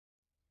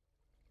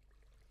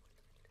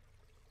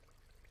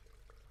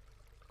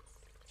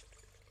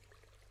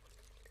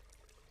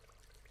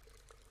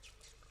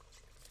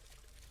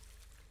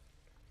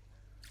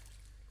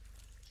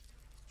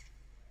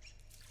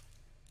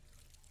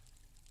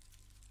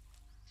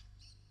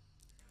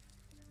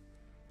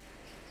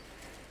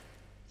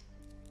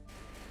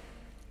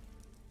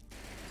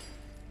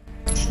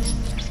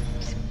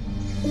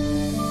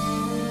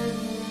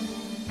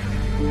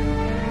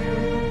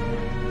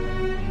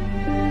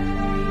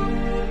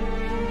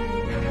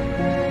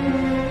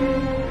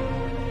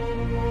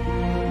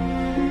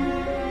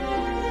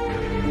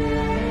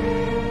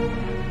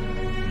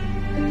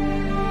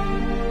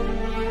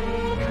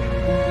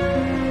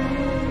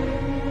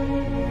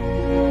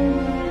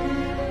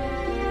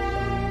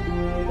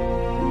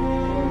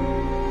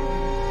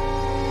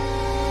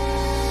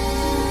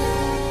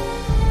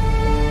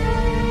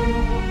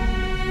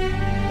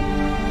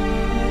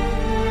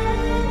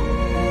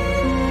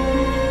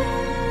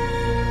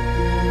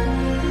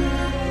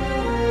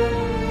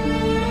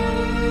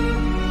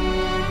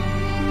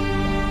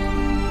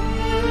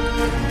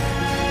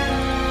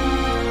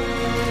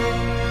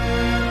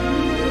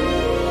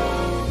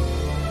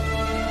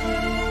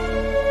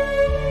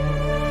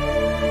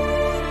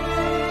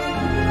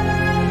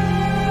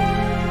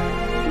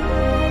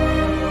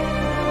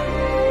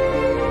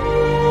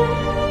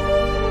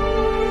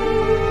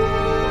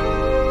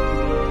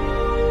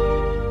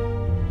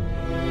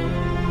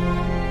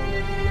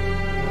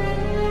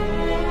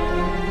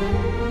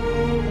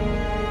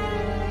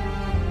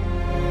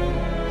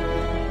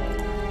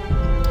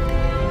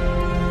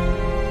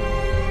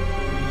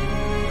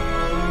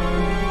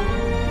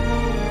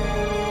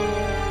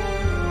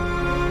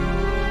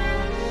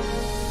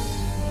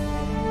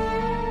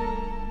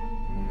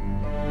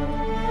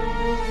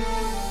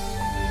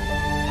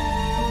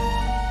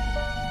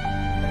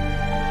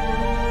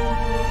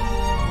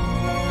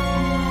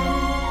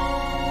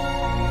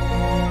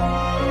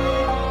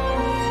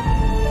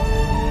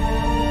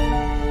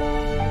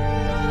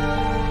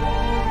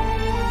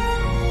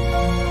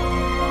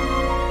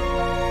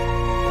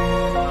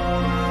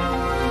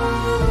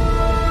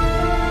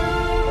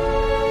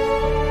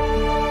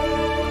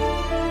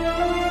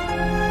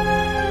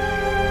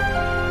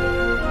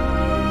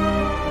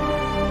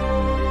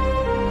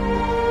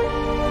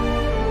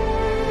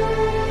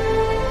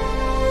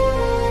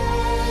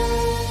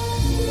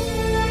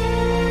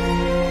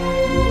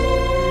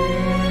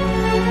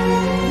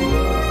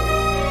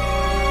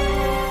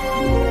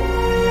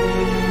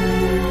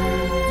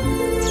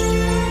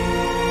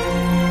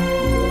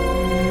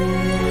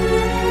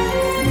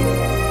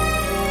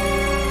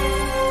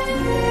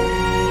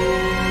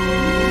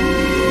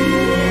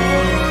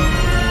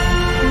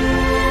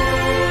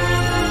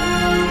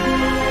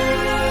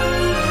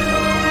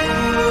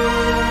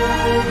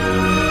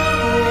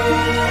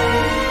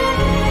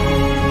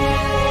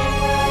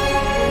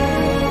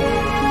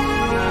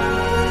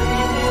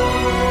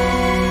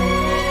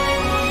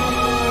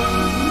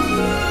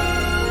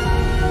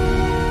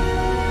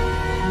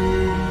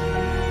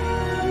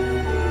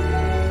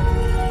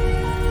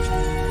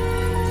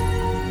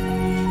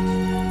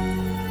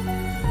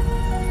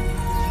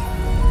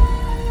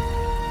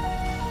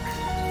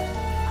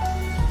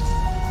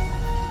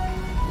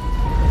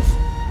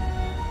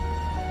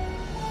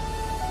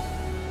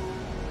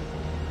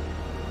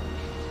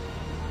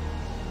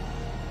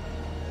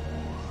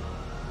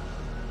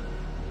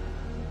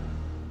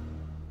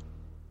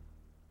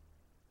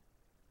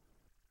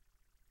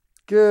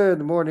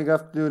Good morning,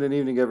 afternoon, and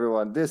evening,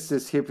 everyone. This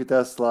is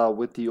HippyTesla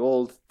with the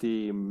old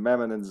team,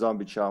 Mamon and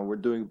ZombieChow. We're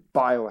doing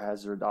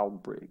Biohazard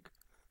Outbreak,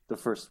 the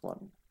first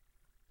one.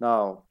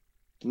 Now,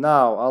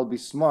 I'll be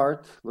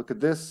smart. Look at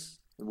this.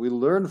 We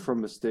learn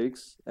from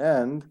mistakes,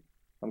 and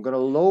I'm gonna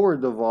lower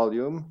the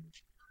volume.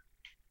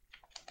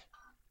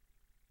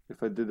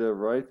 If I did that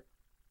right.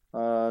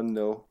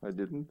 No, I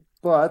didn't.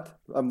 But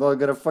I'm not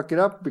gonna fuck it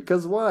up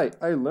because why?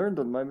 I learned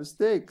on my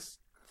mistakes.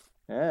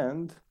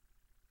 And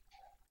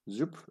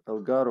Zoop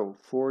Elgato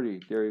 40.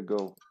 There you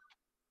go.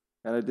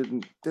 And I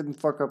didn't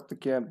fuck up the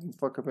camp, didn't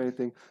fuck up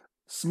anything.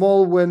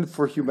 Small win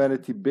for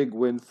humanity, big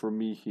win for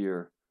me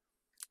here.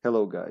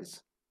 Hello,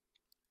 guys.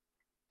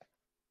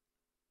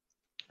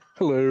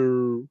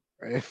 Hello.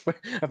 I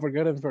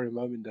forgot for a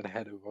moment that I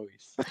had a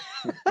voice.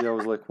 Yeah, I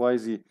was like, why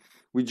is he?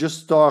 We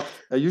just talked.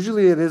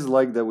 Usually it is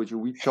like that with you.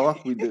 We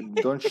talk, we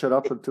don't shut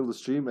up until the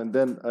stream, and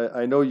then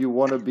I know you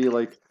want to be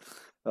like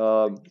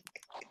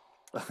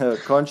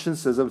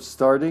conscious as I'm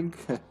starting.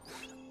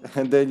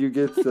 And then you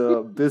get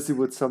busy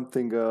with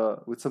something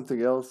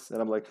else,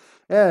 and I'm like,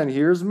 and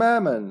here's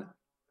Mammon.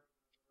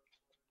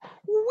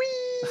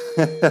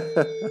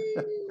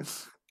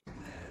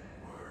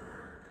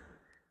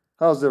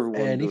 How's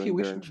everyone doing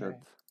there in chat?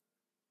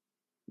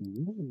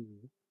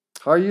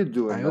 How are you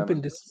doing, I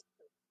opened this.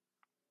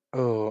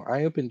 Oh,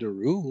 I opened a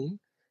room,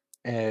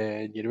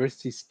 and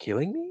university's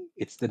killing me.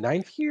 It's the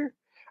 9th year.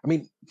 I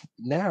mean,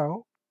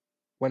 now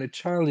when a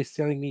child is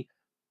telling me,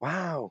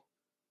 "Wow,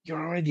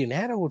 you're already an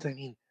adult,"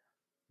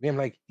 I'm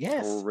like,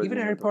 yes, already even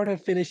Harry Potter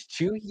finished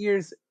 2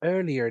 years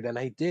earlier than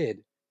I did.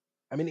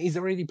 I mean, he's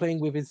already playing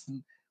with his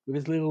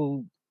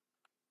little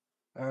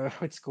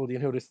what's called,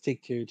 the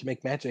stick to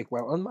make magic.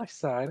 While on my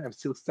side, I'm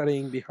still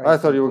studying behind. I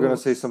thought you were gonna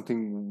say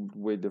something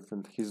way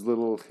different. His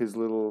little.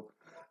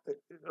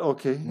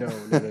 Okay. No.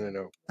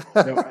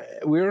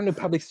 We're on a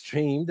public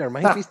stream. There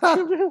might be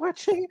children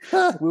watching.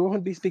 We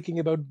won't be speaking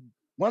about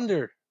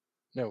Wonder.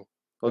 No.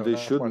 Oh, no, they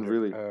shouldn't Wonder.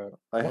 really.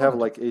 I have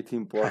like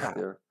 18 plus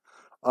there,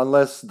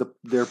 unless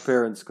their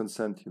parents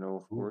consent.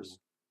 Of course.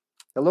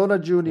 Hello,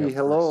 Najuni. Yeah,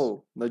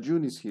 hello,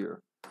 Najuni's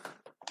here.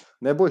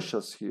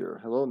 Nebojsha's here.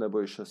 Hello,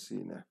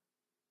 Nebojshasine.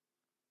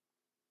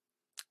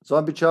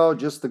 ZombieChow,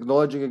 just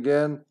acknowledging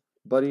again,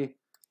 buddy.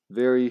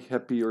 Very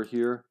happy you're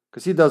here.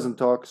 Because he doesn't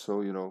talk,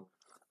 so,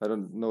 I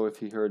don't know if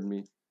he heard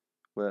me.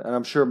 Well, and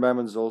I'm sure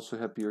Mammon's also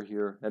happy you're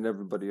here, and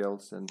everybody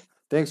else. And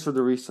thanks for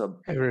the resub.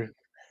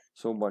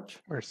 So much.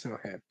 We're so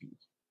happy.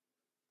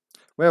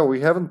 Well,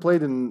 we haven't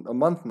played in a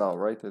month now,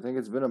 right? I think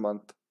it's been a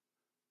month.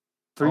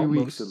 3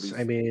 weeks at least.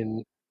 I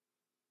mean,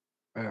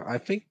 I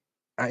think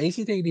I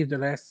hesitated if the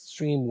last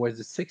stream was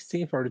the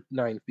 16th or the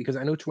 9th, because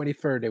I know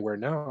 23rd they were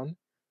none.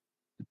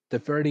 The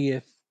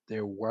 30th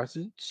there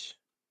wasn't.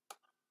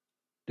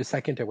 The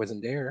 2nd I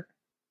wasn't there,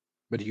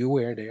 but you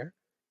were there.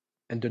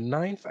 And the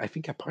 9th, I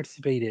think I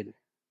participated.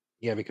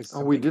 Yeah, because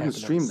we didn't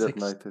stream that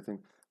night, I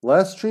think.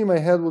 Last stream I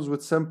had was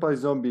with Senpai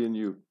Zombie and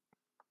you.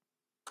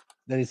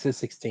 Then it says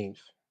 16th.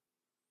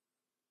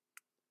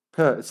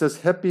 It says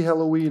Happy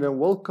Halloween and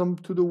welcome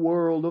to the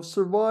world of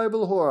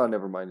survival horror.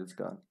 Never mind, it's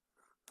gone.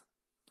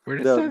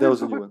 We're the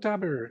 7th of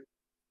October.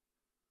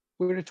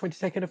 We're the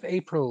 22nd of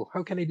April.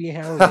 How can it be a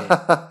holiday?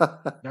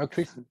 Now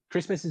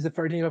Christmas is the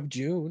 13th of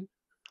June.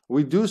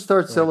 We do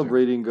start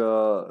celebrating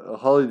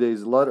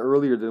holidays a lot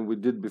earlier than we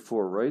did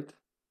before, right?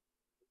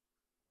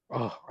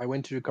 Oh, I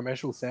went to the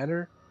commercial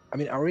center. I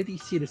mean, I already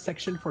see the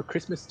section for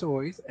Christmas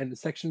toys and the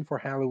section for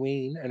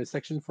Halloween and a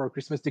section for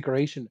Christmas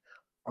decoration.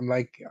 I'm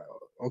like,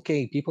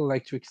 okay, people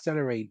like to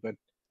accelerate, but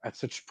at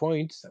such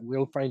points,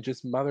 we'll find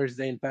just Mother's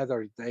Day and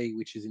Father's Day,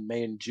 which is in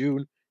May and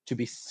June, to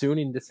be soon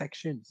in the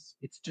sections.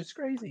 It's just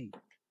crazy.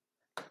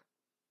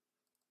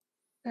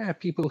 Yeah,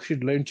 people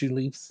should learn to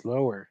live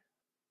slower.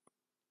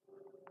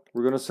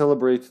 We're going to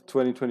celebrate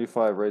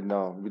 2025 right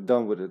now. We're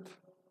done with it.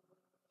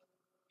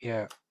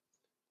 Yeah.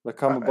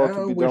 Like I'm about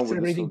to be done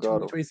with this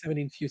Elgato. We're celebrating 2027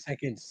 in a few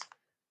seconds.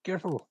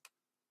 Careful.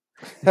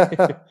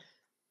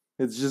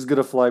 It's just going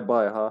to fly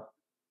by, huh?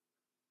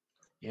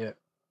 Yeah.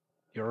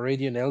 You're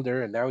already an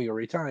elder and now you're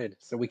retired.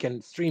 So we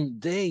can stream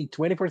day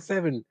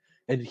 24/7.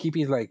 And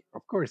Hippie's like,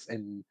 of course.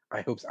 And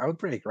I hope's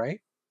Outbreak, right?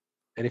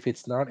 And if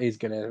it's not, he's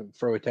going to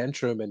throw a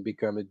tantrum and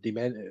become an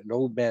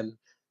old man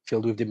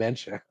filled with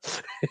dementia.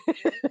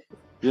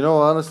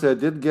 Honestly, I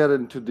did get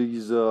into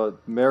these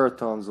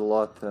marathons a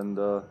lot. And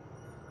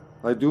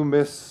I do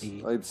miss,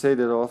 I'd say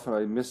that often,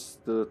 I miss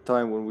the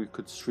time when we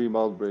could stream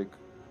Outbreak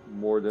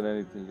more than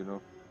anything,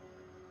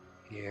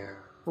 Yeah.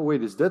 Oh,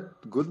 wait, is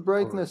that good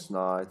brightness?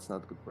 Nah, it's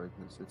not good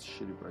brightness. It's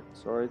shitty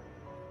brightness. All right.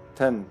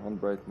 10 on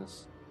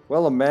brightness.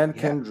 Well, a man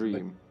can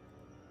dream.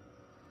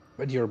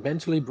 But you're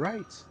mentally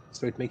bright,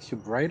 so it makes you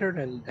brighter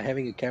than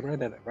having a camera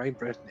that at right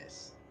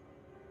brightness.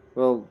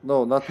 Well,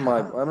 no, not my.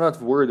 I'm not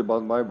worried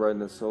about my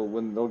brightness. So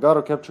when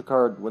Elgato capture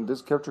card, when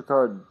this capture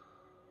card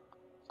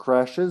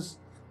crashes,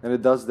 and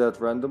it does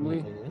that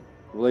randomly,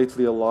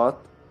 lately a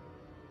lot,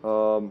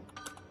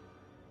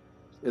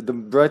 the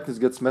brightness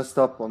gets messed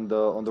up on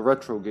the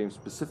retro game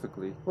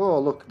specifically. Oh,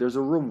 look, there's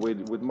a room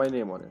with my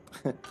name on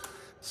it.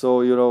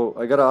 So, you know,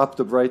 I gotta up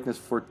the brightness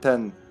for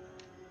 10%,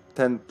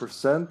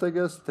 I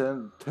guess,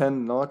 10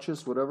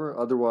 notches, whatever.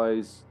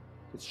 Otherwise,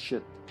 it's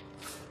shit.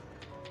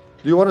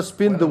 Do you want to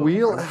spin the Well,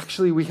 wheel?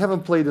 Actually, we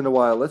haven't played in a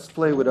while. Let's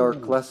play with our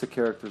classic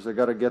characters. I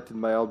gotta get in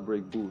my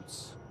Outbreak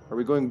boots. Are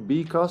we going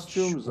B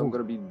costumes? I'm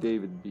gonna be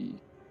David B.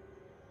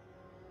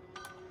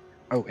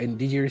 Oh, and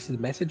did you receive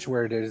the message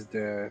where there's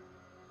the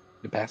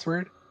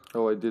password?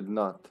 Oh, I did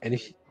not. And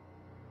if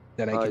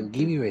then I can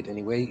give you it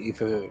anyway.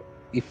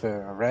 If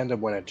a random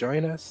wanna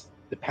join us,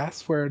 the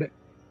password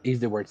is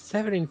the word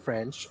 7 in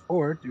French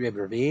or the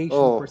abbreviation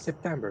for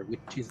September,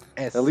 which is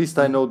S. At least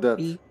I know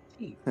that.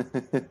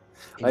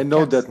 I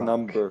know that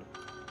number.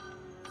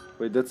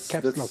 Wait, that's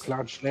caps lock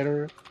large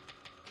letter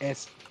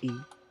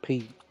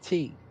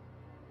SEPT.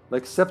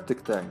 Like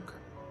septic tank.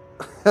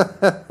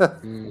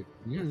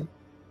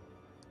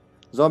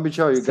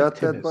 ZombieChow, you got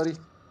that, buddy?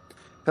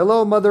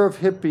 Hello, mother of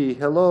hippie.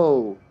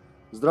 Hello.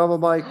 Zdravo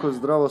majko,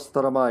 zdravo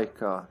stara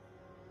majka.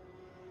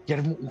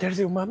 There's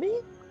your mommy?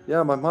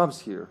 Yeah, my mom's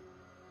here.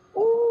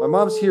 Ooh. My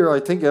mom's here, I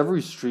think,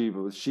 every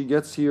stream. She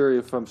gets here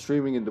if I'm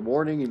streaming in the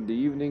morning, in the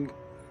evening,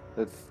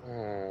 at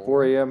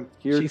 4 a.m.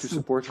 here to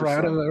support her son. She's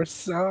so proud of her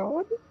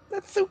son.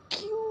 That's so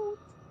cute.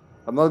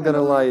 I'm not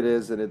gonna lie, it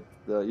is, and it,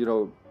 you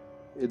know,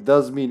 it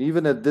does mean,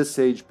 even at this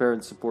age,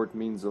 parent support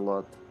means a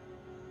lot.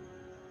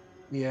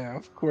 Yeah,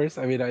 of course.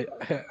 I mean,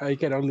 I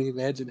can only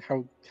imagine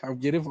how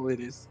beautiful it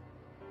is.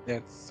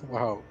 That's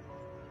wow.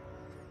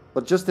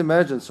 But just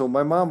imagine, so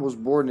my mom was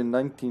born in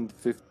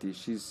 1950.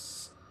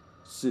 She's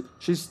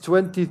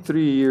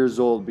 23 years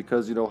old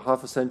because, you know,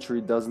 half a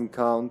century doesn't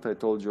count. I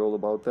told you all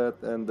about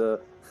that. And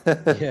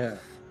yeah.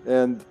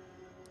 And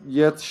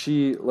yet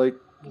she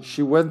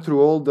went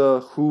through all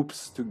the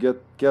hoops to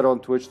get on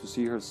Twitch to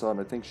see her son.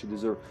 I think she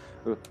deserves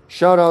a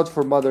shout out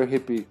for Mother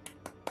Hippie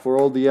for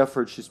all the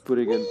effort she's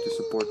putting in to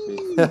support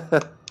me.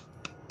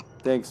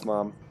 Thanks,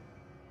 Mom.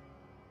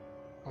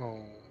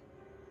 Oh.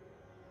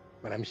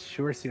 But I'm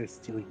sure she's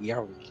still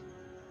young.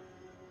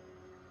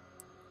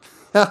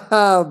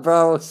 Haha,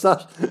 bro,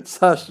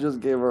 Sash just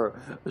gave her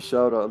a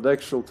shout out, an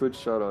actual Twitch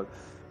shout out.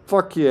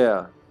 Fuck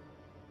yeah.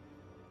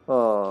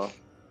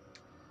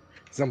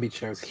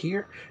 ZombieChow's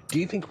here. Do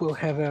you think we'll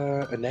have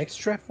an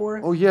extra for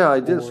us? Oh yeah, I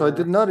did. So I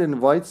did not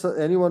invite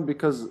anyone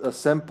because a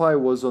senpai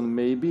was on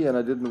maybe, and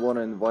I didn't want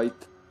to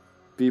invite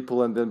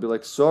people and then be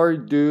like, sorry,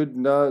 dude,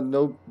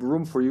 no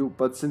room for you.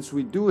 But since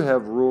we do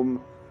have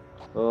room,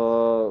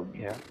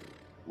 yeah.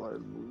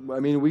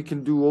 I mean, we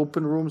can do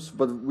open rooms,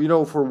 but we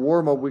know for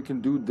warm-up we can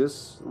do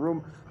this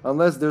room.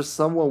 Unless there's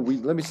someone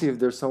let me see if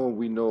there's someone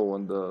we know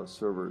on the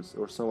servers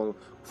or someone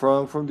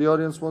from the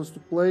audience wants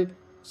to play.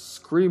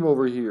 Scream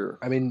over here.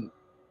 I mean,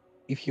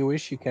 if you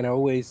wish, you can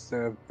always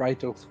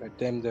write off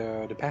them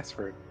the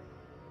password.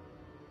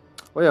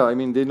 Oh yeah, I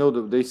mean, they know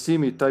they see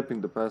me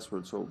typing the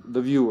password, so the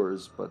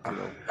viewers, but you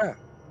know.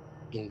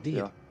 Indeed.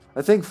 Yeah.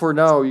 I think for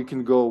now you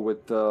can go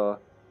with the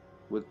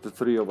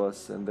three of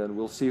us, and then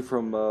we'll see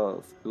from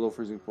below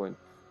freezing point,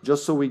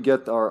 just so we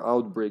get our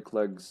outbreak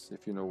legs,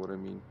 if you know what I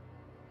mean.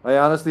 I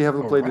honestly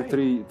haven't played in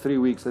 3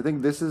 weeks. I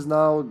think this is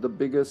now the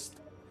biggest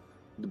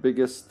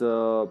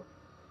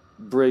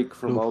break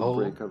from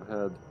outbreak I've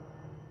had.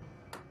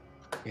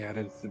 Yeah,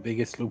 that's the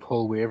biggest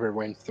loophole we ever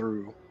went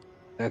through.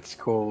 That's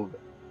called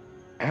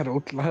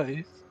adult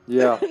life.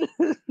 Yeah.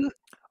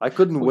 I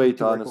couldn't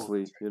wait,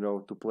 honestly, you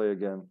know, to play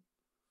again.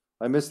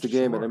 I missed the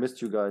game, and I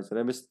missed you guys, and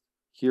I missed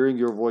hearing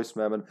your voice,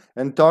 Mamon,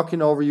 and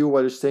talking over you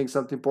while you're saying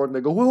something important.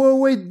 I go,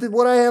 wait,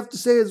 what I have to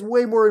say is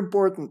way more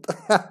important.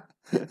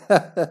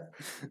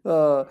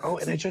 Oh,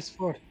 and I just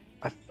thought,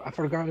 I've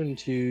forgotten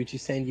to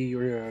send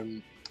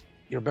you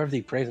your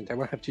birthday present. I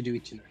will have to do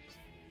it tonight.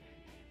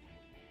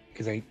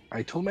 Because I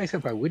told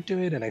myself I would do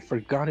it, and I've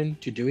forgotten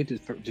to do it the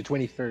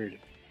 23rd.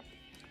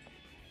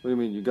 What do you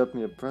mean? You got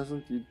me a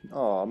present?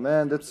 Oh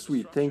man, that's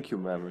sweet. Thank you,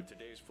 Mamon.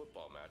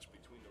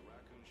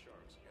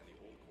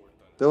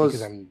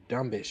 Because I'm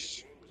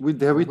dumbish.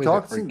 Have we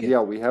talked since? Yeah,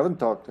 we haven't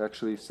talked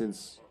actually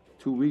since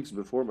 2 weeks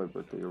before my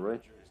birthday. You're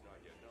right.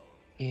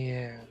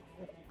 Yeah.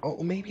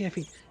 Oh, maybe I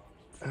think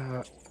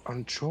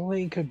on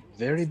trolling a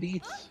very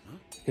bit,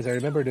 because I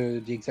remember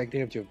the exact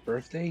day of your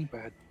birthday,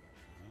 but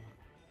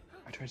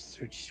I tried to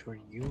search for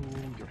you.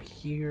 You're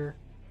here.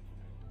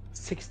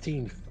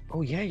 16th.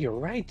 Oh yeah, you're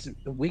right.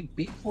 The week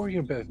before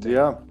your birthday.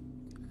 Yeah,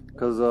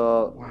 because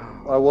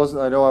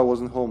wow. I know I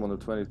wasn't home on the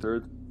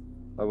 23rd.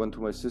 I went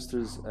to my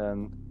sister's,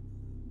 and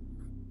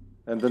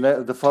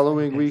the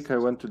following week I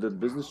went to that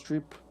business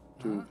trip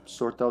to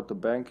sort out the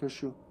bank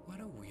issue. What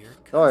a weird.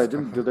 Oh, I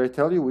didn't. Did I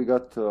tell you we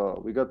got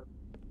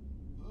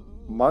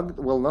mugged?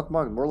 Well, not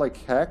mugged, more like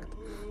hacked,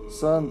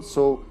 son.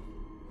 So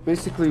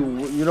basically,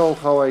 you know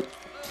how I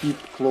keep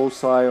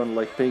close eye on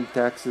like paying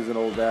taxes and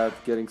all that,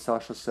 getting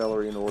Sasha's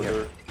salary in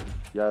order,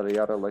 yada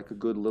yada, like a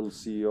good little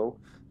CEO.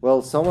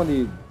 Well,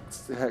 somebody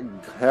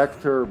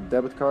hacked her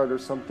debit card or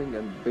something,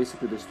 and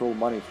basically they stole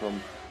money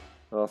from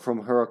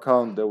her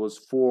account that was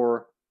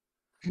for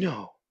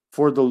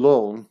the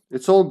loan.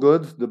 It's all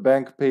good. The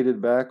bank paid it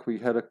back. We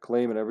had a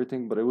claim and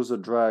everything, but it was a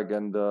drag,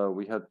 and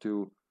we had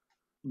to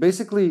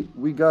basically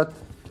we got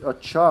a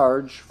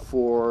charge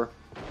for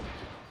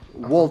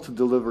Walt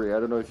delivery. I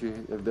don't know if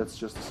that's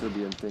just a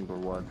Serbian thing or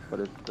what,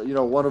 but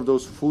one of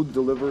those food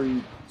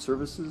delivery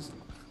services,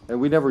 and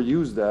we never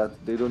use that.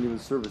 They don't even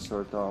service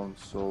our town,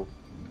 so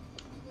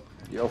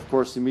yeah, of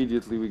course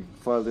immediately we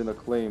filed in a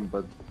claim,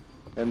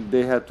 and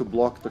they had to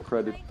block the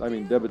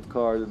debit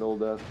card and all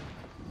that.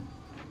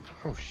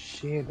 Oh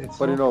shit! That's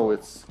but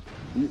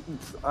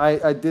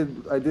I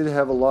did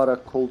have a lot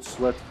of cold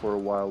sweat for a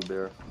while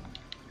there.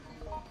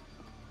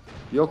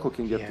 Yoko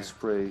can get the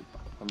spray.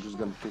 I'm just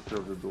gonna take care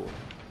of the door.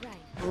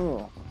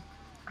 Oh.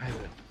 I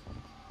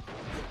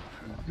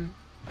will.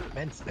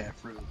 Men's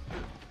bathroom.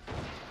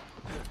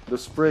 The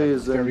spray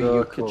is in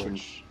the kitchen.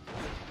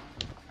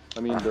 I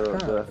mean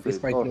the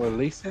despite no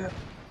Lisa,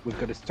 we've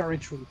got a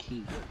storage room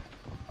key.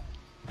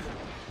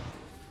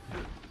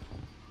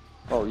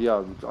 Oh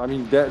yeah, I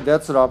mean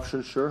that's an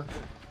option, sure.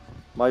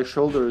 My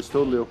shoulder is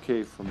totally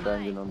okay from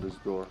banging on this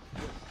door.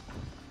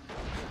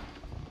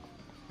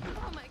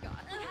 Oh my god,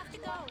 I have to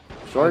go.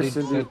 Sorry,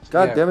 Cindy.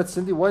 God damn it,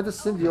 Cindy. Why does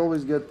Cindy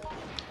always get...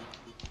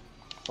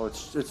 Oh,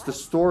 it's the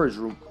storage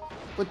room.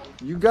 But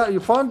you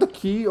found the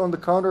key on the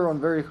counter on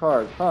very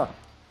hard, huh?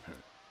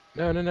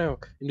 No.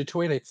 In the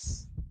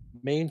toilets.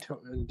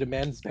 The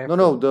men's bathroom.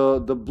 No,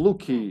 the blue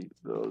key.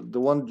 The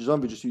one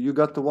Zombie just... You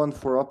got the one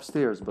for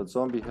upstairs, but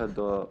Zombie had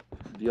the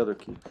other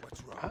key.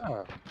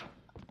 Ah,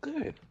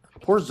 good.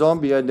 Poor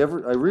Zombie, I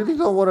really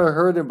don't want to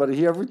hurt him, but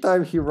every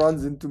time he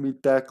runs into me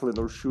tackling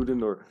or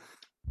shooting or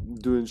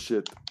doing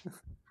shit.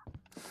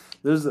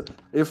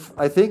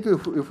 I think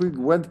if we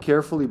went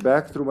carefully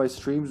back through my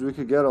streams, we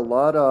could get a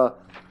lot of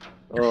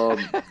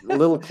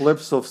little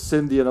clips of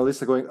Cindy and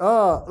Alyssa going,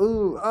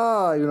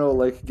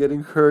 like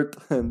getting hurt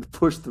and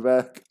pushed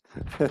back.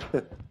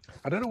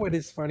 I don't know what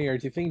is funnier,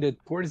 to think that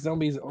poor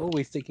Zombie is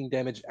always taking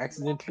damage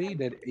accidentally,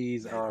 that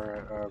is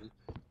our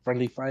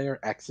friendly fire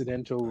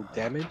accidental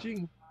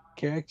damaging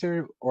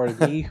character, or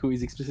me who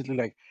is explicitly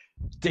like,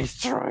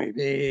 destroy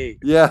me.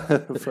 Yeah,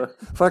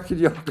 fucking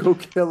Yoko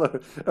killer.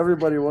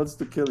 Everybody wants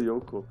to kill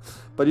Yoko.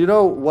 But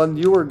when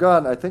you were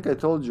gone, I think I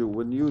told you,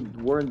 when you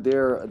weren't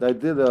there, I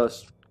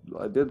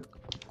did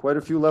quite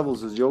a few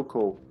levels as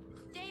Yoko.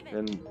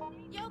 And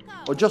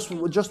just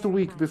a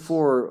week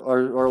before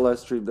our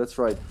last stream, that's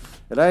right.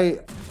 And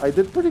I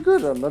did pretty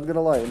good, I'm not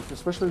gonna lie,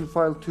 especially in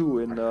File 2.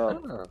 And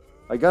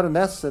I got an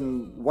S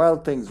in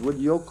Wild Things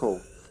with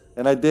Yoko.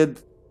 And I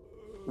did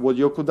what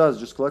Yoko does,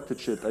 just collected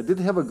shit. I did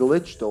have a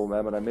glitch though,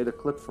 man, and I made a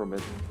clip from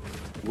it,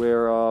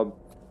 where I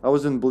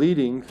was in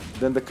bleeding,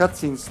 then the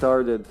cutscene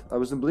started. I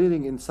was in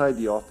bleeding inside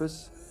the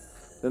office,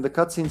 then the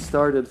cutscene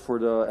started for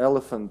the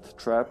elephant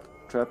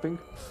trapping,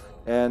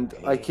 and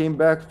I came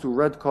back to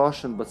red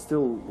caution, but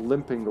still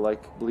limping,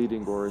 like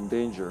bleeding or in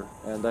danger,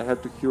 and I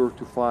had to cure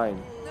to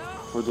fine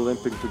for the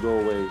limping to go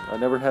away. I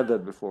never had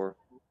that before,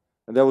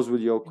 and that was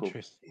with Yoko.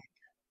 Interesting.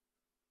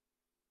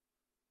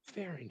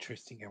 Very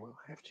interesting. I will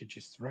have to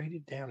just write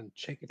it down and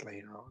check it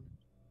later on.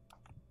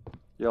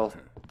 Yeah, I'll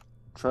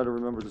try to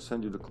remember to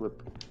send you the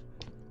clip.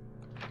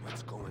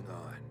 What's going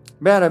on?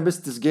 Man, I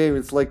missed this game.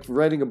 It's like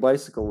riding a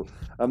bicycle.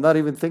 I'm not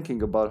even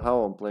thinking about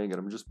how I'm playing it.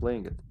 I'm just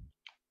playing it.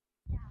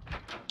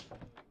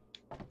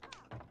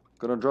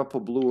 Gonna drop a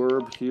blue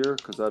herb here,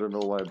 because I don't know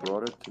why I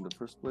brought it in the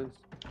first place.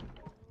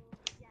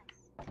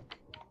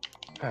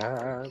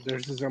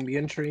 There's a zombie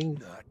entering.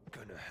 Not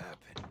gonna happen.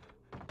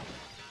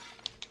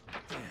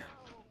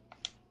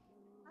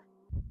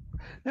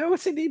 No,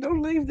 Cindy,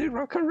 don't leave the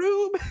locker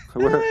room.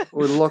 Where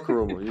the locker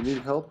room? You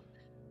need help?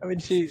 I mean,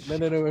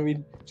 no. I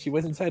mean, she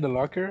was inside the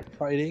locker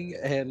fighting,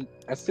 and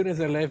as soon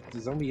as I left, the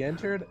zombie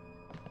entered,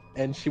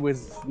 and she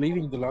was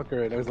leaving the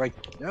locker, and I was like,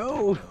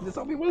 "No, the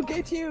zombie will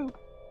get you.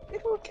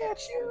 It will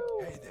catch you.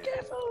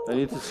 Careful." I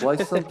need to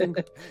slice something.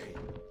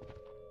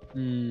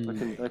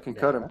 I can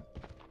cut him.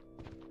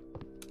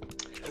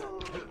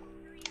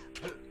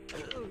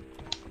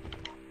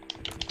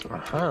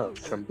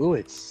 Some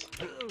bullets.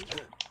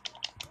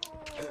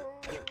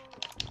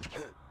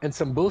 And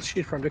some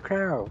bullshit from the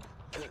crowd.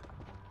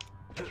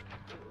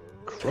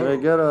 Can I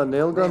get a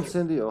nail gun,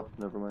 Cindy? Oh,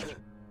 never mind.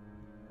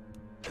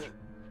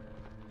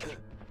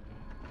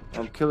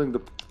 I'm killing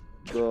the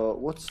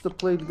what's the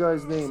plate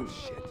guy's name?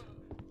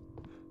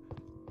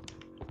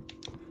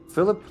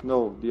 Philip?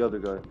 No, the other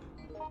guy.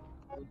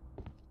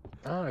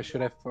 I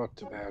should have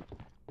thought about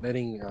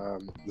letting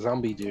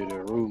Zombie do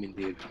the room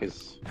indeed,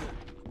 because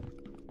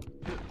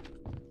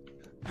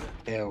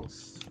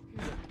else,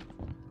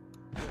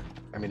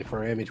 I mean,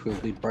 for him it will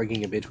be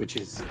bugging a bit, which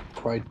is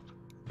quite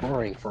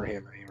boring for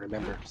him, I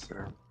remember. So.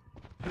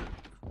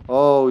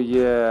 Oh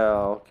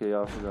yeah, okay,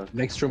 I forgot.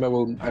 Next room, I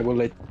will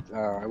let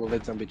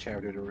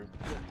ZombieChow do the room.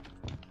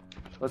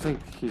 I think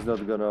he's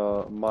not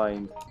gonna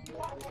mind.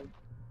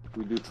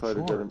 We do try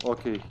to get him.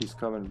 Okay, he's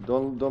coming.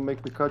 Don't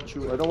make me cut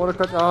you. I don't want to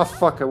cut. Ah,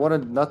 fuck! I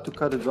wanted not to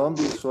cut a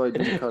zombie, so I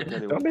didn't cut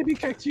anyway. Don't make me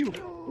cut you.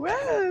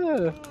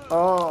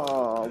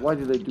 Ah, why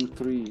did I do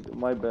 3?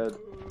 My bad.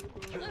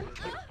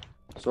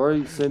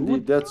 Sorry, Cindy.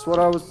 That's what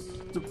I was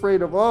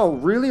afraid of. Oh,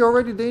 really?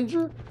 Already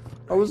danger?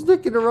 I was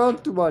dicking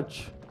around too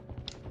much.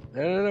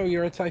 No,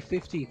 you're at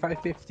 550.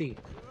 550.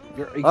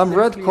 You're exactly I'm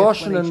red at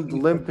caution 1 and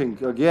HP.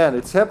 limping again.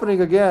 It's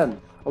happening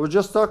again. I was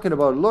just talking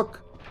about it.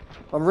 Look,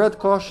 I'm red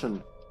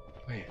caution,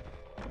 Wait.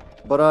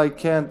 but I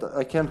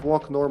can't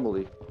walk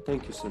normally.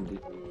 Thank you, Cindy.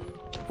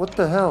 What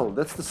the hell?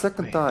 That's the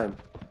second Wait. time.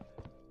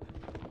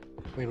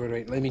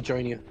 Wait. Let me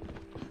join you.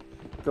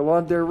 Come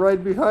on, they're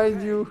right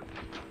behind you.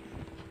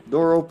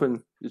 Door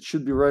open. It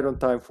should be right on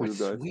time for you It's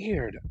guys.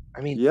 weird.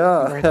 I mean,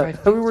 Yeah, you're at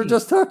 550. we were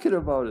just talking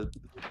about it.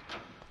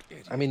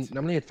 I mean,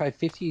 normally at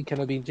 550, you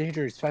cannot be in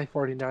danger. It's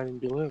 549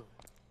 and below.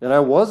 And I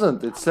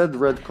wasn't. It said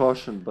red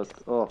caution, but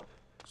oh,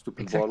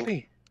 stupid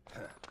Exactly.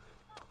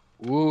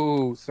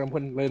 Whoa!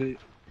 Someone let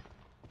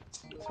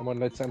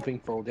something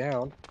fall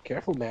down.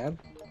 Careful, man.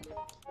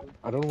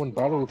 I don't want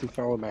bottle to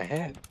fall on my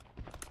head.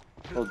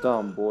 bottle. Oh,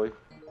 down, boy.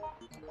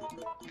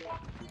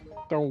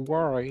 Don't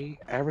worry,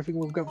 everything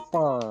will go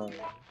fine.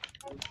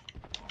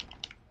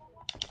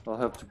 I'll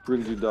have to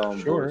bring you down,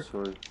 Sure.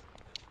 boy. Sorry.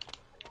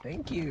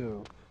 Thank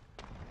you.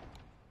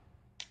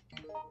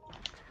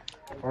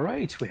 All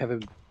right, we have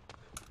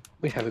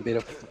a bit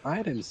of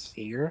items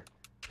here.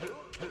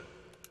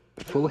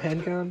 A full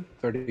handgun,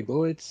 30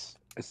 bullets,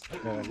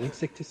 an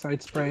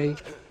insecticide spray,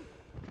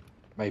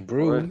 my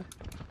broom,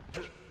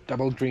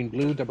 double green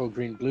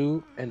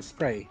blue, and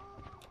spray.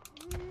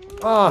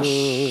 Ah,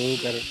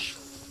 Better.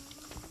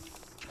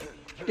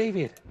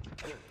 David.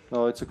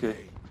 No, it's okay.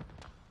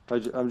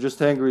 I'm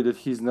just angry that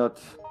he's not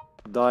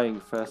dying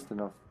fast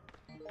enough.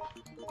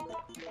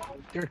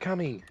 They're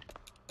coming.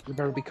 You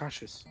better be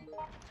cautious.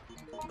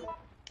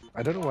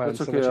 I don't know why That's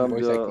I'm so okay. much in I'm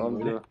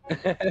voice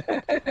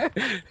the.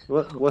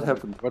 acting. What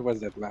happened? What was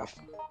that laugh?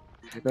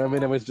 No, I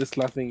mean, I was just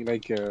laughing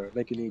like an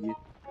idiot.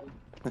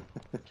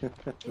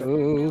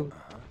 Oh,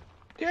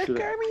 they're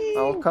coming!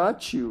 I'll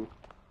catch you.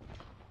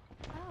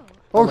 Oh.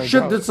 Oh, my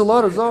shit! God. That's a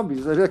lot of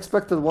zombies. I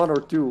expected one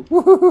or two.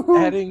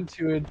 adding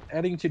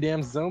to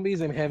damn zombies,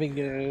 I'm having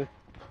an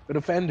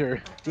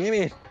offender. Damn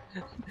it!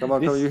 Come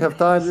on, This- you have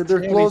time. this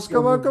They're town close. is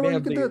Come on, so you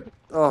can do it.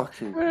 Oh,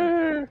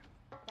 okay.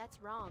 That's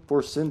wrong.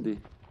 Poor Cindy.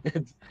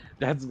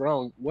 That's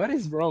wrong. What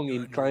is wrong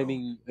in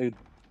climbing? You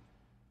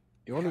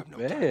want have no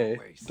to? time to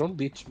waste. Don't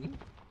bitch me.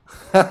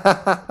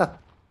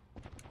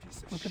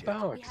 Piece of Look shit. at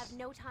box. We have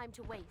no time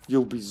to waste.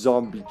 You'll be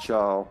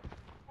ZombieChow.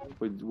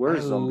 Wait, where I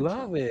is ZombieChow?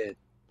 love it.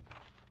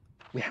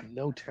 We have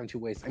no time to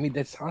waste. I mean,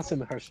 that's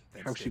awesome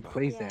how she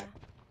plays that.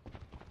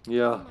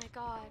 Yeah, Oh my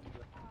god.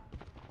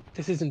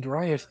 This isn't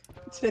riot.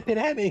 It's an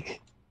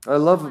epidemic. I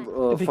love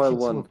The File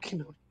kids 1. all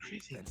came out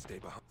crazy. Then stay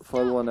behind.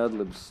 File 1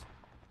 adlibs.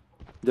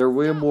 They're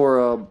way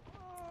more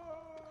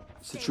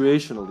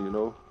situational, you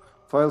know.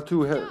 File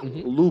 2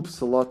 loops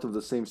a lot of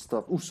the same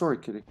stuff. Oh, sorry,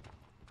 kitty.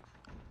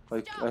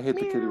 I hit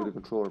the kitty with a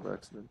controller by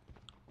accident.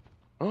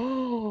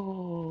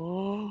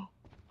 Oh,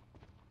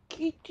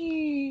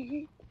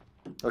 Kitty.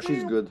 Oh,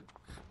 she's good.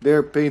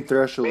 Their pain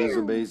threshold is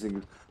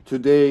amazing.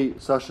 Today,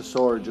 Sasha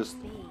saw her just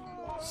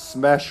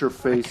smash her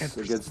face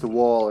against the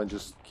wall and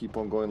just keep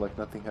on going like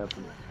nothing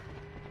happened.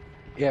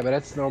 Yeah, but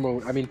that's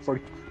normal. I mean, for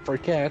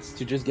cats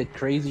to just get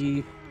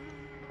crazy,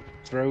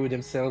 throw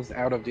themselves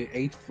out of the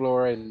 8th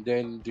floor, and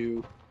then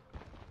do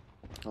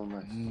Oh,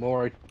 nice.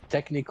 more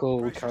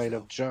technical kind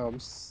of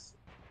jumps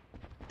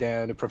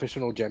than a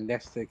professional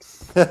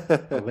gymnastics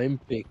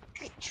Olympic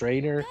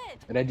trainer.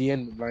 And at the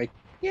end, like,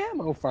 yeah, I'm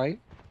all fine.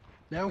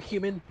 Now,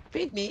 human,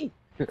 feed me.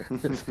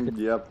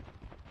 Yep.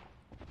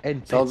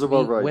 And Sounds pet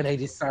about me right. when I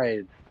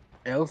decide.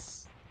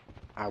 Else,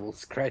 I will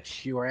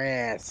scratch your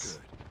ass.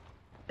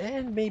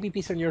 And maybe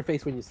piss on your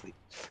face when you sleep.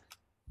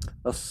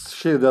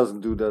 She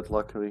doesn't do that,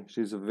 luckily.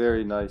 She's a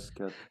very nice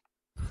cat.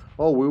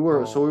 Oh, we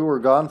were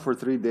gone for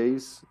 3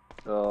 days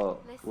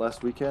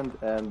last weekend,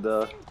 and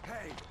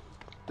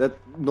that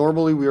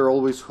normally we are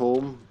always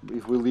home.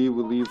 If we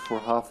leave for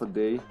half a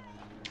day.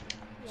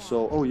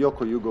 So, oh,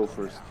 Yoko, you go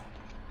first.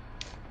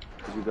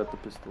 Because you got the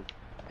pistol.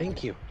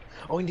 Thank you.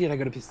 Oh, indeed, I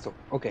got a pistol.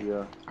 Okay.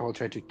 Yeah. I will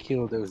try to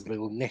kill those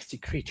little nasty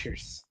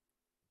creatures.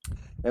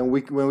 And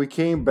when we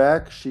came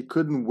back, she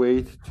couldn't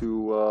wait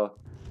to.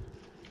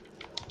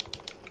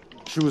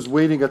 She was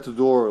waiting at the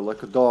door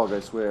like a dog, I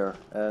swear.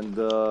 And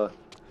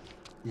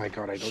My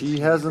God, I don't she see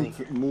hasn't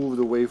anything. moved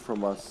away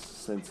from us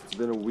since it's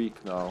been a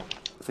week now.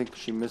 I think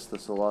she missed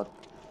us a lot,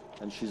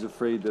 and she's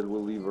afraid that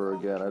we'll leave her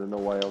again. I don't know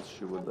why else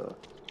she would.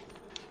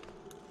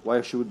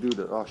 Why she would do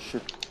that? Oh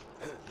shit!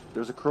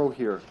 There's a crow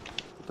here.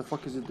 What the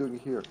fuck is it doing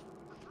here?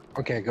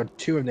 Okay, I got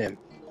 2 of them.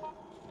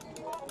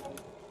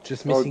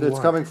 Just Oh, missing it's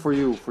one. coming for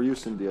you,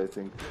 Cindy. I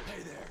think.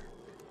 Hey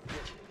there.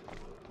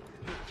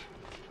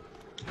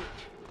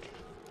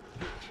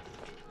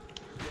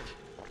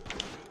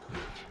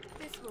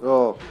 This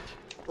will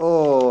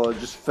Oh,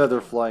 just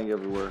feather flying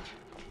everywhere.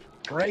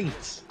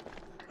 Great.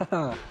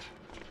 Haha.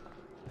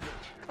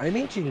 I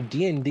imagine a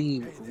D&D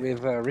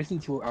with a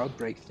Resident Evil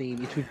Outbreak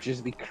theme. It would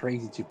just be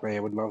crazy to play. I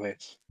would love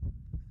it.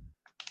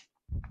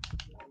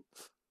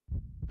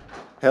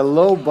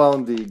 Hello,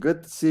 Boundy.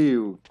 Good to see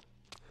you.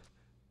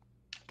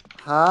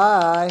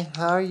 Hi,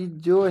 how are you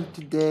doing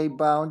today,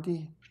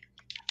 Boundy?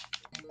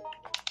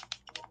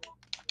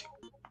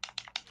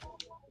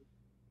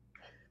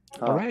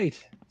 All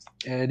right.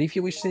 And if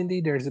you wish,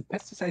 Cindy, there's a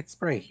pesticide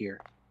spray here.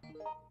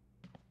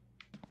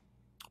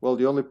 Well,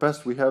 the only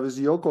pest we have is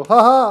Yoko.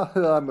 Ha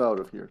ha! I'm out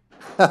of here.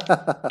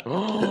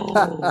 Oh,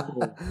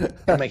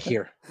 come back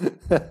here.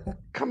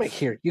 Come back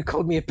here. You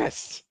called me a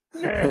pest.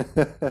 I'm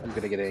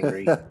gonna get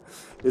angry.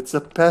 It's a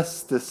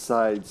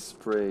pesticide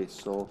spray,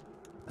 so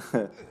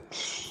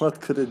what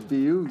could it be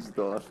used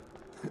on?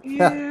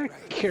 Yeah,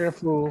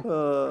 careful.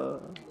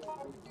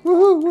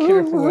 Woohoo, woohoo,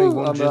 Careful, I woohoo.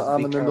 won't just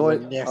I'm become a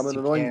nasty an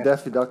annoying cat.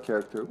 Daffy Duck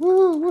character.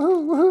 Woohoo,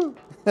 woohoo,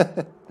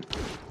 woohoo.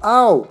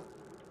 Ow!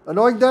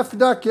 Annoying Daffy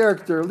Duck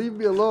character, leave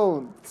me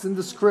alone. It's in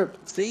the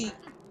script. See?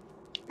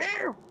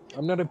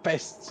 I'm not a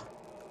pest.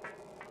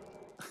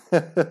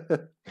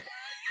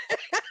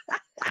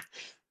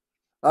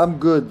 I'm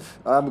good.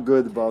 I'm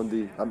good,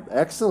 Boundy. I'm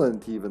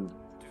excellent, even.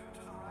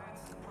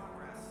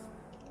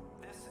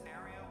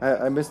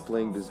 I missed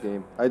playing this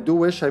game. I do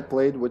wish I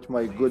played with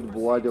my good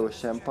Vlado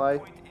Senpai,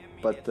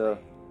 but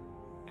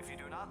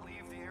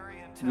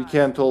we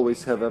can't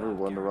always have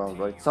everyone around,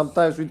 right?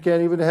 Sometimes we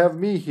can't even have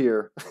me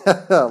here,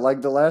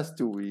 like the last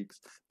 2 weeks.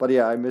 But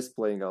yeah, I missed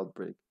playing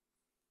Outbreak.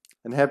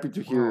 And happy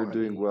to hear you're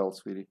doing well,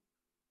 sweetie.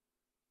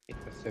 It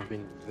must have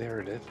been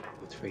very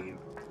difficult for you.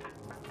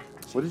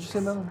 What did you say,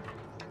 Mamon?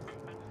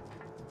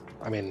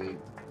 I mean,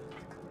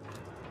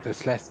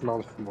 this last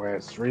month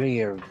was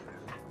really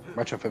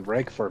much of a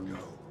break for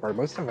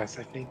most of us,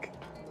 I think.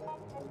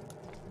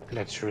 And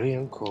that's really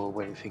uncool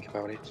when you think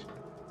about it.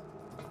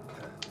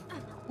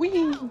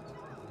 Whee!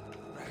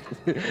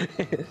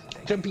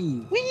 Jumpy!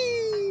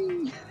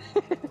 Whee!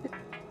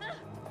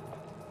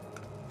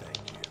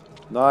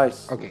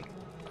 Nice. Okay.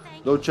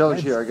 No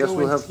challenge here. I Let's guess go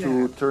we'll have to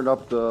instead. turn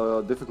up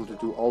the difficulty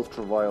to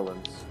ultra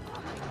violence.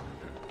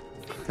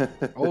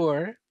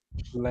 Or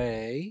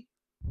play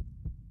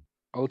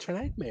Ultra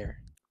Nightmare.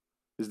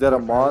 Is that a Or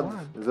mod? Fire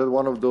 1. Is that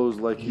one of those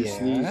like you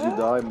sneeze, you Yeah.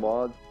 die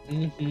mod?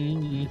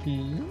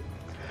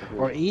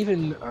 Or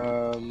even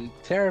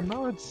Terror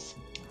mods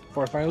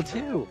for File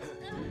 2.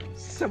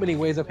 So many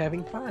ways of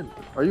having fun.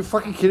 Are you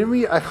fucking kidding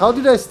me? How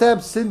did I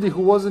stab Cindy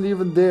who wasn't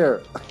even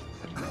there?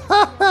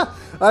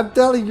 I'm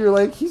telling you,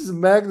 like, he's a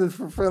magnet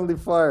for friendly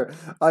fire.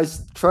 I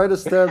try to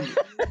stab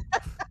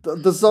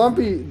the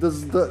zombie,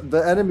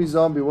 the enemy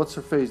zombie. What's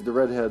her face? The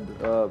redhead.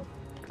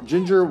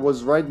 Ginger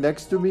was right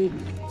next to me.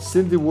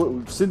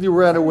 Cindy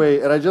ran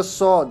away, and I just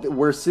saw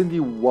where Cindy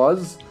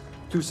was.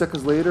 2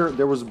 seconds later,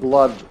 there was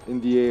blood in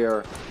the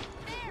air.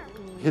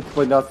 Hit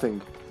by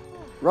nothing.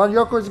 Ron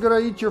Yoko is gonna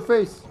eat your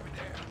face.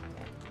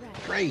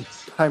 Great.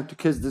 Time to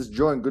kiss this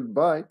joint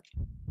goodbye.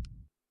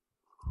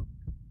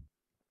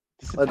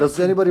 This Does apartment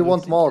anybody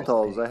want looks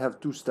Molotovs? interesting. I have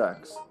 2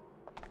 stacks.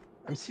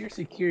 I'm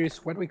seriously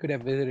curious what we could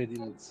have visited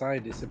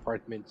inside this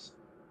apartment,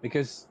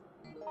 because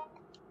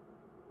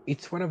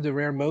it's one of the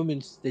rare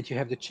moments that you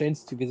have the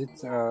chance to visit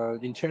the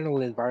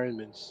internal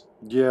environments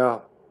Yeah.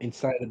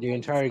 inside of the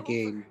entire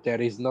game that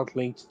is not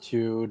linked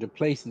to the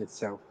place in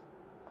itself.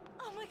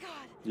 Oh my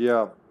god.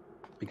 Yeah.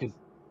 Because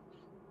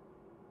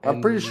I'm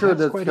pretty and sure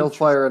that's that quite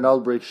Hellfire and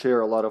Outbreak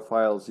share a lot of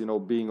files, you know,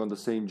 being on the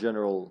same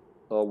general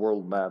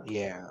world map,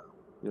 yeah,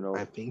 you know.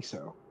 I think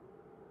so.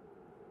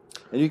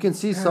 And you can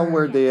see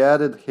somewhere they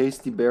added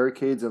hasty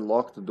barricades and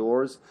locked the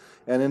doors.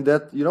 And in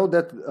that, you know,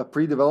 that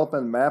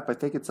pre-development map, I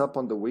think it's up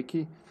on the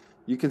wiki.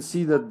 You can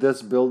see that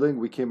this building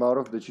we came out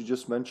of that you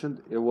just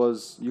mentioned, it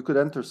was, you could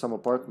enter some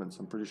apartments,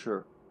 I'm pretty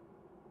sure.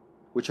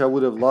 Which I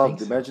would have loved.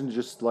 think so. Imagine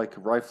just like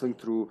rifling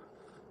through.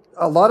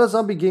 A lot of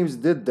zombie games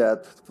did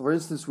that. For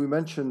instance, we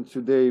mentioned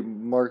today,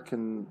 Mark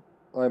and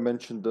I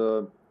mentioned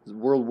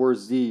World War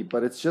Z,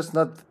 but it's just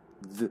not.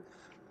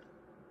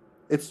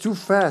 It's too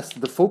fast.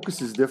 The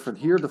focus is different.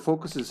 Here, the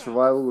focus is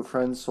survival with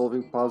friends,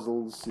 solving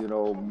puzzles, you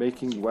know,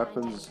 making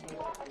weapons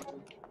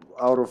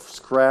out of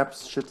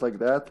scraps, shit like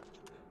that.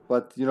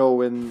 But, you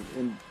know, in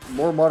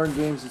more modern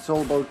games, it's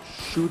all about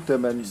shoot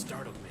them and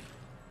Startled me.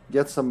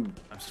 get some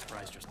I'm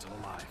surprised you're still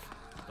alive.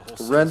 The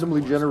whole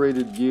randomly season's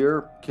generated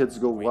gear. Kids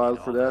go wild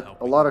for that.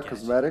 A lot of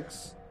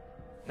cosmetics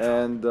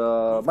and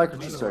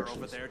microtransactions.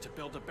 over there to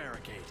build a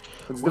barricade.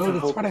 It's Well,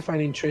 different that's what I focus.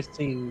 find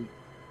interesting.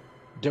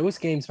 Those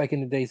games back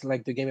in the days,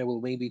 like the game I will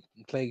maybe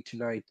play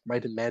tonight,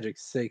 Might and Magic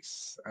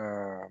 6.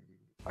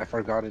 I've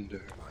forgotten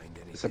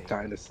the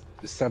subtitle,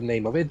 the sub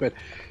name of it, but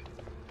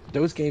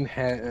those games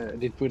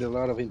did put a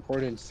lot of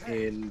importance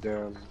in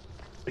the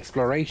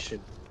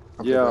exploration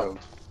of the Yeah. world.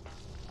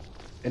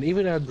 And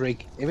even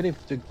Outbreak, even if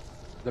the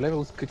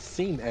levels could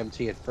seem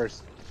empty at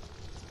first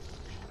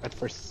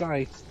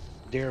sight,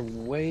 they're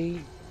way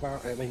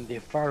far. I mean,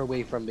 they're far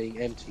away from being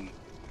empty.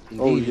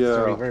 Indeed, Oh, it's the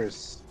yeah.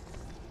 reverse.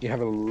 You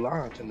have a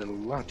lot and a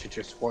lot to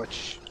just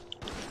watch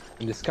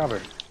and discover.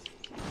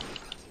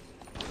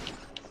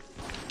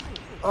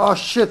 Oh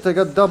shit, I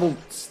got double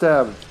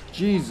stabbed.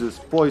 Jesus,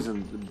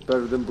 poison.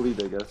 Better than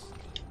bleed, I guess.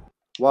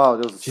 Wow,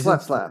 there was a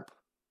Jesus. slap.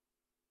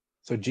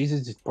 So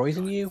Jesus did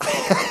poison you?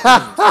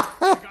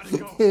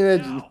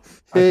 Imagine.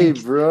 Hey,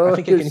 think- bro, I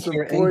think I here's can some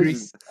hear angry.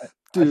 poison.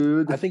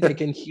 Dude. I think I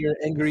can hear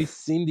angry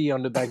Cindy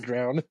on the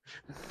background.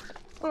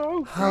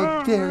 Oh, How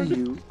God. dare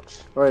you?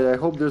 Alright, I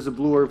hope there's a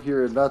blue herb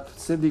here and not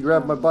Cindy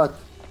grab my butt.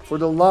 For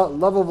the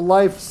love of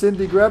life,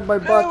 Cindy, grab my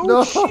butt.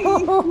 No!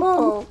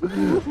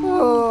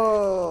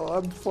 Oh,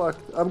 I'm fucked.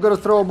 I'm gonna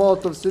throw a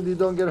Molotov, Cindy,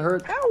 don't get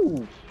hurt.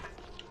 Ow!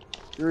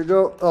 Here we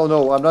go. Oh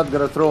no, I'm not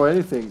gonna throw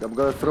anything. I'm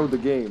gonna throw the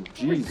game.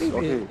 Jeez,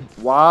 okay.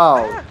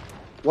 Wow.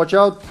 Watch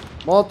out.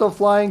 Molotov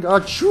flying.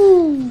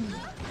 Achoo!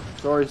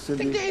 Sorry,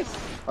 Cindy.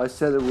 I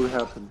said it would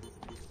happen.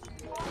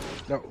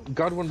 No,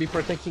 God won't be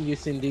protecting you,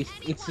 Cindy.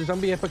 It's a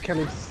zombie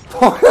apocalypse.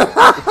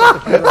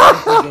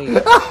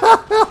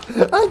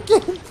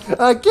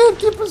 I can't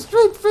keep a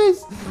straight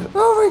face.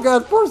 Oh my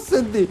god, poor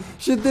Cindy.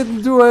 She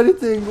didn't do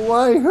anything.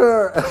 Why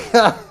her?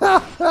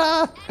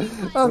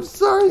 I'm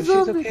sorry,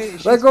 zombie. Okay.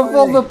 Like of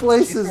all the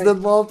places that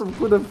Molotov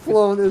could have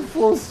flown, it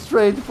flew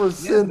straight for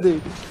Cindy.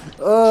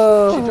 She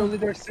told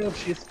it herself.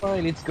 She's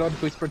fine. It's God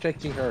who is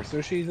protecting her, so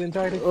she's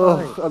entirely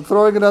fine. I'm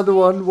throwing another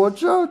one.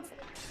 Watch out.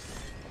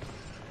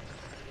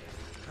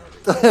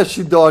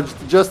 She dodged,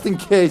 just in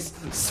case.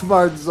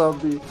 Smart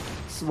zombie.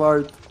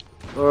 Smart.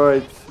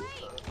 Alright.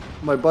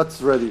 My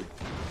butt's ready.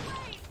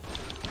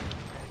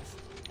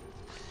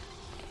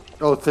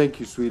 Oh, thank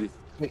you, sweetie.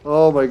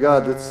 Oh my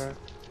god, that's...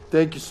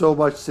 Thank you so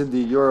much, Cindy.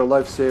 You're a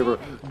lifesaver.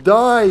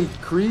 Die,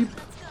 creep!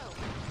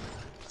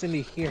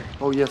 Cindy, here.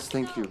 Oh yes,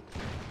 thank you.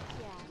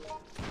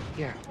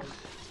 Yeah.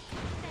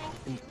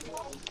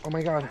 Oh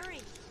my god.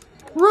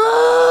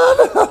 Run!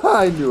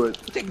 I knew it.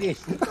 Take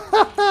this.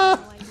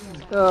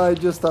 I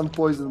just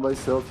unpoisoned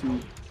myself, you...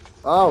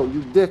 Ow,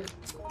 you dick.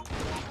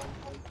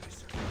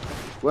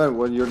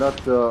 When you're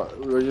not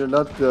RM,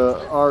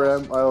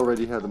 I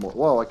already had them all.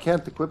 Wow, I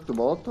can't equip the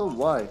Molotov?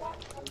 Why?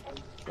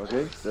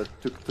 Okay, that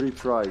took 3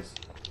 tries.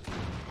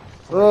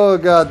 Oh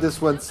god,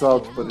 this went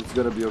south, but it's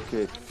gonna be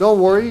okay.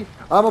 Don't worry,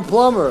 I'm a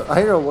plumber.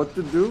 I know what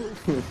to do.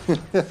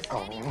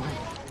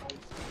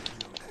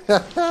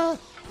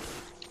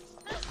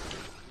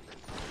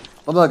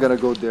 I'm not gonna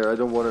go there. I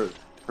don't want to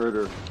hurt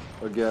her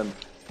again.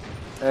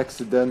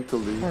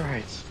 Accidentally.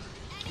 Alright.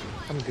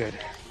 I'm good.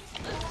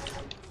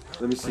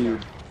 Let me see you.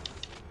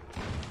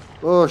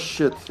 Oh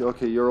shit.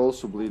 Okay, you're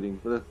also bleeding,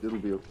 but it'll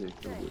be okay.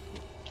 It'll be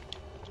okay.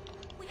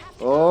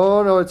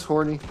 Oh no, it's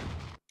horny.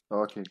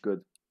 Okay,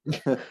 good.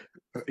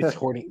 It's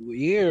horny.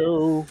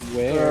 You.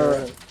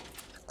 Where?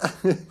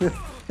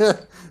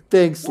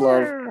 Thanks,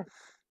 love.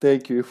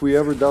 Thank you. If we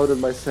ever doubted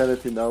my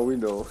sanity, now we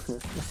know.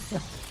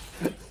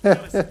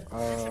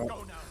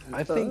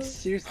 I think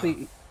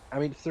seriously, I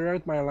mean,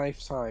 throughout my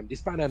lifetime,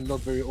 despite I'm not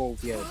very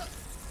old yet,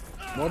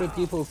 more than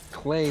people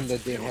claim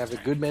that they have a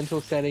good mental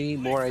sanity,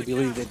 more I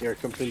believe that they're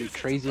completely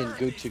crazy and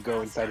good to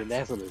go inside an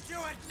asylum.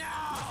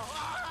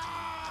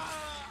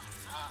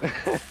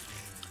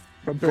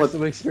 From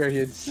personal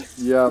experience.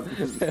 Yeah.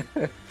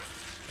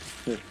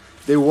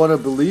 They want to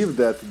believe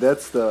that.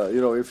 That's the,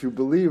 you know, if you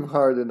believe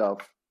hard enough,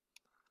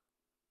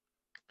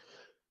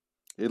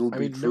 it'll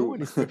be true. No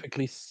one is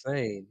perfectly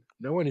sane.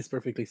 No one is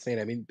perfectly sane.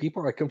 I mean,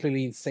 people are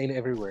completely insane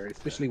everywhere,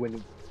 especially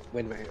when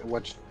we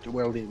watch the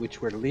world in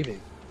which we're living.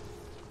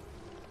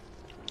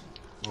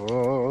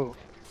 Oh.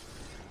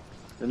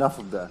 Enough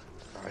of that.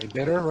 I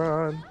better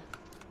run.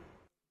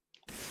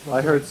 I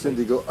heard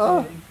Cindy go,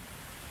 oh!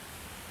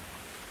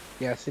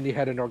 Yeah, Cindy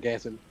had an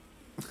orgasm.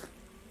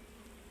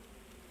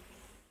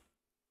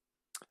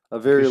 A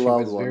very She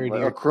loud was one. very Like,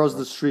 near across to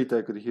the us. street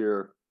I could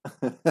hear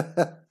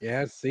her.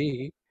 Yeah,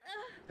 see?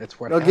 That's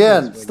what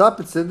Again, happens when- stop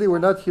it, Cindy. We're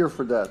not here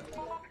for that.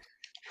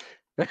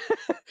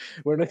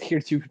 We're not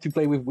here to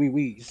play with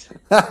wee-wees.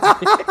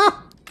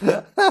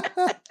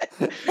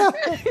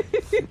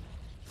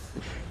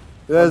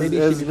 As maybe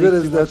as she good believes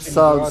as too that much in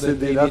sounds, God and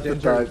Cindy, maybe not it the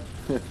entered- time.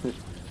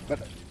 But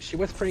she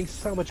was praying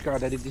so much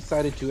God that it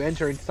decided to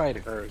enter inside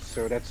her,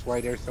 so that's why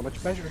there's so much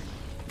pleasure.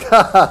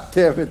 God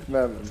damn it,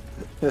 Mamon.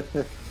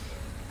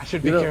 I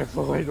should be You know-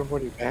 careful, I don't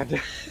want to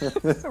bad.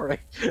 Alright.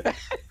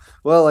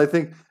 Well, I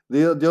think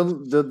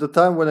the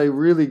time when I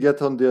really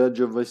get on the edge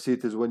of my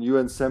seat is when you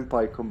and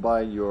Senpai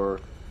combine your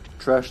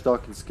trash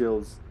talking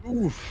skills.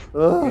 Oof.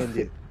 Ugh.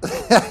 Ended.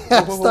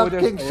 Stop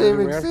there's king fire shaming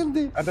everywhere.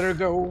 Cindy. I better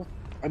go.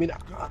 I mean,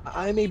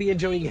 I may be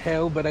enjoying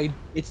hell, but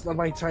it's not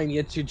my time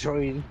yet to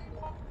join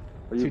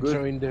Are you good?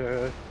 join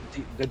the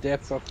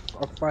depths of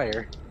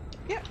fire.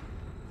 Yeah,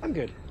 I'm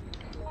good.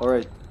 All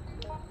right.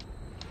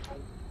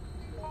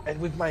 And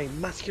with my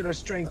muscular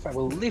strength, I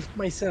will lift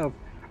myself.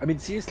 I mean,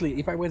 seriously,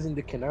 if I was in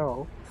the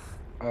canal,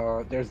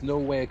 there's no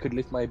way I could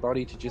lift my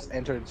body to just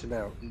enter into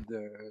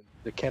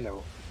the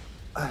canal.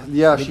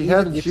 Yeah, I mean, she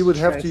even if she would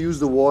have to stressed- use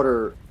the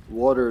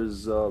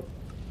water's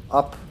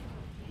up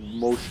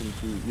motion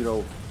to, you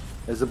know,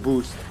 as a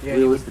boost. Yeah,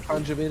 you would realistically.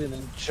 plunge a bit and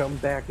then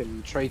jump back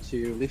and try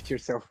to lift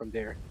yourself from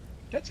there.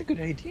 That's a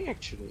good idea,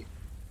 actually.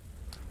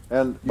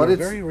 But You're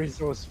it's very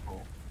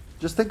resourceful.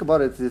 just think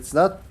about it. It's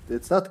not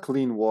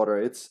clean water.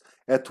 It's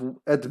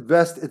at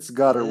best it's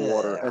gutter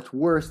water. Yeah. At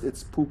worst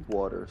it's poop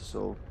water.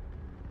 So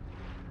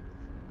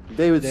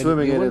David's Then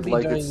swimming you in will it be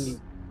like it's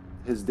dying-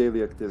 his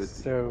daily activity.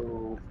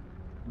 So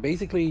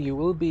basically, you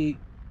will be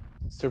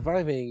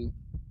surviving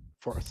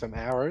for some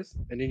hours,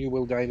 and then you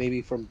will die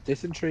maybe from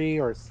dysentery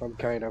or some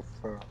kind of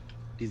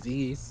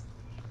disease.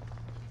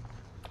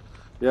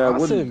 Yeah, it Awesome,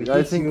 wouldn't. it I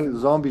gives think you-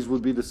 zombies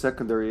would be the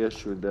secondary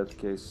issue in that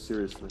case.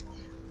 Seriously.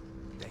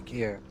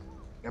 Yeah.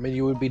 I mean,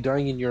 you would be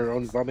dying in your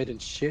own vomit and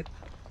shit.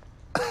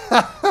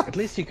 At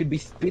least you could be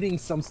spitting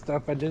some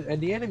stuff at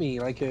the enemy,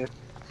 like a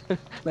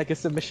like a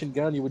submachine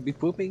gun. You would be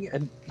pooping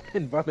and,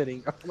 and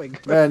vomiting. Oh my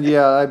god. Man,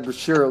 yeah, I'm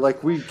sure.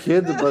 Like we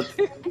kid, but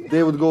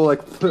they would go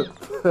like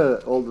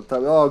all the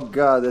time. Oh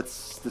god,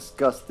 that's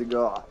disgusting.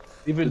 Oh,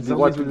 Even they'd be zombies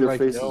wiping would be their like,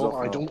 faces no, off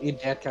I now. don't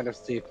eat that kind of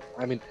stuff.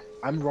 I mean,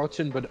 I'm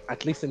rotten, but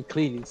at least I'm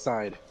clean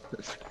inside.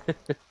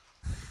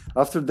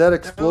 After that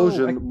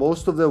explosion, I-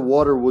 most of the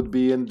water would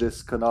be in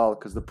this canal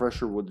because the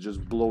pressure would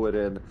just blow it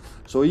in.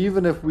 So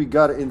even if we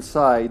got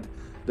inside,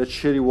 that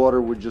shitty water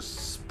would just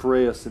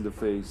spray us in the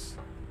face.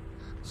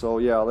 So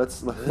yeah,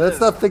 let's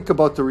not think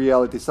about the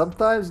reality.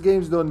 Sometimes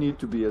games don't need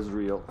to be as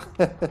real.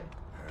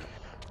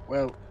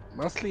 Well,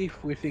 mostly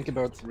if we think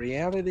about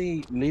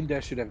reality,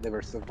 Linda should have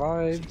never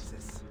survived.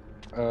 Jesus.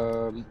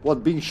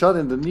 What, being shot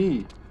in the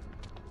knee?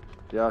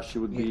 Yeah, she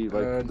would be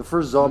like the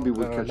first zombie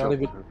would catch not up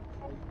even- with her.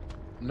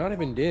 Not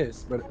even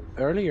this, but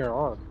earlier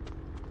on,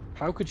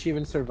 how could she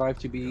even survive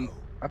to be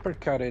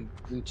uppercutted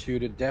into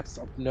the depths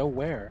of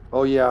nowhere?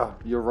 Oh yeah,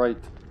 you're right.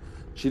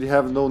 She'd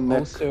have no neck.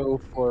 Also,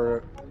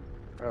 for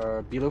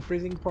below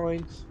freezing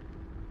point,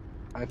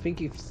 I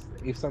think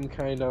if some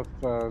kind of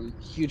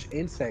huge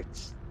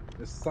insect,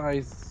 the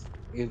size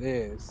it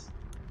is,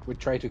 would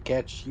try to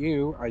catch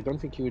you, I don't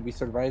think you would be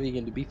surviving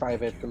in the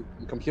B5 at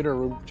computer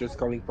room just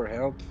calling for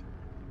help.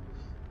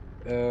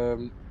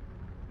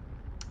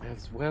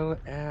 As well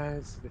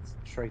as, let's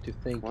try to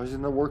think. Why is it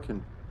not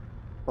working?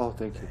 Oh,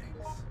 thank you.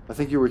 I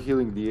think you were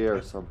healing the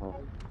air somehow.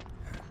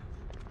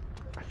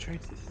 I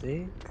tried to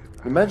think.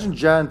 Imagine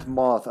giant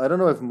moth. I don't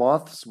know if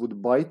moths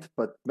would bite,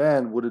 but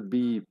man, would it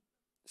be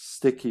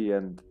sticky,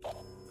 and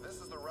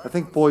I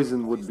think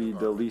poison would be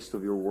the least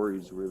of your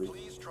worries, really.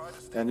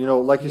 And you know,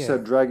 like you Yeah.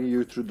 said, dragging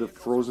you through the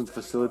frozen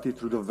facility,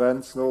 through the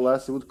vents, no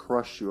less, it would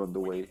crush you on the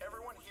way.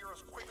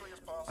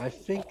 I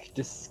think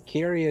the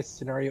scariest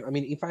scenario. I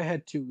mean, if I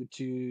had to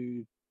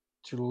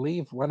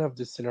leave one of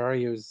the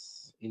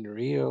scenarios in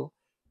real,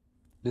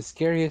 the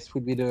scariest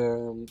would be the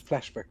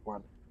flashback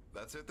one.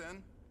 That's it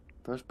then?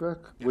 Flashback?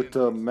 With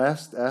the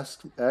masked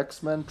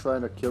X-Men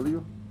trying to kill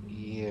you?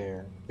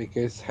 Yeah,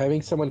 because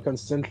having someone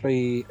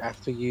constantly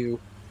after you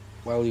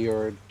while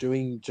you're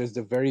doing just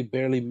the very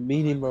barely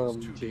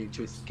minimum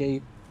to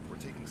escape, We're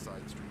taking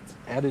side streets.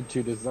 added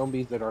to the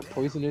zombies that are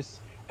poisonous,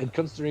 and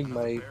considering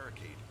my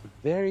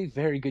very,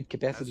 very good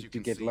capacity you to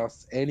can get see,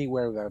 lost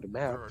anywhere without a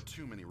map There are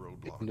too many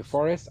roadblocks. in the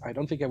forest, I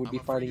don't think I would I'm be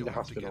afraid finding you'll the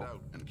have to get hospital.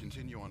 out and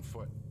continue on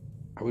foot.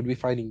 I would be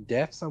finding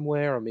death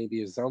somewhere, or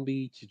maybe a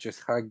zombie to just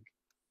hug,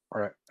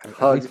 or at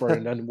Hug. least for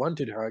an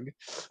unwanted hug.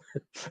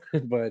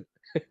 But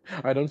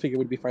I don't think I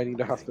would be finding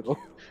the hospital.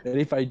 And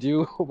if I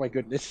do, oh my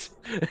goodness.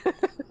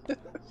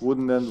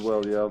 Wouldn't end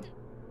well, yeah.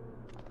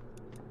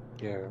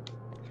 Yeah.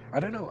 I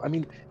don't know. I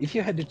mean, if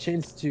you had the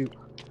chance to,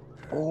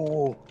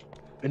 oh,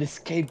 an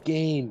escape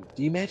game.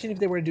 Do you imagine if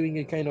they were doing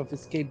a kind of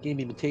escape game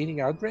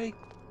imitating Outbreak?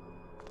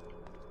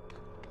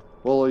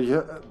 Well,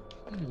 yeah.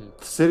 Hmm.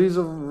 Cities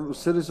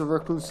of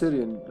Raccoon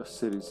City and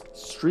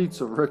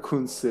streets of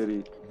Raccoon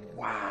City.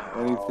 Wow.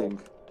 Anything.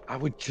 I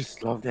would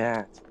just love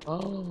that.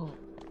 Oh.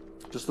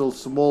 Just a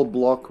small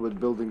block with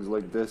buildings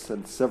like this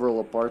and several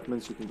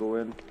apartments you can go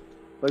in.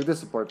 Like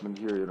this apartment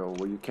here, you know,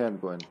 where you can't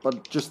go in.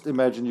 But just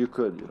imagine you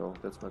could, you know,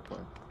 that's my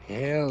point.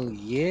 Hell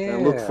yeah.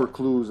 And look for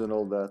clues and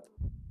all that.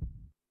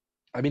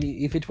 I mean,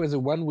 if it was a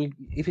 1 week,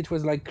 if it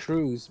was like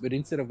cruise, but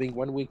instead of being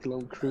 1 week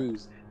long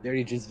cruise, there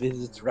you just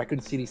visit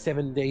Raccoon City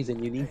 7 days,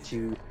 and you need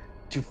to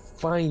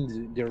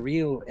find the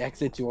real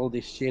exit to all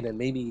this shit, and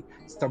maybe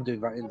stop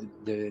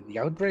the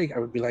outbreak. I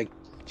would be like,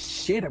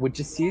 shit, I would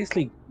just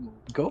seriously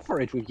go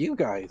for it with you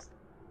guys.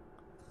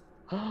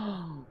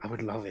 I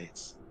would love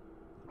it.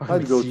 I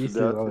I'd would go to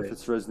seriously that love if it.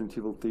 it's Resident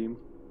Evil theme.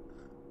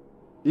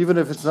 Even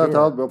if it's not Sure.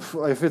 out,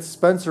 but if it's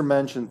Spencer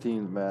Mansion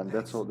themed, man,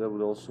 that's all. That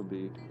would also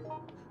be.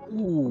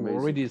 Ooh, Amazing.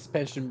 already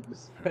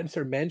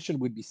Spencer Mansion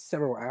would be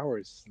several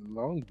hours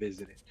long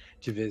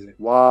to visit.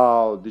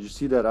 Wow, did you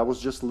see that? I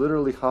was just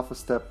literally half a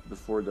step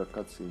before the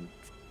cutscene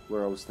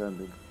where I was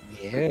standing.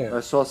 Yeah. I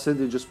saw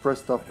Cindy just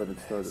pressed up and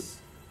it started.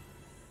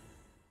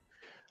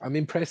 I'm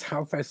impressed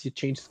how fast you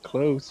changed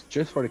clothes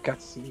just for the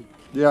cutscene.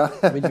 Yeah.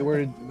 I mean, you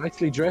were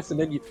nicely dressed, and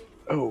then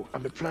oh,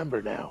 I'm a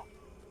plumber now.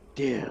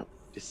 Damn,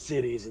 the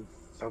city is in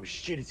some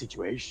shitty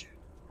situation.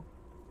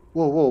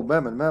 Whoa,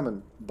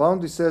 Mamon.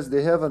 Bounty says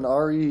they have an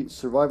RE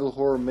survival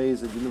horror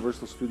maze at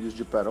Universal Studios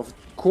Japan. Of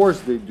course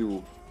they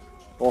do.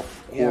 Of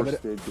Yeah, course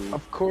but they do.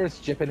 Of course,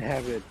 Japan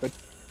have it, but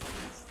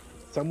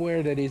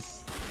somewhere that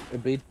is a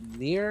bit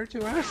near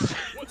to us,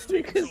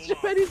 because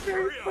Japan is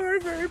very far,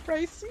 very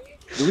pricey.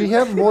 Do we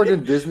have more than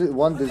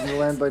one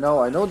Disneyland by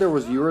now? I know there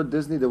was Euro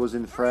Disney that was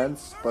in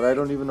France, but I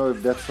don't even know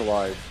if that's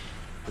alive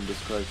in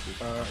this crisis.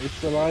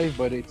 It's alive,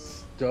 but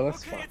it's dull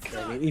as fuck.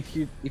 I mean, if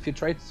you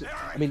try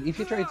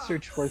to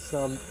search for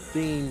some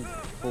theme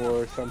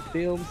for some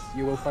films,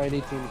 you will find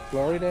it in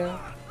Florida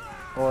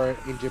or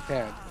in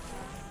Japan,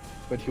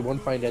 but you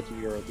won't find that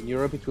in Europe. In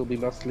Europe, it will be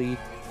mostly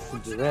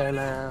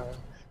Cinderella,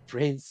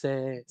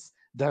 princess,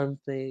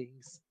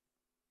 dumplings,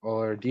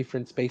 or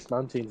different space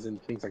mountains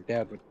and things like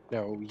that. But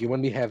no, you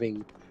won't be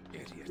having.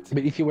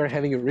 But if you were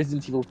having a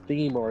Resident Evil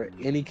theme or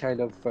any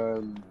kind of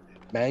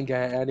manga,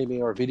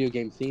 anime, or video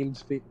game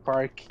themed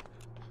park,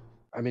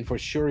 I mean, for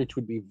sure it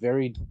would be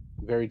very,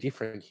 very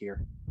different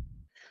here.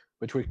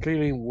 But we're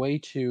clearly way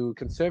too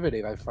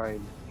conservative, I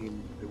find,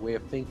 in the way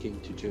of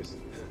thinking to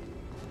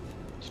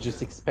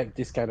just expect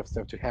this kind of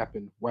stuff to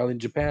happen. While in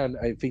Japan,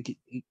 I think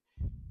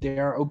they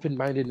are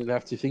open-minded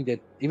enough to think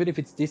that even if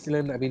it's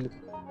Disneyland, I mean,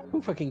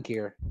 who fucking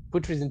care?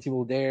 Put Resident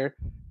Evil there,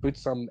 put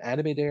some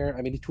anime there.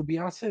 I mean, it would be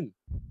awesome,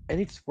 and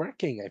it's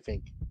working, I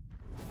think.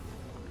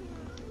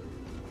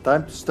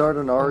 Time to start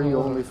an RE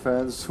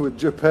OnlyFans with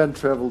Japan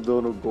travel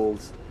dono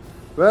goals.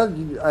 Well,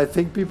 I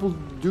think people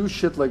do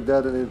shit like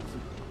that and it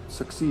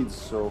succeeds.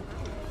 So,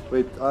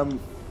 wait,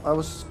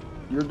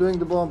 you're doing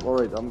the bomb. All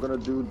right, I'm gonna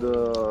do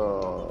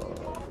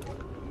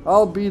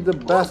I'll be the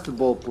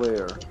basketball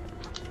player.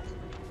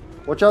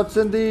 Watch out,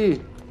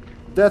 Cindy!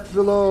 Death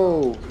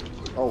below.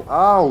 Oh,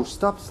 ow!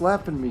 Stop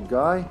slapping me,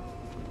 guy.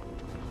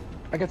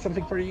 I got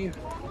something for you.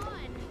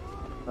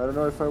 I don't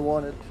know if I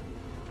want it.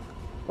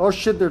 Oh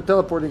shit, they're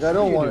teleporting. I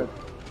don't want it.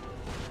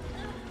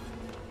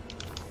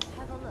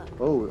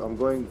 Oh, I'm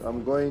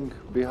going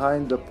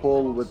behind the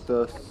pole with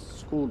the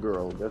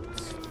schoolgirl.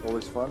 That's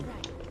always fun.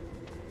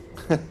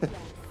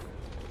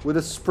 With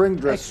a spring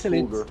dress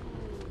schoolgirl.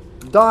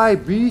 Die,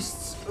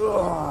 beasts!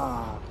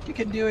 Ugh. You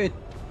can do it.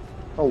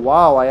 Oh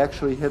wow, I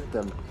actually hit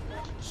them.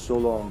 So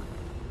long.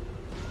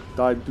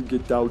 Time to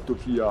get out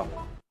of here.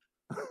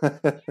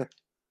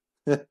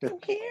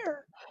 Don't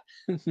care.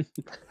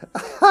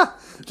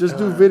 Just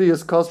do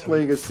videos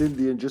cosplaying as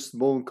Cindy and just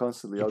moan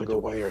constantly. You I'll put go. the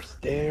wires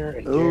there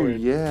and Oh there.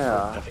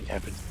 yeah. Nothing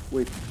happens.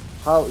 Wait,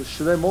 how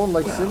should I moan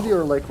like Cindy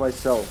or like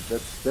myself?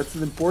 That's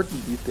an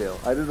important detail.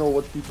 I don't know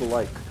what people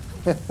like.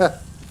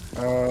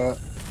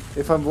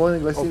 If I'm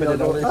moaning like Cindy, I'll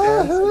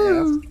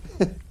go.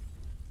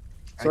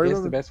 Sorry, I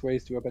guess the best way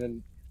is to open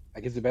an. I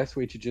guess the best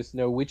way to just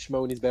know which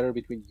moan is better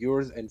between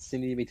yours and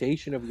Cindy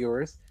imitation of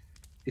yours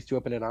is to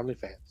open an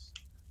OnlyFans.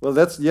 Well,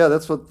 that's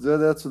what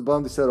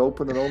Bounty said.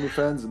 Open an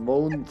OnlyFans,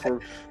 moan for,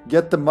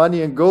 get the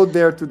money, and go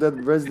there to that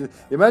resident.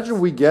 Imagine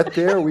we get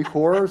there, we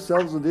whore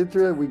ourselves with the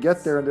internet. We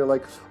get there and they're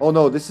like, "Oh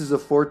no, this is a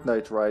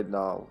Fortnite ride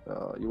now.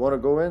 You want to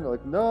go in?"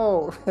 Like,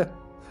 no.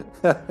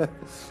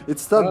 It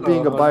stopped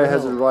being a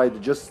Biohazard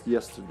ride just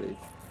yesterday.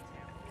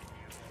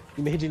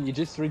 Imagine you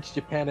just reach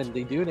Japan and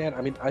they do that.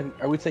 I mean,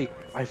 I would say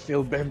I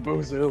feel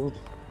bamboozled.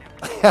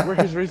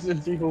 Where's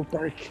Resident Evil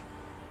Park?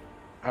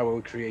 I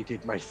will create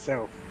it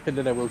myself, and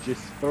then I will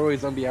just throw a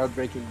zombie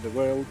outbreak in the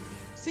world.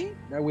 See,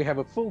 now we have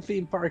a full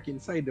theme park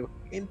inside the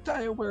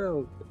entire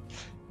world.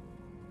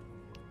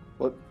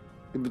 What?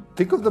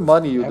 Think of the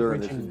money you'd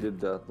earn if you did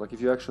that. Like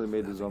if you actually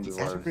made the zombie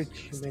virus. Average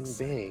human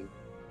being.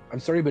 I'm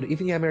sorry, but if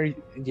the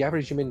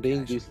average human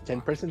being used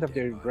 10% of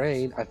their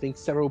brain, I think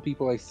several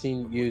people I've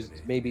seen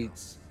used maybe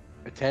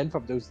a tenth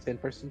of those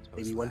 10%,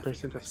 maybe 1% or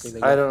something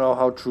like that. I don't know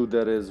how true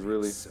that is,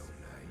 really.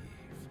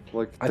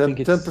 Like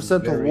 10%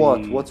 of very...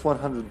 what? What's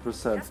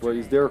 100%? Well,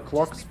 is there a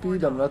clock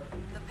speed I'm not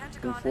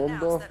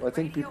informed of? I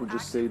think people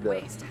just say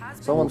that.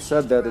 Someone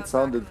said that, it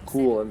sounded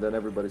cool, and then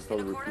everybody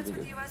started repeating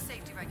it.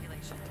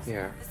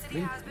 Yeah. I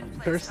mean,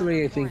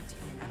 personally, I think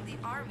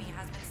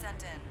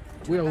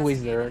we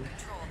always learn.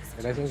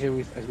 And I think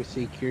as we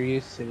stay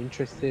curious and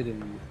interested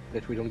and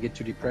that we don't get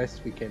too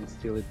depressed, we can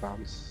still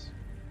advance.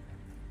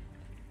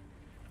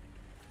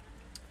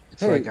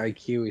 It's like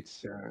IQ,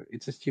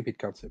 it's a stupid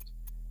concept.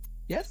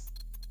 Yes?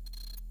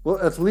 Well,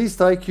 at least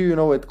IQ, you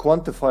know, it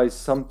quantifies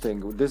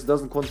something. This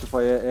doesn't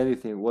quantify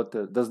anything.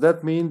 Does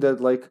that mean that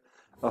like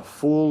a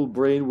full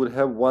brain would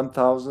have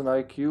 1000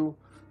 IQ?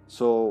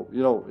 So,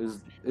 you know,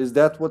 is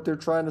that what they're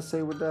trying to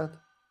say with that?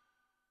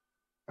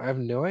 I have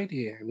no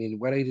idea. I mean,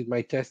 when I did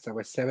my test, I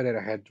was 7 and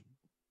I had,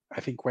 I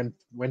think,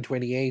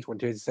 128,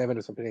 127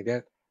 or something like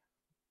that.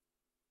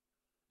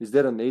 Is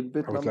that an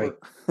 8-bit number? Like,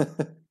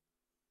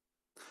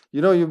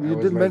 you know, you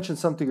did mention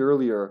something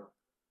earlier.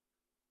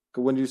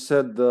 When you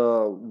said,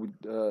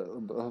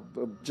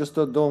 just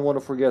don't want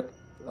to forget,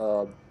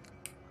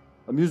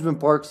 amusement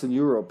parks in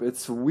Europe.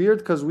 It's weird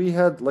because we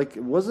had, like,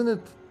 wasn't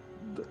it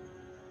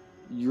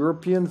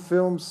European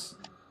films,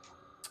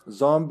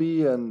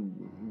 Zombie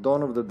and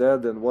Dawn of the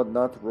Dead and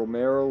whatnot,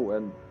 Romero,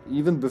 and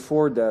even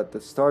before that,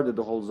 that started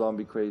the whole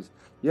zombie craze.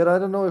 Yet I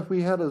don't know if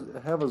we have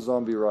a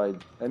zombie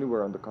ride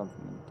anywhere on the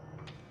continent.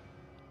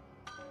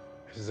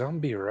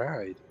 Zombie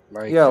ride?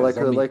 Like yeah, like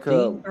an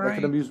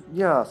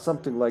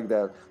something like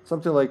that.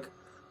 Something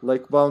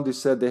like Bounty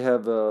said, they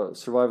have a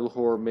survival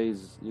horror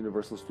maze,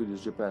 Universal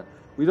Studios Japan.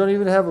 We don't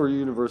even have our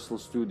Universal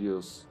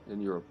Studios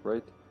in Europe,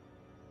 right?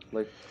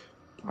 Like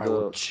I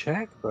will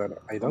check,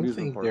 but I don't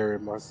think there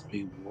must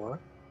be one.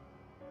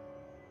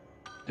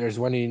 There's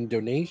one in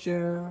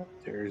Indonesia.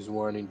 There's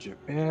one in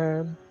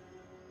Japan.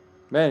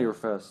 Man, you're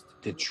fast.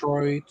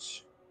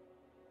 Detroit.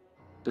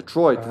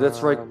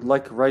 That's right,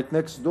 like right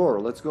next door.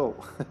 Let's go.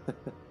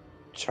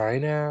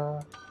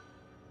 China.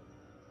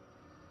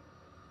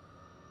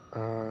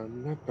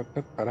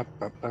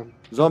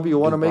 Zombie, you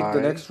want to make the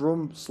Dubai. next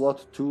room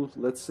slot 2,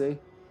 let's say?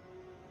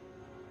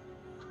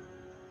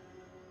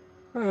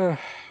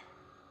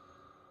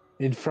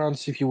 In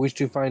France, if you wish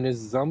to find a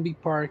zombie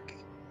park,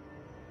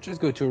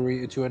 just go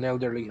to an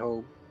elderly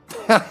home.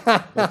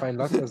 You'll find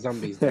lots of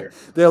zombies there.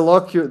 They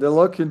lock you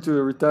into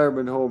a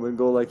retirement home and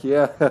go like,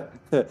 yeah,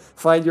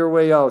 find your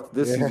way out.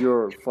 This is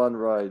your fun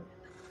ride.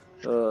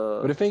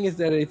 But the thing is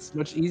that it's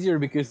much easier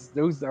because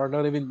those are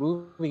not even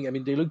moving. I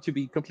mean, they look to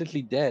be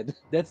completely dead.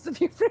 That's the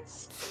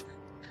difference.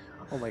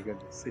 Oh my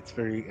goodness, it's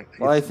very.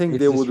 Well, I think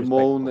it's they would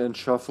disrespectful. moan and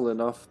shuffle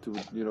enough to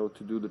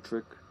to do the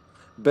trick.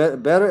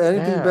 Better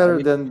anything Yeah, better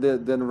I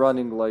mean, than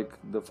running like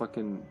the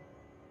fucking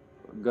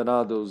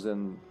Ganados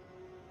and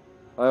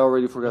I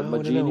already forgot no.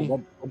 Magini.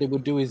 What they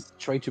would do is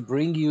try to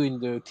bring you in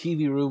the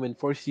TV room and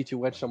force you to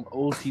watch some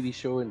old TV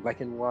show in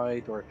black and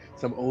white or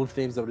some old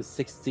films of the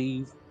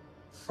 60s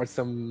or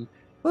some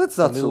Well, that's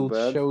not so little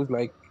bad. shows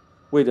like.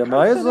 Wait, am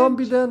I a Consonant.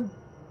 zombie then?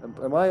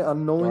 Am I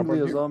unknowingly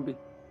a Probably. zombie?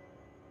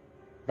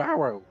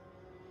 Vowel.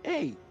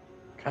 A.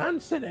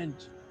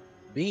 Consonant.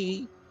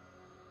 B.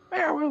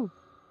 Vowel.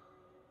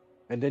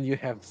 And then you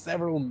have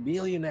several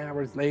million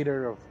hours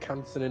later of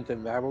consonant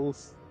and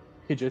vowels.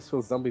 You just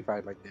feel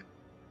zombified like that.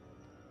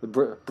 The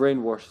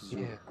brainwashes you.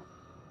 Yeah.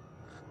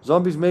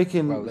 Zombies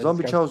making Well, let's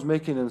Zombie go. Chow's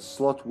making in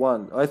slot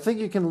 1. I think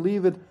you can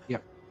leave it. Yeah.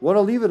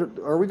 Wanna leave it?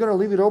 Are we gonna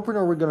leave it open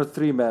or are we gonna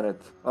 3-man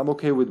it? I'm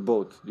okay with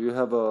both. Do you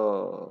have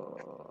a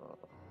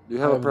I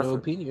have no preference?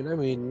 opinion. I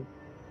mean,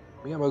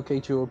 I'm okay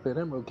to open.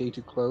 I'm okay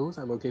to close.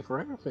 I'm okay for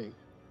everything.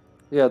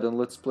 Yeah, then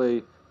let's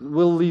play.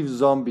 We'll leave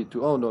Zombie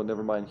to. Oh no,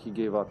 never mind. He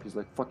gave up. He's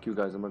like, fuck you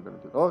guys. I'm not gonna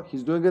do it. Oh,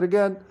 he's doing it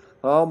again.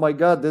 Oh my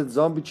god, that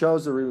Zombie Chow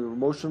is a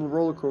emotional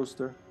roller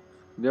coaster.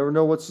 You never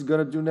know what he's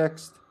gonna do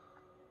next.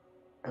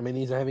 I mean,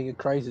 he's having a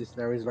crisis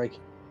now. He's like,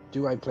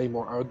 do I play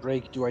more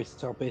Outbreak? Do I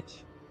stop it?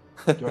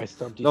 Do I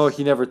stop this? No,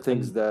 he never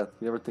thinks that.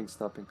 He never thinks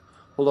stopping.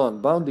 Hold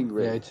on, bounding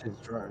rate. Yeah, it's his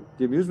drug.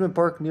 The amusement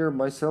park near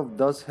myself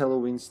does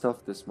Halloween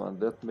stuff this month.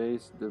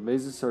 The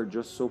mazes are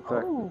just so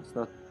packed. Oh.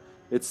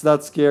 It's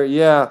not scary.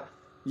 Yeah,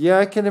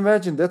 I can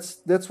imagine.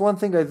 That's one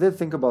thing I did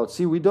think about.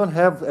 See, we don't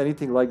have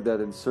anything like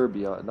that in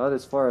Serbia, not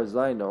as far as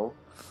I know.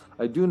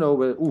 I do know,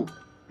 but ooh,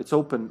 it's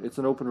open. It's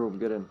an open room.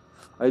 Get in.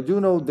 I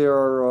do know there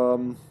are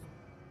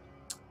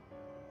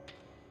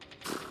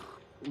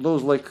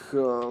those like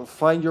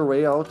find your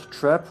way out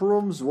trap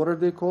rooms. What are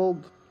they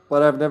called?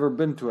 But I've never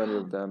been to any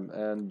of them,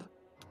 and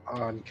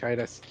Oh, I'm kind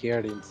of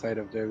scared inside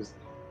of those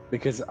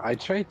because I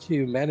try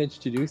to manage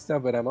to do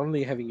stuff, but I'm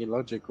only having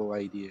illogical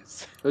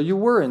ideas. you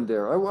were in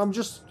there.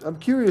 I'm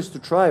curious to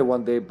try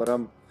one day, but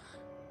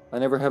I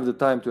never have the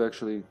time to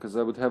actually, because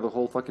I would have a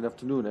whole fucking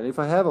afternoon, and if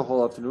I have a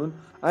whole afternoon,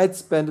 I'd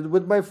spend it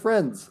with my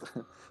friends,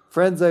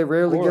 friends I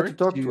rarely Or get to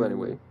talk to to-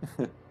 anyway.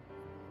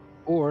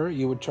 Or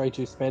you would try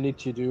to spend it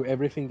to do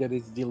everything that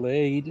is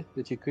delayed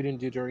that you couldn't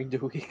do during the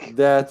week.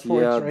 That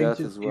before yeah, trying that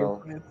to as see your well.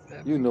 friends.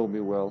 You know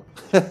me well.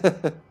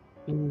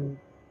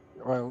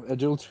 Well,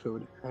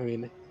 adulthood. I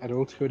mean,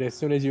 adulthood. As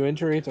soon as you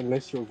enter it,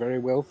 unless you're very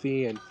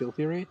wealthy and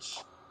filthy rich,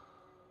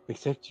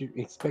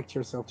 expect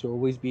yourself to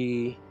always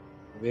be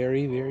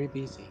very, very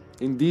busy.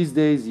 In these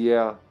days,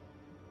 yeah.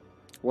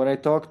 When I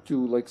talk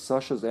to like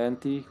Sasha's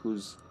auntie,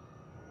 who's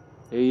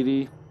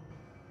 80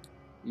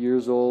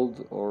 years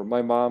old, or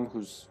my mom,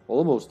 who's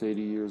almost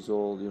 80 years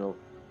old,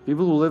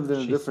 people who lived in a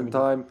She's different 70.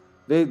 time,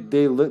 they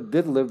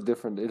did live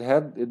different.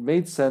 It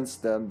made sense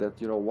then that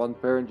one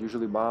parent,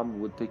 usually mom,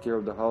 would take care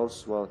of the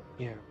house while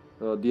Yeah.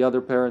 the other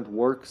parent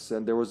works,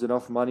 and there was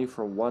enough money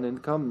for one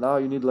income. Now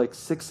you need like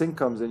 6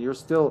 incomes, and you're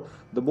still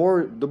the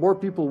more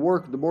people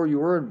work, the more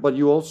you earn, but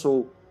you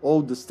also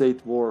owe the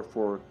state more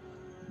for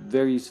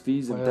various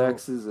fees and Well,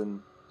 taxes and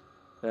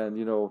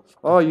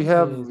oh, you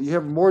thing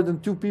have more than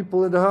 2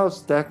 people in the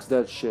house, tax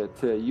that shit.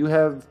 You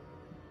have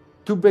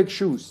 2 big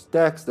shoes,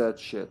 tax that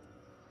shit.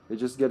 It's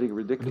just getting The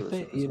ridiculous.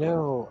 thing, at this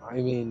point. I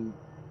mean,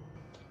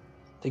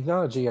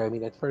 technology. I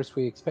mean, at first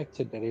we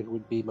expected that it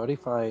would be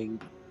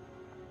modifying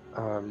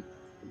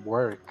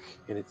work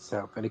in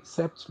itself, and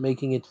except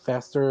making it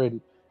faster and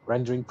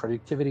rendering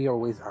productivity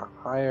always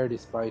higher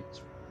despite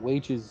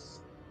wages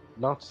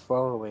not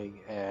following,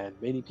 and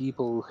many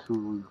people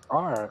who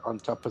are on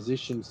top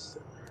positions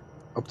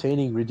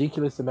obtaining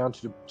ridiculous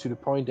amounts to the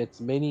point that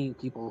many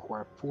people who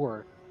are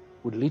poor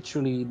would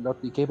literally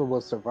not be capable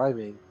of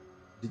surviving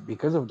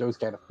because of those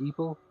kind of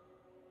people.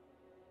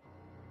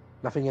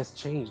 Nothing has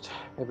changed.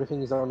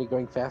 Everything is only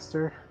going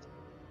faster.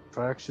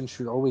 Production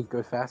should always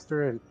go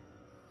faster. And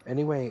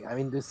anyway, I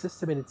mean, the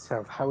system in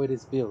itself, how it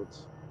is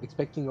built,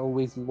 expecting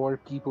always more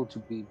people to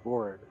be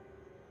bored,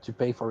 to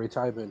pay for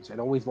retirement, and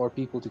always more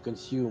people to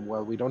consume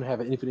while we don't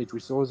have infinite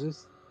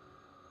resources,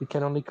 it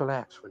can only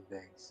collapse one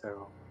day.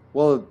 So,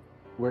 Well,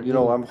 we're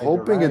I'm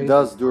hoping it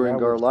does during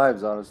our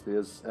lives, honestly,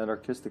 as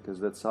anarchistic as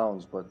that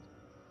sounds, but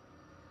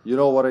you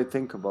know what I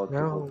think about the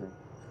whole No. thing.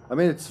 I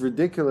mean, it's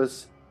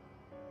ridiculous.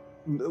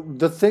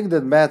 The thing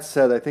that Matt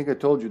said, I think I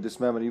told you this,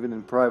 Mamon, even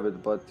in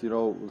private, but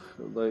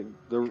like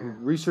the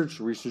research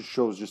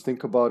shows, just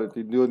think about it,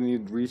 you don't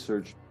need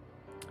research.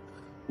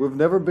 we've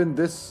never been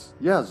this.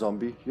 Yeah,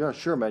 zombie. Yeah,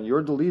 sure, man.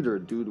 You're the leader,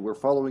 dude. We're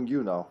following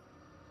you now.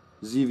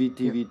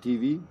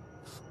 ZVTV.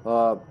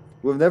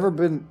 We've never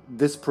been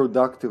this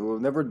productive.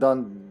 We've never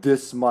done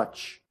this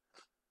much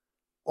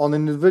on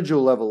an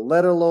individual level,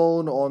 let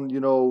alone on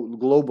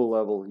global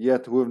level.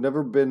 Yet we've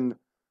never been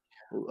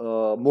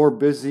more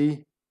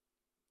busy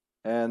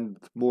and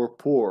more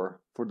poor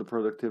for the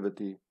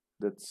productivity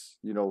that's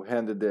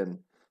handed in.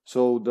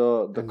 So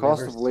the And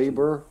cost never of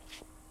labor,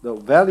 the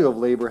value of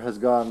labor has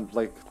gone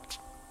like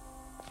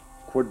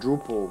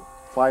quadruple,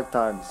 5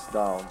 times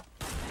down.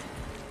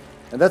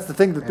 And that's the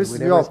thing that And we pisses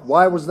me never off.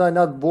 Why was I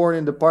not born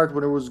in the part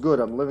when it was good?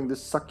 I'm living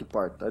this sucky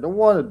part. I don't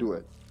want to do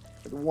it.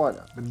 I don't want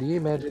to. But do you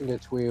imagine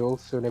that we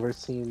also never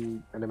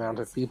seen an amount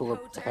of people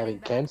having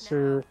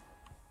cancer,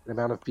 an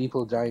amount of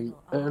people dying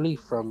early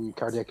from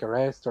cardiac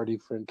arrest or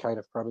different kind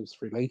of problems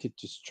related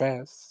to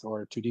stress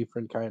or to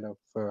different kind of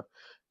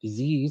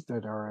disease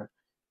that are,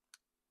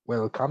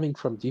 well, coming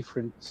from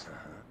different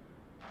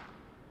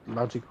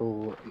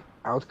logical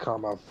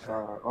outcome of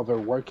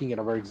overworking and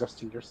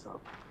overexhausting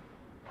yourself.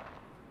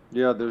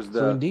 Yeah, there's So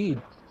that.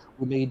 indeed,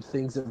 we made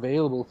things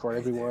available for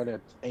everyone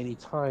at any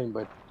time,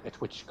 but at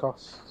which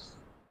costs?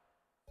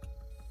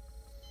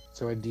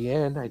 So at the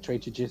end, I try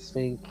to just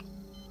think,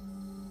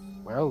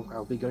 well,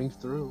 I'll be going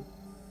through.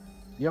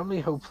 The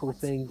only hopeful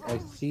thing I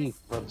see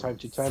from time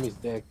to time is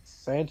that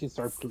scientists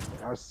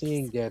are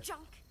seeing that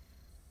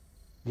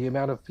the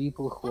amount of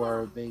people who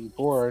are being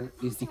born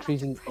is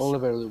decreasing all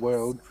over the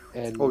world,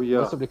 and Oh,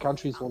 yeah. most of the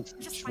countries won't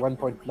reach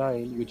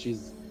 1.9, which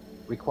is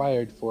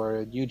required for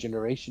a new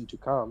generation to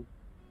come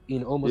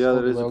in almost Yeah, all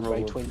that the is a world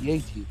by problem.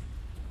 2080.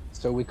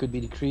 So we could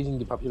be decreasing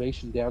the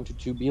population down to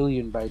 2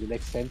 billion by the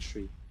next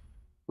century,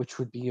 which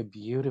would be a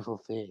beautiful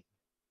thing.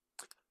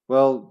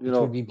 Well, It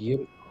would be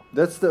beautiful.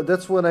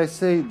 that's when I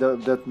say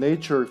that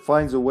nature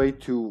finds a way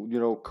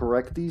to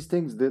correct these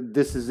things.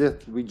 This is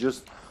it. We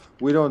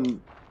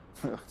don't.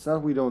 It's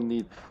not we don't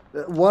need.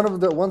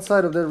 One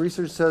side of that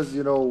research says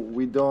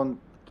we don't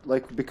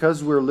like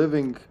because we're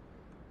living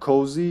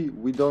cozy.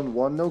 We don't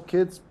want no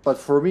kids. But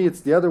for me,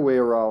 it's the other way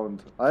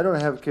around. I don't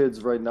have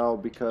kids right now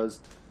because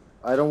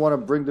I don't want to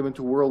bring them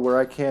into a world where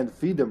I can't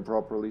feed them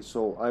properly.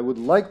 So I would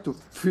like to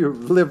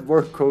live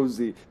more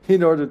cozy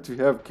in order to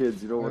have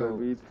kids. You know what I Well,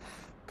 mean?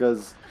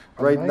 Because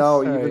on right my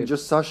now, even side,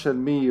 just Sasha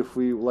and me, if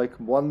we like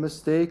one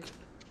mistake,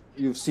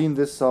 you've seen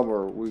this summer.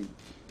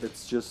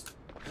 It's just,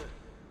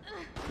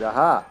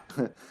 aha,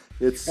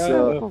 it's.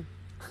 oh,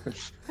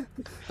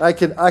 I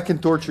can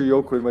torture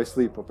Yoko in my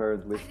sleep.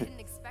 Apparently, I didn't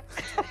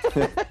expect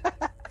it.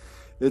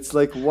 it's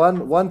like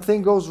one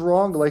thing goes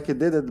wrong, like it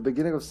did at the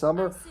beginning of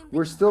summer.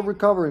 We're still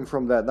recovering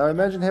from that. Now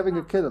imagine having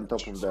a kid on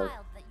top of that.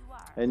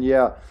 And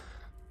yeah,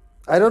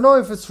 I don't know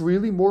if it's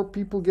really more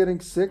people getting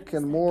sick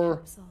and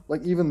more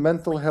like even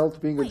mental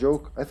health being a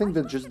joke. I think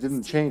that just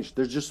didn't change.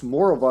 There's just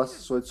more of us,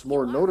 so it's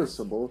more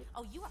noticeable.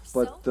 Oh, you are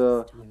But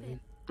so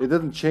it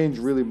didn't change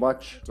really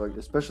much, like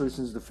especially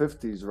since the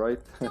 50s, right?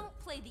 Don't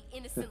play the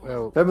innocent well,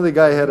 little Family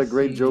Guy had a I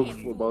great joke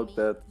see. about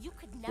that You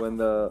could never when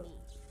fool me.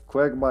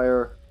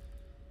 Quagmire,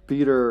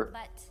 Peter,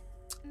 But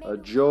maybe we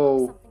can Joe,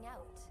 work something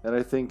out. and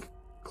I think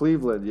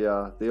Cleveland,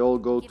 yeah, they all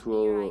go Give to me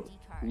your a ID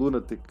card.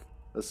 lunatic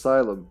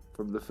asylum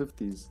from the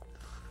 50s.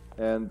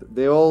 And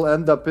they all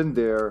end up in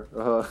there.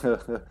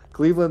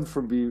 Cleveland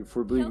for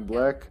being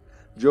black,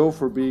 Joe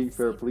for being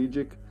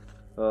paraplegic.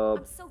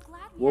 I'm so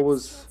glad we What had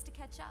was this chance to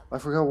catch up. I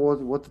forgot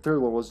what the third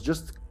one was.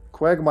 Just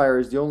Quagmire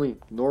is the only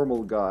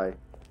normal guy,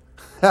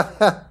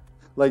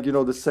 like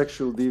the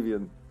sexual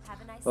deviant.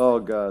 Have a nice Oh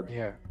night. God.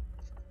 yeah.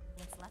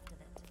 What's left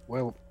of it.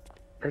 Well,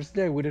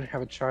 personally, I wouldn't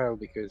have a child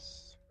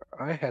because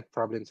I had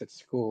problems at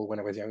school when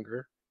I was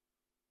younger,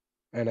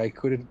 and I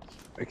couldn't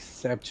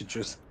accept to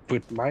just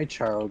put my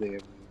child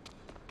in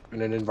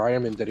an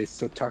environment that is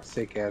so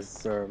toxic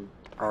as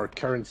our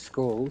current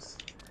schools.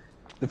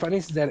 The funny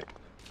is that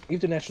if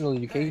the national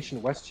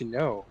education was to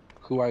know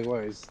who I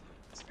was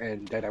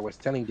and that I was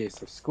telling this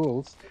of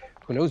schools,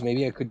 who knows,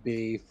 maybe I could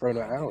be thrown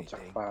out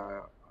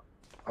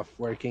of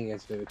working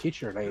as a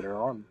teacher later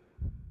on,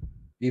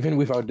 even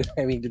without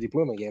having the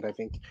diploma yet, I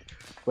think.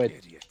 But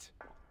Idiot.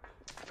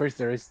 first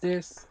there is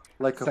this,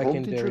 Like a home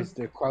second there teacher? is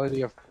the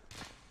quality of,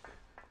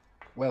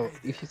 well,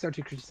 if you start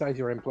to criticize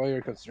your employer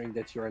considering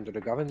that you're under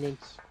the government,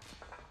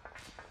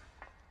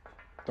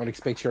 don't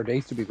expect your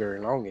days to be very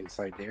long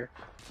inside there.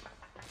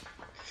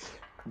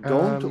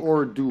 Don't Um,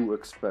 or do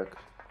expect.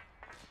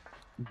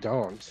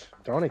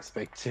 Don't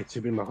expect it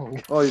to be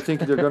long. Oh, you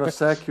think they're gonna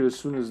sack you as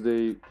soon as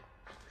they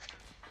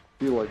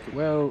feel like it?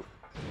 Well,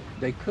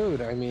 they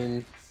could. I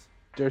mean,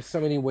 there's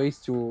so many ways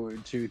to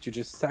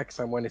just sack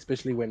someone,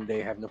 especially when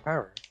they have no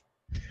power.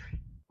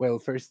 Well,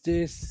 first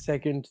this,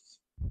 second,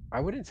 I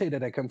wouldn't say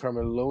that I come from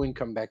a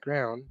low-income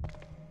background,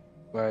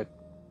 but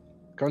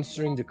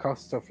considering the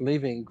cost of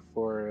living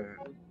for,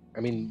 I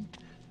mean,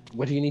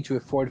 what do you need to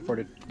afford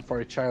for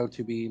a child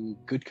to be in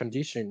good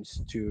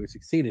conditions to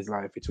succeed in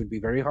life? It would be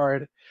very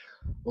hard.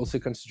 Also,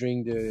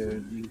 considering the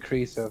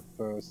increase of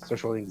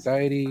social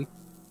anxiety,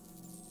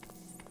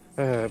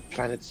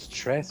 planet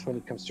stress when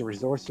it comes to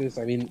resources.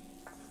 I mean,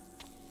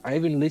 I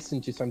even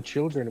listened to some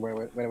children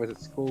when I was at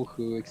school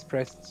who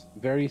expressed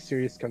very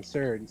serious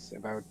concerns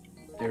about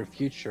their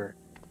future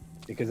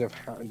because of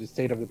the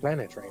state of the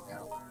planet right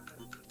now.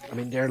 I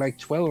mean, they're like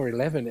 12 or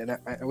 11, and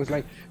I was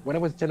like, when I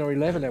was 10 or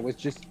 11, I was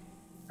just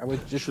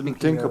Shouldn't thinking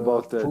think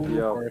about that, food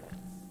yeah. or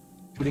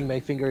putting my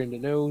finger in the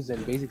nose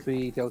and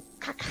basically tell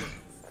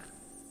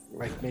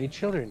like many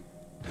children.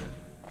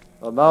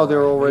 Well, now they're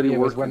Maybe already it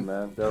was working,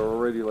 one- man. They're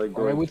already like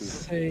Or I going would to.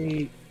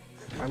 say,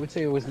 I would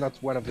say I was not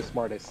one of the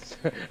smartest.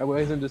 I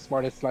wasn't the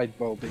smartest light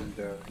bulb in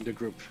the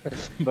group,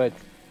 but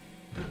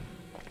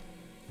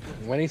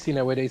when I see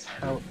nowadays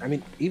how, I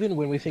mean, even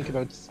when we think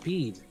about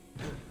speed,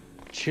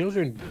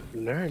 children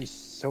learn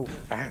so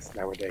fast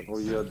nowadays. Oh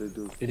yeah, they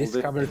do. They Well,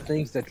 discover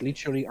things that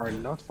literally are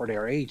not for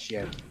their age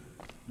yet.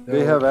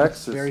 They So have it's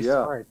access, very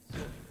yeah. smart.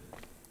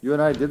 You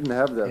and I didn't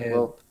have that. Yeah.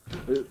 Well,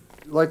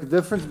 like the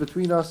difference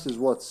between us is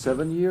what,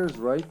 7 years,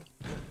 right?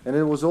 And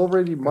it was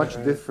already much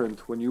Right.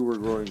 different when you were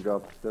growing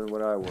up than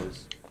when I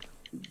was.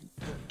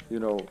 You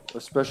know,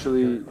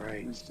 especially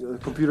Right.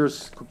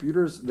 computers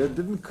that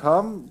didn't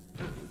come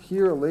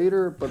here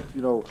later, but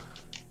you know,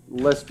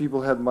 less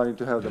people had money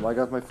to have them. I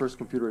got my first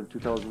computer in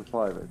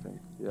 2005, I think.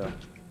 Yeah.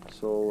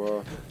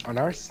 So, On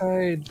our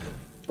side,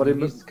 but we it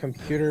used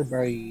computer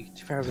by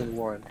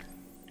 2001.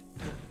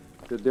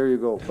 there you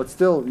go. But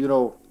still, you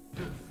know,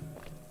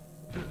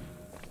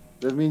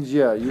 that means,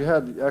 yeah, you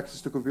had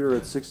access to computer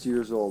at 60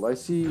 years old. I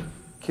see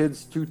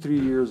kids 2-3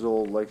 years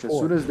old, like as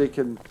Four. soon as they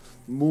can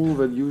move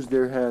and use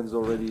their hands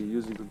already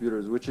using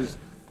computers, which is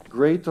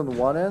great on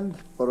one end,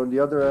 but on the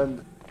other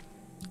end,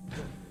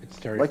 It's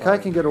terrifying. like I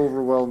can get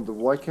overwhelmed.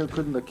 Why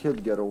couldn't a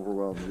kid get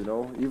overwhelmed, you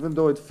know? Even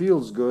though it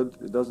feels good,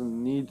 it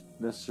doesn't need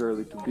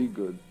necessarily to be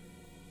good.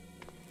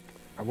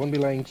 I won't be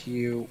lying to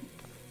you.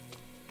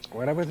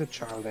 When I was a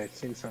child, I'd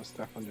seen some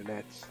stuff on the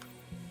net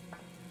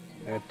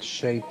that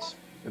shaped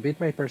a bit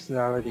my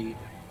personality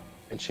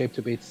and shaped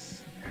a bit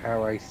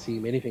how I see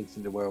many things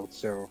in the world.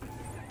 So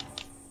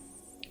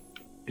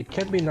it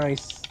can be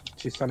nice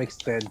to some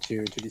extent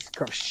to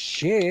discover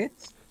shit.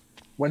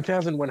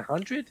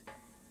 1,100?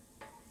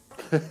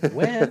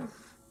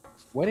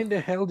 When in the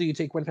hell do you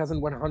take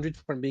 1,100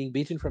 from being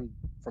beaten from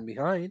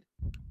behind?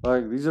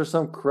 Like, these are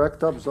some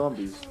cracked up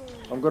zombies.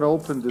 I'm gonna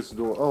open this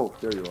door. Oh,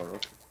 there you are.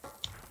 Okay.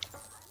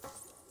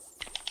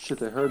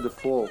 Shit, I heard the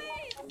fall.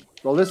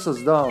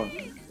 Alyssa's down.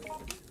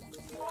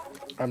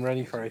 I'm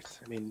ready for it.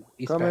 I mean,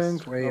 east Coming.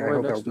 past way. I'm I right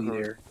hope next I'll to be her.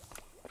 there.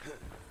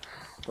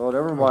 Oh,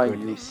 never Oh, mind you.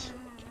 goodness.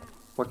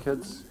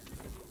 Fuckheads.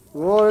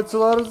 Oh, it's a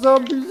lot of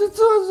zombies. It's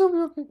a zombie.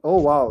 Okay. Oh,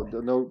 wow.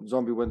 No,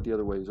 zombie went the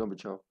other way.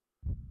 ZombieChow.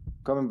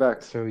 Coming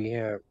back. So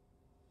yeah,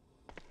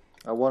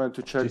 I wanted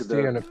to check to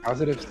stay on the... the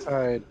positive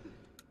side,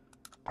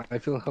 I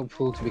feel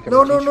hopeful to become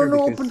No, a no, teacher no,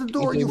 no, because open the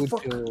door, if they you would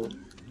fuck. feel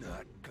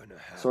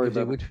Sorry, if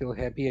they Baba. would feel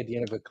happy at the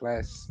end of a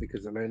class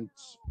because I learned,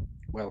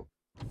 well,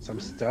 some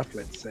stuff,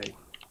 let's say.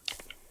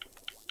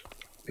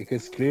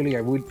 Because clearly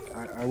I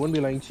wouldn't be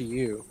lying to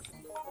you.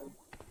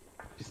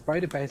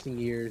 Despite the passing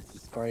years,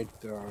 despite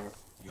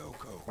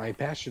my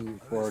passion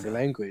for the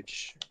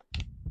language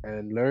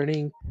and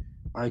learning,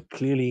 I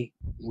clearly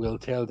will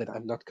tell that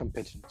I'm not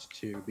competent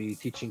to be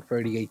teaching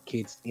 38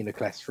 kids in a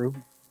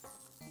classroom.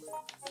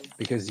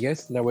 Because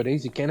yes,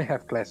 nowadays you can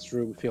have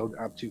classroom filled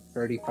up to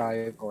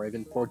 35 or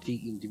even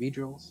 40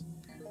 individuals,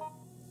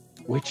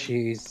 which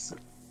is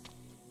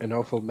an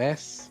awful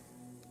mess.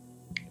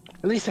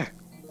 Elisa!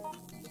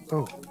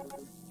 Oh,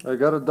 I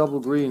got a double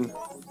green,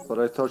 but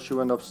I thought she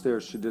went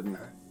upstairs. She didn't.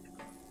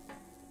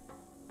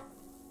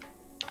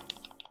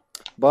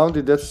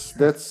 Bounty,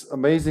 that's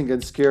amazing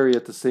and scary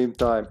at the same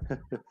time.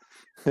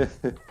 Her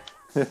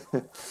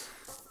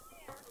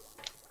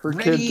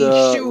Ready,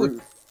 kid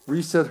shoot!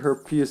 reset her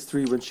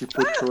PS3 when she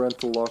put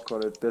parental lock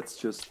on it. That's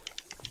just...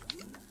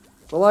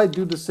 Well, I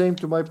do the same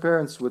to my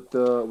parents with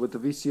the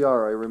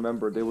VCR. I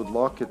remember they would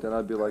lock it, and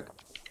I'd be like,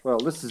 "Well,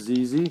 this is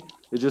easy.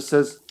 It just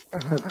says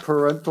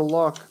parental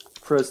lock.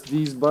 Press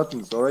these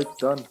buttons. All right,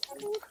 done.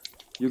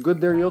 You good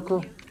there,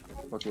 Yoko?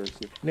 Okay, I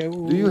see.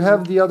 no. Do you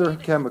have the other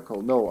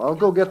chemical? No, I'll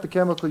go get the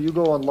chemical. You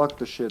go unlock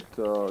the shit,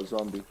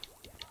 zombie.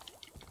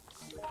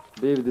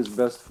 David is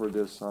best for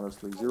this,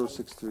 honestly.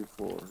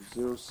 0634.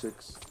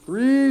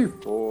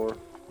 0634.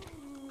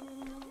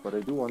 But I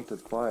do want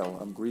that file.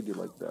 I'm greedy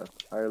like that.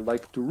 I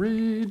like to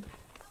read.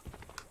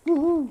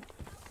 Woohoo!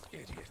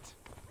 Idiot.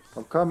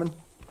 I'm coming.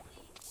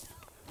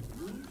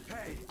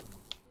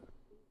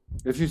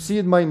 If you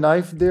see my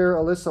knife there,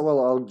 Alyssa,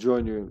 well, I'll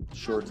join you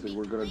shortly.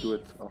 We're gonna do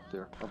it up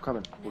there. I'm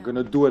coming. We're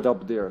gonna do it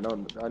up there.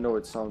 No, I know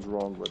it sounds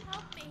wrong, but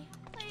Help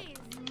me,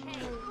 please.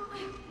 Hey.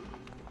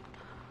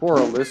 poor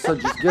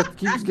Alyssa just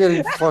keeps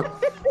getting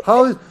fucked.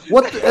 How is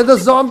what? And the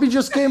zombie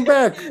just came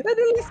back. And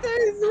Elisa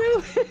is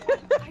really...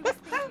 I was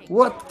thinking.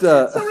 What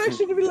the? Sorry, I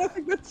shouldn't be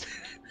laughing, but...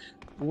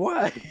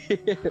 Why?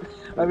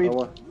 I mean, I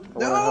wanna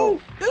no!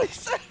 help.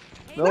 Elisa!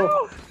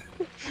 No.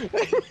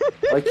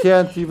 I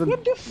can't even.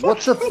 What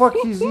the fuck?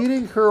 He's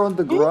eating her on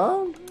the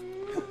ground?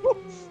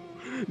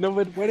 No,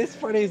 but what is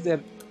funny is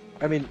that,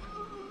 I mean,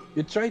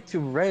 You tried to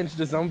wrench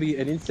the zombie,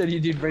 and instead you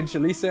did wrench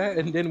Elisa,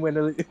 and then when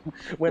Let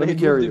I me moved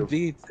carry the you.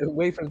 beat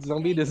away from the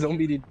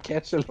zombie did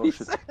catch Oh,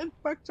 Elisa shit. and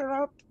fucked her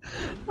up.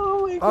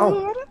 Oh my Ow.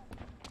 god.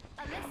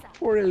 Alyssa,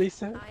 Poor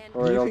Elisa. I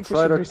Alright, you I'll think we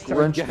try should to restart,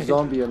 wrench the guys?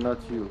 zombie and not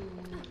you.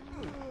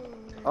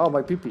 Oh,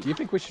 my Do pee-pee. you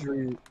think we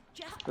should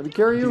Let me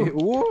carry you.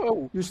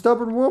 Whoa! You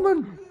stubborn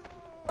woman.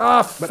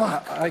 Ah, But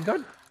fuck. I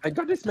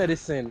got this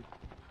medicine.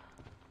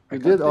 I You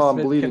got did? this Oh, I'm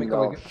med- bleeding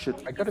chemical. now. Shit.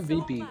 I got a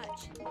VP.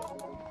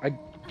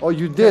 Oh,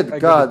 you did? I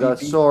got God, a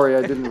BP. sorry,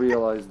 I didn't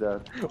realize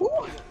that.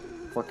 Ooh,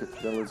 Fuck it,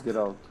 then let's get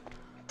out.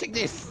 take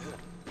this.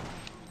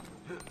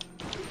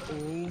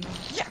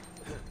 Yeah.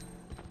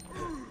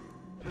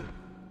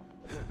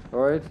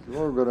 Alright,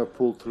 we're gonna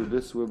pull through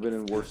this. We've been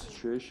in worse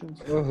situations.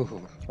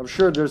 Oh. I'm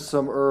sure there's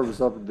some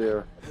herbs up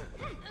there.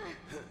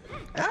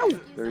 Ow!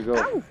 There you go.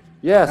 Ow!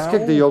 Yes,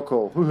 kick the Ow.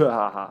 Yoko.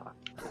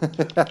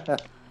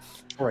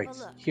 All right, Well,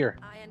 look, here.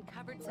 I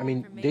uncovered I some mean,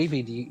 information.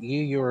 David,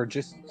 you're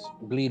just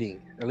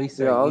bleeding.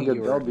 Elisa, Yeah, I'll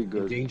you're be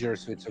good. in danger,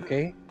 so it's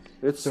okay.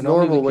 It's So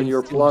normally normal we when can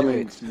you're still do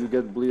plumbing, it. you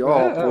get bleed.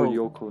 Oh, poor Wow.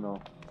 Yoko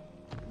now.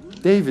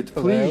 David,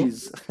 Hello?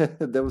 please.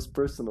 That was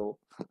personal.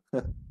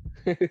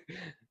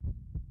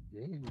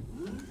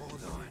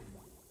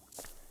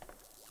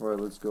 Alright,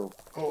 let's go.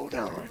 Hold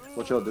on.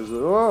 Watch out, there's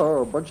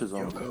a bunch of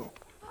zombies. Yoko.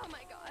 Oh my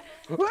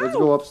god. Let's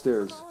go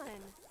upstairs. Come on.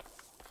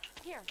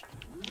 Here.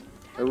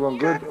 Everyone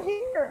good?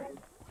 Here.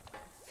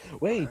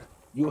 Wait,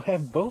 you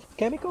have both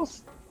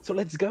chemicals? So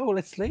let's go.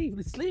 Let's leave.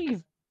 Let's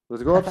leave.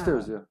 Let's go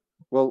upstairs, yeah.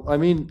 Well, I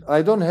mean,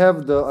 I don't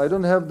have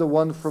the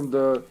one from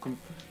the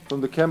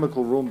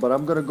chemical room, but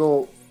I'm gonna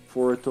go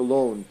for it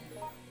alone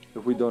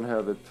if we don't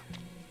have it.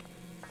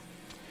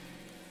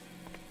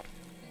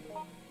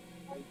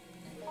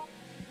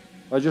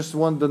 I just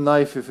want the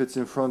knife if it's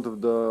in front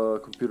of the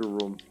computer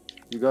room.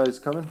 You guys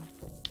coming?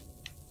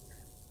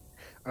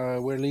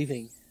 We're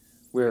leaving.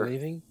 Where? We're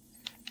leaving.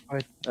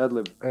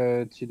 Adlib.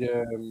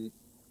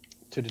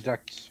 To the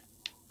duct.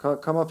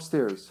 Come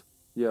upstairs.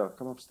 Yeah,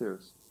 come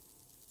upstairs.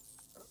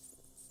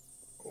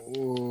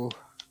 Oh.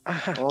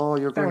 Oh,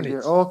 you're going Found there.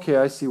 it. Okay,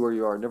 I see where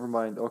you are. Never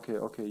mind.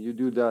 Okay, you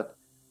do that.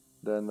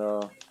 Then,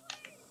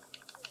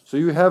 so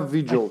you have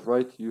Vigil,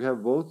 right? You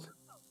have both?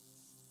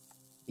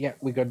 Yeah,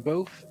 we got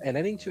both. And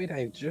adding to it,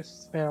 I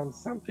just found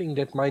something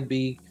that might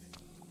be,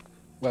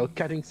 well,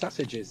 cutting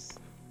sausages.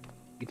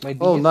 It might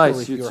be. Oh, useful nice. if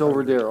It's you're over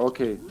hungry. there.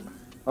 Okay.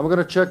 I'm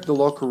gonna check the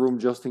locker room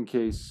just in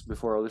case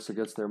before Alyssa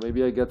gets there.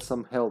 Maybe I get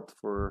some health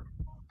for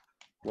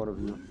one of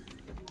you.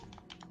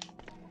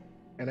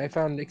 And I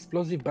found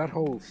explosive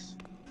buttholes.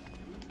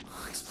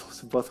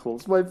 Explosive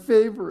buttholes, my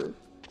favorite.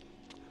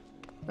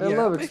 I Yeah,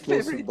 love my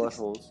explosive favorite.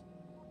 buttholes.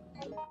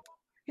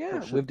 Yeah,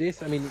 Oh, shit. with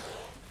this, I mean,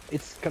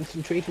 it's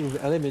concentrated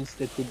with elements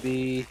that would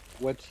be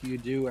what you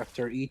do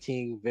after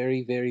eating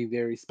very, very,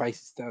 very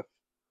spicy stuff.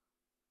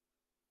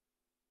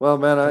 Well,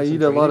 man, I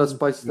eat a lot of Concentrated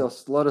spicy with-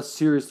 stuff, a lot of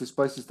seriously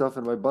spicy stuff,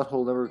 and my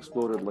butthole never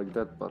exploded like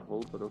that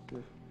butthole. But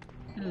okay.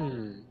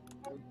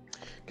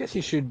 Guess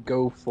you should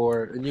go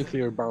for a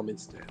nuclear bomb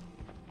instead.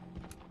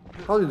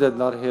 How did that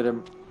not hit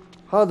him?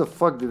 How the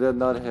fuck did that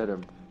not hit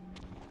him?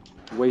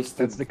 Wasted.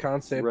 That's the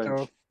concept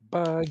wrench. of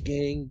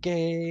bugging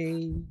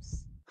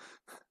games.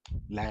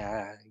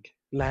 Lag.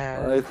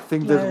 I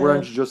think that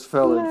wrench just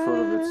fell in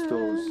front of its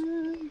toes.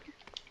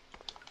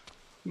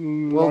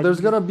 Well,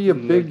 there's gonna be a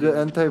big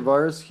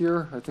antivirus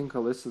here. I think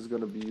Alyssa's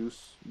gonna be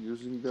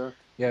using that.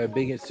 Yeah, a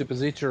big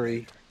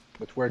suppository,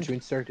 but where to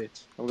insert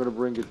it? I'm gonna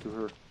bring it to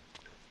her.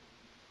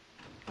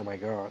 Oh my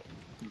god.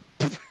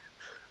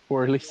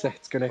 Or at least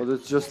it's gonna. Oh,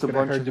 that's just a gonna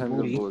bunch hurt of the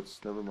handgun booty. bullets.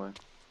 Never mind.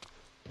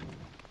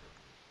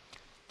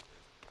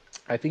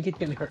 I think it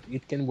can hurt.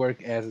 It can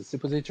work as a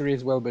suppository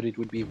as well, but it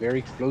would be very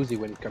explosive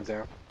when it comes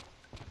out.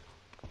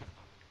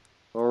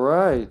 All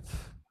right.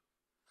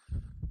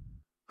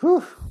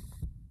 Whew.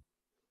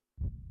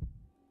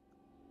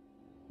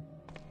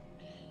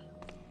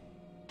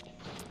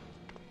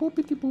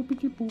 Poopity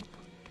poopity poop.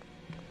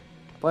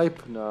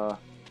 Pipe? Nah.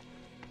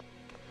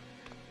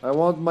 I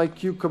want my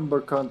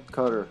cucumber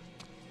cutter.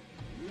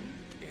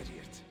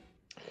 Idiot.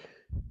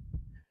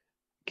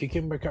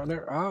 Cucumber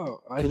counter.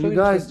 Oh, I Can thought you it was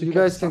guys? to You cut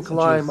guys can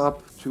climb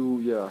sausages. up to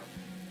yeah.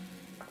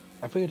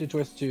 I thought it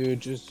was to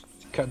just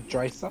cut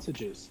dry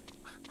sausages.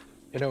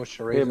 You know,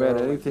 chorizo. Hey man,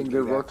 and anything things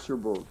that like rocks your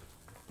boat.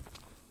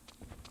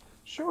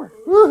 Sure. As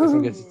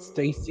long Woohoo! as it's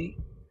tasty.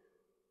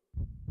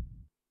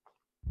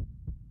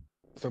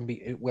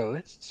 Zombie. Well,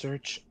 let's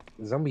search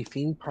Zombie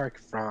Theme Park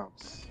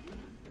France.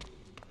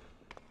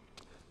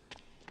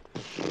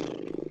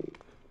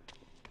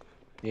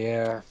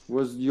 Yeah.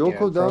 Was Yoko Yeah,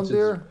 down France is-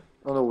 there?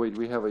 Oh no, wait,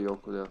 we have a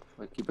Yoko there.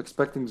 I keep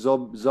expecting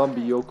zombie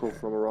Yoko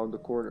from around the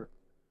corner.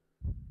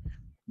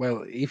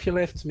 Well, if you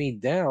left me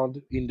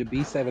down in the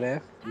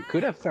B7F, you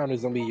could have found a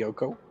zombie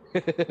Yoko.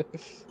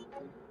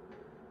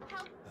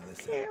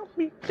 Help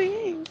me,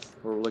 please.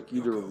 Or like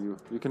either of you.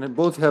 You can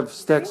both have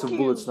stacks of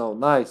bullets now.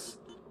 Nice.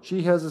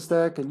 She has a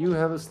stack, and you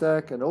have a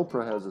stack, and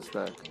Oprah has a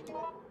stack.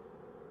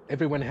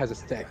 Everyone has a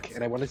stack,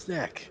 and I want a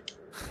snack.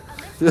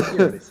 Here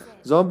it is.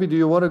 Zombie, do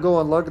you want to go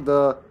unlock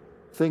the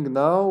thing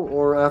now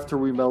or after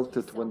we melt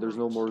it when there's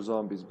no more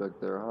zombies back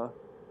there, huh?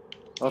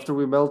 After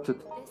we melt it,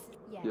 This is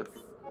yes. yep.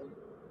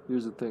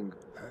 Here's the thing,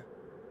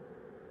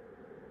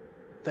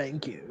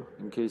 Thank you.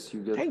 in case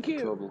you get Thank in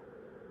you. trouble.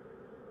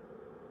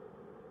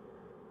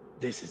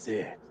 This is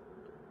it.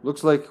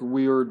 Looks like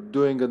we are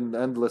doing an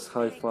endless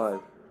high five.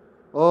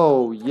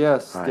 Oh,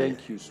 yes, Hi.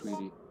 thank you,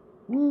 sweetie.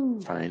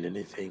 Woo. Find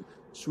anything?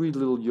 Sweet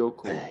little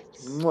Yoko.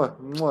 Thanks. Mwah,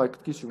 mwah, I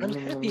could kiss you. I'm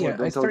Mwah, happy. mwah. I Don't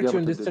tell start to Gabba did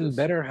understand this.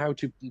 better how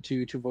to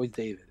voice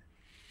David.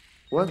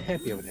 What? I'm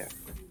happy with that.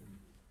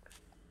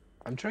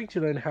 I'm trying to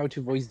learn how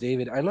to voice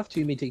David. I love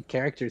to imitate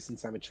characters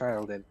since I'm a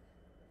child, and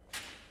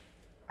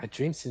I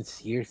dream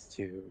since years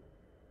to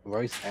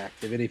voice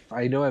act. Even if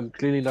I know I'm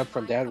clearly not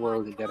from that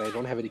world and that I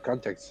don't have any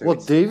context. So What,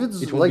 it's-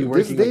 David's? it won't be Like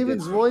this working like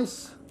David's this.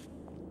 voice?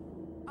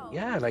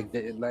 Yeah, like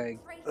the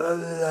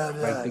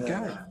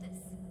guy.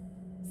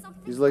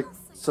 He's like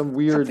some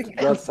weird Something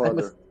else I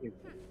godfather.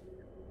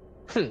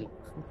 must.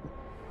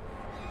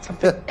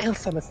 Something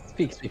else I must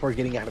fix before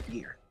getting out of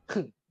here.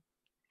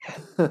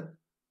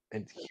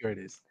 And here it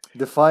is.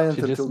 Defiant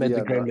She until just the met the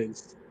end. Huh?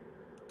 gremlins.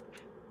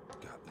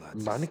 Got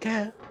lots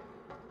Monica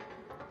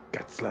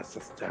got lots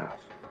of stuff.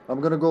 I'm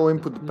gonna go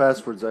input the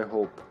passwords, I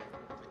hope.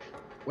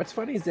 What's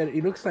funny is that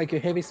it looks like a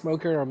heavy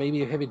smoker or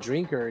maybe a heavy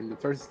drinker in the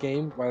first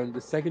game, while in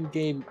the second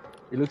game,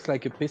 it looks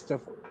like a pissed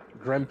off,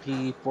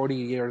 grumpy,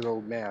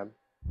 40-year-old man.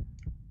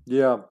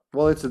 Yeah,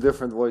 well, it's a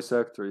different voice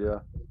actor, yeah.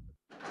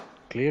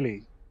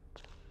 Clearly.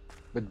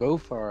 But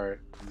both are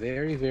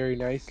very, very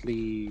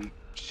nicely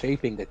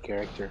shaping that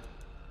character.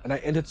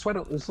 And it's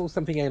also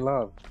something I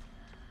love.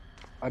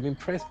 I'm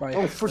impressed by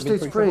Oh, first I mean, aid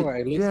for spray, example, I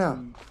yeah.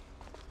 listen-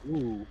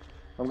 Ooh.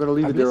 I'm gonna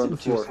leave I've it there on the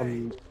listened to floor.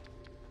 some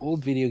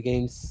old video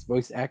games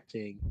voice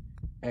acting,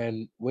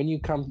 and when you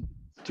come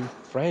to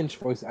French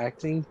voice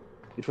acting,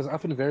 it was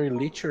often very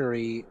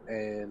literary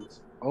and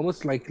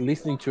almost like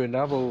listening to a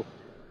novel,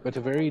 but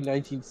a very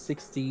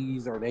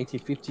 1960s or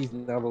 1950s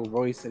novel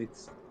voice, and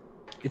it's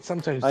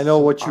sometimes I know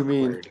so what you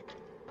mean.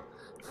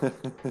 awkward.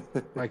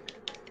 Like,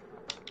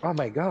 oh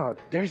my god,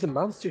 there's a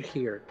monster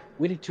here.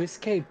 We need to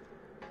escape.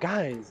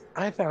 Guys,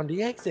 I found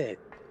the exit.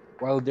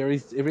 While there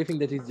is everything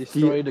that is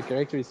destroyed, the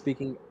character is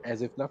speaking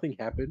as if nothing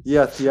happened.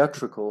 Yeah,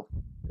 theatrical.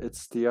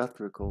 It's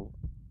theatrical.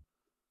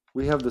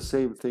 We have the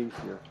same thing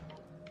here.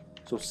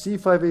 So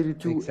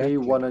C582, Exactly.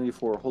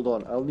 A194. Hold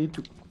on, I'll need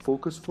to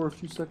focus for a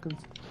few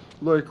seconds.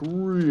 Like,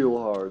 real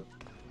hard.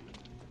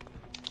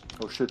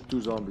 Oh shit,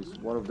 2 zombies.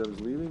 One of them is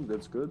leaving,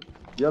 that's good.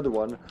 The other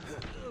one,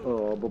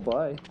 oh,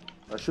 bye-bye.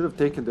 I should have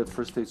taken that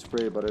first aid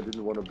spray, but I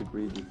didn't want to be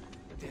greedy.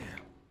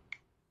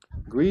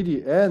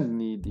 Greedy and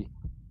needy.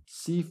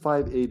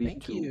 C582.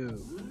 Thank you.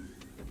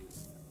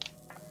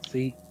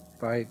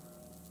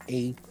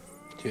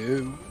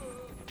 C582.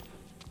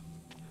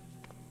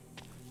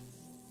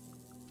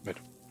 But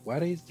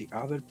what is the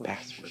other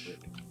password?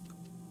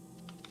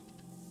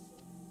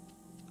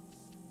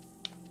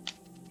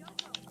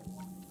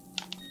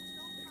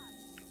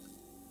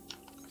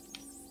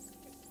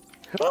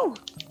 Oh!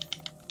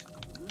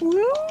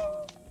 Woo!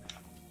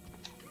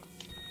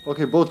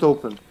 Okay, both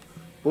open.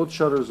 Both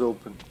shutters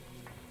open.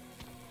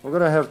 We're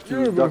gonna have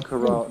to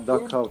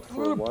duck out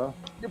for a while.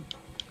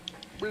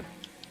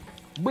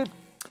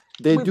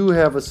 They do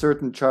have a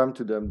certain charm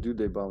to them, do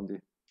they, Boundy?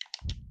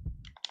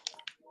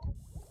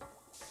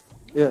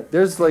 Yeah,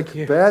 there's like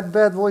you.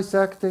 bad voice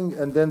acting,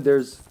 and then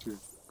there's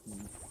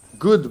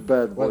good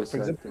bad Well, voice for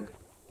example- acting.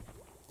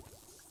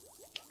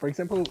 For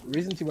example,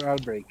 Resident Evil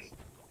Outbreak,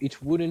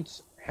 it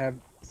wouldn't have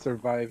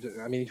survived.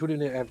 I mean, it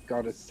wouldn't have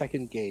got a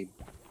second game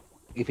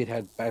if it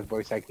had bad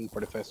voice acting for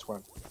the first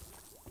one.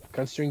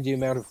 Considering the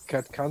amount of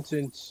cut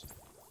content,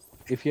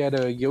 if you had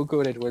a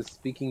Yoko that was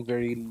speaking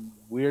very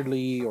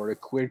weirdly or a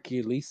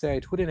quirky Lisa,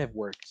 it wouldn't have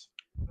worked.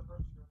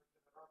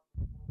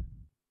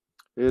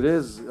 It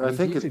is. I mean,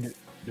 think usually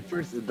the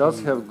first it does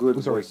game- have good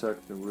oh, sorry. voice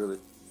acting, really.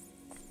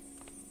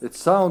 It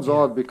sounds Yeah.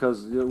 odd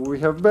because we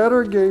have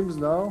better games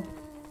now,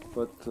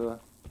 but go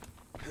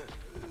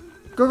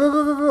go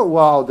go go go!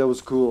 Wow, that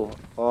was cool.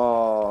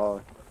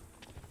 Oh.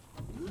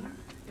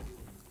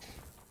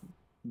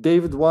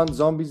 David won,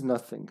 zombies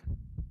nothing.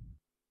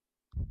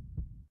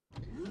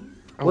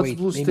 Oh, What's wait,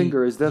 Blue maybe-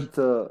 Stinger? Is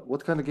that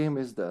what kind of game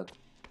is that?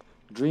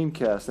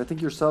 Dreamcast. I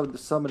think you're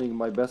summoning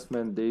my best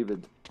man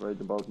David right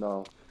about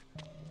now.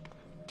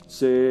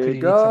 you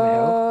need some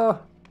Sega.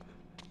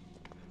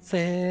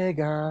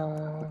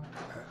 Sega.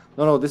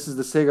 No, this is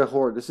the Sega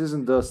horn. This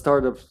isn't the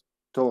startup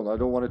tone. I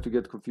don't want it to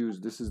get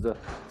confused. This is the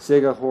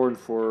Sega horn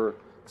for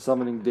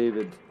summoning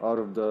David out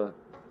of the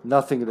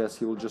nothingness.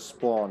 He will just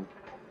spawn.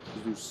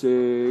 Do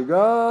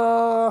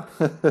Sega.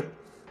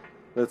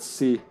 Let's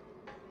see.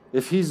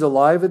 If he's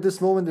alive at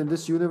this moment in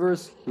this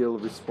universe, he'll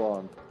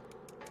respond.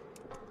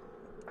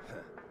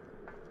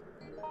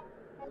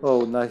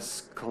 Oh,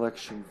 nice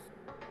collection.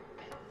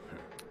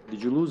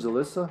 Did you lose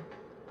Alyssa?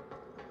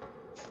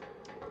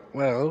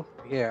 Well,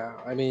 yeah,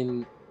 I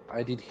mean,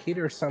 I did hit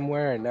her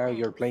somewhere and now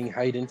you're playing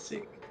hide and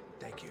seek.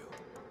 Thank you.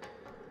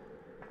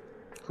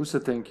 Who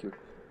said thank you?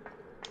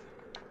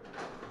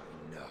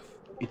 Enough.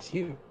 It's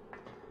you.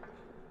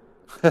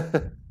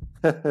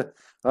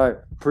 Alright,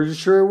 pretty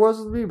sure it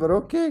wasn't me, but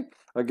okay.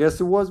 I guess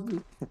it was me.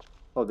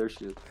 Oh, there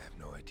she is. I have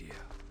no idea.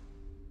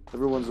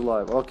 Everyone's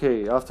alive.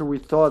 Okay, after we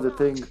thaw the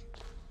thing,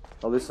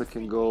 Alyssa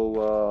can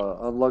go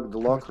unlock the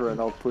locker and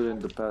I'll put in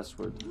the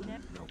password.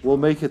 We'll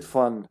make it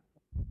fun.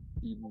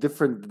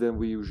 Different than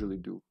we usually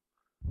do.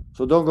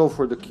 So don't go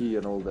for the key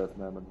and all that,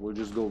 Mamon. We'll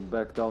just go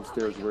back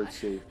downstairs where it's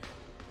safe.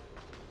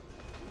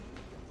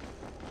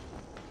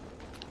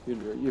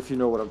 If you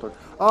know what I'm talking.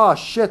 Ah,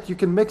 shit! You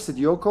can mix it,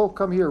 Yoko.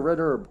 Come here, red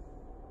herb.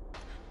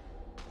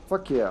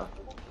 Fuck yeah.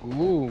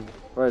 Ooh.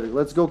 Right,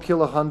 let's go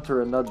kill a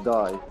hunter and not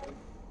die.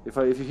 If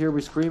you hear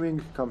me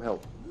screaming, come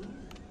help.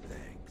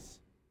 Thanks.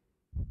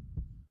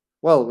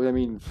 Well, I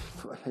mean,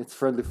 it's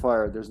friendly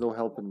fire. There's no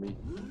helping me.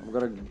 I'm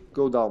gonna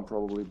go down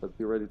probably, but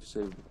be ready to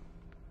save me.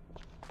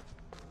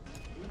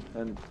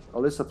 And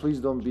Alyssa, please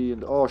don't be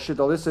in. Oh shit!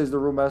 Alyssa is the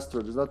room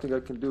master. There's nothing I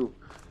can do.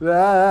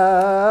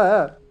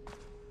 Ah!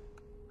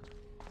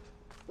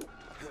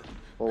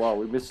 Oh wow,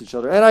 we missed each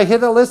other. And I hit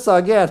Alyssa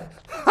again!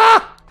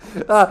 Ha!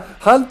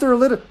 Hunter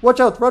little. Watch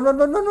out! Run, run,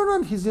 run, run, run,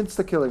 run! He's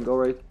insta-killing,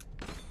 alright.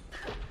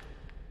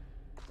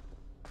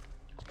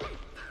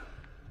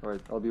 Alright,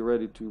 I'll be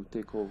ready to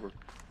take over.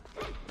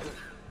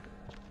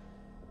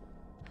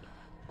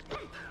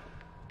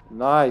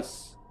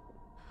 Nice!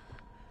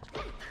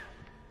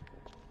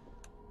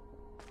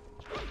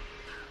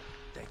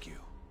 Thank you.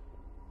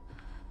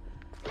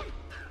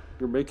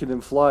 You're making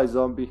him fly,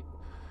 zombie.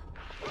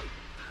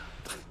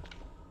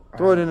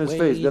 Throw it in his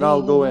face, then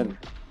I'll go in.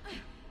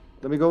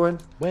 Let me go in.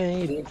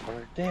 Waiting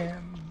for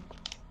them.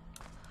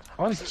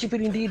 Oh,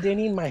 stupid indeed, they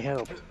need my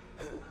help.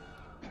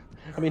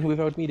 I mean,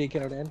 without me, they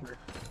cannot enter.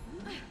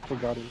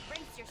 Forgotten.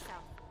 Brace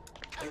yourself.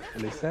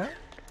 Alyssa?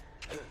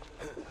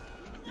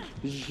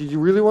 He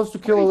really wants to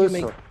kill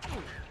Alyssa.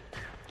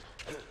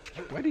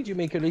 Why did you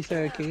make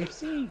Alyssa a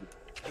KFC?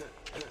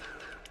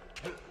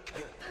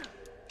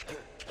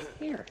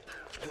 Here.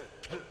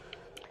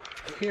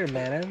 Here,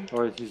 madam.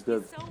 Alright, he's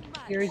dead. So much.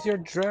 Here is your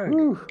drug.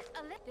 Whew.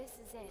 This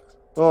is it.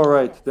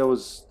 Alright, that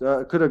was...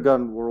 could have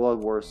gone a lot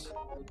worse.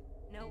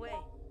 No way.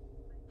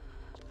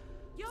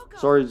 Yoko.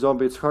 Sorry,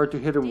 zombie, it's hard to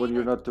hit him when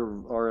you're not the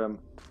RM.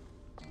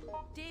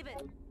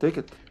 David. Take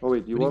it. Oh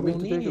wait, you But want me you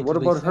to will take need it? it, What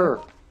about Lisa. her?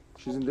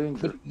 She's in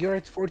danger. But you're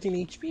at 14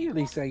 HP,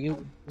 Lisa.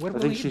 What I will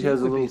think you she do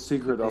has a with little this-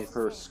 secret with off this?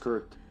 her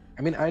skirt.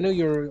 I mean, I know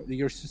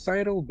you're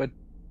suicidal, but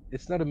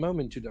it's not a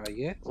moment to die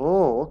yet.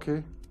 Oh,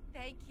 okay.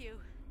 Thank you.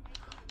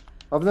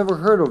 I've never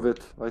heard of it.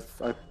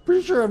 I'm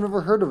pretty sure I've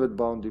never heard of it,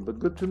 Bounty, but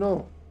good to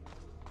know.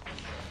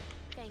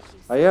 Thank you.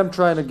 I am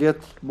trying to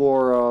get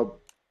more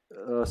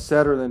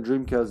Saturn and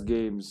Dreamcast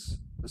games.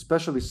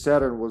 Especially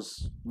Saturn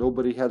was...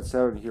 Nobody had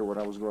Saturn here when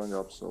I was growing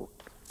up, so...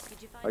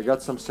 Did you find I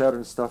got some anything?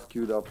 Saturn stuff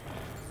queued up.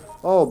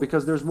 Oh,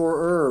 because there's more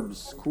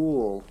herbs.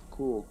 Cool.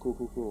 Cool, cool,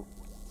 cool, cool.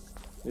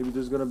 Maybe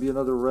there's gonna be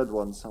another red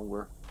one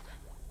somewhere.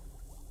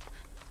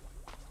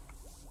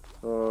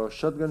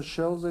 Shotgun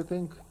shells, I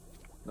think?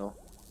 No.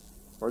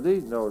 Are they?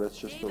 No, that's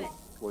just a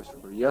voice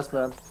recorder. Yes,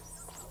 ma'am.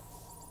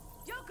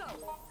 Yoko.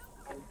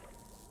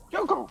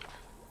 Yoko!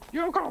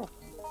 Yoko!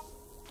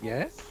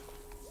 Yes?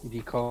 Did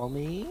you call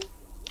me?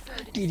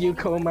 Did you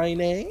call my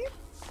name?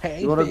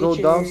 Hey, You wanna go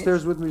bitches.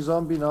 downstairs with me,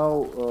 zombie,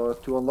 now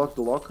to unlock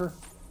the locker?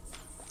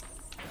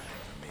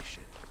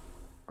 Information.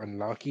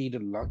 Unlucky the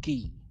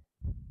lucky.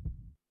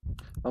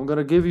 I'm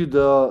gonna give you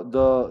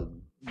the...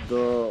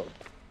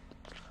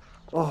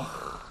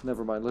 Oh,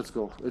 never mind, let's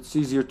go. It's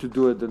easier to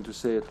do it than to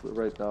say it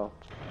right now.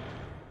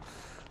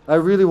 I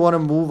really want to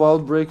move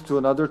Outbreak to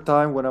another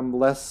time when I'm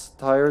less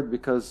tired,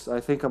 because I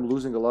think I'm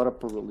losing a lot of,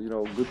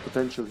 good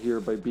potential here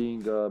by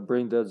being a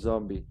brain dead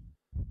zombie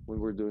when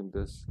we're doing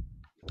this.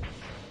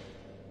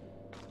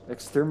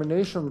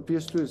 Extermination on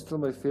PS2 is still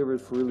my favorite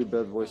for really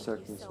bad voice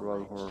acting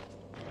survival horror.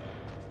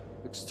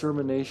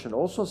 Extermination,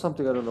 also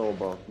something I don't know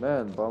about.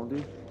 Man,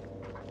 Bounty.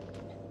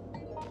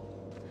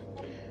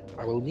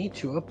 I will need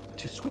to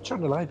switch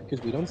on the light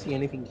because we don't see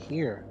anything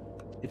here.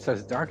 It's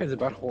as dark as a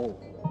butthole.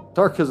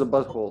 Dark as a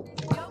butthole.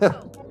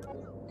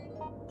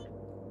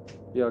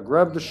 Yeah,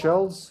 grab the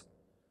shells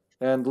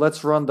and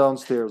let's run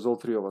downstairs, all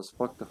three of us.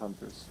 Fuck the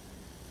hunters.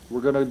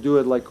 We're gonna do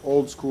it like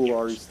old school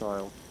RE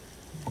style.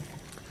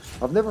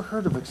 I've never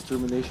heard of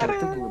Extermination, I'm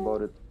thinking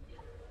about it.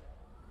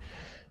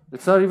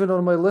 It's not even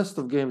on my list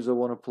of games I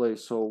want to play,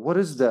 so what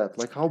is that?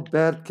 Like, how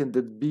bad can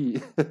that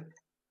be?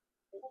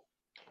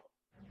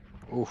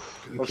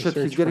 Oof. You Oh can shit,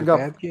 search he's getting for up.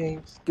 bad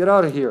games. Get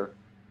out of here.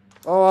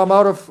 Oh, I'm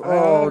out of...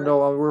 Oh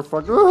no, we're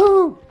fucked.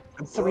 Woohoo!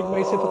 I'm sorry,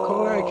 myself a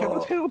caller. I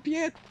cannot help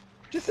yet.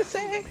 Just a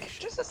sec.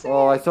 Just a sec.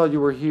 Oh, I thought you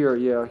were here.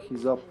 Yeah,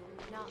 he's up.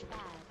 Not bad.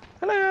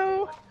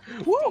 Hello.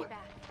 Woo. Stay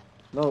back.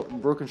 No,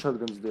 broken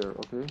shotgun's there,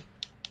 okay?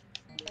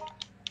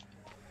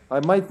 I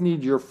might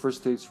need your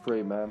first aid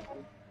spray, man.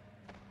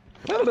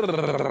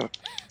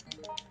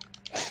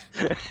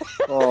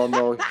 Oh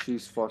no,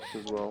 she's fucked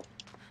as well.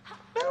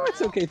 No,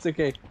 it's okay. It's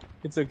okay.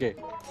 It's okay.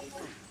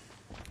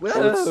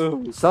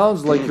 Oh, it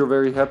sounds like you're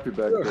very happy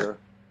back there.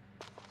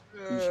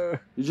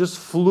 You just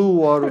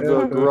flew out of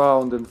the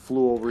ground and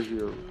flew over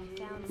here.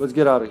 Let's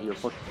get out of here.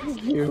 Fuck.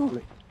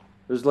 You.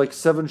 There's like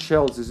 7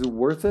 shells. Is it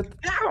worth it?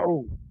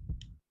 Ow!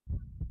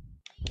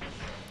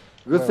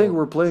 Good thing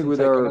Well, we're playing since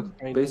with I our cannot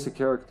find basic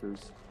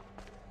characters.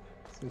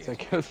 Since I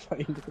can't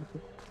find it.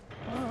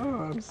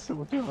 Oh, I'm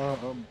so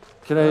dumb.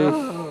 Can I?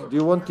 Do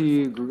you want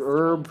the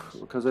herb?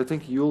 Because I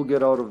think you'll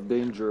get out of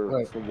danger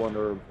Right. from one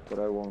herb, but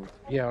I won't.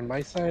 Yeah, on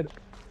my side,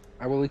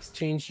 I will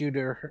exchange you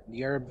the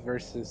herb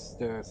versus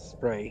the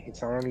spray.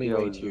 It's our only Yeah,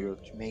 way let's do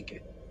that. to make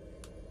it.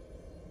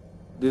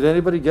 Did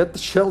anybody get the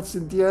shells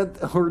in the end,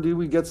 or did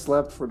we get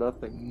slapped for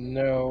nothing?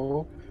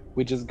 No,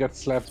 we just got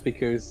slapped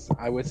because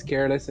I was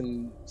careless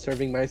and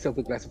serving myself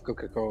a glass of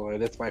Coca-Cola.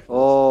 That's my fault.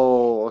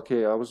 Oh,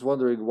 okay. I was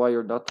wondering why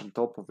you're not on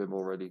top of him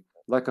already.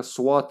 Like a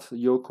SWAT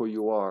Yoko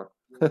you are.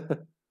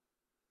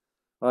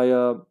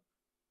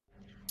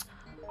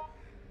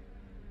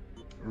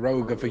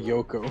 Rogue of a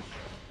Yoko.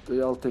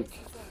 I'll take.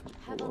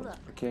 Have Hold a on. look.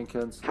 I can't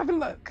cancel. Have a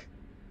look.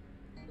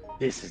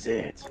 This is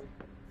it.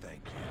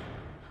 Thank you.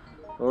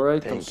 All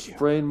right, I'm Thank you.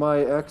 spraying my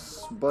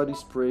X body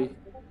spray.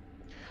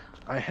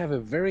 I have a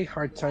very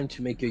hard time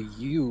to make a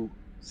U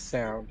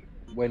sound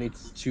when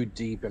it's too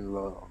deep and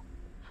low.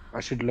 I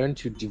should learn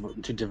to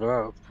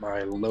develop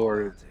my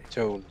lower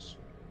tones.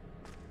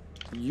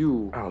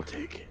 You I'll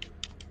take it.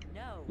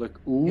 No. like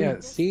ooh. Yeah,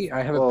 see,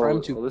 I have a Oh,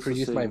 prime to Alyssa's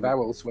produce my saying-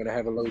 vowels when I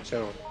have a low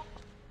tone.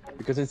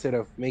 Because instead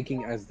of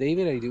making as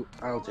David, I do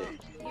I'll take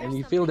it. And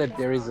you feel that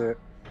there is a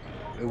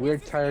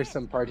weird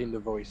tiresome part in the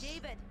voice.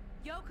 David,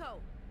 Yoko.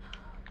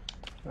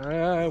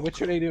 What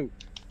should I do?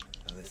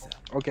 Alyssa.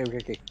 Okay.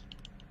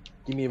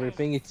 Give me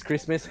everything. It's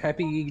Christmas.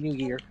 Happy New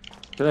Year.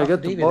 Can I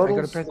get the David, I got a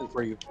bottles? present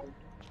for you.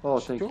 Oh,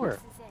 thank Sure. you.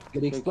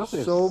 Get Thank you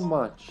explosives. so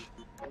much.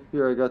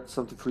 Here, I got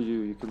something for you.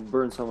 You can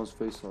burn someone's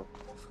face off.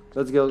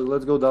 Let's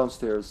go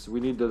downstairs. We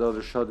need that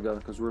other shotgun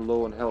because we're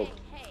low on health.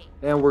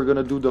 Hey, And we're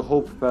gonna do the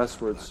hope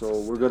password, so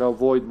we're gonna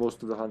avoid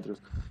most of the hunters.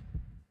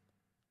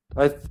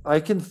 I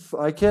can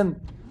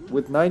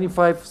with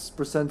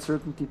 95%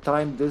 certainty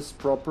time this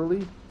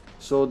properly,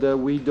 so that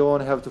we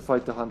don't have to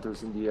fight the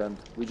hunters in the end.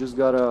 We just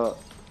gotta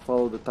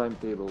follow the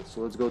timetable.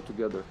 So let's go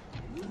together.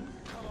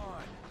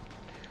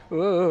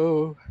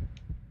 Oh.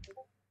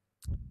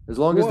 As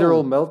long as they're Whoa.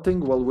 all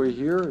melting while we're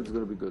here, it's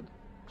gonna be good.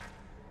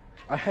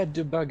 I had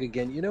the bug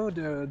again. You know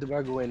the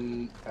bug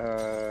when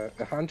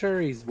a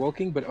hunter is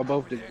walking but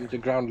above the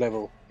ground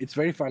level. It's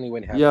very funny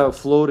when it happens. Yeah,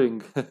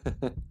 floating.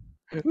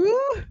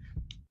 Ah!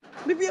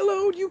 Leave me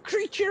alone, you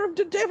creature of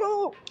the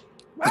devil!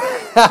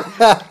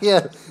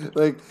 Yeah,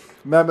 like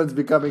Mamon's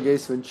becoming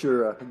Ace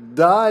Ventura.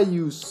 Die,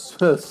 you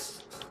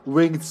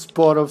winged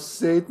spawn of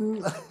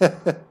Satan.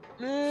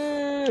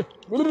 Ah!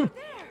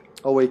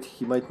 Oh wait,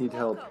 he might need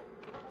help.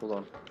 Hold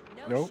on.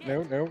 No,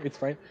 shit. no, it's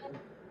fine.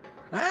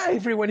 Ah,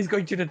 everyone is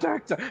going to the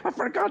doctor. I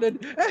forgot it.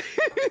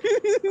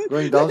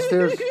 Going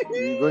downstairs?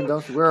 You going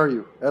downstairs? Where are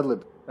you?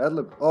 Adlib.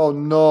 Adlib. Oh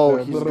no,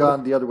 No, he's no.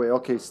 gone the other way.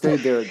 Okay, stay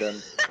there then.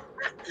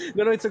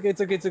 No, it's okay.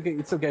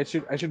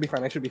 I should be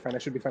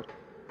fine.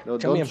 No,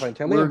 Tell me don't I'm fine,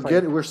 tell me I'm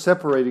fine. We're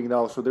separating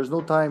now, so there's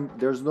no time.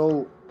 There's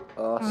no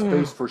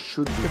space for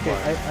should be Okay,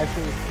 fine. I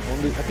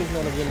think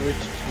none of them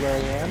reached where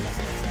I am,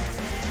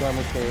 so I'm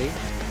okay.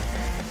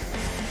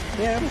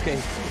 Yeah, I'm okay.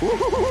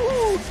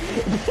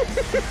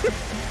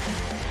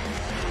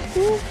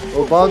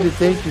 Oh, Bounty,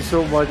 thank you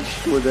so much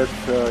for that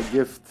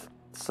gift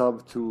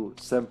sub to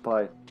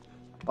Senpai.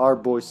 Our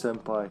boy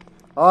Senpai.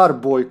 Our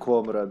boy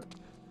comrade.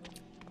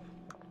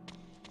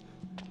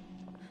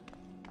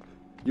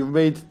 You've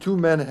made 2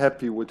 men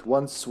happy with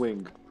 1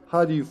 swing.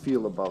 How do you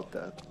feel about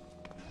that?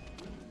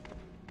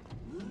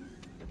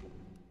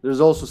 There's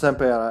also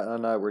Senpai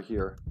and I were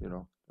here, you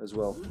know, as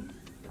well.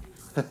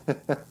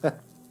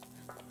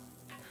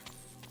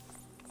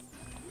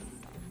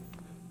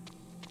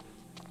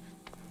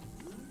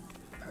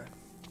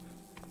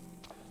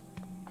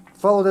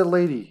 Follow that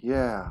lady,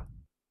 yeah.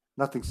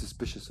 Nothing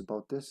suspicious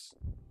about this.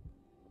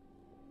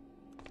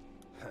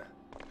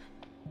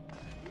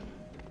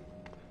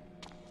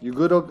 You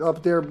good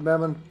up there,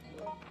 Mamon?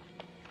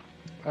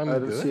 I'm I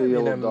don't good. see a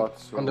yellow I'm dot,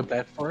 so- on the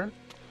platform.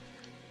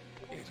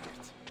 Idiot.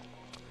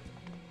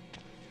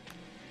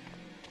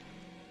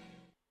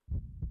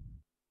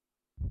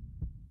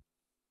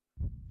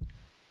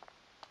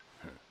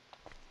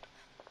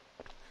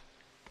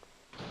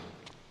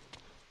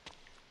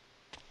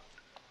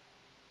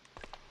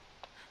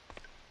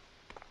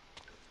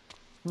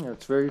 Yeah,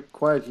 it's very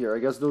quiet here. I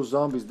guess those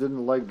zombies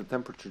didn't like the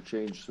temperature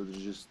change, so they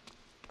just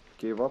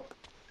gave up.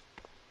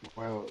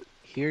 Well,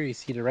 here you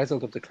see the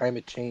result of the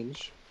climate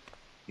change.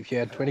 If you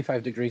had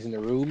 25 degrees in a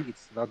room,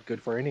 it's not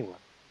good for anyone.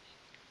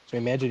 So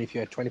imagine if you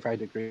had 25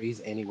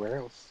 degrees anywhere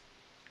else.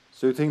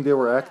 So you think they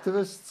were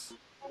activists?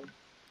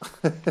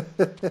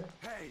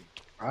 Hey,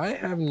 I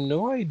have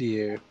no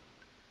idea.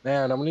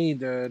 Man, normally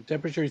the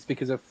temperature is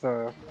because of...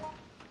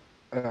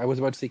 I was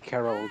about to say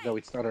Carol. No,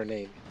 it's not her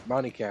name.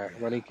 Monica.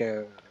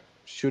 Monica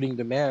shooting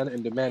the man,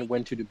 and the man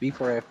went to the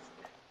B4F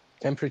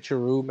temperature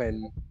room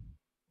and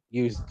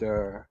used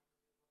the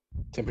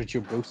temperature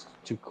boost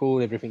to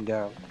cool everything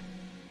down.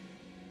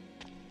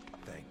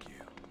 thank you.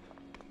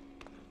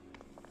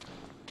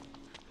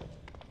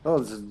 Oh,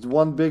 this is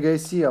 1 big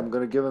AC. I'm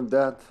gonna give him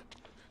that.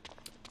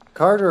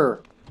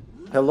 Carter.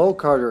 Hello,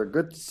 Carter.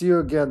 Good to see you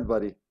again,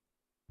 buddy.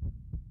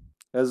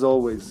 As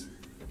always.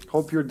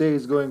 Hope your day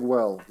is going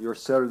well. Your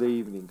Saturday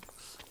evening.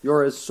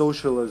 You're as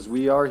social as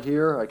we are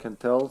here, I can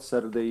tell.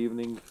 Saturday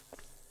evening,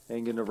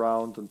 hanging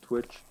around on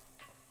Twitch.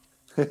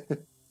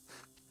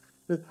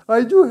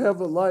 I do have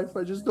a life,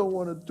 I just don't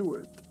want to do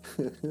it.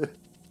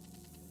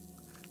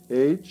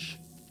 H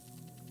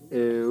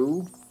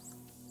O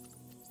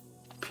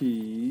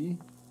P.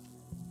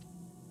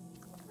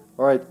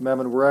 Alright,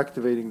 Mamon, we're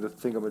activating the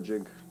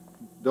thingamajig.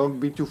 Don't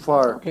be too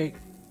far. Okay.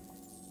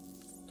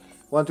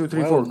 1, 2,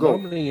 3, Well, 4, go.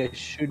 normally it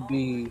should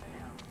be.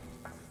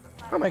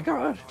 Oh my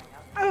god!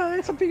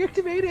 It's something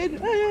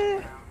activated.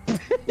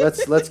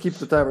 Let's keep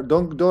the timer.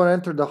 Don't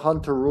enter the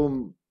hunter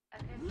room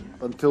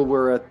until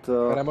we're at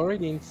But I'm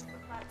already in.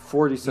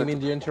 40 You seconds. mean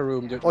the enter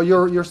room? Oh,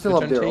 you're still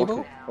the up there.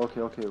 turntable?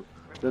 Okay.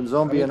 Then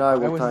Zombie and I I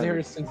will was time there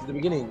it. since the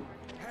beginning.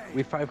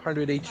 With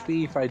 500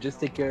 HP, if I just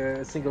take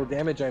a single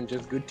damage, I'm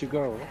just good to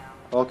go.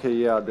 Okay,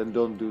 yeah, then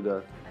don't do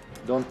that.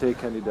 Don't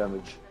take any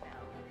damage.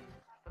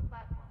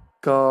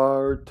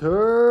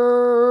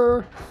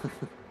 Carter!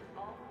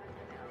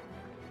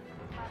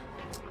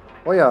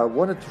 Oh yeah, I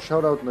wanted to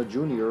shout out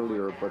Najuni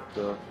earlier, but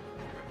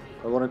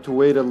I wanted to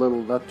wait a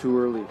little, not too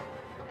early.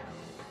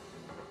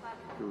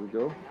 Here we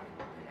go.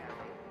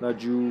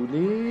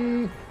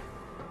 Najuni!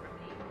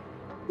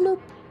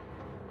 Bloop.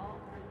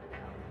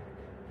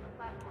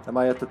 Am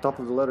I at the top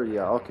of the letter?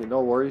 Yeah, okay, no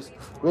worries.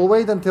 We'll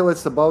wait until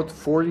it's about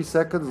 40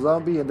 seconds,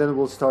 Zombie, and then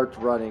we'll start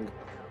running.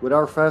 With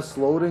our fast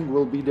loading,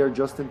 we'll be there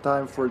just in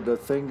time for the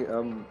thing.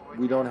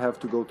 We don't have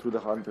to go through the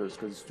hunters,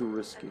 because it's too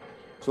risky.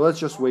 So let's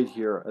just wait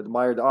here.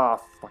 Admire the...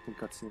 fucking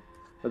cutscene.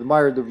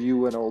 Admire the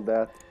view and all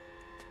that.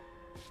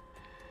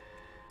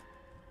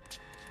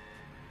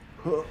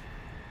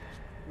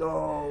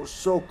 No,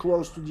 so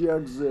close to the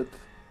exit.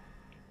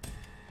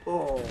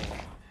 Oh.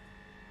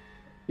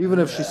 Even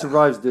if she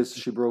survives this,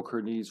 she broke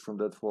her knees from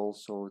that fall,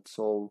 so it's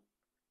all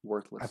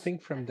worthless. I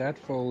think from that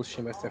fall,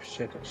 she must have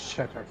shut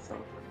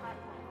herself.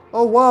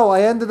 Oh wow,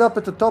 I ended up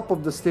at the top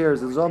of the stairs.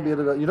 The zombie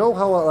ended up... You know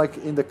how, like,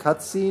 in the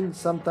cutscene,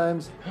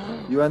 sometimes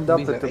you end up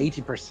at the...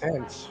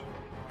 80%.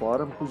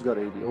 Bottom? Who's got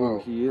 80? Oh, Whoa.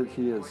 he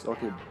is.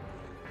 Okay.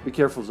 Be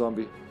careful,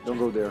 zombie. Don't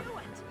go there.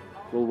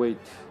 We'll wait.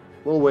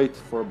 We'll wait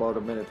for about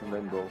a minute and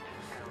then go.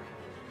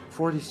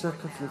 40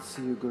 seconds. Let's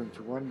see. You're going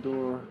to one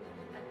door.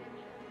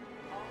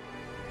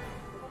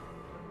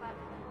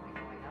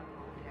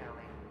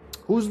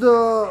 Who's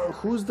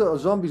the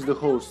zombie's the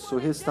host, so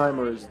his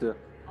timer is the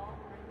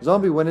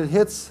zombie. When it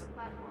hits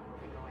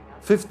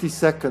 50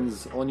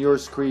 seconds on your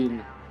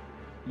screen,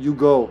 you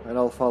go and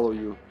I'll follow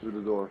you through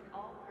the door.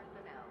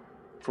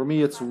 For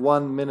me it's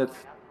 1 minute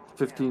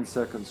 15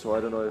 seconds, so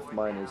I don't know if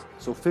mine is.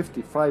 So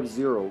 50,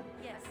 5-0,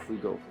 we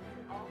go.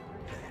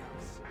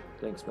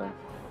 Thanks, man.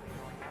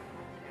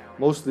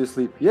 Mostly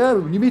asleep. Yeah,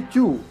 me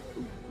too.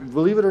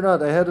 Believe it or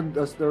not, I had an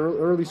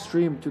early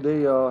stream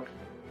today,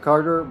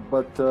 Carter,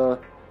 but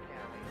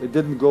it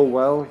didn't go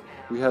well.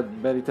 We had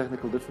many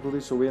technical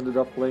difficulties, so we ended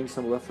up playing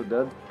some Left 4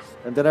 Dead.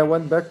 And then I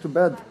went back to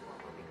bed.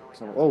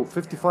 So, oh,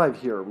 55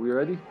 here. We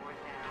ready?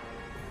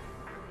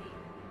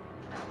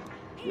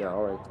 Yeah,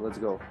 alright, let's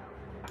go.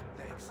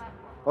 Thanks.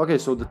 Okay,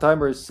 so the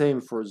timer is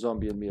same for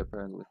Zombie and me,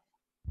 apparently.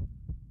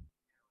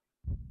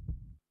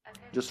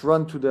 Just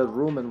run to that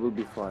room and we'll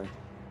be fine.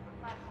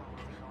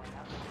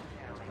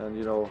 And,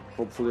 you know,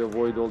 hopefully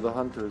avoid all the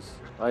hunters.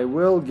 I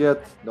will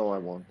get... No, I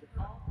won't.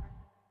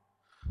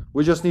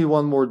 We just need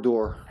one more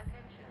door.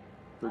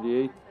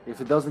 38.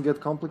 If it doesn't get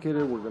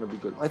complicated, we're gonna be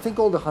good. I think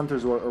all the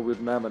hunters are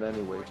with Mamon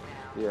anyway.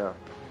 Yeah.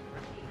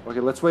 Okay,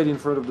 let's wait in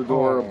front of the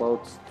door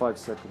about 5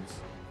 seconds.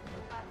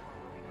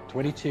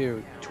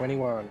 22,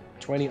 21,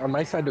 20. On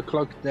my side, the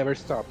clock never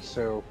stops,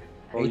 so...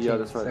 Oh 18, yeah,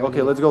 that's right. 17,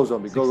 Okay, let's go,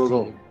 zombie. Go, 16,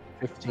 go, go.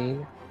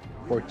 15,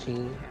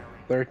 14,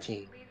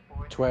 13,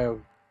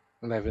 12,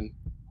 11,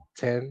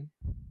 10,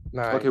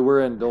 9, Okay,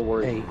 we're in. Don't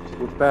worry. 8,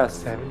 We're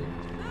past.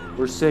 7,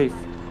 We're safe.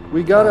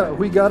 We got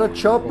a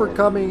chopper 4,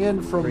 coming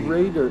in from 3,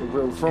 Raider,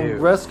 from 2,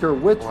 Resker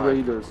with 1.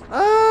 Raiders.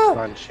 Ah!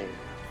 launching.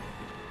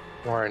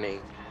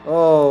 Warning.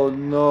 Oh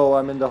no,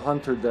 I'm in the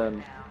hunter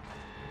den.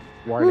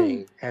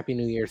 Warning. Happy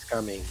New Year's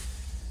coming.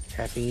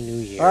 Happy New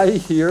Year. I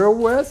hear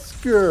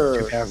Wesker.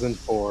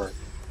 2004.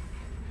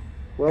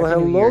 Well,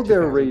 Happy New hello Year,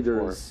 there, 2004.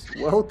 Raiders.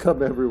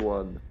 Welcome,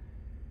 everyone.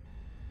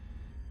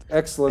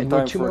 Excellent And time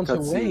we're 2 for a months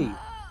cutscene. away.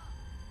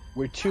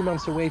 We're 2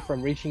 months away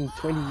from reaching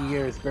 20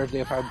 years birthday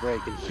of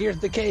Outbreak. And here's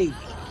the cake.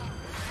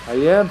 I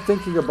am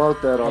thinking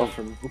about that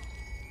often. Oops.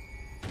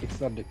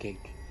 It's not the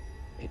cake.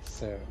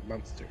 It's a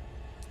monster.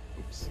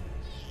 Oops.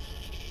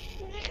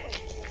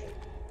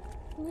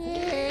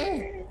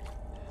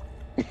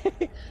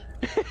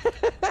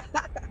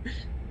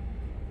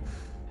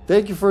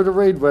 Thank you for the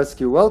raid,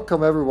 Rescue.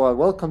 Welcome, everyone.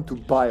 Welcome to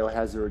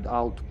Biohazard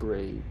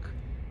Outbreak.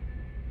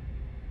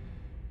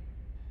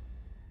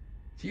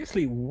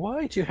 Seriously,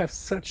 why do you have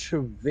such a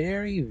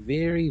very,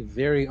 very,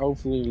 very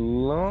awfully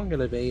long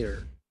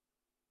elevator?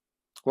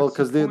 Well, What's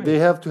the because they point?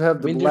 have to have I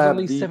the mean, there's lab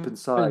only deep 7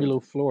 inside below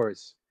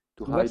floors.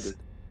 to hide What's- it.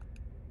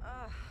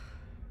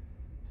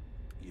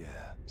 Yeah.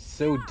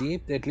 so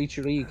deep that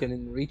literally you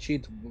can reach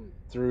it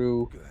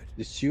through Good.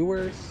 the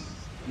sewers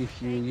if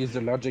you use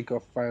the logic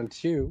of file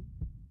 2.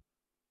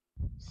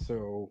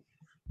 So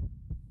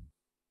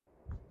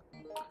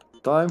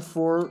Time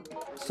for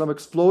some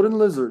exploding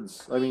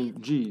lizards. I mean,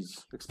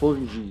 G's.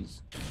 Exploding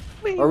G's.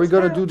 Are we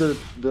gonna do the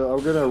are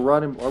we gonna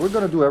run him? Are we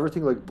gonna do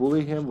everything like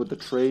bully him with the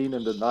train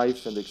and the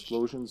knife and the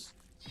explosions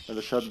and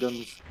the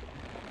shotguns?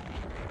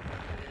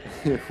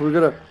 we're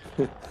gonna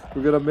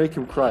we're gonna make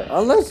him cry.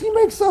 Unless he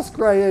makes us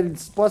cry, and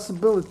it's a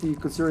possibility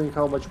considering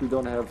how much we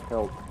don't have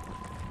health.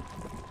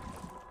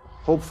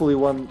 Hopefully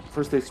one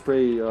first aid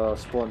spray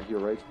spawned here,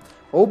 right?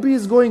 OB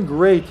is going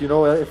great, you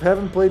know. If I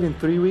haven't played in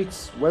 3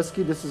 weeks,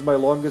 Wesky, this is my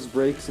longest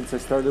break since I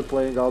started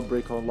playing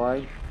Outbreak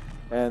Online.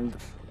 And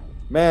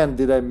man,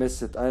 did I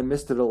miss it. I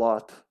missed it a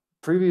lot.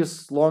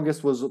 Previous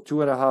longest was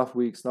 2.5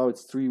 weeks. Now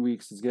it's 3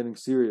 weeks. It's getting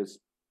serious.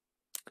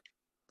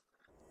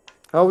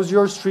 How was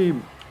your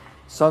stream?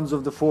 Sons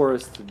of the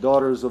Forest,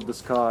 Daughters of the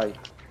Sky.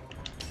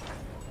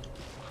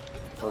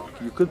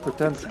 You could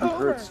pretend to be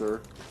hurt,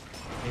 sir.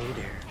 hey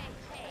there.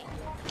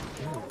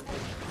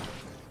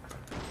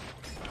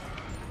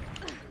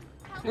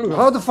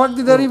 How the fuck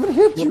did that even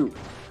hit you?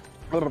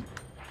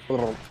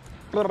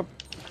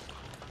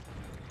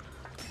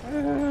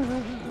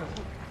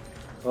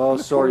 Oh,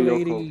 sorry, Poor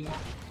Yoko. lady.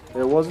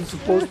 It wasn't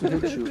supposed to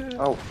hit you.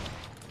 Ow.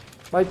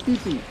 My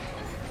pee-pee.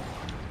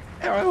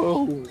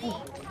 Oh.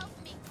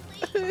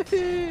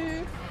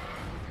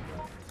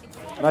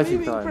 Knifing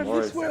Leaving time, from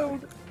this alright.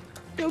 world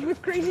filled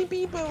with crazy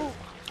people.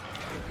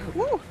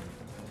 Woo.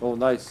 Oh,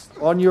 nice.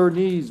 On your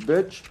knees,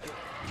 bitch.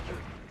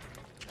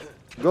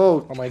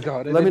 Go. Oh my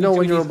god. and Let me then know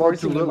when literally you're about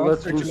to forcing the let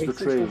monster loose make the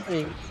sexual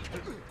train. things.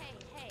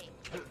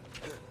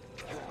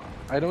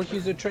 I don't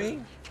use a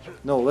train?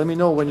 No, let me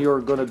know when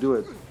you're gonna do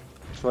it.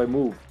 So I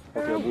move.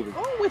 Okay, I'm moving.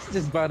 Oh, what's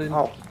this button?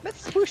 Ow.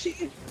 Let's push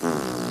it.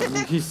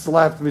 He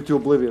slapped me to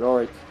oblivion.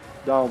 Alright.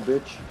 Down,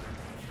 bitch.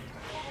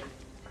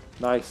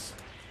 Nice.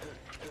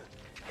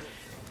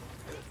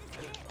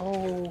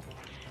 Oh,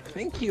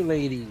 thank you,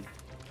 lady.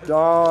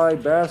 Die,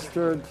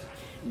 bastard.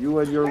 You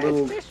and your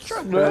little This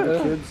truck. spider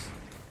kids.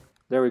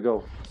 There we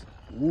go.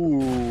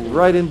 Ooh.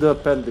 Right in the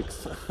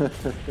appendix.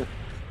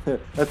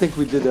 I think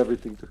we did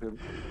everything to him.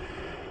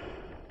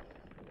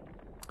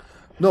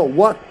 No,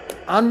 what?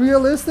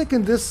 Unrealistic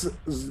in this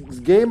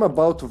game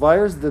about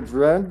virus that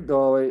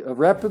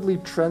rapidly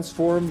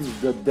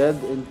transforms the dead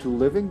into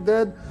living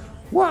dead?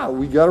 Wow,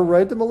 we gotta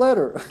write them a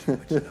letter.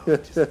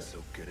 Technologists are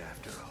so good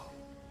after all.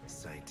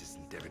 Scientists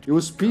endeavor to It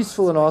was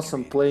peaceful and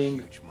awesome playing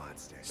huge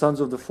monsters. Sons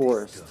of the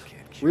Forest. Still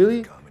can't cure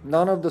Really? the common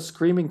None of the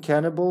screaming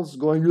cannibals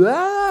going,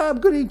 ah, I'm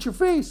gonna eat your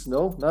face.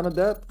 No, none of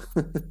that.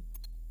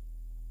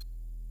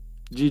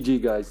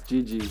 GG, guys.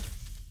 GG.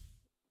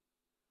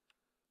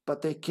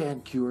 But they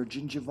can't cure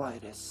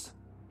gingivitis.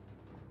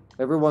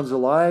 Everyone's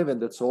alive, and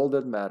that's all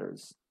that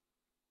matters.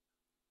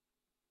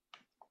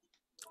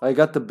 I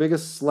got the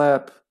biggest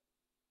slap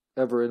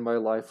ever in my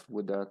life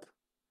with that.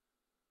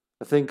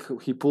 I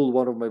think he pulled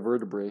one of my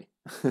vertebrae.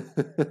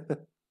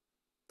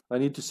 I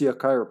need to see a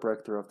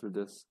chiropractor after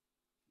this.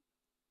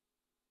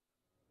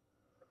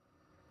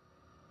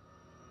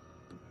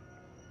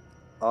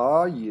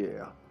 Ah,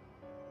 yeah.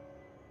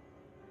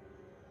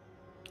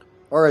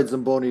 Alright,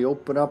 Zamboni,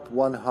 open up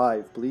one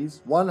hive,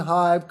 please. One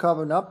hive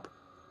coming up.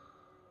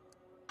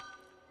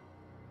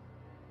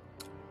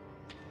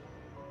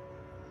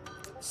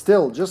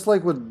 Still, just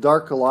like with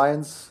Dark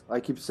Alliance, I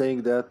keep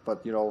saying that,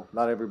 but you know,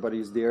 not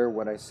everybody's there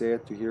when I say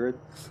it to hear it.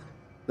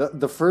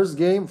 The first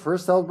game,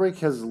 first Outbreak,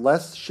 has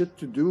less shit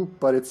to do,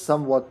 but it's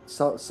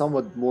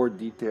somewhat more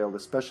detailed,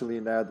 especially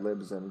in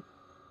ad-libs and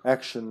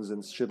actions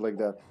and shit like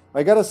that.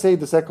 I gotta say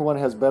the second one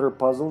has better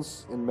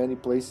puzzles in many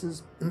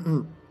places,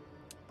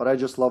 but I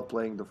just love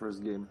playing the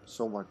first game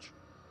so much.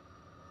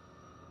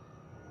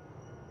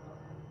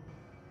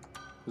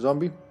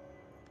 Zombie,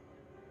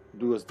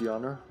 do us the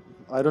honor.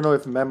 I don't know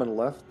if Mamon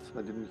left.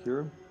 I didn't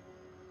hear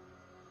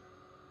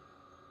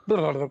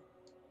him.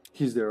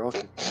 He's there,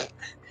 okay.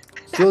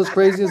 Still as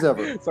crazy as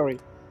ever. Sorry.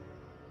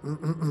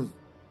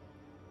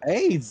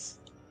 AIDS.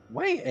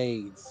 Why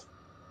AIDS?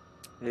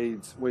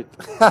 AIDS. Wait.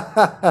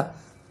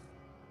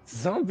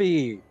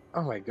 Zombie.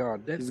 Oh my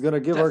god. He's gonna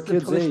give our the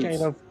kids Polish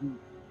AIDS.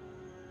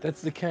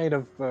 That's the kind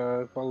of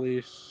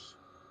Polish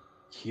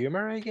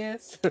humor, I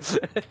guess.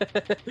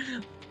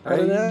 I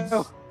don't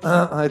know.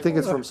 I think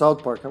it's from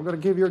South Park. I'm gonna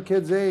give your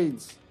kids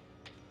AIDS.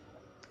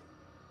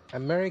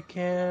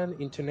 American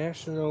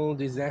International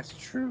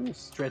Disaster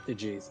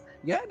Strategies.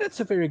 Yeah, that's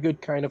a very good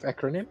kind of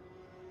acronym.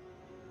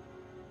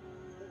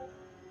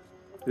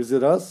 Is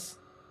it us?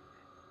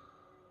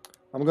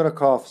 I'm gonna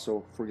cough,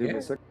 so forgive me a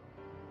Yeah. second.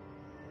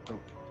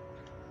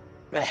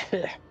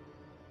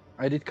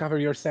 I did cover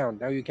your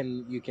sound. Now you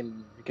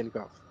can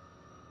cough.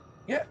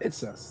 Yeah,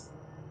 it's us.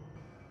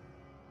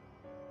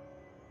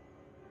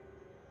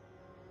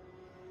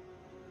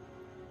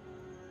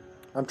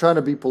 I'm trying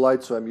to be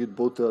polite, so I mute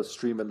both the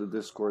stream and the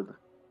Discord.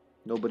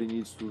 Nobody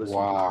needs to listen.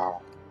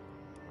 Wow,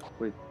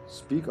 Wait,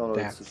 speak? Oh, no,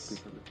 it's a that's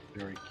speaker.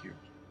 very cute.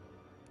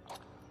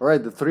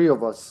 Alright, the three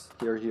of us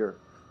are here.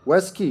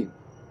 Wesky,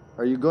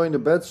 Are you going to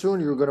bed soon?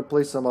 Or you're gonna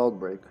play some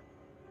Outbreak?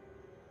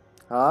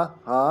 Huh?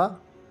 Huh?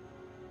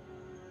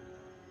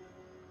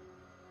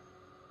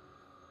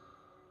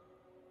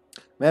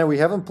 Man, we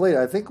haven't played.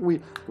 I think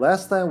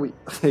last time we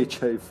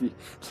HIV.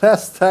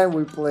 Last time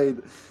we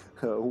played,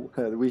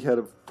 we had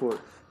a four.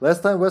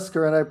 Last time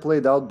Wesker and I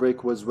played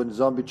Outbreak was when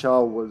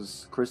ZombieChow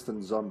was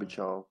Kristen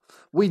ZombieChow.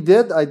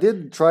 I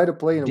did try to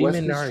play in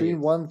Wesker's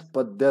stream once,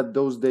 but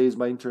those days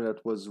my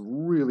internet was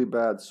really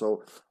bad,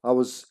 so I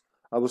was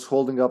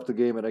holding up the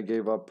game and I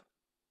gave up.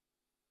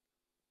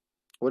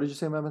 What did you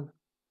say, Mamon?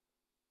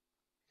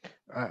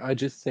 I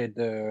just said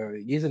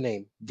the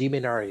username,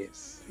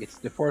 Demonarius. It's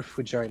the fourth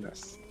who joined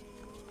us.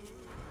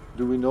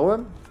 Do we know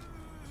him?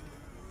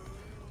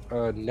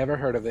 Never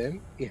heard of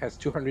him. He has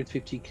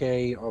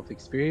 250k of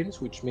experience,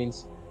 which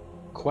means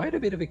quite a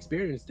bit of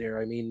experience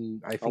there. I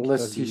mean, I think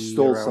unless he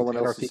stole someone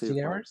else's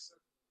 15 hours.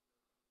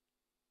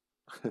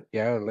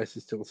 Yeah, unless he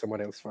stole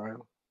someone else's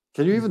file.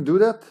 Can you even do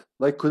that?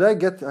 Like, could I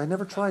get? I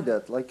never tried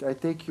that. Like, I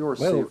take your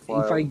save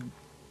file.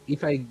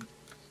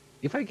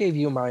 If I gave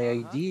you my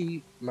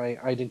ID, my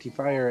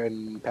identifier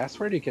and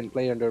password, you can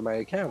play under my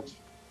account.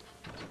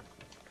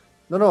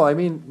 No, I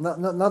mean,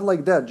 not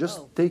like that.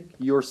 Just take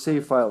your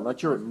save file,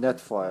 not your net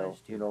file.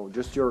 You know,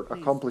 just your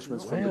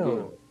accomplishments from the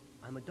game.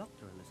 I'm a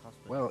doctor in this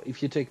hospital. Well,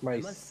 if you take my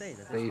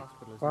save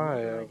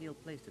file,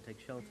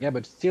 yeah,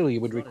 but still,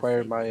 you would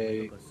require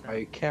my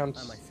account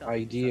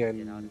ID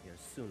and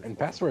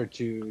password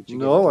to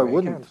no, I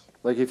wouldn't. Account.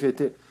 Like if you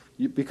take,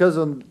 because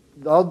on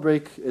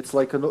Outbreak, it's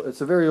like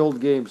it's a very old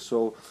game,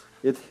 so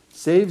it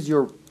saves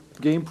your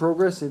game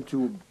progress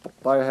into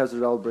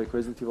Biohazard Outbreak,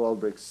 Resident Evil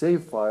Outbreak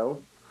save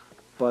file,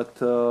 but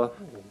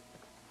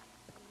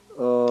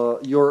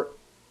your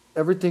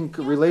everything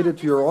related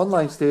to your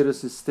online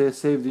status is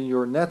saved in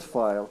your net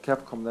file,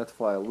 Capcom net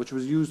file, which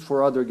was used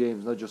for other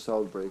games, not just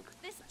Outbreak.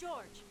 This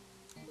George.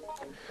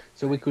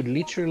 So we could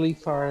literally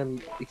farm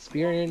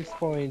experience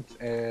points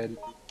and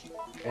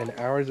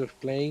hours of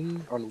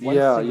playing on one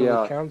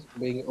single account,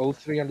 being all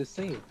three on the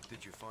same.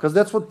 Because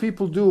that's what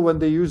people do when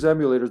they use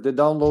emulators. They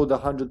download a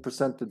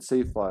 100%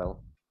 save file.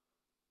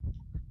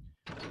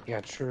 Yeah,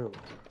 true.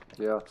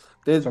 Yeah,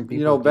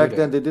 back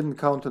then they didn't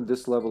count on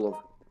this level of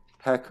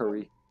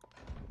hackery.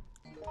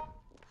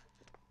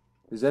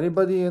 Is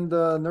anybody in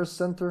the nurse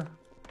center?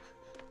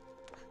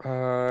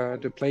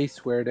 The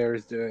place where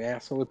there's the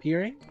asshole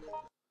appearing?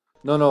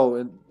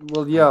 No.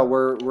 Well, yeah,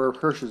 where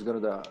Hirsch is gonna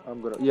die.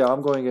 I'm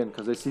going in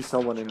because I see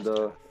someone in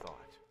the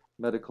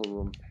medical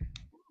room.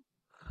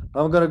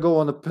 I'm gonna go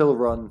on a pill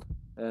run,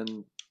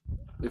 and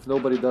if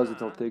nobody does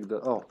it, I'll take the.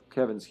 Oh,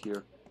 Kevin's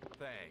here.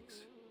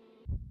 Thanks.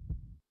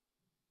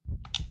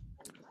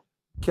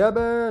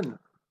 Kevin!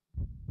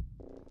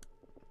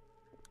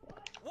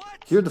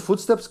 Hear the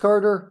footsteps,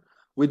 Carter?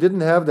 We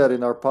didn't have that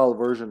in our PAL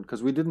version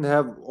because we didn't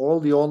have all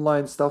the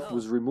online stuff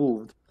was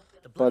removed.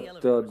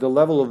 But the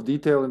level of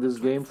detail in this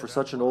game for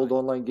such an old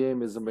online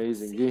game is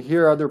amazing. You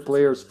hear other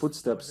players'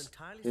 footsteps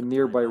in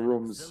nearby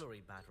rooms.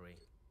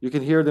 You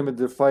can hear them in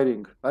their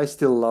fighting. I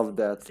still love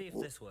that.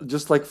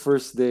 Just like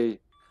first day.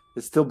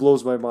 It still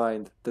blows my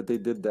mind that they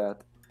did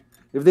that.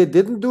 If they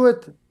didn't do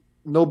it,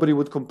 nobody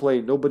would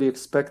complain. Nobody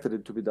expected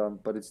it to be done,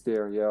 but it's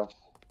there, yeah.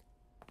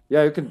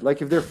 Yeah, you can,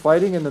 like if they're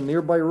fighting in a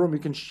nearby room, you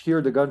can hear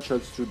the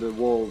gunshots through the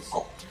walls.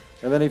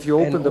 And then if you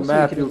open the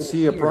map, you'll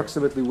see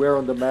approximately where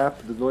on the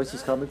map the noise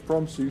is coming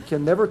from, so you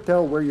can never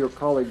tell where your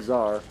colleagues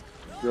are,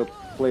 your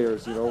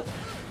players, you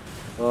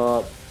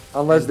know,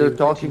 unless they're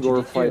talking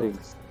or fighting.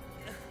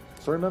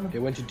 Sorry, man? They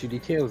went into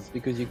details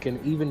because you can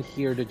even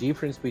hear the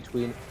difference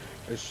between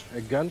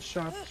a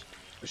gunshot,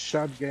 a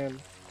shotgun,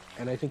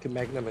 and I think a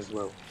magnum as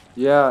well.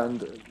 Yeah,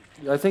 and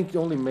I think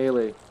only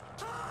melee.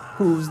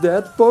 Who's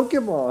that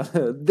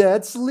Pokemon?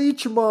 That's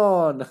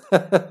Leechmon!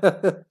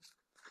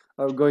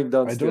 I'm going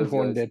downstairs. I don't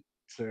want guys. that,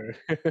 sir.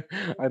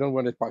 I don't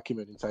want a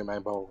Pokemon inside my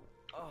bowl.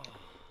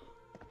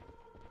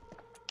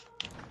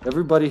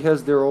 Everybody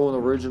has their own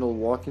original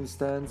walking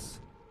stance.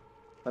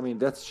 I mean,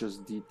 that's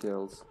just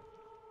details.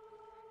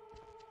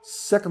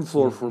 Second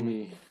floor for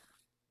me.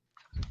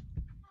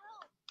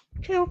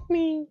 Help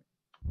me!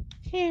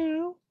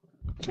 Help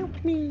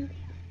me!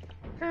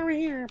 Over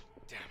here!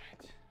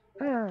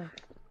 Damn it!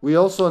 We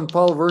also, in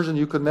PAL version,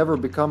 you could never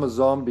become a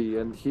zombie.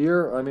 And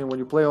here, I mean, when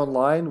you play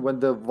online,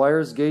 when the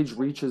virus gauge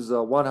reaches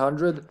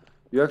 100,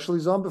 you actually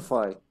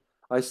zombify.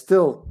 I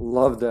still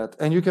love that.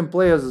 And you can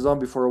play as a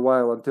zombie for a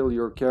while until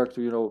your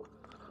character, you know,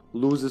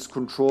 loses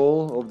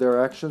control of their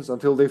actions,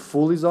 until they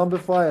fully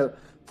zombify.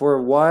 For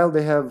a while,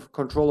 they have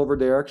control over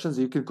their actions.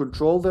 You can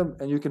control them,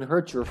 and you can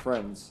hurt your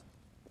friends.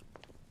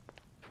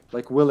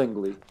 Like,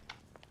 willingly.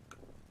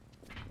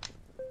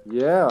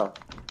 Yeah.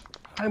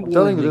 I'm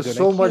telling you, there's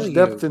so much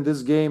depth in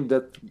this game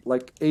that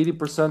like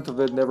 80% of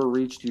it never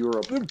reached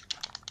Europe. By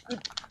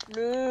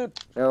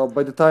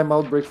the time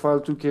Outbreak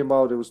File 2 came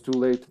out, it was too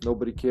late.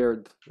 Nobody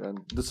cared. And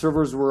the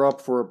servers were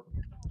up for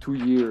 2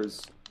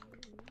 years.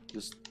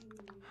 Just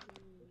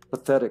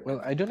pathetic.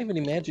 Well, I don't even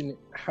imagine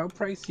how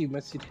pricey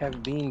must it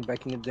have been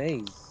back in the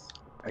days,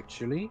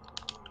 actually.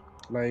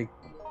 Like,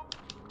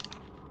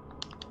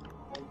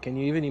 Can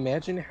you even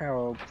imagine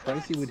how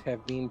pricey it would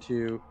have been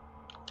to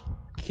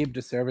keep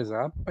the servers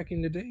up back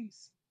in the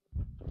days?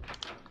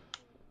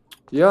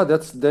 Yeah,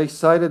 they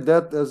cited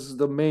that as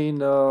the main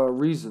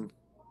reason.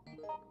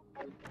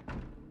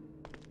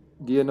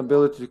 The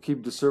inability to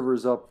keep the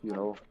servers up, you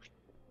know.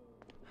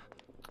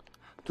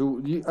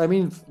 I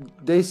mean,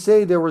 they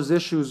say there was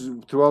issues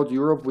throughout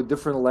Europe with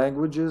different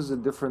languages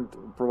and different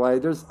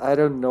providers. I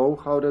don't know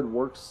how that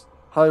works,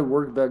 how it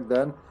worked back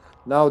then.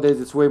 Nowadays,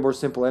 it's way more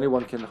simple.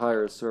 Anyone can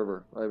hire a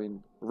server. I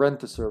mean,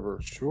 rent a server.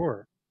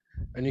 Sure.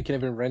 And you can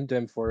even rent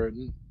them for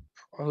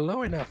a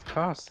low enough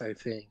cost, I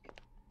think.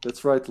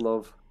 That's right,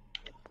 love.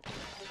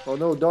 Oh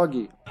no,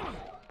 doggy.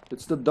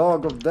 It's the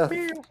dog of death.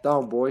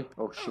 Down, boy.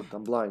 Oh shit,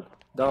 I'm blind.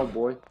 Down,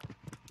 boy.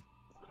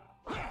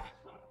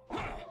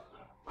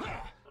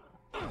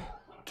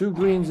 2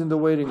 greens in the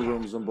waiting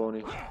room,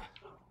 Zomboni.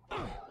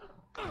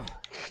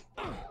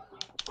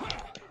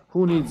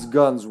 Who needs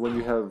guns when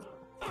you have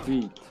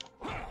feet?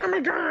 Oh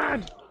my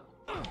god!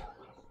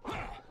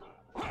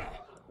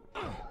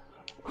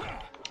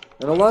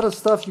 And a lot of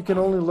stuff you can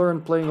only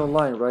learn playing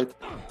online, right?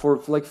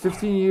 For like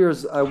 15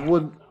 years,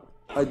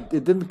 it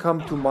didn't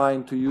come to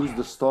mind to use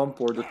the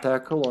stomp or the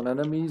tackle on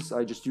enemies.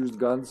 I just used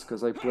guns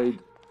because I played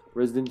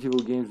Resident Evil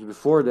games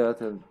before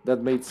that, and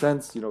that made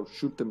sense, you know,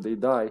 shoot them, they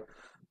die.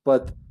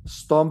 But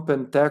stomp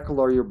and tackle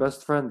are your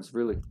best friends,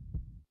 really.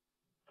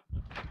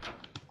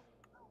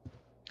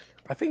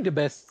 I think the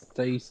best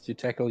is to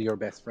tackle your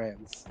best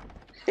friends.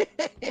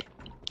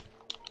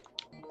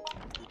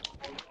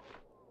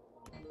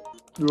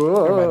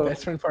 You're my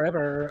best friend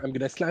forever. I'm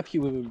gonna slap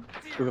you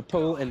with a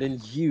pole and then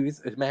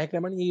use a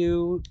magnum on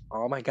you.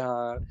 Oh my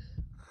god.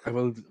 I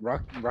will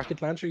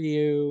rocket launcher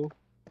you.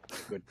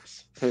 Good.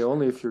 Hey,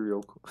 only if you're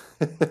Yoko.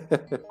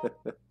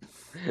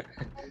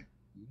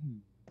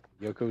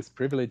 Yoko's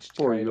privileged.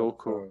 Poor kind of,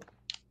 Yoko.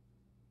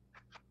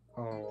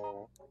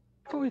 Oh,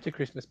 call it a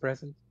Christmas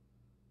present.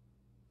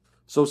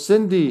 So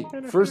Cindy,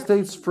 first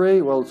aid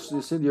spray, well,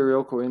 Cindy or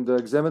Yoko, in the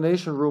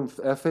examination room,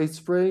 F8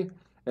 spray,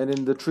 and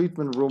in the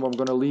treatment room, I'm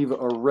gonna leave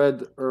a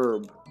red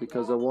herb,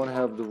 because I won't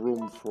have the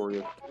room for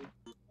it.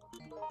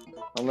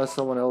 Unless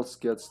someone else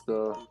gets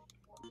the...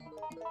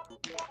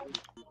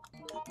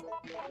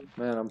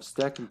 Man, I'm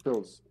stacking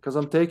pills, because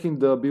I'm taking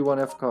the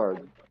B1F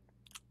card.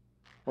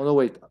 Oh no,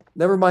 wait.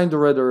 Never mind the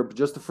red herb,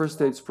 just the first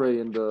aid spray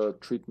in the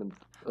treatment.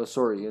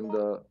 In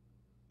the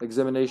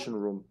examination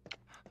room.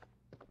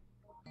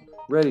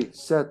 Ready,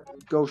 set,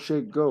 go,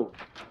 shake, go.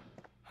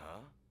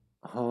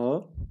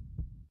 Huh?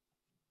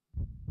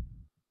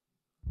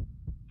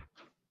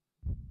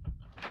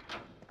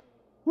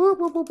 Whoop,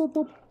 whoop, whoop, whoop,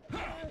 whoop.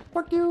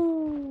 Fuck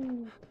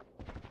you!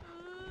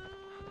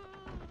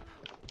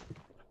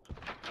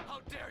 How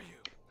dare you?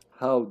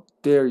 How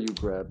dare you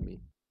grab me?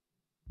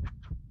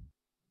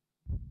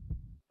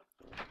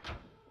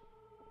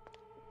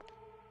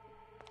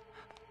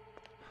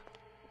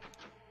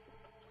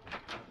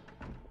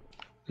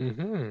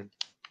 Mm-hmm.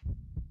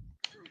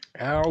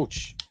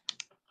 Ouch.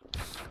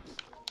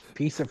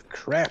 Piece of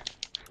crap.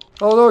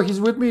 Oh no, he's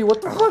with me.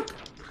 What the fuck?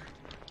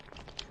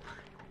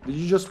 Did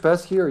you just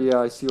pass here? Yeah,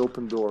 I see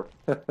open door.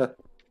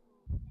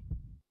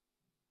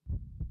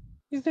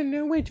 Is there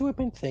no way to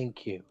open?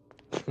 Thank you.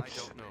 I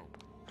don't know.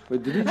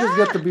 Wait, did he just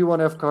get the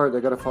B1F card? I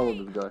gotta follow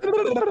this guy.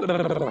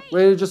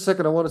 Wait just a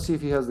second, I want to see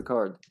if he has the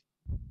card.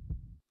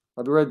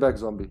 I'll be right back,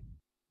 zombie.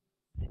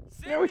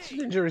 No, it's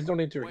dangerous. Don't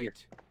enter here.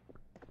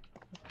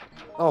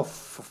 Oh,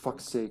 for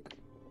fuck's sake.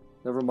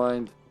 Never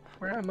mind.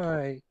 Where am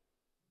I?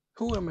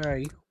 Who am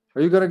I?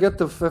 Are you gonna get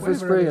the FF Whatever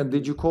spray? I And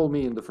did you call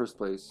me in the first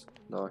place?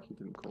 No, he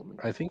didn't call me.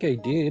 I think I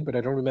did, but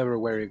I don't remember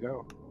where you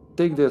go.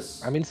 Take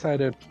this. I'm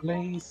inside a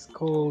place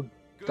called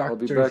I'll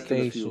be Doctor back in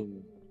a few.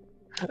 Station.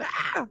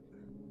 Ah!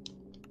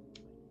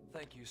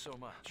 Thank you so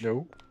much.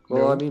 No.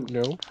 Well, no, I mean,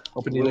 no.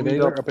 Open the we'll meet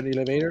elevator. up. Open the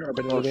elevator.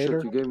 Open the Oh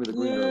elevator. shit, you gave me the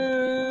green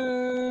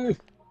herb.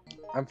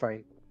 I'm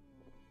fine.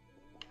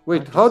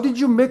 Wait, how did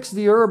you mix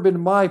the herb in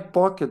my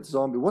pocket,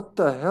 zombie? What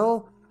the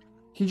hell?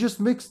 He just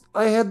mixed...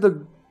 I had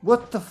the...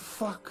 What the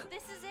fuck?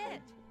 This is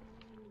it.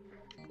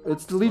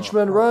 It's the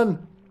Leechman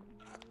run.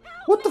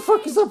 What the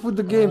fuck is up with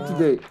the game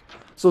today?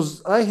 So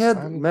I had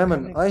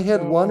Mamon. I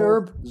had one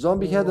herb.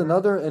 Zombie had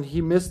another, and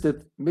he mixed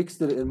it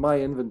in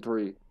my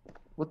inventory.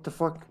 What the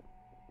fuck?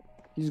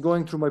 He's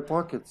going through my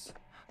pockets.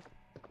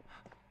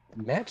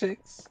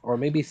 Magics? Or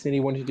maybe Cindy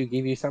wanted to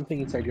give you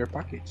something inside your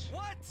pocket.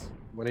 What?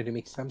 Wanted to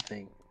make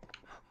something.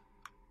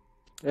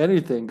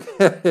 Anything.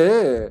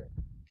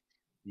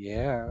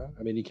 Yeah,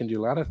 I mean, you can do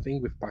a lot of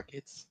things with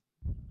pockets.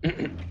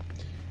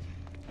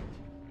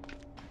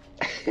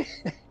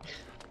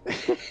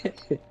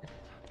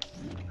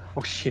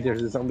 Oh shit,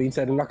 there's a zombie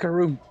inside the locker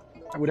room.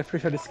 I would have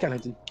preferred a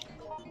skeleton.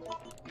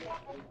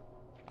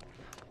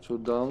 So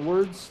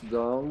downwards,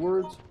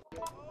 downwards.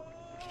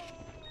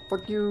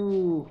 Fuck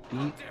you.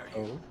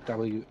 D-O-W-N-W-A-R-D.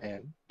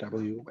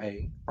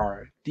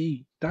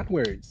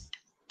 Downwards.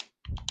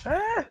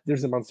 Ah,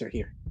 there's a monster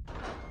here.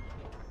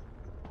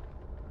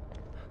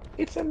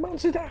 It's a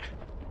monster.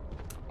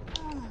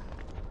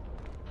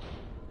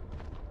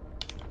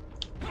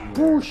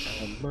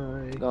 Push. Am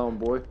I? Down,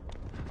 boy.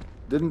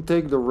 Didn't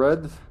take the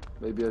red.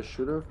 Maybe I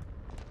should have.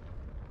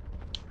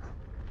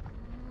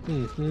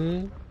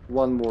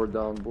 One more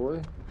down,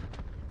 boy.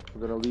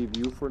 I'm gonna leave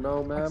you for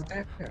now, ma'am.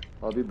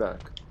 I'll be back.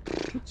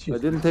 I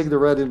didn't take the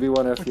red in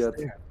V1F yet.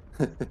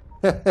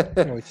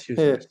 No, it's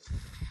useless.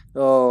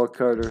 Oh,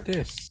 Carter.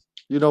 This.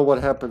 You know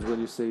what happens when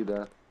you say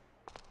that.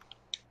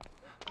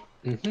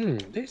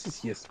 This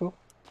is useful.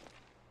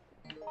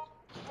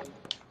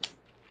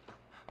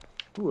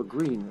 Ooh, a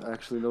green.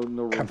 Actually, no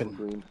room for Cabin.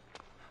 green.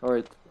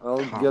 Alright,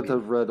 I'll get a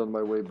red on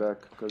my way back,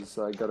 because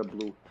I got a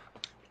blue.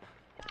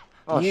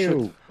 Oh,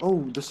 shit.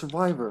 Oh, the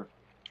survivor.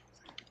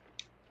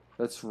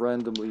 That's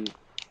randomly.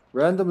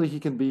 Randomly, he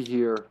can be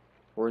here,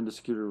 or in the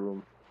security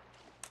room.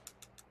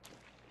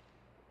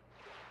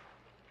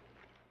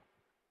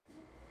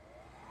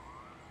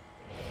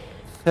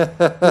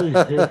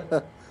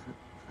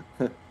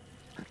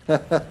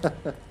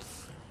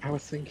 I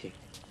was thinking.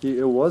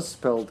 It was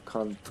spelled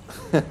cunt.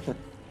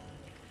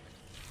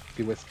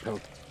 It was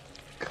spelled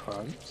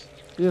cunt.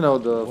 You know,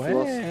 the What?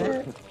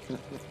 philosopher.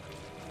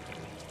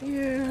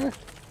 Yeah.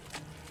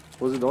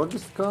 Was it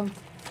August Kant?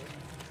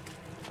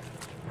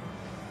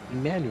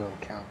 Immanuel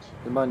Kant.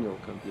 Immanuel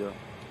Kant, yeah.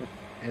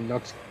 And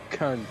not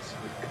cunt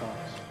with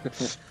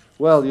Kant.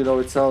 Well, you know,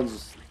 it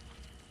sounds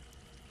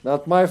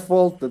not my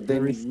fault that they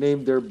There is-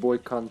 named their boy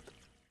Kant.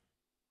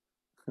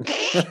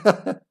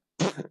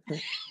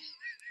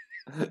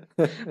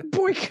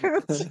 Boy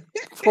Kant.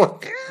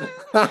 Fuck.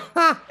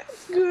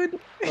 Good.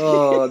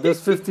 Oh,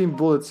 there's 15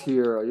 bullets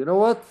here. You know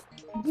what?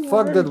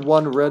 Fuck that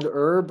one red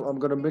herb. I'm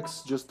gonna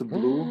mix just the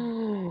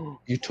blue.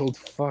 You told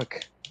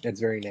fuck. That's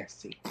very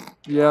nasty.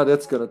 Yeah,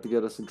 that's gonna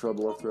get us in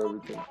trouble after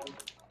everything.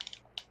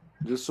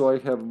 Just so I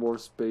have more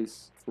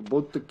space for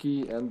both the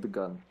key and the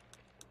gun.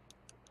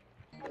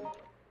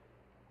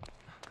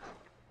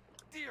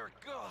 Dear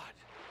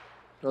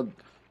God.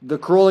 The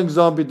crawling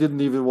zombie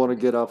didn't even want to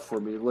get up for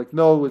me. Like,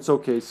 no, it's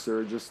okay,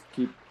 sir. Just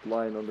keep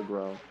lying on the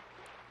ground.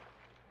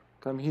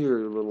 Come here,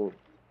 you little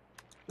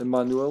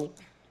Emmanuel.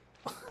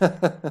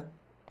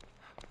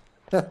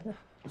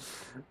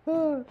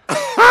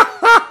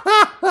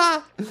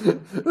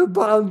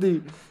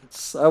 Boundy.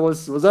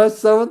 Was I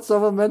seven?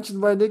 Someone mentioned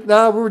my nick.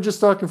 Nah, we were just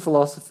talking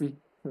philosophy.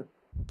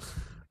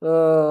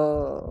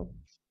 Yeah.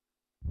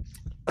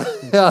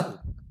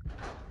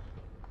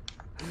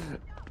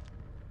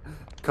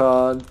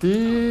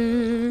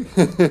 Conti.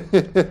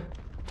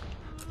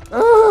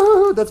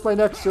 Oh, that's my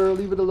neck, sir.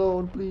 Leave it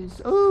alone,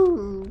 please.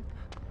 Oh,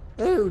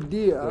 oh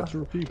dear. That's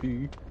your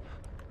pee-pee.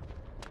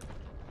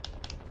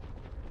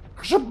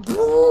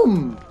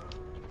 Boom!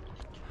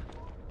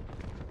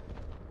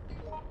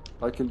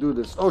 I can do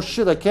this. Oh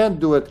shit, I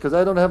can't do it because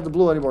I don't have the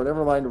blue anymore.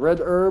 Never mind.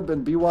 Red herb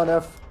and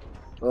B1F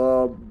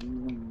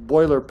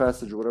boiler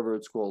passage, whatever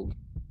it's called.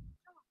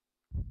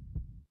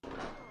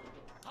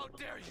 How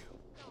dare you?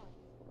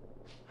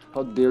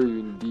 How dare you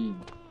indeed.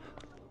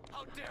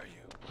 How dare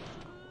you?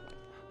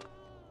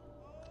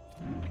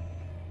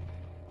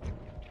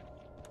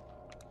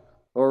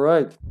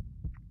 Alright.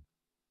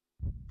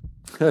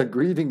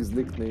 Greetings,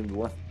 nicknamed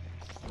one.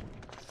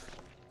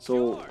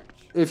 So, George.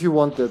 if you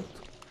want that.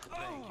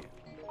 Thank you.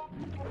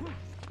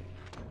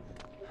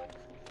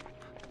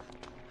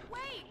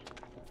 Wait!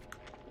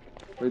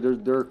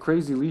 Wait, there are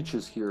crazy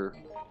leeches here.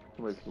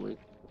 Wait.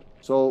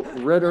 So,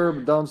 red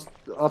herb down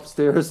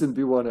upstairs in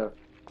B1F.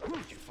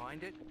 Did you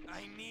find it?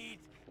 I need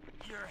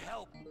your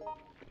help.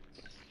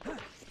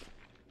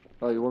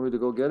 Oh, you want me to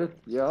go get it?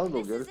 Yeah, I'll go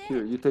This get is it.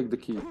 Here, you take the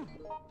key.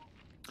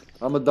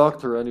 I'm a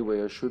doctor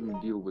anyway, I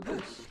shouldn't deal with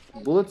this.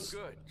 Bullets?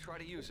 Good. Try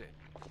to use it.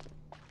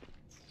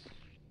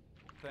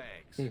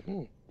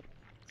 Thanks.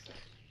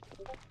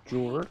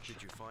 George.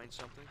 Did you find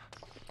something?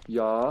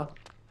 Yeah.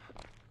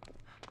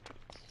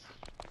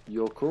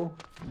 Yoko?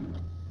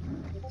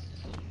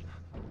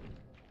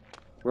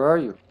 Where are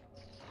you?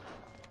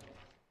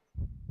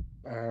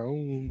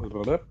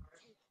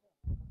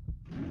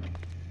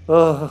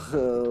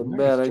 Oh,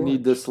 man, I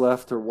need this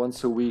laughter.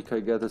 Once a week I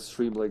get a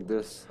stream like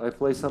this. I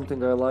play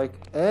something I like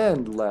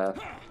and laugh.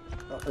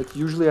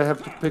 Usually I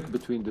have to pick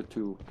between the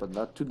two, but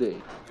not today.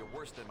 You're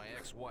worse than my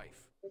ex-wife.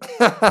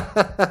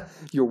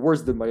 You're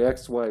worse than my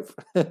ex-wife.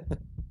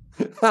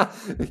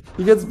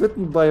 He gets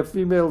bitten by a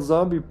female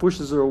zombie,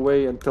 pushes her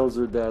away, and tells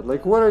her dad,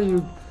 like, what are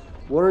you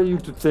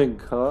to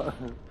think, huh?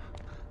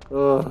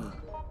 Ugh.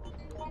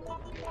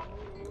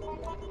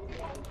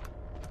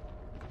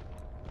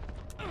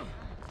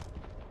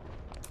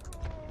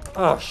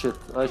 Oh shit,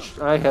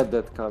 I had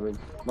that coming.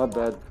 My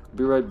bad.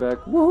 Be right back.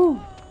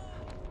 Woohoo!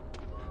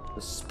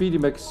 The Speedy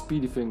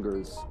McSpeedy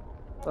fingers.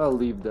 I'll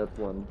leave that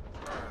one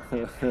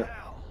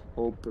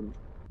open.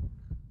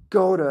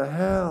 Go to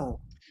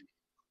hell!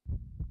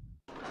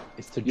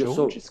 Mr. Yeah, George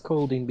so- is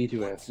called in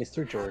B2F.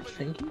 Mr. George,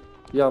 thank you.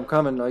 Yeah, I'm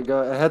coming. I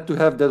had to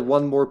have that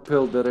one more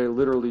pill that I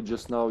literally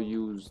just now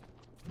used.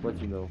 But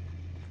you know.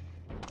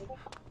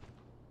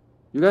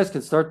 You guys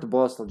can start the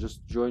boss, I'll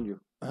just join you.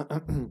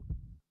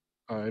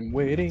 I'm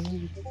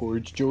waiting for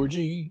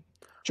Georgie.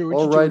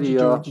 Alrighty,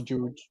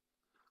 George.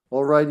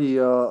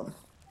 Alrighty,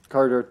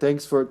 Carter,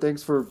 thanks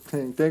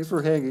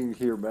for hanging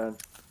here, man.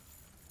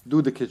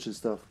 Do the kitchen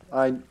stuff.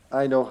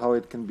 I know how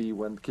it can be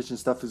when kitchen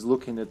stuff is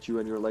looking at you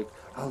and you're like,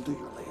 I'll do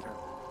you later.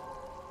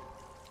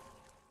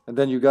 And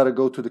then you gotta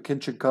go to the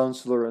kitchen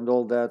counselor and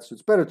all that, so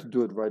it's better to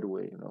do it right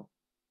away, you know.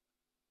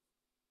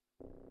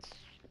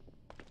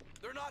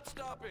 They're not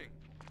stopping.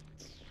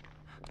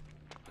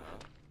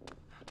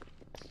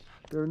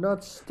 They're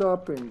not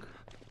stopping.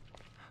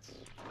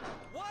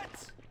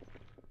 What?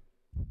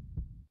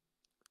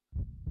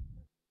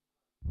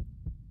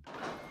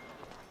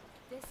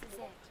 This is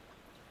it.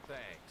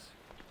 Thanks.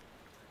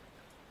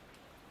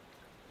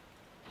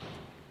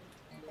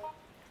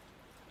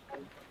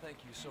 Thank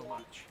you so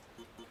much.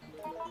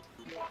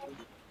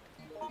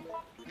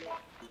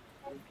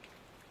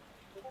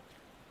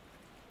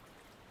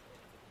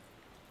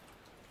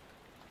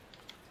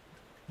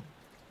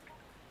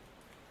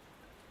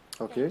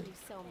 Okay. Thank you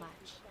so much.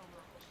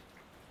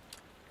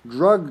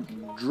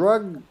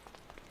 Drug.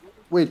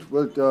 Wait,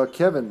 well,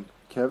 Kevin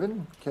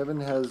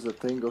has a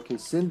thing. Okay,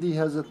 Cindy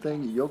has a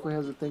thing. Yoko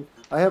has a thing.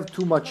 I have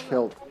too much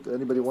health.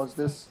 Anybody wants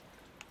this?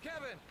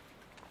 Kevin!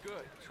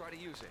 Good. Try to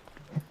use it.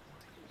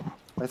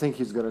 I think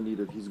he's gonna need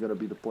it. He's gonna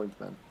be the point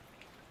man.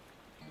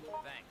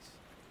 Thanks.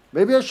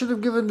 Maybe I should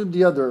have given him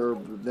the other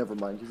herb. Never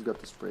mind. He's got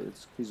the spray.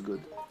 He's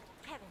good.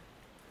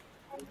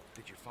 Kevin.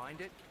 Did you find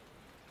it?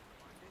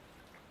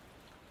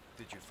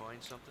 Did you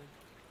find something?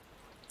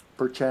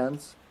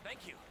 Perchance.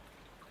 Thank you.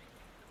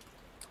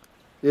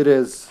 It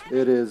is.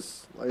 It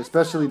is.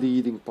 Especially the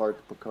eating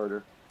part,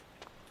 Carter.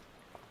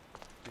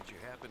 Did you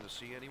happen to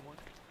see anyone?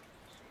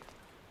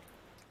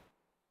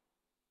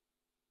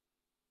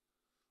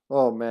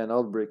 Oh man,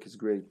 Outbreak is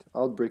great.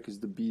 Outbreak is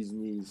the bee's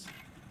knees.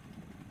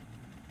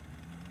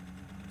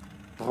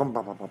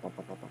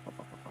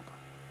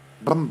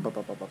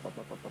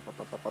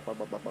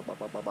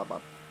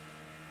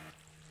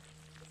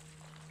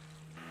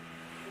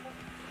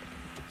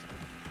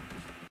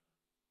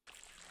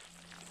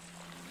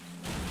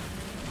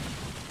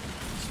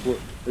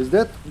 Is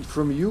that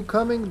from you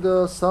coming,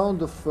 the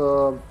sound of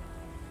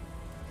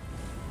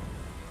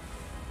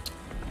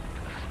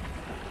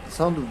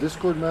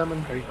Discord,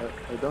 Mamon?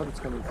 I doubt it's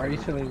coming from Are you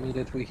telling me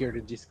that we hear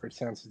the Discord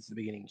sound since the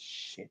beginning?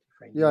 Shit. If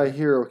I knew Yeah, I that.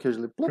 hear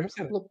occasionally. Plop,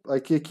 Crimson. plop. I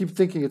keep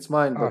thinking it's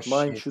mine, but Oh,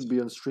 mine shit. should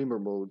be on streamer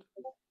mode.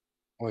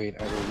 Wait,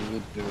 I will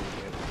need to.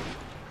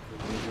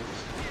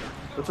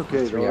 It's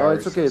okay. 3 No, hours.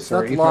 it's okay. It's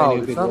Sorry not if I loud.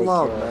 knew It's it not was,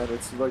 loud, man.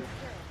 It's like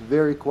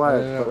very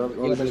quiet. No,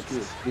 But yeah, but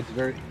just it's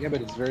very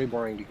but it's very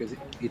boring because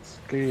it's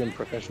clearly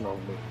unprofessional.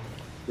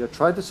 yeah,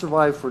 try to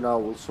survive for now.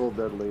 We'll solve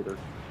that later.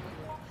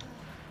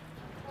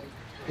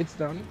 It's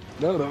done.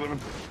 No. I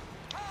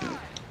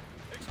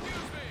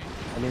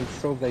mean, it's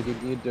solved. I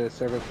did need the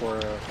server for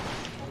a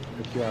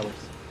few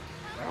hours.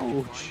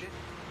 Ouch!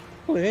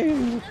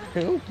 Please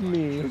help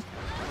me.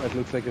 That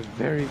looks like a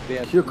very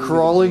bad. You're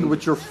crawling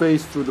with your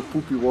face through the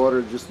poopy water.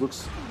 It just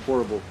looks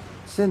horrible.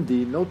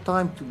 Cindy, no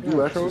time to do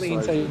crawling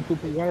exercise. inside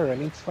poopy water. I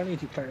mean, it's funny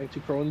to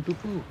crawl in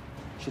poo-poo.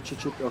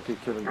 Shit. Okay,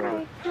 Kevin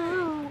got it.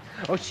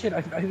 Oh shit!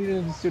 I didn't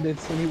understand that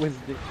Cindy was.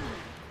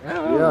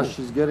 Yeah,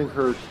 she's getting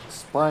her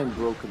spine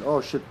broken. Oh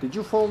shit! Did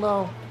you fall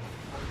now?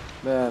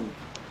 Man,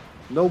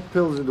 no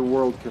pills in the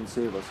world can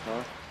save us,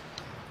 huh?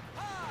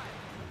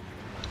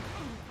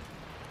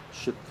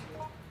 Shit.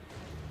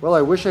 Well,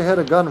 I wish I had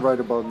a gun right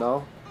about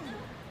now.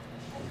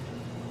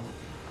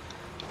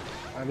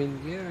 I mean,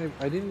 yeah,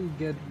 I didn't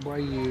get why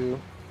you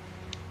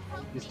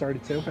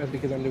started so fast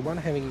because I'm the one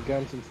having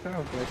guns and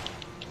stuff, but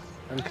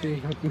I'm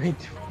clearly not made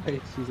to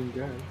fight using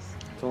guns.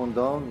 Tone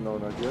down? No,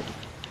 not yet.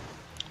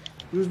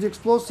 Use the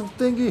explosive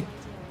thingy.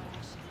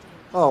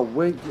 Oh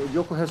wait,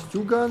 Yoko has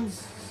 2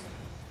 guns?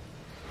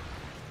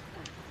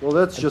 Well,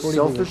 that's And just 40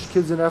 selfish. bullets.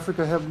 Kids in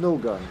Africa have no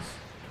guns.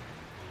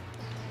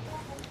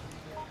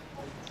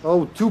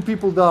 Oh, 2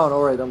 people down.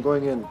 Alright, I'm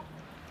going in.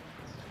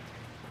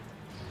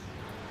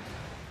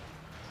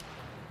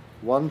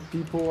 1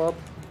 people up.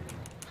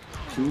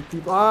 2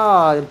 people.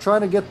 Ah, I'm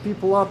trying to get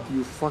people up,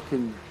 you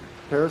fucking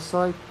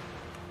parasite.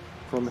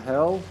 From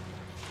hell.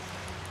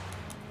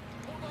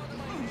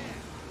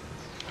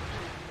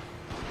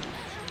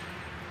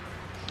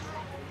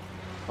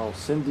 Oh,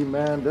 Cindy,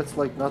 man, that's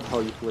like not how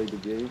you play the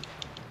game.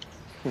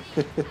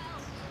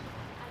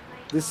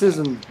 This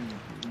isn't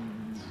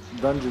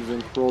Dungeons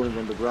and crawling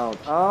on the ground.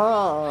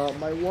 Ah,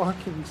 my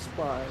walking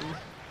spine.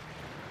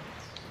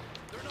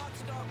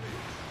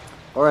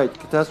 Alright,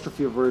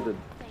 catastrophe averted.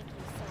 Thank you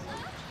so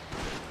much.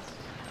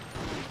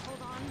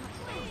 Hold on.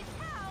 Please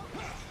help.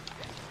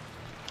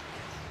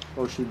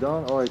 Oh, she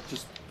down? Alright,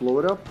 just blow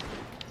it up.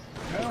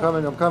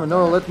 I'm coming.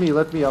 No, let me,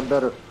 I'm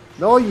better.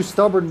 No, you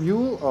stubborn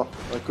mule! Oh,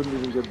 I couldn't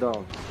even get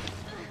down.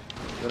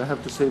 Then I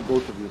have to save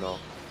both of you now.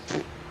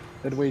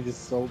 That way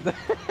just solved.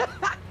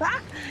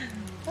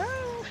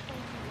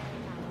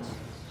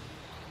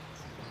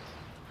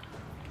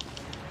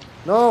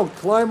 No,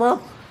 climb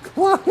up!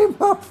 Climb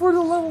up for the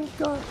love of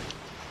God!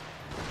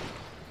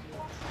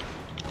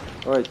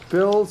 Alright,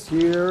 pills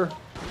here.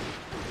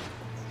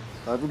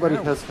 Everybody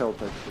has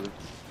health, actually.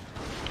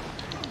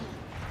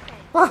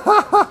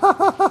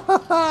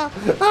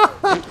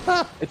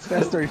 It's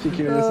faster if you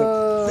kill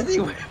yourself. Cindy,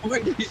 why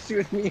did you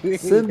shoot me?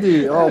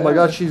 Cindy, oh my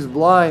god, she's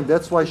blind.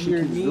 That's why she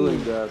You're keeps doing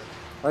mean. that.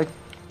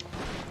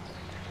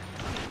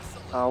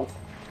 Ow.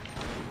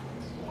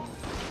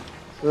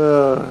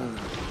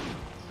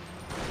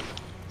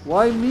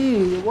 Why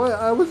me? Why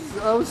I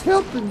was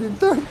helping the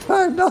entire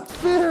time. Not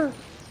fair.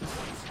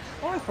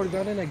 Oh, I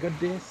forgotten I got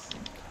this.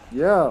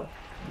 Yeah.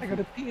 I got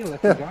a peel. I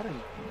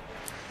forgotten.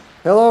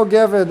 Hello,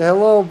 Gavin.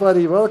 Hello,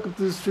 buddy. Welcome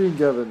to the stream,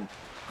 Gavin.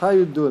 How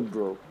you doing,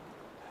 bro?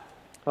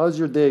 How's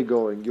your day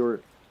going?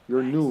 Your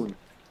noon.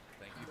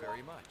 Thank you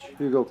very much.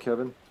 Here you go,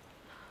 Kevin.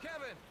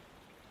 Kevin!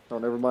 Oh,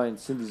 never mind.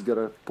 Cindy's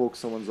gotta poke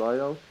someone's eye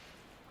out.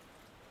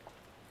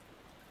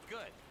 Good.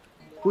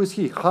 Who is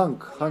he?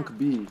 Hunk. Hunk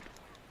B.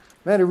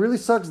 Man, it really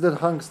sucks that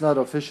Hunk's not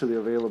officially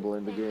available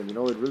in the game. You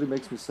know, it really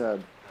makes me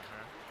sad.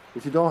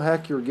 If you don't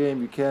hack your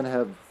game, you can't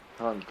have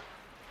Hunk.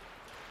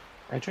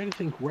 I try to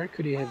think where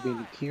could he have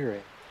been Kira?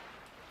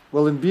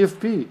 Well, in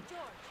BFP,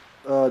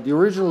 the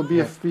original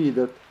BFP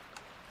that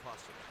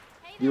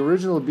the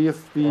original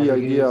BFP Or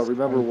idea, is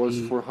remember, was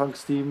Hunky- for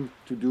Hunk's team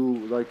to do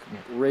like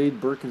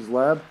raid Birkin's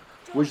lab,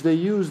 which they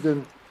used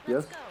in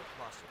yes,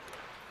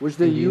 which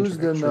they in the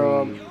used in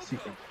introductory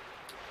sequence.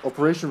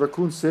 Operation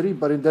Raccoon City,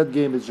 but in that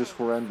game it's just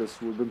horrendous.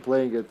 We've been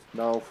playing it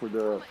now for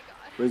the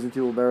Resident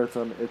Evil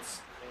Marathon. It's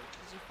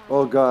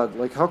oh god,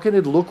 like how can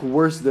it look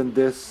worse than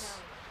this?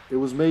 It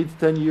was made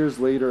 10 years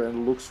later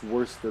and looks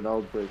worse than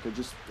Outbreak.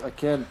 I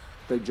can't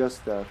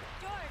digest that.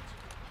 George,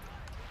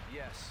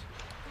 Yes.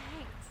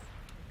 thanks.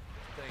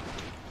 Thank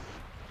you.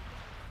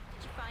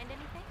 Did you find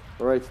anything?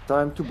 Alright,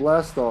 time to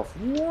blast off.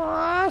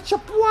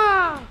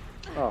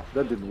 Oh,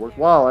 that didn't work.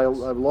 Wow, I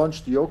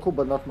launched Yoko,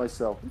 but not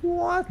myself.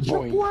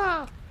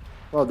 Boing.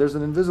 Oh, there's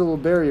an invisible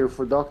barrier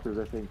for doctors,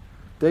 I think.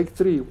 Take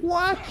 3.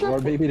 Or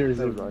maybe there's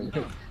Never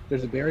mind.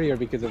 there's a barrier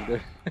because of the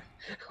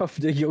of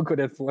the Yoko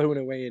that's flown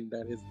away, and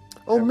that is.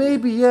 Oh,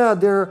 maybe, yeah,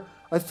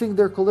 I think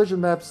their collision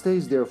map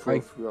stays there for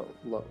Like-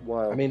 a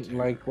while. I mean,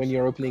 like when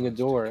you're opening a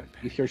door,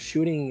 if you're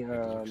shooting,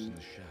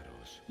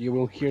 you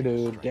will hear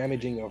the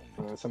damaging of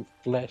some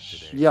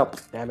flesh Yep.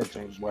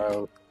 damaging.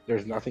 Well,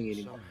 there's nothing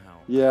anymore.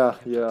 Yeah,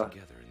 yeah.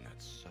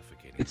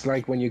 It's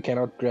like when you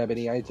cannot grab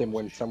any item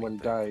when someone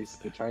dies.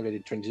 The time that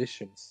it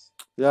transitions.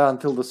 Yeah,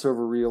 until the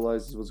server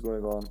realizes what's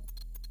going on.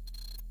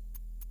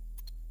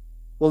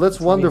 Well, that's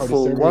It's funny how the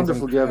wonderful, server is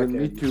wonderful, on Gavin.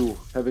 track Me and- too.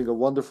 Having a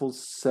wonderful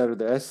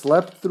Saturday. I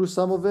slept through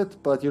some of it,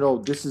 but you know,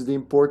 this is the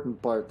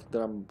important part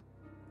that I'm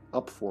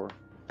up for.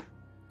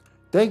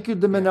 Thank you,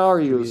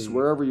 Demenarius, really.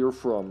 wherever you're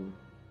from.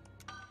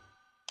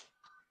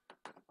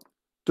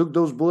 Took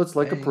those bullets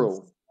like a pro.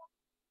 Thanks.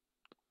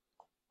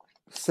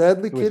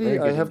 Sadly, It was Kitty, very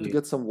I good have to indeed.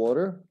 get some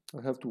water.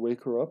 I have to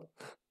wake her up.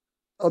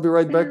 I'll be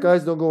right back,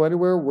 guys. Don't go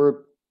anywhere. We're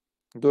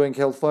doing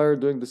Hellfire,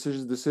 doing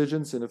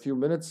decisions in a few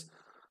minutes.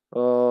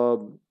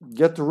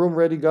 Get the room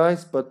ready,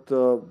 guys, but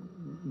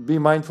be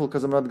mindful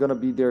because I'm not gonna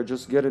be there.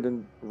 Just get it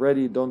in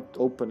ready. Don't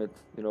open it,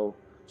 you know,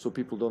 so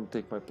people don't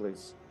take my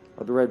place.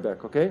 I'll be right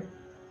back, okay?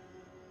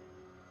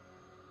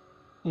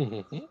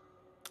 Mhm.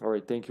 All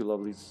right, thank you,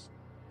 lovelies.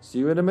 See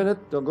you in a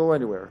minute. Don't go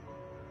anywhere.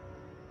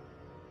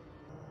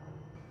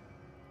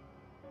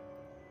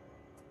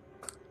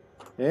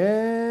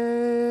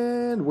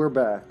 And we're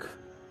back.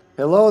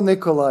 Hello,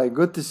 Nikolai.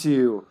 Good to see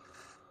you.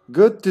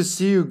 Good to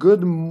see you.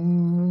 Good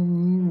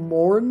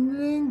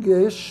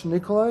morning-ish,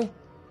 Nikolai.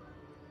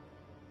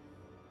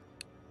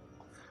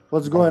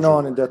 What's going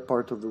on in that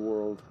part of the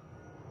world?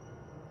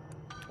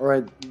 All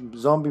right,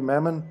 zombie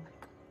Mamon,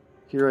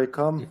 here I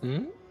come.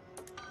 Mhm.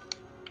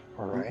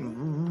 All right.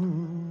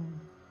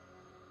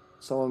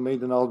 Someone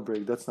made an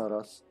outbreak. That's not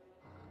us.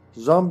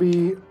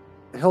 Zombie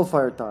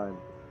Hellfire time.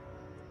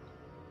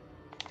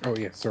 Oh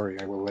yeah. Sorry,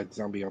 I will let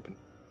zombie open.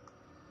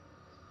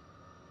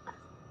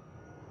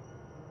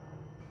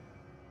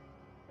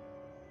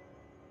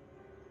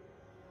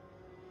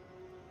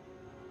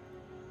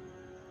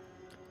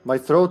 My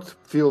throat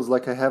feels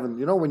like I haven't.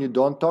 You know when you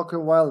don't talk in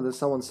a while and then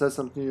someone says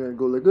something to you and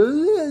go like,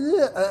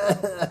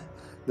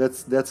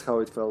 that's how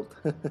it felt.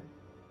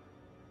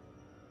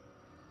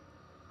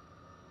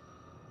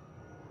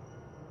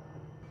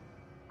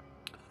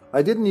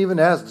 I didn't even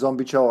ask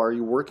ZombieChow, are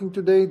you working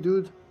today,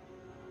 dude?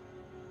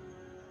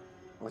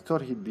 I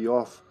thought he'd be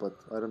off, but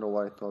I don't know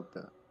why I thought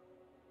that.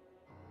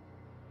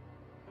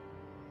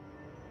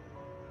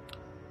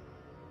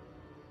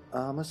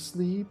 I'm a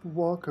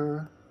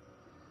sleepwalker.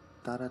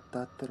 Da da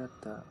da da da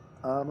da.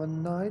 I'm a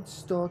night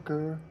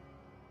stalker.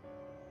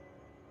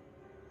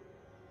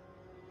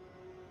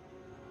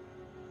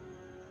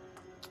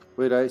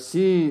 Wait, I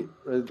see.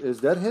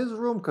 Is that his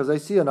room? Because I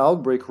see an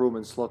outbreak room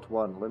in slot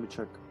 1. Let me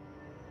check.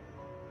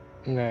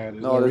 No, there's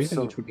No, no that's reason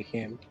so- it would be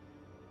him.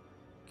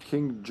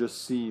 King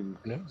Jassim.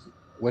 No?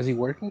 Was he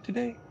working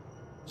today?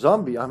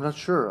 Zombie, I'm not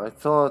sure. I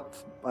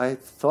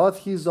thought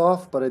he's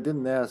off, but I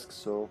didn't ask,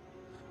 so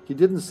he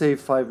didn't say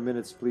 5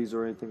 minutes, please,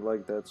 or anything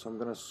like that. So I'm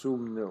gonna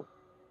assume no.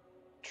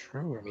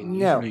 True. I mean,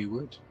 No. usually he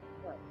would.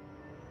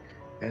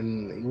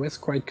 And he was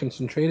quite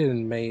concentrated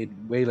and made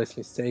way less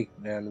mistake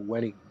than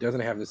when he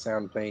doesn't have the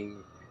sound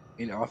playing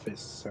in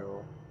office,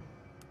 so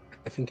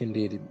I think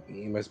indeed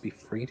he must be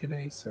free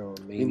today. So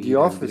In maybe the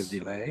there's a bit of office?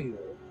 delay.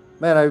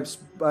 Man,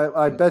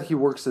 I bet he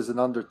works as an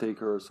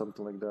undertaker or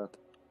something like that.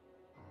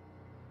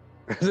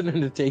 As an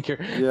undertaker.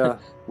 Yeah.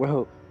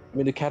 Well, I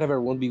mean, the cadaver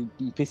won't be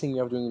pissing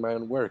me off doing my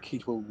own work.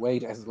 It will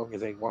wait as long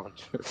as I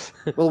want.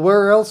 Well,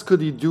 where else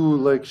could he do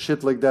like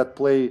shit like that?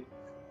 Play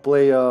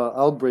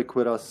Outbreak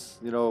with us,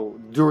 you know,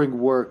 during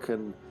work,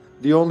 and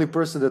the only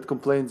person that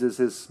complains is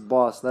his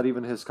boss, not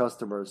even his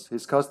customers.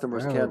 His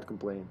customers Wow. can't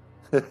complain.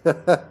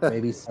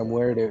 Maybe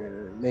somewhere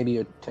there, maybe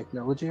a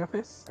technology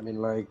office. I mean,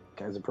 like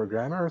as a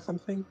programmer or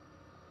something.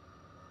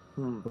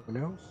 Hmm. Who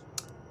knows?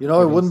 You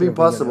know, it Maybe wouldn't be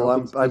instead of being an possible.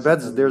 open I space,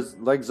 bet there's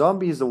like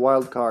Zombie is a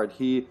wild card.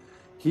 He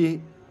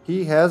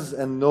he has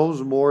and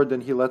knows more than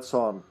he lets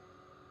on.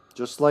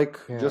 Just like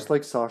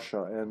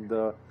Sasha. And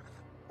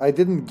I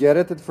didn't get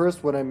it at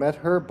first when I met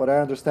her, but I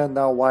understand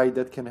now why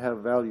that can have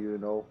value. You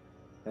know,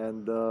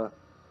 and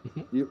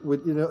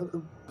you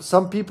know,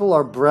 some people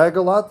are brag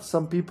a lot.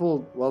 Some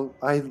people, well,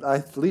 I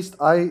at least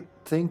I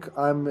think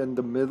I'm in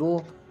the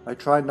middle. I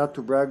try not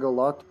to brag a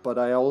lot, but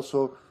I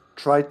also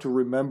try to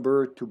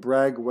remember to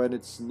brag when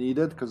it's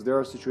needed, because there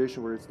are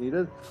situations where it's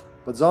needed.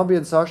 But Zombie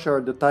and Sasha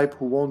are the type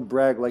who won't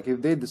brag. Like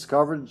if they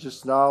discovered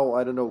just now,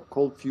 I don't know,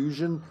 cold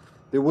fusion,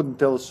 they wouldn't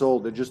tell a soul.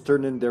 They just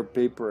turn in their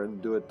paper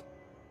and do it.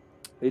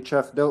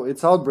 HF, no,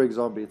 it's Outbreak,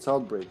 Zombie. It's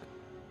Outbreak.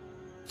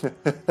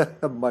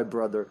 My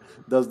brother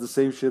does the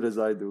same shit as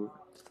I do.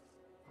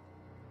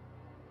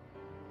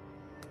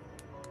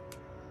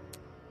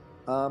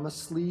 I'm a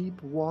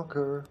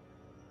sleepwalker.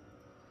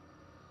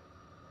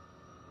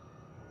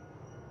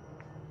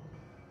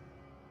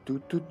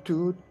 Do do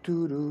do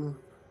do do.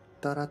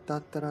 Ta ta ta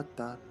ta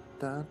ta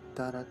ta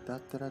ta ta ta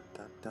ta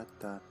ta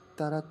ta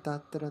ta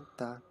ta ta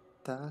ta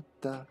ta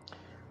ta.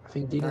 I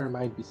think dinner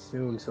might be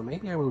soon, so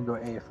maybe I will go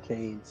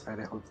AFK inside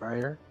a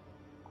hellfire.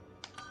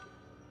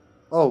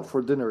 Oh,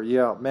 for dinner,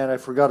 yeah. Man, I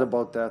forgot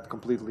about that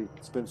completely.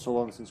 It's been so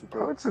long since we Oh,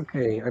 played. it's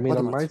okay. I mean, What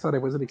on about my it? side, I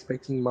wasn't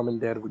expecting Mom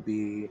and Dad would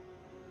be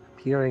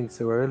appearing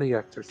so early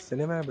after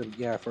cinema, but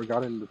yeah, I've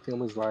forgotten the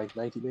film is like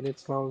 90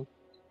 minutes long.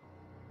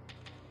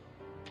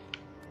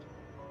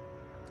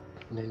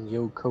 And then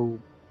Yoko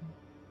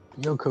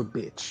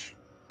bitch.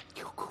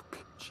 Yoko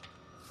bitch.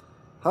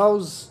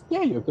 How's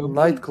Yeah, Yoko bitch.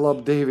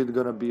 Nightclub David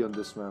gonna be on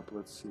this map?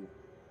 Let's see.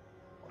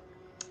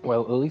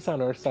 Well, Elisa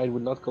on our side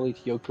would not call it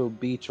Yoko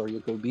Beach or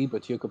Yoko B,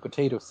 but Yoko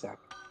Potato Sack.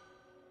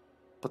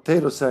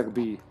 Potato sack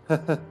B.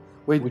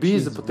 Wait, Which B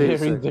is a is potato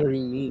very, sack. very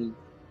mean.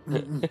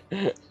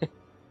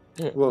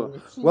 Well,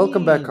 It's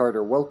welcome back, mean.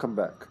 Carter. Welcome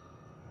back.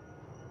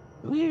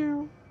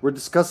 Weird. We're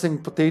discussing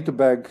potato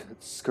bag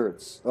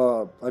skirts.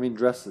 I mean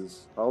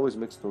dresses. I always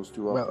mix those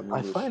two up Well, in I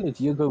English. find that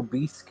Yoko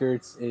B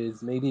skirts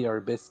is maybe our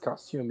best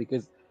costume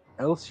because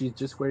else she's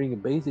just wearing a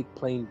basic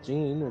plain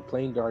jean, a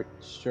plain dark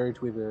shirt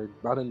with a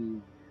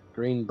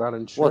green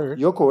button What? shirt,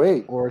 Yoko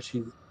A? or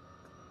she's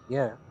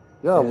yeah.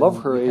 Yeah, I love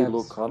And her we A have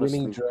look,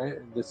 honestly.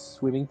 the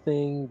swimming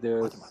thing,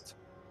 the What am I-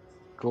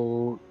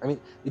 gold. I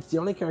mean, it's the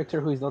only character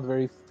who is not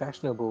very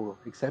fashionable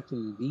except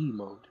in B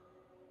mode.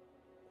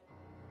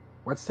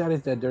 What's sad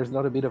is that there's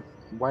not a bit of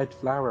white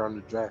flower on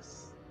the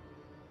dress.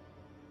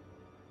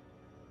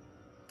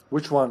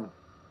 Which one?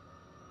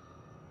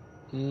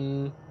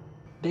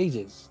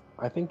 Daisies.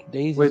 I think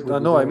daisies Wait, would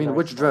be no, I very mean nice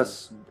which on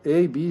dress?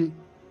 A, B?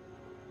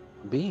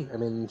 B. I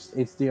mean,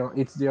 it's the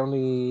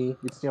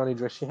only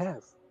dress she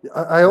has.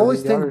 I All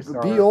always the think others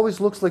B are. always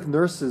looks like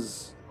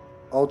nurse's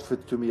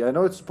outfit to me. I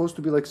know it's supposed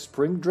to be like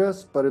spring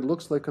dress, but it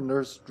looks like a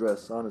nurse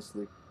dress,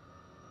 honestly.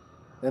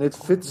 And it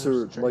fits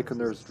her nurse like a dresses.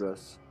 nurse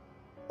dress.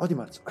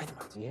 Audimat.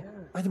 Yeah.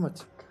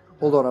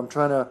 Hold on, I'm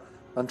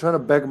trying to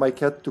beg my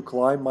cat to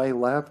climb my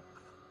lap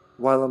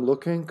while I'm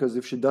looking, because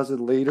if she does it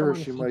later, Come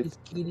on, she might.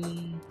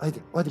 kitty.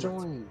 Audimat.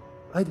 Join.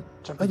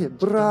 Audimat.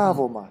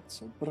 Bravo,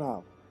 Matson.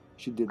 Bravo.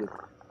 She did it.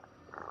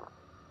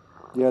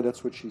 Yeah,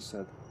 that's what she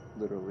said,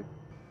 literally.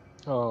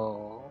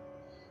 Oh,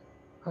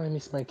 I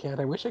miss my cat.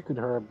 I wish I could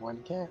herb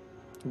one cat.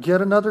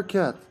 Get another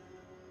cat.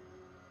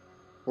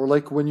 Or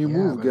like when you Yeah,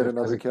 move, but get it has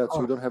another a cat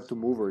so you don't cost. have to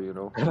move her, you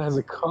know. It has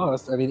a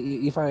cost. I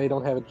mean, if I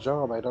don't have a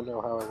job, I don't know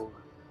how I will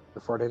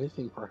afford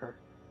anything for her.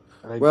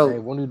 And I Well,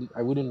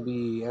 wouldn't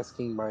be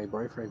asking my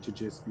boyfriend to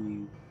just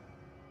be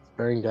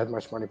sparing that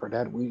much money for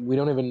that. We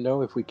don't even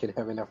know if we can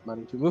have enough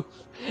money to move.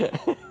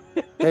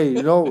 hey,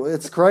 you know,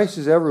 it's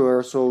crisis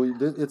everywhere, so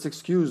it's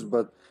excused,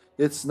 but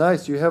it's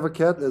nice. You have a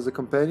cat as a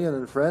companion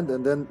and friend,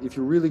 and then if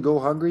you really go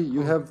hungry,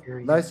 you have here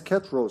you nice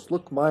cat roast.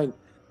 Look, mine.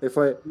 If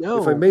I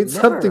No, made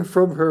something never.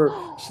 from her,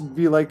 she'd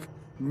be like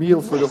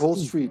meal for the whole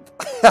Nasty. street.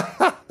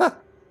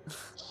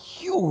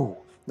 You.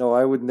 No,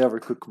 I would never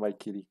cook my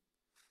kitty.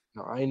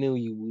 No, I know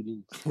you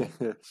wouldn't.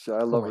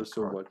 I love my her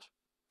so God. much.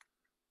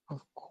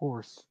 Of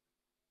course.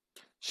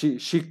 She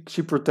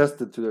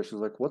protested today. She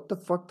was like, "What the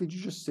fuck did you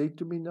just say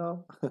to me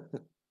now?"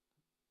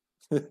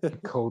 You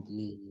called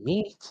me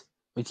meat,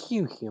 but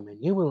you, human,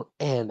 you will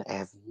end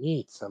as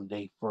meat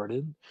someday for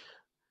the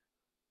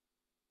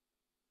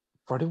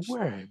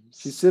worms.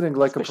 She's sitting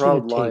like a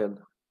Especially proud the tape. lion.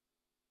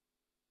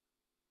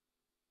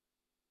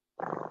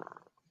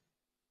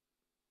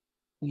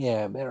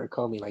 Yeah, better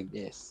call me like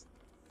this.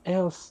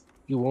 Else,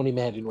 you won't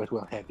imagine what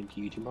will happen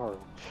to you tomorrow.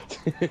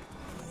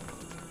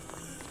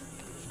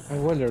 I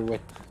wonder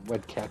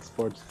what cat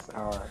sports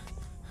are.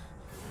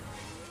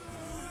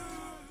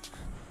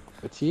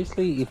 But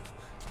seriously,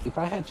 if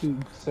I had to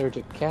insert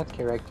a cat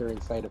character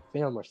inside a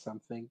film or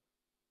something,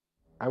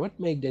 I would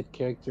make that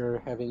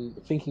character having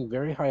thinking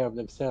very high of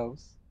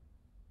themselves,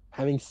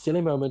 having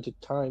silly moments at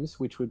times,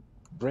 which would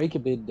break a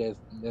bit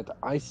that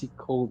icy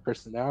cold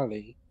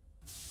personality,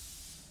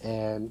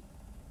 and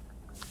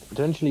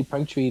potentially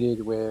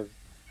punctuated with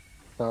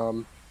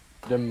some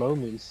the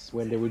moments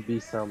when there would be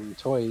some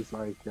toys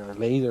like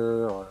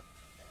laser or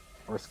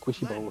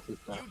squishy Len, balls and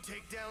you stuff.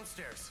 take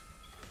downstairs.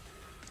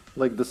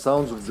 Like the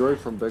sounds of joy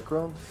from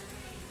background.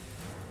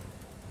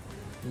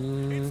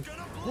 Mm,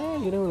 yeah,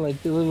 you know,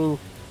 like those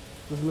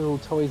little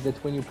toys that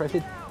when you press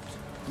it,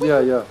 Yeah,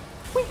 yeah.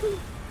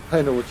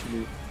 I know what you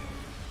mean.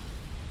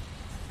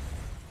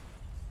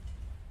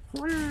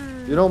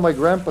 You know, my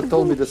grandpa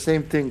told me the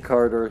same thing,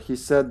 Carter. He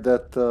said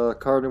that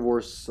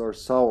carnivores are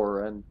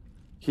sour, and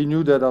he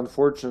knew that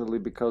unfortunately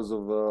because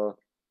of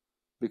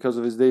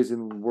his days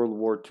in World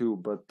War II.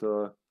 But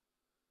World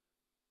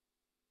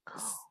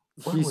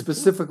he War II?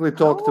 specifically How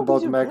talked old is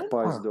about your magpies,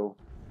 grandpa? though.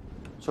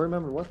 Sorry,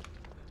 remember what?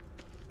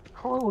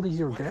 How old is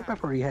your grandpa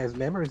for he has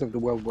memories of the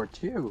World War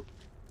II?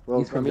 Well,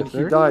 He's I from the mean,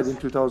 he died in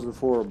 30s?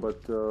 2004,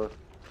 but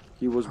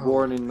he was Oh,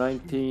 born in shit.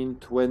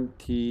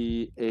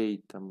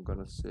 1928, I'm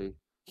gonna say.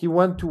 He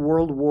went to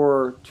World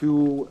War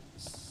II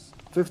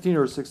 15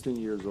 or 16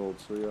 years old,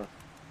 so yeah.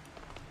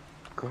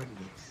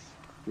 Goodness.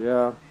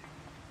 Yeah.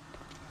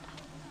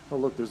 Oh,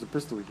 look, there's a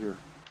pistol here.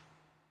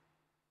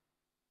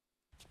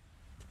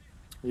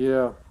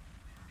 Yeah.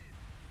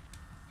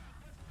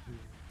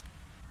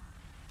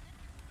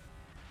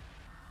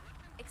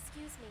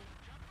 Excuse me.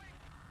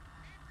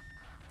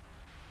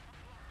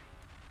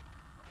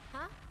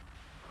 Huh?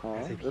 Huh?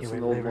 As if he That's will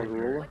an old never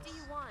Motorola. What do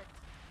you want?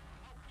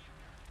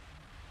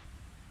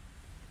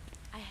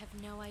 I have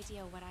no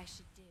idea what I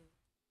should do.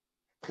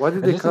 Why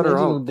did I they just cut her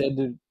imagine out?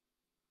 that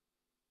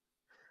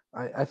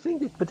I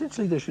think that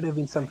potentially there should have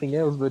been something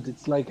else, but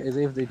it's like as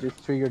if they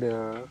just triggered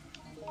a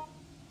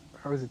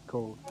how is it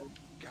called?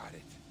 Got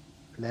it.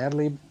 An ad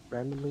lib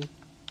randomly?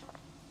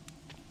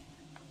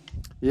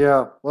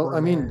 Yeah. Well, Poor I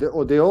mean,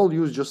 man. they all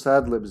use just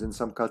ad libs in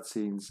some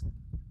cutscenes.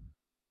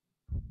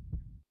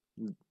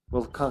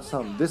 Well,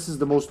 some. This is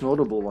the most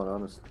notable one,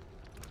 honestly.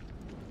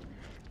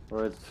 All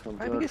right, I'm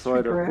My gonna biggest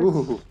try to. regrets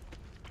Ooh.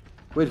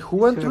 Wait, who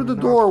is went to through have the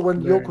not door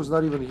when Yoko's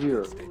learned. not even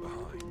here? Stay behind.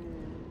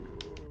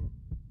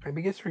 My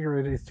biggest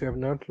regret is to have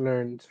not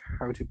learned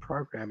how to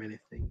program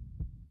anything.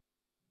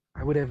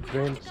 I would have We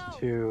have to dreamt go.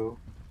 to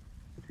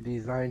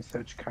design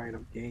such kind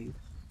of games,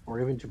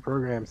 or even to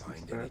program some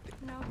Find stuff. anything.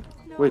 No,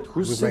 no. Wait, But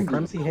who's with my Cindy?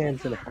 clumsy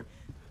hands and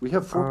We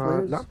have 4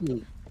 players? not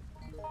me.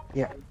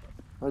 Yeah,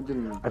 I I think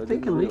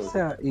didn't realize.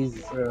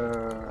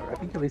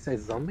 Elisa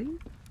is zombie.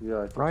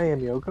 Yeah, I think I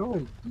am Yoko,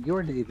 and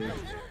you're David.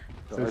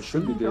 So I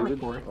should be Cindy, go David,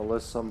 for it.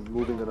 unless I'm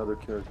moving another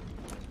character.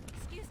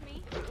 Excuse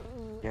me.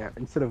 Yeah,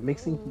 instead of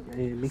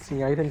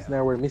mixing items,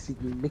 now we're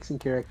mixing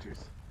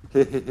characters.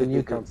 The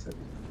new concept.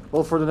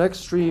 Well, for the next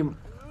stream,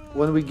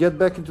 when we get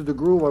back into the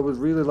groove, I would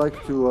really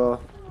like to.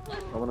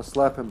 I want to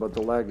slap him, but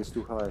the lag is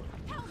too high.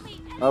 Help me,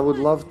 I would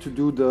anyone. love to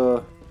do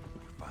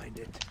Find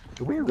it.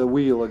 The wheel. the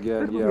wheel That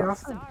again. would be Yeah,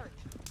 awesome. Sorry.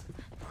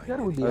 Find That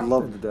would be I awesome.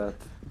 loved that.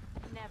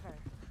 Never.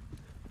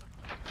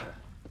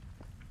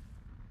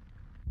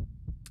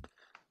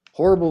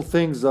 Horrible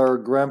things our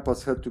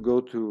grandparents had to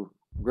go through.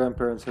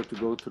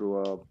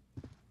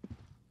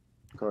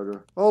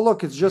 Carter. Oh,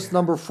 look, it's just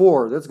number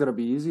 4. That's gonna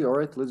be easy. All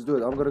right, let's do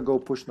it. I'm gonna go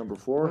push number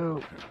 4.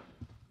 Well,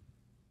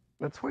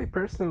 that's why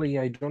personally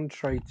I don't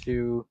try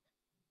to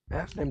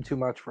ask them too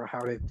much for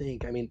how they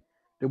think. I mean,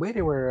 the way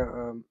they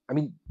were. I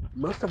mean,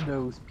 most of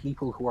those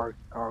people who are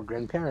our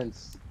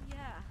grandparents Yeah.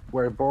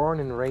 were born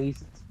and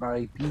raised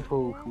by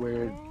people who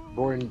were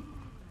born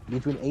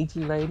between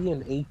 1890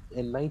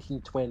 and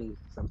 1920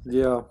 something.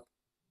 Yeah,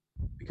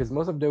 Because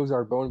most of those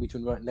are born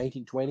between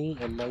 1920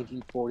 and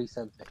 1940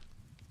 something.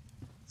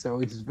 So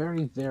it's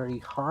very, very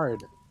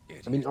hard. I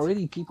mean, Idiot.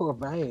 already people of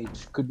my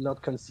age could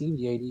not conceive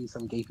the idea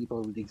some gay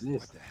people would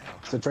exist. What the hell?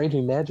 So trying to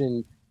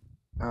imagine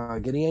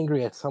getting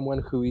angry at someone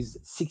who is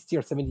 60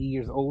 or 70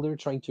 years older,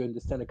 trying to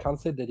understand a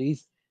concept that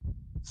is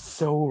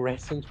so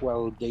recent,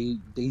 while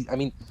I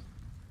mean,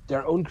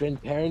 their own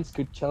grandparents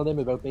could tell them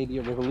about maybe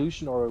a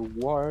revolution or a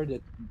war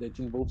that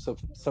involves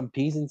some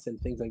peasants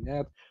and things like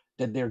that,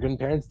 that their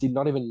grandparents did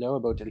not even know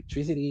about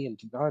electricity and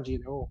technology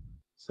at all.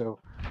 So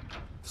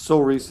so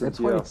recent. that's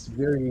why Yeah, it's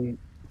very,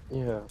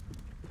 yeah.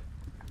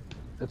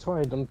 That's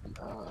why I don't.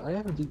 I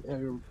have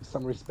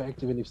some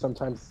respect, even if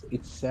sometimes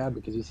it's sad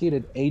because you see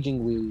that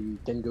aging, we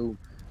can go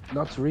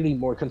not really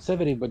more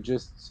conservative, but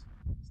just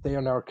stay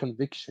on our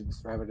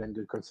convictions rather than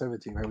go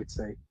conservative. I would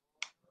say,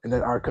 and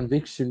that our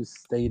convictions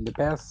stay in the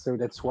past. So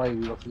that's why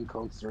we often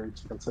consider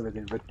it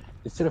conservative. But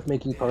instead of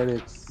making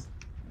politics,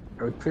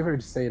 I would prefer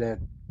to say that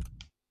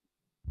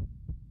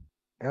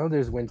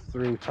elders went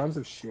through tons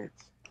of shit,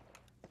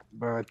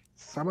 but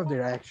some of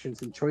their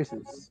actions and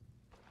choices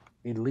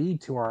may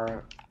lead to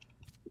our,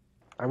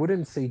 I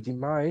wouldn't say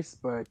demise,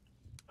 but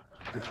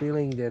the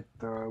feeling that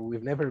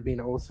we've never been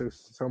also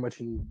so much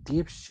in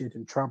deep shit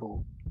and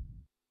trouble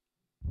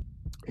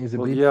is a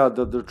Well, bit yeah,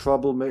 the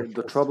trouble hurtful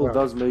the as trouble well.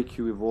 does make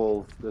you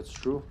evolve. That's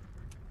true.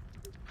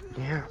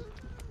 Yeah,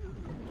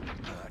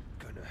 Not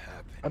gonna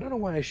happen. I don't know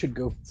why I should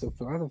go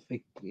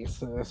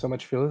so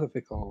much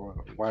philosophical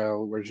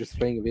while we're just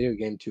playing a video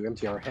game to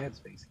empty our heads,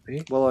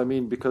 basically. Well, I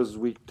mean, because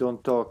we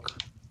don't talk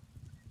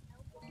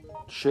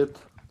shit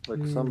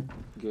like some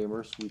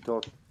gamers. We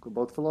talk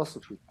about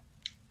philosophy.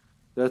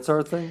 That's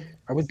our thing.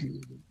 I was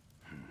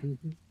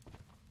Mhm.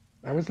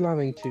 I was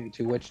loving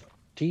to watch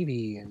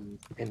TV and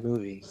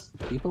movies.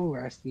 People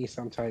ask me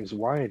sometimes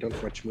why I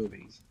don't watch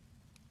movies.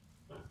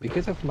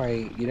 Because of my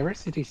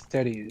university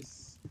studies,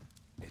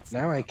 It's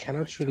now I not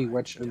cannot my really time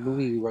watch to a die.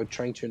 movie without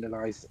trying to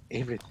analyze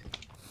everything.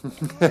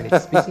 And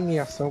it's pissing me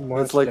off so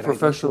much It's like that I don't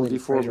professional feel any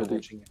pleasure deformity.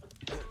 watching it.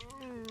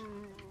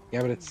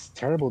 Yeah, but it's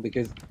terrible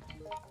because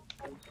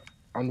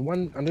on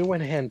the one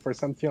hand, for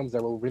some films I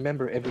will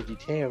remember every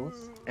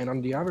details, and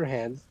on the other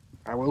hand,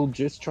 I will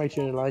just try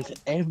to analyze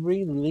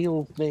every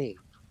little thing.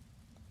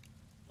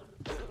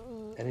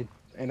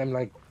 And I'm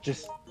like,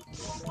 just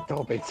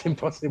stop, it's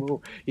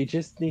impossible. You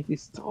just need to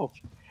stop.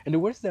 And the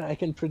worst that I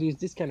can produce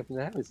this kind of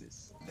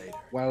analysis. Later.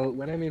 While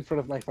when I'm in front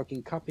of my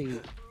fucking copy,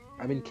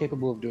 I'm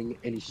incapable of doing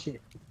any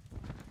shit.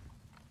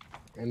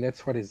 And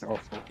that's what is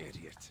awful.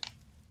 Idiot.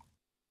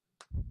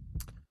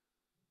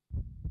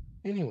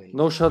 Anyway,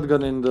 No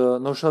shotgun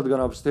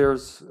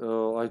upstairs.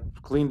 I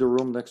cleaned the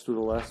room next to the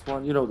last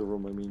one. You know the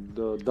room, I mean,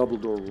 the double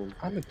door room.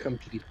 I'm a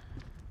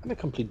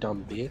complete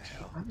dumb bitch.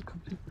 I'm a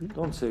complete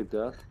Don't say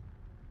that.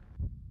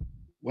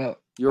 Well,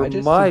 You're I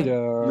just my, did,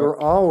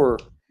 you're our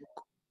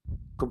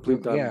complete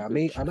yeah, diamond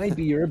bitch. I might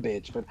be your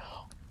bitch, but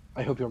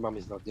I hope your mom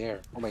is not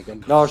there. Oh my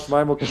god.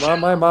 No,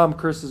 my mom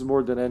curses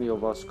more than any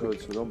of us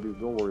could, so don't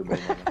worry about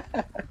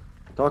that.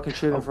 Talking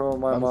shit in front of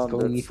my Mom's mom,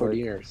 calling me that's for like,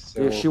 dinner,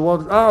 so if she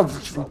won't,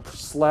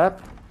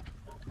 slap.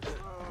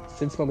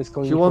 since mom is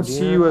calling She me won't for see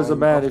dinner, you as a I'm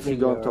man if you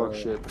offering, don't talk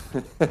shit.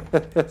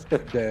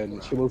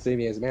 then she will see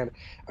me as a man.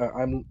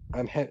 I'm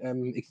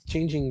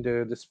exchanging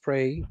the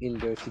spray in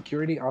the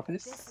security This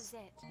office, is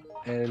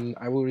it. and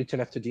I will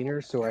return after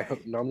dinner. So I hope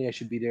normally I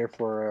should be there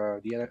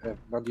for the end,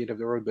 not the end of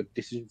the road, but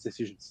decisions.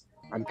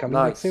 I'm coming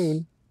back Nice.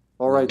 soon.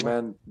 All right, Mwah.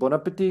 man. Bon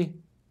appetit.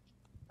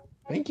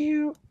 Thank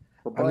you.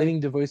 I'm Bye-bye. leaving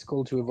the voice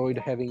call to avoid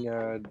having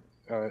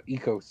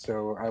echo,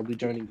 so I'll be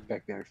joining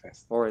back very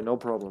fast. All right, no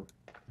problem.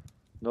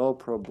 No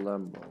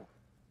problemo.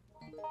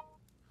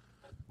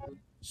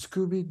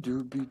 Scooby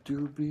Dooby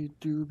Dooby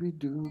Dooby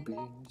Dooby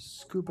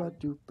Scooba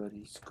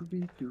Doobity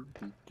Scooby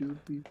Dooby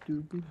Dooby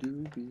Dooby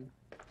Dooby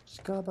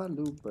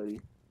Scabaloo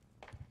buddy.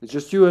 It's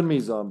just you and me,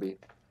 zombie.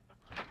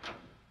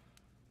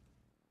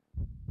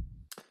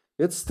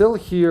 It's still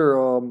here.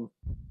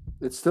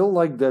 It's still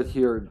like that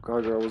here,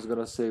 Carter. I was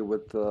gonna say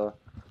with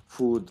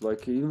food.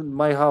 Like even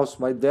my house,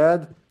 my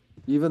dad.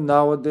 Even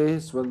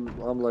nowadays, when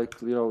I'm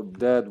like, you know,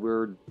 Dad,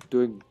 we're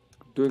doing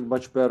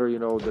much better. You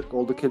know, that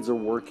all the kids are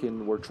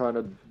working. We're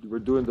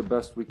doing the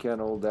best we can.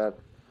 All that.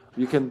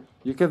 You can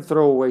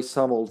throw away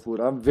some old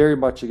food. I'm very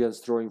much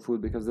against throwing food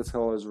because that's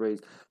how I was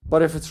raised.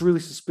 But if it's really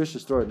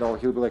suspicious, throw it. No,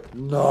 he'll be like,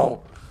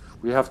 no,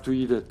 we have to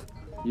eat it.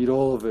 Eat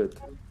all of it.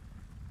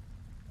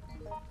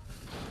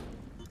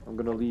 I'm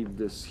gonna leave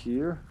this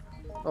here.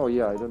 Oh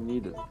yeah, I don't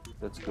need it.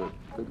 That's good.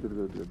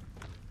 Good.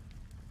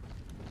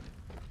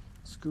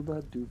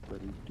 Scuba doo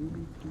buddy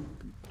dooby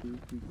dooby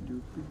dooby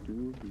dooby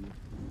dooby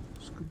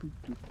Scooby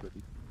doo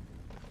buddy.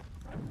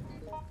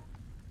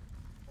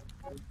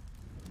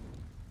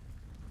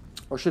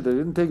 Oh shit, I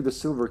didn't take the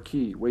silver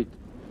key. Wait.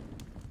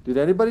 Did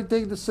anybody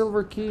take the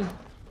silver key?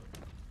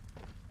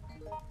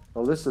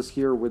 Alyssa's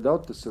here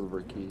without the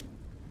silver key.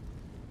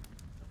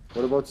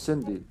 What about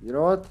Cindy? You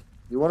know what?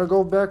 You want to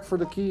go back for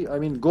the key? I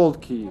mean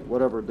gold key,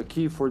 whatever. The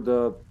key for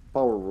the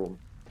power room.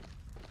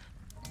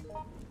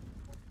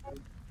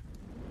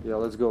 Yeah,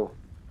 let's go.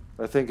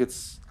 I think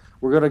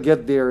we're gonna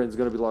get there and it's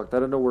gonna be locked. I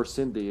don't know where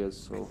Cindy is,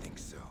 so. I think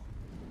so.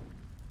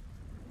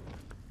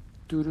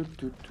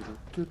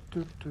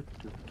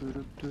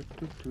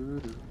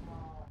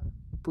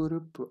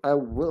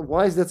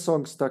 Why is that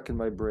song stuck in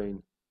my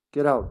brain?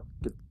 Get out.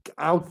 Get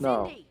out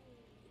now. Cindy!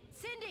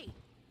 Cindy!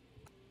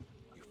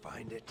 You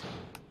find it?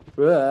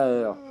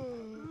 Yeah.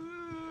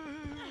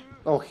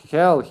 Oh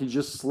hell, he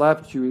just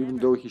slapped you even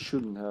though he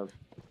shouldn't have.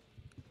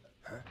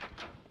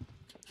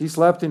 He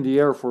slapped in the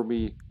air for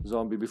me,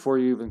 zombie, before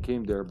you even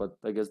came there, but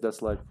I guess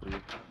that's life for you.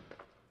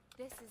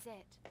 This is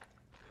it.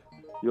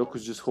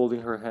 Yoko's just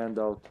holding her hand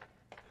out.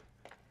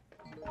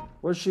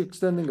 Was she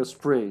extending a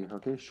spray?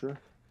 Okay, sure.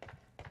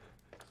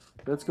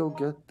 Let's go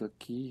get the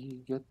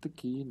key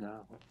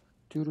now.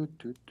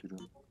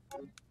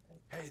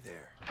 Hey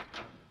there.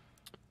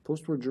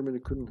 Post-war Germany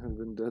couldn't have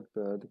been that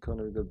bad. The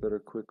economy got better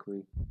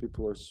quickly.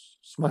 People are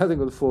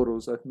smiling on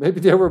photos. Maybe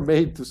they were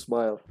made to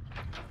smile.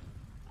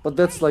 But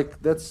that's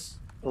like, that's...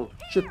 Oh,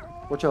 shit.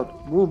 Watch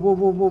out. Move.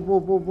 Come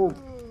on.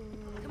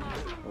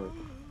 Alright.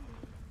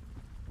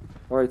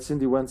 All right,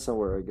 Cindy went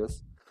somewhere, I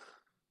guess.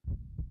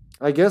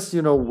 I guess,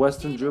 you know,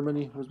 Western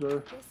Germany was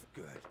better.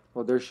 Good.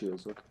 Oh, there she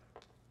is. Okay.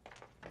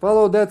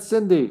 Follow that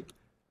Cindy.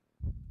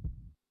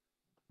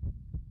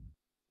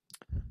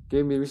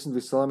 Gave me recently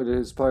salami that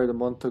expired a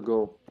month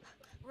ago.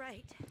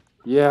 Right.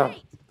 Yeah.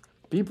 Right.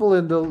 People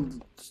in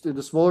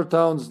the smaller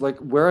towns, like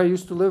where I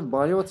used to live,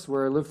 Bayot's,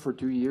 where I lived for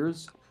 2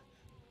 years.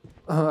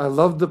 I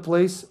loved the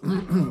place,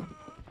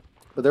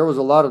 but there was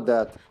a lot of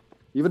that.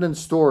 Even in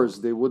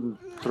stores, they wouldn't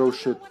throw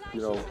shit,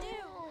 you know,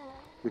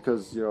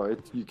 because you know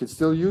you can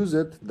still use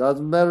it.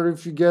 Doesn't matter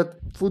if you get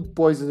food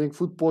poisoning,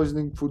 food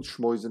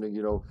schmoisoning.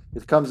 You know,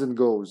 it comes and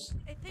goes.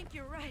 I think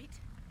you're right.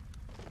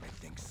 I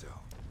think so.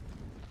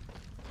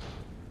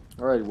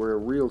 All right, we're a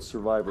real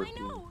survivor I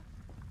team. know.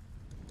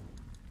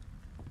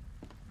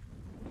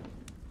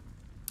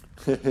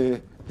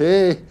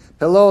 Hey,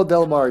 hello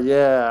Delmar.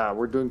 Yeah,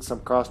 we're doing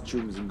some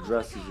costumes and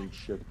dresses and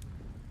shit.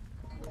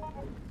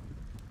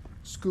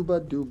 Scuba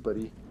doo,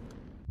 buddy.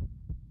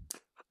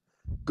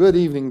 Good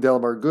evening,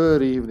 Delmar.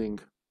 Good evening.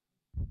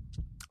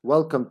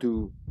 Welcome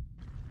to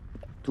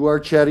our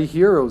chatty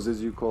heroes,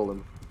 as you call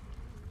them.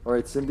 All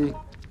right, Cindy,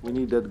 we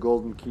need that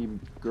golden key,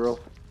 girl.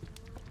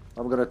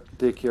 I'm gonna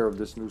take care of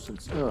this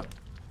nuisance.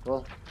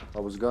 Well, I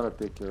was gonna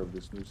take care of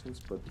this nuisance,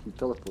 but he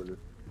teleported.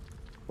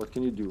 What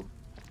can you do?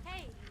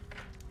 Hey.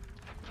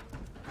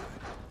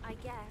 I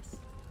guess.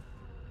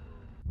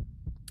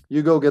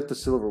 You go get the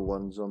silver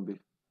one, zombie.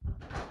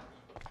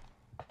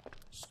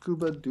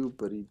 Scuba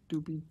doobity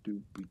doobie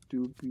doobie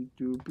doobie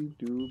doobie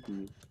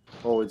doobie.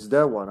 Oh, it's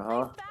that one, huh? I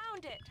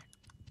found it.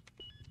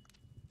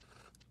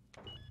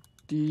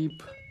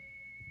 Deep.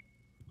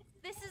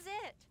 This is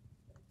it.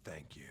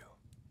 Thank you.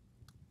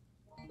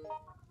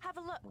 Have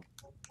a look.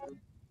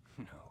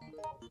 No.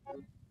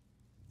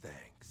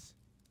 Thanks.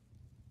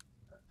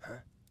 Huh?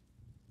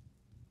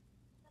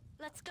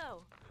 Let's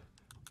go.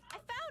 I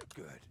found.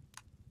 Good.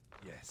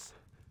 Yes.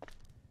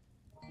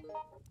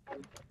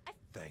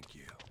 Thank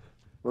you.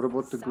 What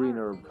about the green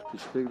herb? Did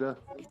you take that?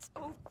 It's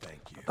over.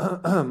 Thank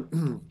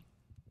you.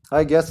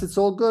 I guess it's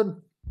all good.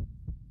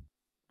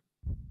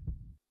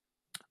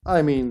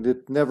 I mean,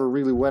 it never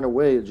really went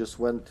away. It just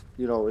went,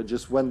 you know, it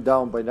just went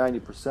down by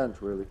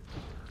 90%, really.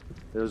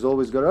 There's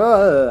always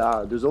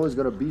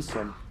gonna be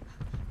some.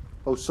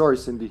 Oh, sorry,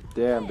 Cindy.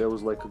 Damn, that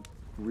was like a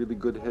really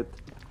good hit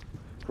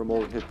from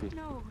old Hippie.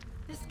 No,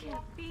 this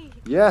can't be.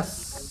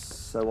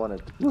 Yes, I won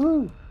it.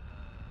 Woohoo!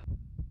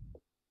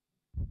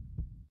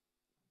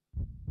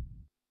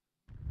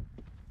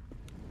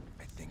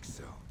 I think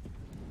so.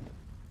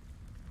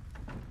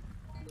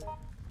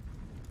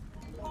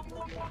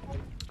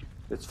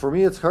 It's for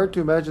me. It's hard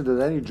to imagine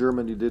that any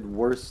Germany did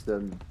worse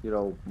than, you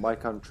know, my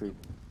country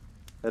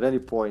at any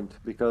point,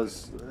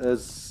 because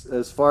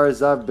as far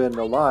as I've been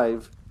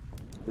alive,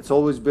 it's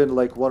always been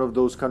like one of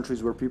those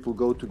countries where people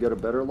go to get a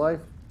better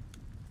life.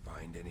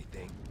 Find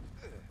anything?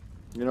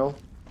 You know?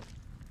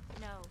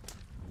 No.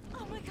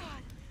 Oh my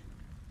god.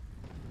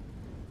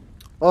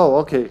 Oh,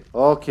 okay,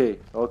 okay,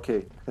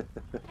 okay.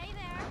 Hey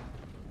there.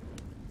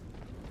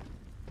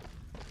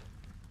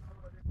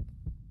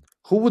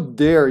 Who would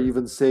dare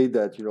even say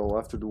that, you know,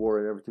 after the war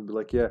and everything? Be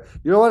like, yeah,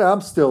 you know what?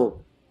 I'm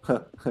still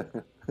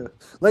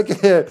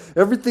like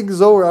everything's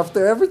over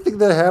after everything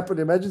that happened.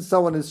 Imagine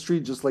someone in the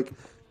street just like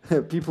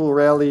people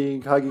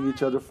rallying, hugging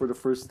each other for the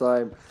first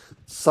time,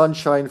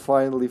 sunshine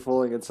finally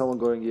falling, and someone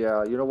going,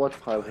 yeah, you know what?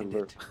 Heil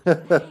Hitler.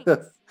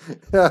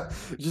 Yeah,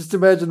 just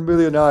imagine a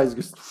million eyes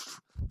just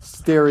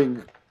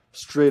staring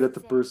straight at the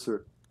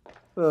purser.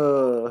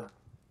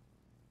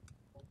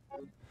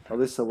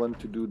 Alyssa went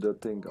to do the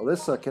thing.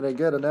 Alyssa, can I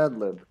get an ad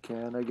lib?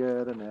 Can I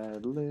get an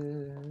ad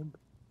lib?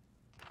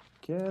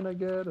 Can I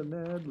get an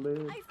ad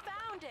lib? I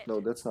found it. No,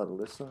 that's not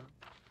Alyssa.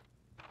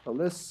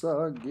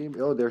 Alyssa, game.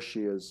 Oh, there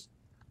she is.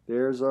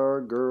 There's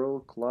our girl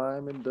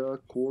climbing the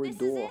This is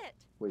corridor. it.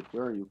 Wait,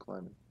 where are you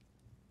climbing?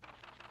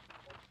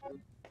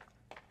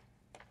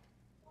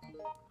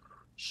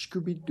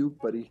 Scooby Doo,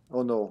 buddy.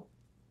 Oh no.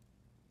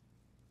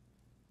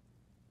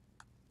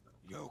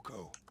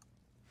 Yoko.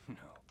 No.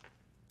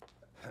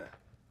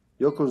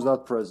 Yoko's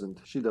not present.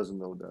 She doesn't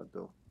know that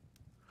though.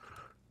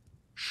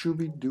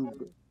 Scooby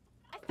Doo.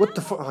 What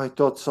the fuck? I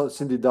thought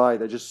Cindy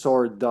died. I just saw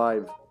her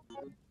dive.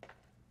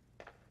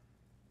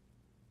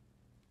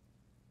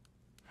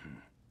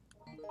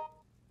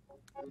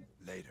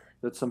 Later.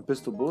 That's some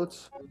pistol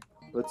bullets.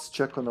 Let's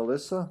check on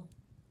Alyssa.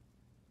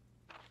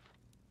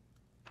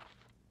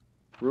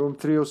 Room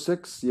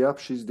 306. Yep,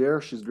 she's there.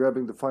 She's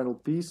grabbing the final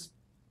piece.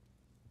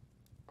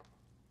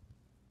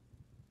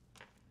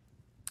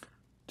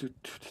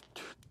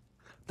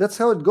 That's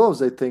how it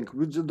goes, I think.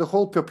 With the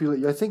whole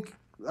population.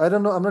 I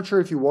don't know. I'm not sure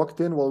if you walked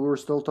in while we were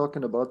still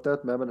talking about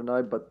that, Mamon and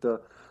I, but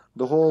the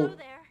whole... Hello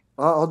there.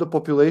 How the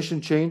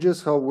population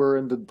changes, how we're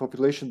in the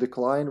population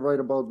decline right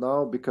about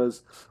now,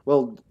 because,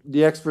 well,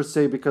 the experts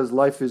say because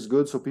life is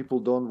good, so people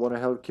don't want to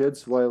have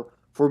kids, while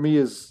for me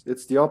it's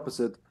the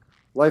opposite.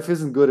 Life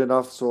isn't good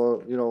enough,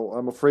 so, you know,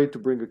 I'm afraid to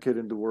bring a kid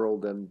in the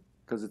world, and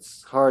because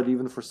it's hard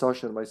even for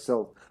Sasha and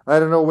myself. I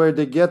don't know where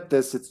they get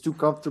this. It's too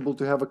comfortable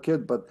to have a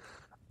kid, but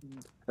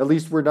At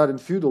least we're not in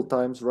feudal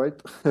times, right?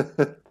 Did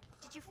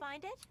you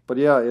find it? But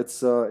yeah, it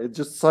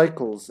just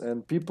cycles,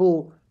 and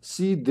people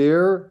see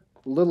their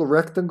little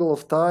rectangle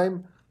of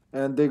time,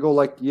 and they go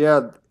like,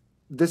 "Yeah,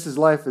 this is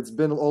life. It's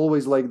been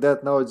always like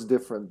that. Now it's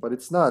different." But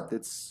it's not.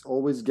 It's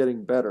always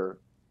getting better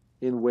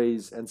in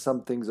ways, and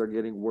some things are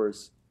getting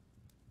worse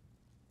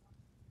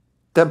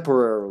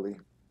temporarily.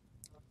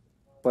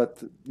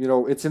 But you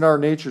know, it's in our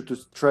nature to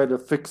try to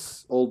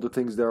fix all the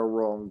things that are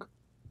wrong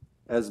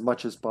as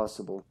much as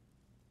possible.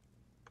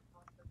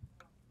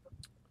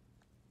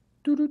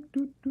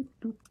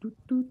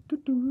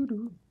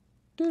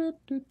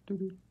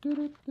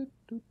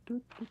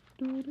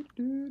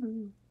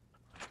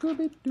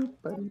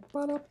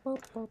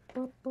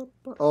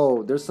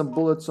 Oh, there's some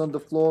bullets on the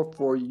floor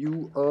for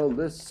you,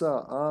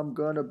 Alyssa. I'm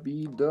gonna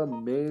be the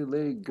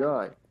melee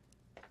guy.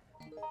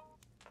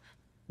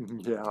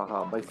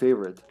 Yeah, my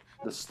favorite,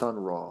 the stun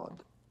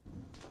rod.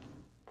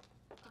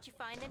 Did you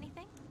find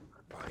anything?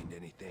 Find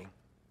anything?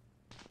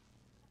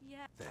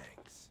 Yeah.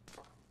 Thanks.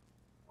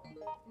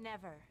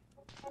 Never.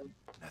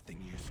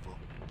 Nothing useful.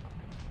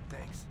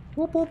 Thanks.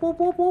 Whoop, whoop, whoop,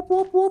 whoop, whoop,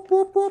 whoop, whoop,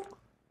 whoop, whoop.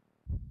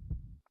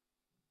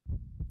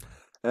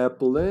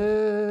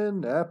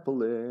 Applin,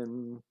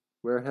 Applin.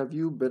 Where have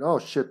you been? Oh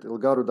shit,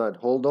 Elgato died.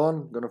 Hold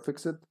on, gonna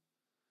fix it.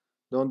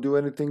 Don't do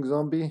anything,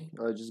 zombie.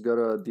 I just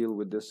gotta deal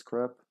with this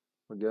crap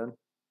again.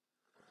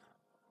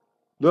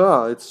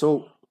 Ah, it's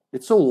so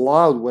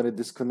loud when it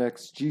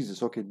disconnects.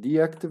 Jesus. Okay,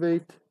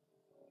 deactivate.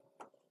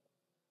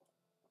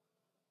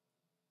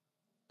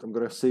 I'm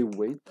gonna say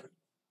wait.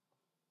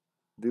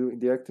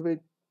 Deactivate.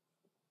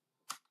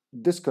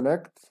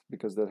 Disconnect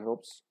because that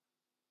helps.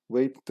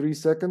 Wait 3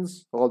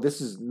 seconds. Oh,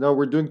 this is no.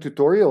 We're doing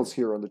tutorials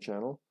here on the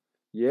channel.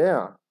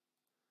 Yeah.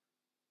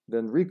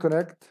 Then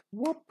reconnect.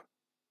 Whoop.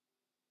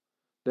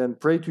 Then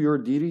pray to your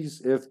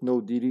deities. If no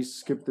deities,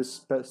 skip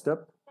this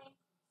step.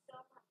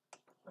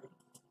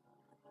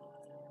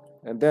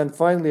 And then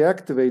finally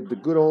activate the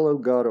good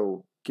old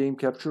Elgato Game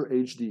Capture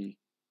HD.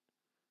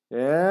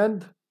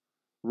 And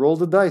roll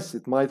the dice.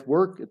 It might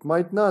work, it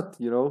might not,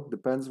 you know,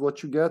 depends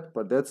what you get,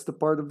 but that's the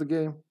part of the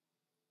game.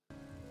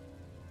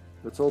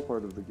 That's all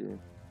part of the game.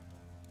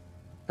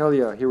 Hell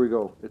yeah, here we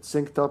go. It's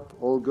synced up,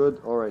 all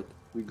good. Alright,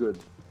 we good.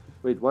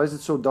 Wait, why is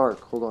it so dark?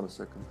 Hold on a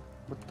second.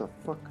 What the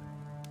fuck?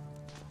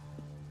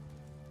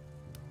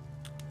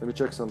 Let me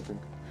check something.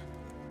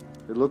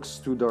 It looks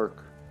too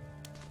dark.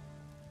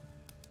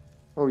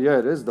 Oh yeah,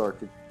 it is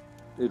dark.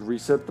 It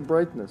reset the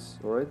brightness,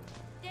 alright?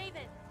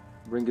 David.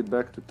 Bring it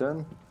back to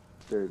 10.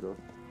 There you go.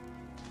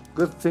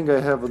 Good thing I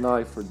have an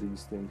eye for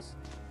these things.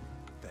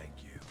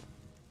 Thank you.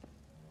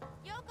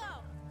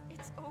 Yoko.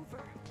 It's over.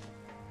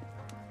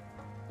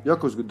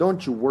 Yoko's good.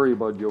 Don't you worry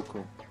about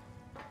Yoko.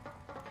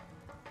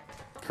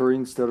 Curry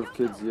instead of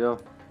kids, yeah.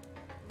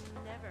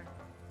 Never.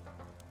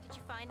 Did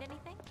you find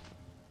anything?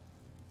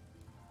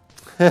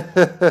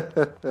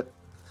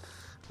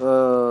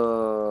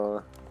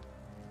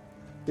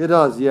 It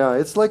does, yeah.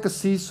 It's like a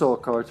seesaw,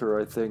 Carter,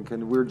 I think,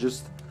 and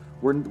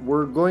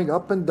we're going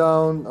up and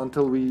down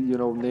until we, you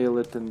know, nail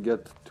it and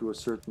get to a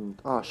certain.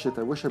 Ah, shit!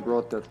 I wish I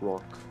brought that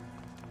rock.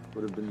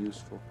 Would have been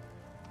useful.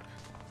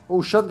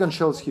 Oh, shotgun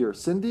shells here,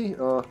 Cindy.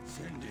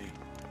 Cindy,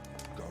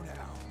 go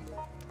now.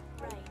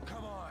 Right.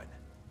 Come on.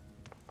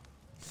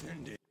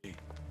 Cindy.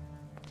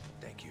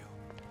 Thank you.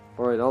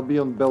 All right, I'll be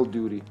on bell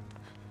duty.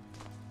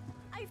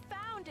 I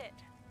found it.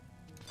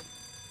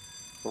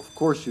 Of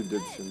course you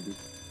did, Cindy.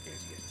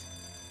 Idiot.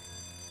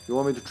 You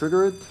want me to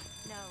trigger it?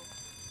 No.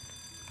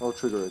 I'll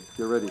trigger it.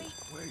 Get ready.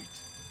 Wait.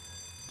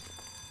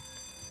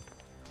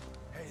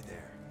 Hey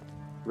there.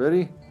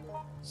 Ready?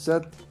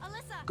 Set.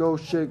 Alyssa. Go,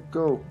 shake,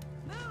 go.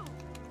 Move.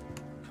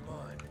 Come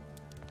on.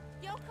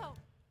 Yoko.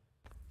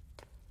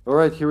 All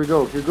right, here we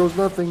go. Here goes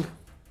nothing.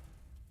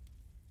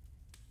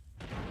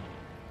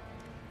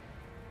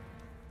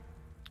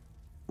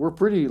 We're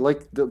pretty,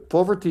 like, the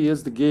poverty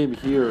is the game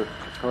here,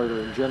 Carter,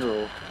 in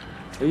general.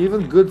 And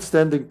even good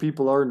standing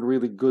people aren't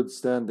really good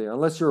standing,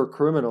 unless you're a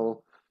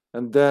criminal,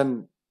 and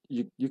then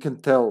you can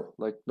tell,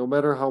 like, no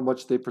matter how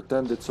much they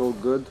pretend it's all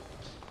good,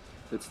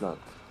 it's not.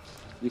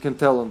 You can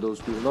tell on those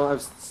people. No,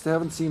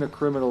 haven't seen a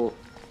criminal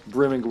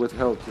brimming with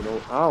health, you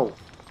know. Ow,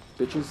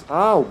 bitches.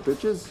 Ow,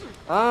 bitches.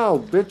 Ow,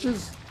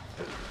 bitches.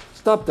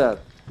 Stop that.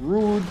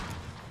 Rude.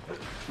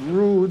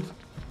 Rude.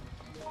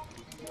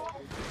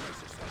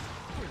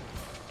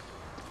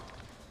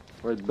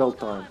 Right, bell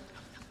time.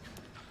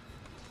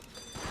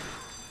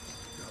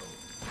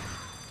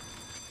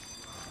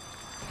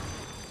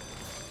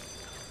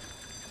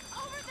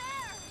 Over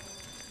there.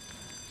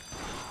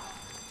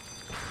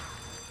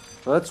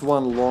 That's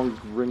one long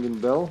ringing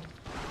bell.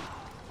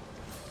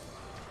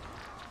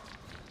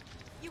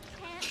 You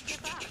can't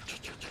give up.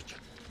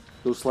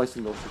 Those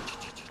slicing those.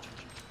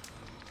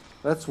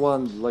 That's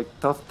one, like,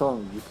 tough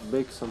tongue. You can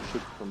make some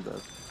shit from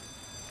that.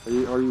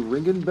 Are you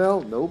ringing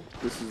bell? Nope.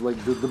 This is like,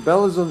 the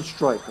bell is on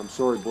strike. I'm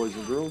sorry, boys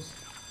and girls.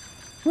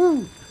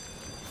 Woo!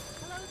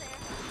 Hello there.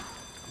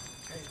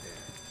 Hey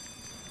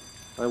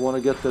there. I want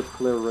to get that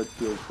Claire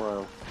Redfield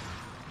file.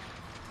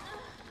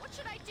 What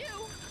should I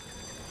do?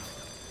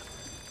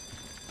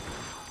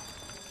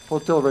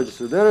 Hotel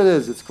register. There it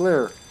is. It's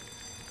clear.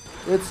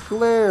 It's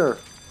clear.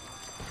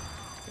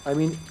 I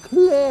mean,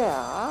 clear.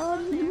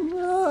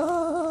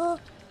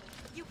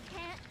 You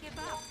can't give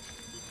up.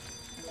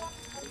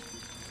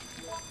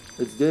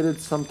 It's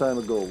dated some time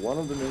ago. One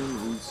of the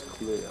names reads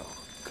Claire.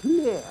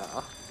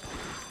 Claire.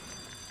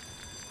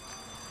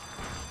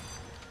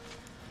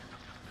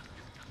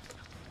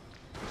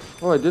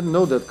 Oh, I didn't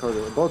know that,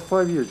 Carter. About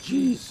 5 years.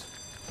 Jeez.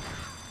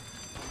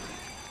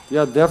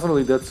 Yeah,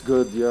 definitely that's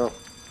good, yeah.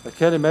 I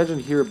can't imagine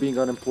here being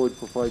unemployed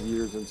for 5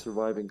 years and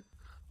surviving.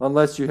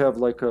 Unless you have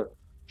like a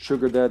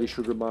sugar daddy,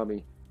 sugar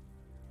mommy.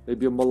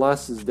 Maybe a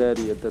molasses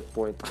daddy at that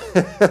point.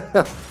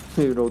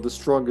 You know, the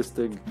strongest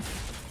thing.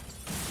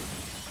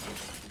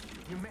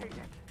 You made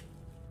it.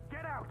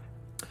 Get out.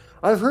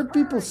 I've heard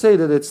people say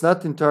that it's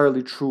not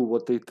entirely true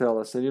what they tell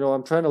us. And, you know,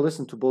 I'm trying to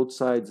listen to both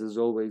sides as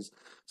always.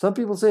 Some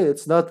people say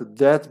it's not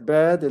that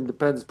bad and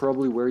depends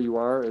probably where you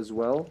are as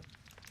well.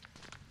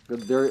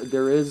 That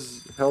there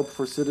is help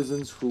for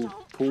citizens who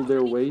pull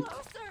their weight.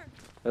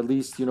 At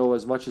least, you know,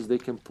 as much as they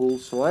can pull.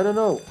 So I don't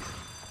know.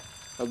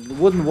 I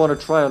wouldn't want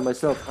to try on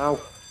myself. Ow.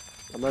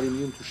 I'm not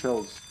immune to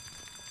shells.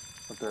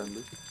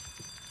 Apparently.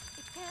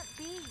 It can't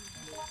be.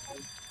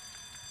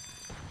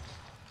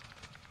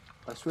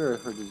 I swear I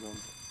heard a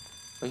zombie.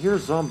 I hear a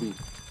zombie.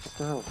 What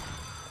the hell?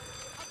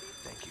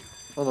 Thank you.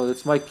 Oh no,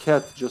 that's my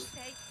cat just...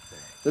 Take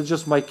That's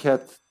just my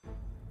cat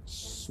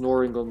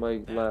snoring on my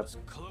That lap. was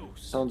close.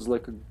 Sounds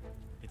like a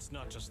It's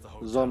not just the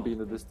hotel. zombie in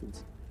the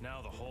distance.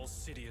 Now the whole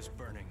city is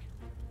burning.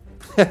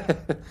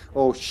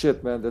 Oh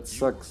shit, man, that You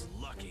sucks.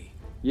 were lucky.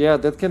 Yeah,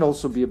 that can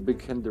also be a big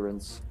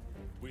hindrance.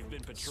 We've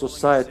been patrolling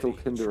Societal the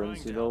city, hindrance,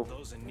 trying you to know. help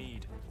those in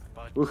need,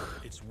 but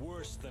Oof. it's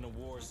worse than a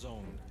war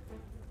zone.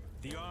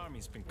 The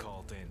army's been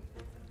called in.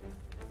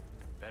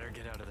 Better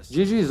get out of the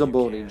city GG if you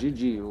Zamboni, can.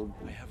 GG.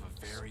 I have a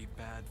very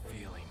bad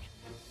feeling.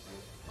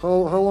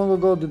 How long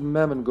ago did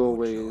Mamon go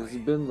away? Has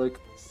it been like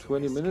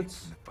 20 Escape minutes?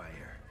 from the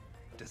fire.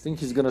 I Doesn't think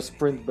he's change gonna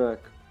sprint anything. back.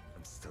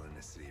 I'm still in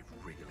the city of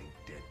wriggling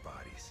dead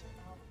bodies,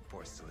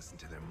 forced to listen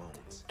to their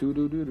moans. Do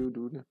do do do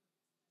do.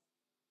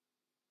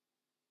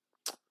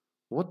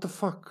 What the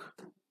fuck?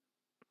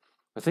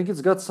 I think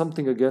it's got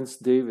something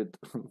against David.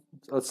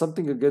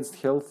 Something against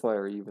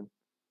Hellfire even.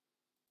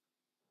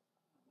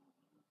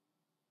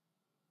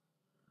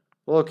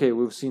 Well, okay,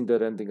 we've seen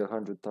that ending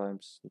 100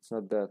 times. It's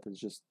not that, it's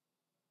just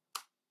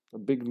a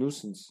big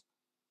nuisance.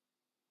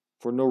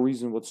 For no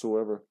reason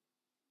whatsoever.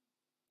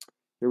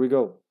 Here we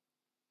go.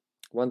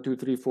 1, 2,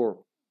 3, 4.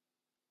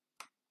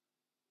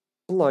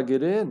 Plug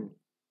it in.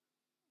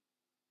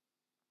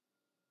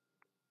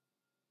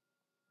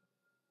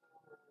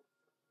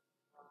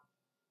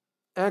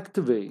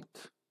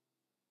 Activate.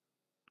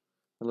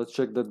 And let's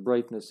check that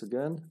brightness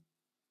again.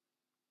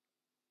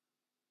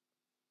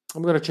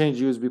 I'm gonna change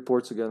USB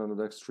ports again on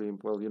the next stream.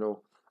 Well, you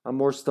know, I'm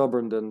more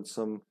stubborn than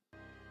some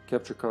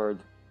capture card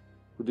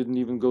who didn't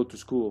even go to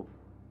school.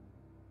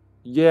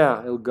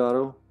 Yeah,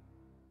 Elgato.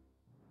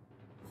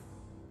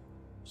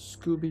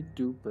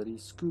 Scooby-Doo, buddy,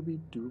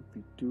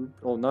 Scooby-Doo-Doo.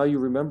 Oh, now you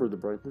remember the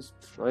brightness.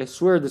 I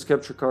swear this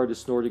capture card is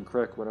snorting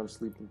crack when I'm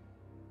sleeping.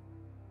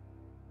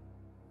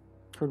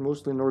 Heard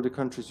mostly in Nordic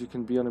countries you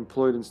can be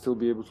unemployed and still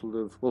be able to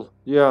live. Well,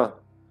 yeah.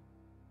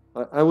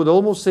 I would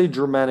almost say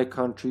Germanic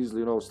countries,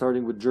 you know,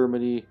 starting with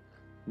Germany,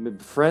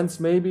 France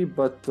maybe,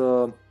 but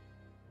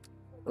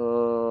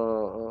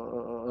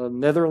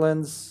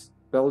Netherlands,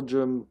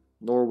 Belgium,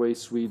 Norway,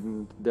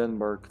 Sweden,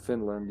 Denmark,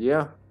 Finland,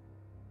 yeah.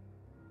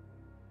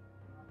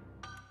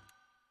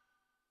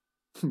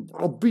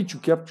 I'll beat you,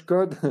 capture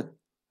card.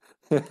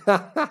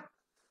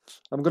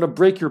 I'm gonna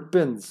break your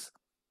pins.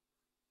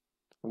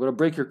 I'm gonna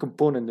break your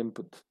component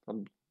input.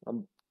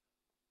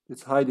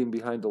 It's hiding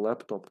behind the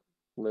laptop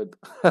lid.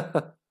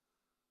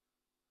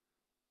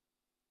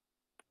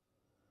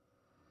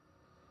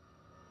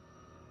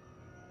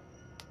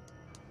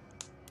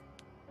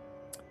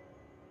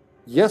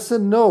 Yes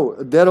and no.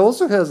 That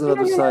also has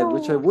another side,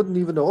 which I wouldn't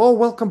even know. Oh,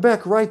 welcome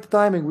back. Right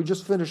timing. We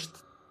just finished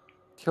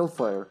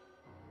Hellfire.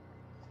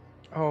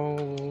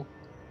 Oh,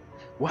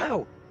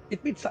 wow!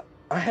 It means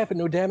I have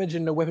no damage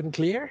and no weapon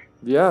clear.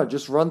 Yeah,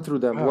 just run through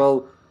them. Oh.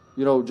 Well,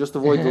 you know, just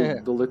avoid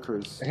the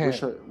liquors.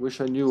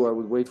 Wish I knew I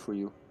would wait for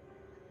you.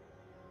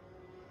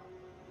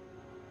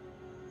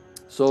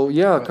 So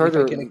yeah, Well, if I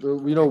Carter, can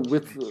you know,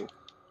 with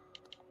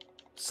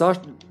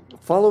Sasha,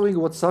 following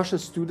what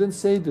Sasha's students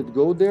say that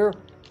go there,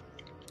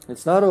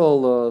 it's not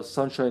all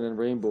sunshine and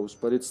rainbows,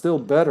 but it's still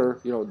better.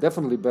 You know,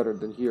 definitely better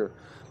than here.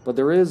 But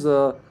there is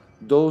a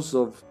dose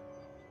of,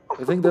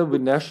 I think that would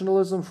be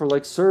nationalism for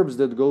like Serbs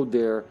that go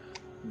there.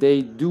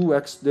 They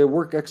they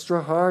work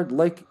extra hard.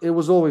 Like it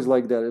was always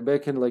like that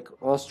back in like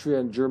Austria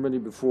and Germany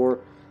before,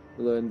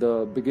 in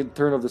the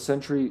turn of the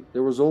century.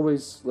 There was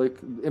always like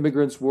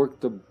immigrants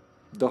worked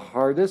the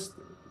hardest.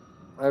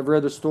 I've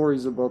read the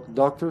stories about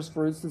doctors,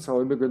 for instance,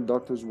 how immigrant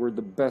doctors were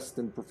the best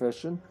in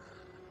profession.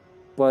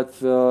 But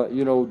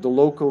you know, the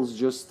locals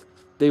just,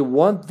 they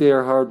want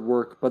their hard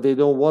work, but they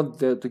don't want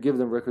to give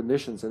them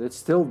recognitions, and it's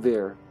still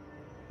there,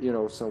 you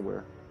know,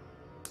 somewhere.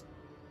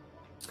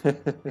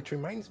 It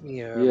reminds me.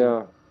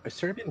 Yeah. a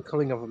Serbian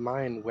colleague of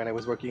mine when I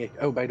was working.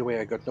 Oh, by the way,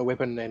 I got no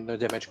weapon and no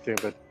damage clear,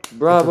 but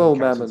Bravo, doesn't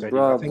count since Mamon, I did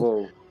nothing.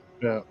 bravo.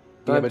 Yeah, Time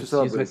but to it's useless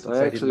celebrate. since I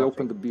I did actually nothing.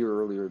 opened the beer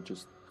earlier,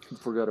 just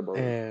forgot about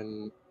it.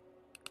 And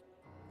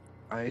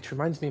it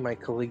reminds me of my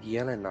colleague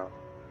Yelena.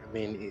 I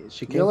mean,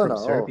 she came Yelena, from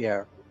oh.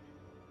 Serbia,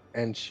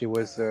 and she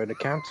was an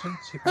accountant,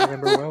 if I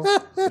remember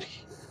well.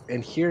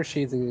 And here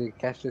she's a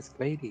cashless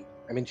lady.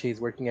 I mean, she's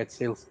working at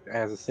sales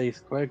as a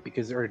sales clerk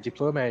because her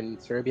diploma in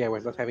Serbia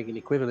was not having an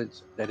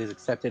equivalent that is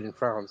accepted in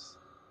France.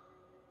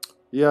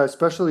 Yeah,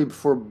 especially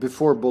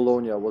before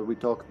Bologna, what we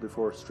talked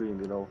before stream,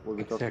 you know, what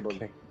we talked about.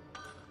 Exactly.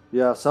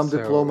 Yeah, some So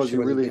diplomas she you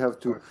was a really bit have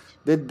to.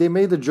 fucked. They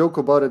made a joke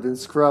about it in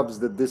Scrubs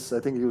that this, I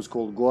think he was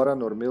called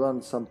Goran or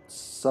Milan,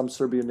 some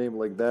Serbian name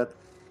like that,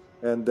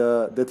 and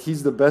that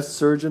he's the best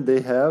surgeon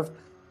they have,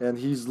 and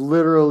he's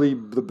literally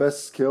the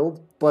best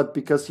skilled. But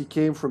because he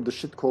came from the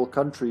shit called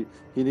country,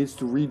 he needs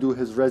to redo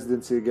his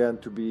residency again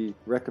to be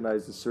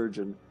recognized as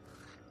surgeon.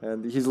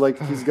 And he's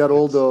like, he's got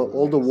all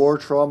the war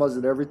traumas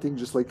and everything,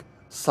 just like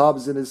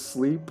sobs in his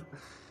sleep.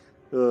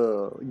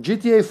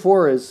 GTA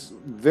 4 is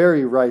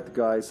very right,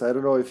 guys. I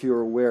don't know if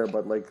you're aware,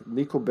 but like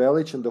Niko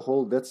Bellic and the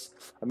whole,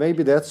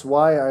 maybe that's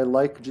why I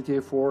like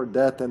GTA 4,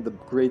 that and the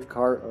great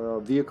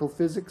vehicle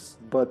physics.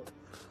 But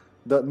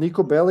the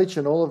Niko Bellic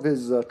and all of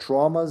his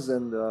traumas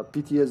and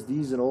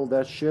PTSDs and all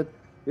that shit,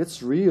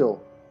 it's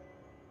real.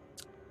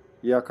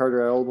 Yeah,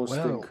 Carter, I almost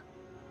think.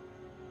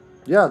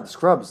 Yeah, the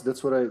Scrubs,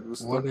 that's what I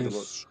was talking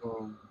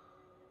about.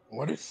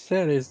 What is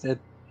said is that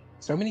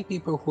so many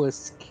people who are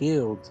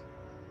skilled,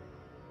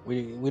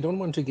 we don't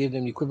want to give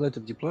them the equivalent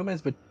of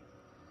diplomas, but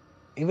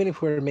even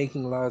if we're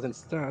making laws and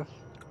stuff,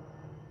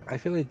 I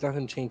feel it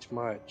doesn't change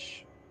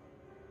much.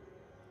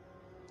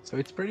 So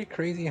it's pretty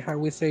crazy how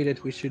we say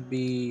that we should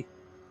be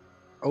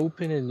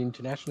open and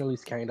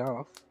internationalist kind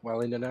of,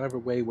 while in another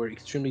way we're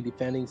extremely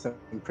defending some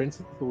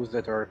principles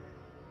that are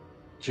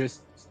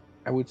just,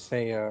 I would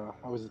say,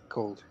 how is it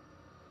called?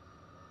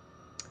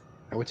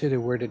 I would say the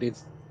word that it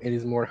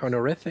is more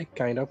honorific,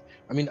 kind of.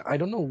 I mean, I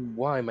don't know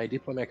why my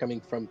diploma coming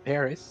from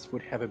Paris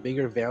would have a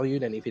bigger value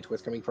than if it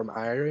was coming from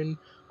Ireland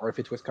or if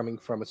it was coming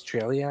from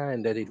Australia,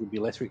 and that it would be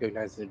less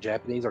recognized in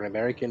Japanese or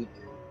American.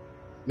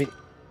 I mean,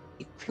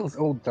 it feels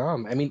all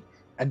dumb. I mean,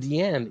 at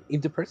the end,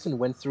 if the person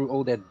went through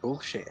all that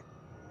bullshit,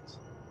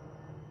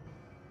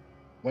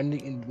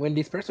 when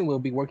this person will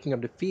be working on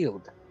the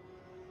field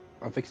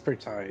of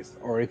expertise,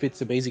 or if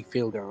it's a basic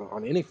field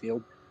on any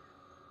field,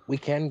 we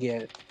can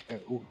get.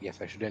 Oh yes,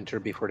 I should enter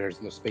before there's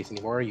no space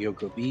anymore.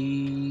 Yoko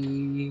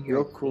B.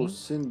 Yoko,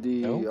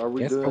 Cindy, No? are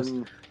we Yes,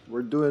 doing?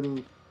 We're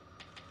doing.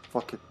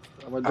 Fuck it.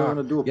 Am I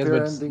gonna do a yes, pair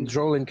but ending?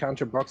 Droll and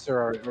Counter Boxer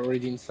are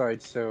already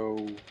inside, so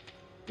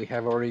we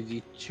have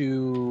already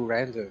 2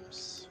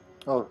 randoms.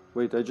 Oh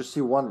wait, I just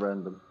see one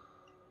random.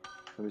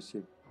 Let me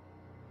see.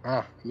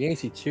 Me I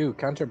see 2,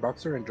 Counter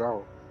Boxer and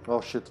Droll.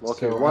 Oh shit.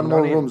 Okay, So one I'm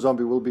more not room, in.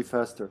 Zombie. We'll be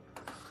faster.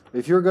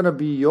 If you're gonna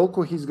be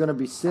Yoko, he's gonna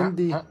be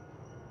Cindy.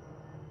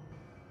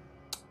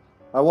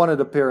 I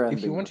wanted a pair ending.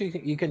 If you want to,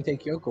 you can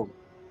take Yoko.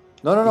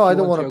 No, If I you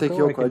don't want want to take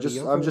Yoko, I Yoko. can be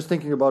I'm Yoko. just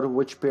thinking about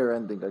which pair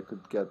ending I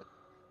could get,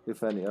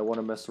 if any. I want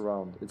to mess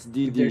around. It's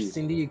If there's DD.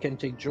 Cindy, you can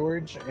take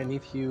George, and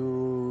if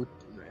you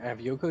have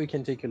Yoko, you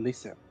can take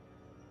Elisa.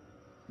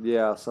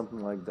 Yeah,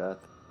 something like that.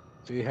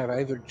 So you have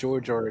either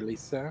George or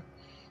Elisa,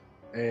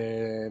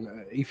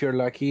 and if you're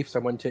lucky, if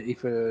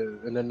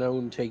an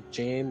unknown take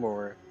Jim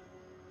or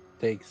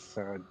takes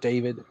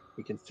David,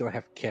 we can still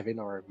have Kevin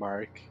or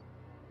Mark.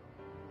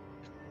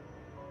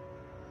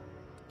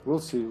 We'll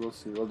see.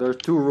 Well, there are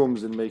 2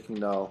 rooms in making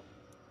now.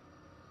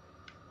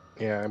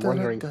 Yeah, I'm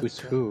wondering who's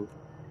who.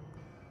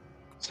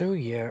 So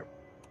yeah.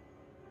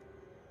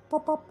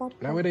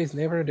 Nowadays,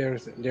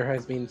 there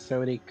has been so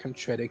many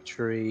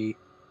contradictory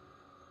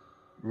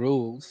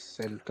rules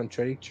and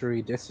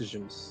contradictory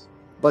decisions.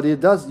 But it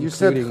does. You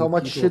said how including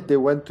much people- shit they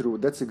went through.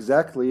 That's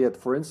exactly it.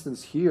 For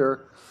instance,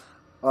 here,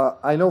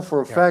 I know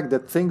for a fact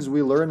that things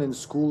we learn in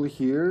school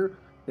here,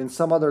 in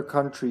some other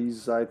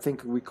countries, I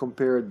think we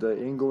compared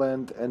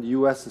England and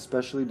U.S.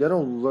 especially. They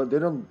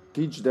don't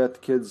teach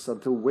that kids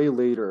until way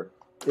later,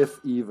 if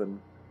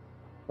even.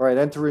 All right,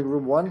 entering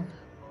room 1.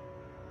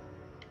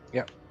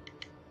 Yeah.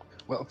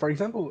 Well, for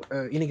example,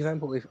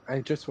 if I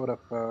just thought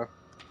of,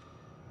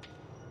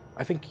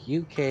 I think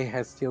UK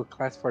has still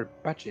class for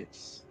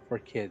budgets for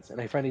kids, and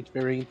I find it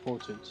very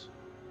important.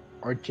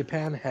 Or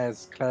Japan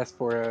has class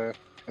for,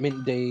 I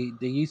mean,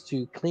 they used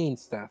to clean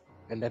stuff,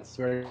 and that's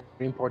very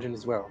important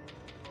as well.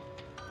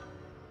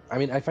 I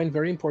mean, I find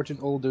very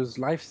important all those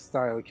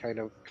lifestyle kind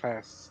of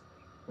class,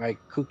 like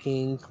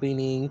cooking,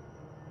 cleaning,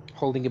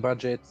 holding a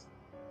budget.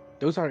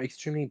 Those are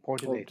extremely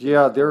important. I think,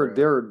 Yeah, for,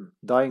 they're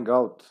dying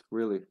out.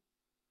 Really,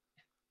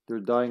 they're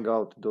dying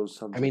out. Those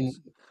subjects. I mean,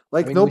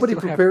 nobody we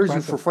still have prepares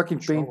you class for of fucking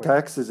paying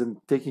controlling. taxes and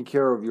taking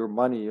care of your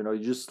money. You know,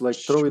 you just like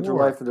throw it through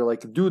Sure. life, and they're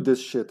like, "Do this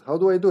shit." How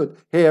do I do it?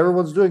 Hey,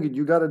 everyone's doing it.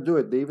 You got to do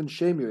it. They even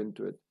shame you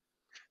into it.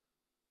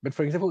 But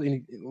for example,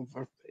 in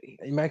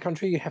my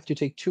country, you have to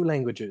take 2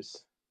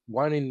 languages,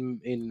 one in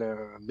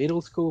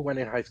middle school, one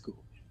in high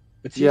school.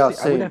 But Yeah,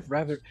 seriously, I would same. have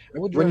rather. I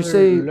would When you rather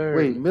say learn.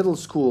 wait, middle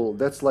school,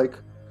 that's like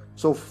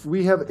So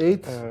we have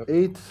eight Uh,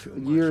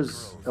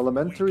 years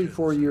elementary,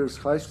 4 years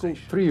high school,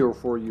 3 or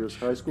 4 years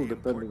high school,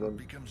 depending on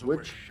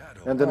which,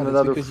 and then that's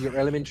another. because your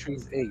elementary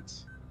is 8.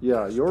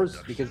 Yeah,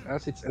 yours. Because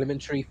us, it's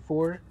elementary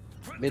 4,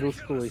 middle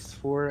school is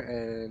 4,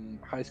 and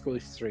high school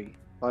is 3.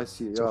 I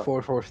see. So Yeah.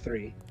 4, 4,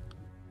 3.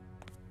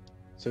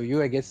 So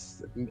you, I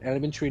guess,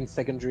 elementary and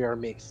secondary are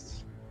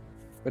mixed.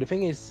 But the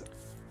thing is,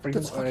 for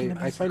That's example, fucking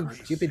I amazing. find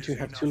it stupid to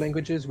have 2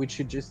 languages, which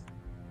should just...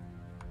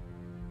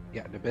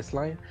 Yeah, the best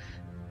line.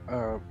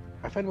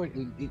 I find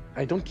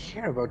I don't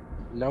care about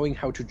knowing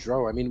how to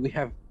draw. I mean, we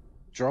have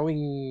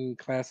drawing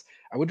class.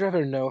 I would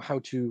rather know how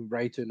to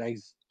write a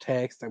nice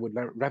text. I would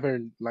rather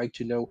like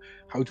to know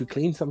how to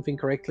clean something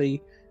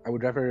correctly. I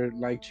would rather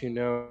like to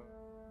know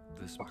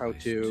This how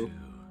place, to too.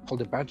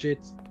 hold a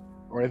budget,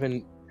 or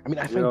even, I mean,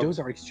 I find Yeah. those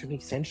are extremely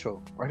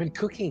essential. Or even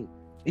cooking.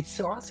 It's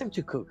so awesome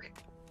to cook.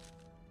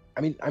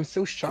 I mean, I'm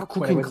so shocked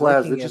when I Cooking was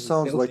class. working That just as a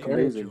sounds sales like clerk.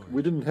 amazing.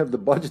 We didn't have the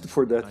budget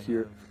for that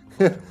here.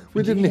 We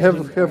Yeah, didn't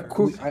dude, have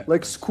I-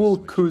 like school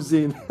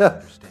cuisine.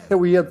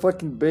 We had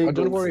fucking bagels. Oh,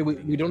 don't worry,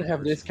 we don't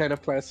have this kind of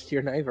class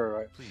here neither.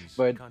 Right? Please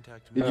But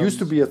contact It me. used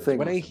to be a thing.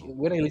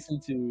 when I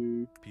listened to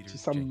Peter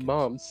some Jenkins.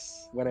 moms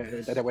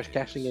that I was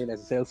cashing in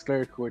as a sales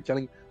clerk who were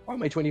telling, "Oh,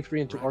 my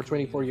 23 or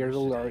 24 years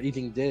old are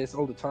eating this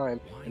all the time,"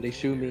 and they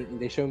show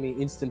me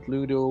instant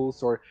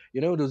noodles, or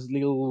those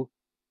little,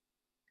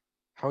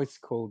 how it's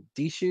called,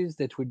 dishes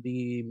that would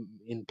be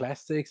in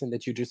plastics and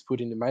that you just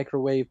put in the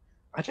microwave.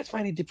 I just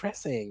find it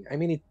depressing. I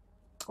mean,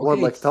 What,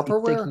 like it's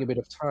Tupperware? taking a bit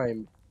of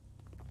time.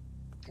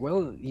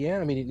 Well, yeah,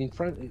 I mean, in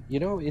front,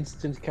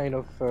 instant kind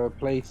of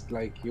plates,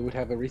 like you would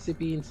have a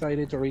recipe inside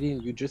it already,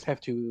 and you just have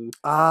to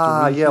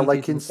Ah, yeah, reheat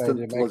like it inside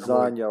the instant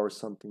microwave. lasagna or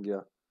something.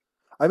 Yeah.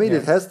 I mean,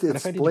 it Yeah, has and I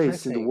its find it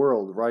place in the depressing.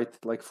 world, right?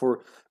 Like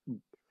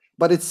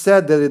but it's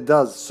sad that it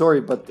does. Sorry,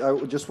 but I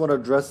just want to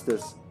address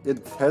this.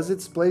 It has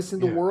its place in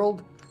the Yeah. world,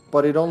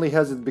 but it only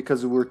has it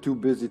because we're too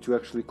busy to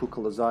actually cook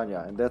a lasagna.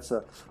 And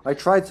I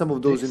tried some of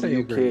those in Yes, the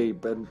I UK, agree.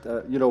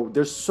 but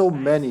there's so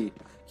many.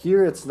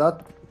 Here, it's not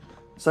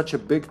such a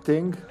big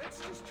thing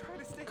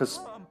because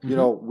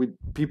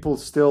people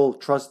still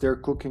trust their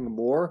cooking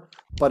more.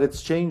 But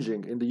it's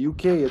changing. In the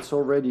UK, it's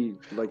already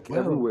like Well,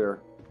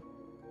 everywhere.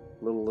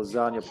 Little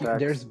lasagna packs.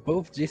 There's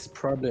both this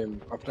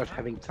problem of not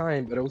having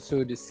time, but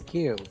also the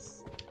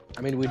skills.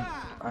 I mean,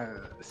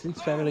 since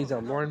families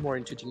are more and more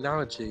into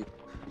technology,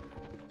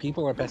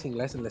 people are passing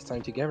less and less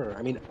time together.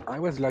 I mean, I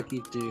was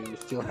lucky to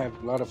still have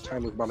a lot of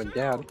time with mom and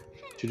dad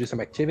to do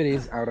some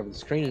activities out of the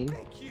screen,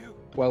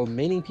 while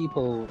many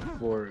people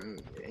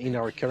in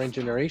our current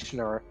generation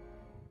are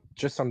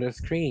just on their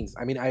screens.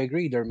 I mean, I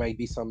agree there might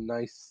be some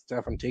nice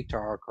stuff on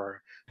TikTok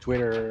or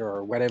Twitter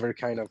or whatever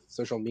kind of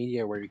social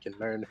media where you can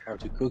learn how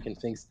to cook and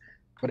things.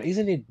 But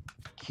isn't it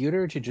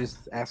cuter to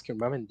just ask your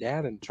mom and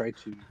dad and try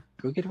to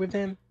cook it with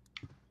them?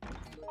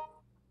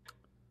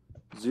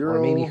 Or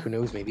maybe, who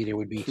knows, maybe they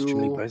would be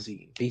extremely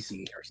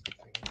busy or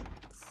something.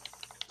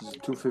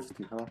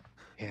 250, huh?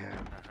 Yeah.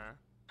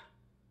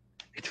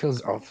 It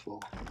feels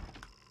awful.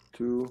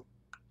 2.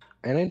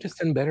 And I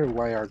understand better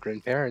why our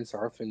grandparents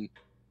are often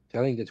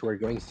telling that we're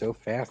going so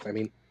fast. I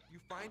mean, You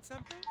find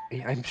something?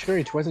 I'm sure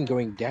it wasn't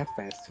going that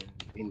fast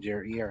in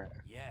their era.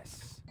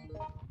 Yes.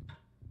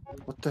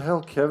 What the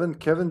hell, Kevin?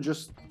 Kevin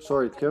just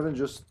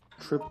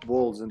tripped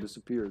balls and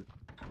disappeared.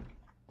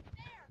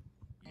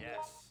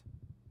 Yes.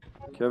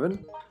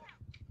 Kevin?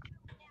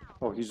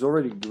 Oh, he's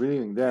already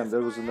grieving. Damn,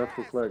 that was a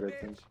network lag, I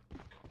think.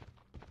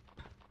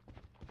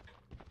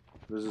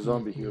 There's a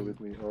zombie here with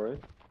me, alright?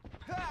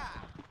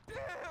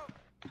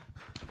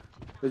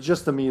 It's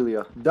just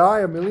Amelia. Die,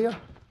 Amelia!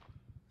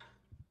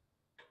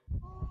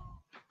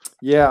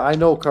 Yeah, I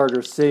know,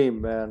 Carter.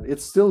 Same, man.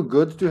 It's still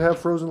good to have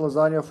frozen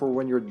lasagna for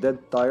when you're dead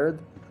tired.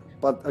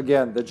 But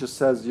again, that just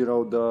says,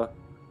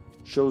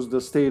 shows the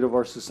state of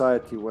our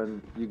society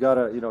when you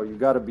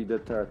gotta be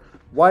dead tired.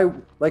 Why,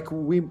 like,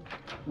 we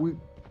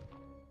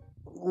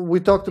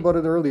talked about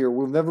it earlier.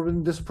 We've never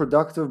been this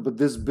productive, but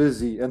this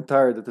busy and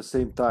tired at the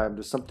same time.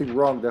 There's something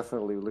wrong,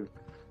 definitely. Like,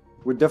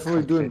 we're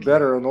definitely doing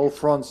better on all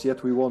fronts,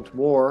 yet we want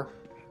more.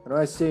 And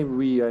I say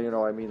we,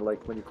 I mean,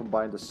 like, when you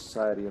combine the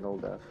society and all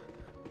that.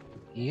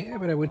 Yeah,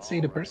 but I would say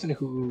the person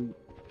who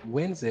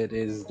wins it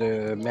is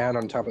the man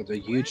on top of the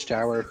huge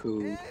tower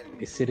who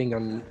is sitting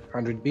on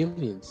 100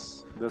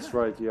 billions. That's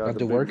right, yeah. Not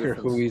the big worker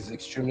who difference. is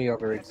extremely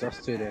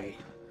overexhausted and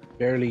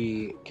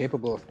barely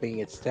capable of paying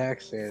its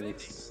tax and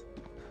its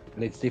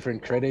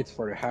different credits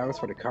for the house,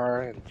 for the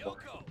car, and for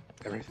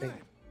everything.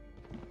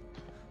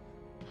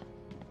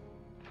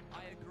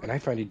 And I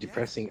find it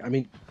depressing. I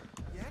mean,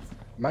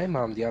 my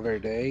mom the other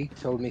day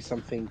told me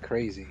something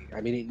crazy.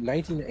 I mean, in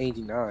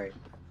 1989,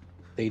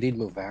 they did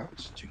move out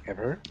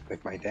together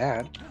with my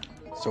dad.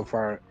 So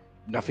far,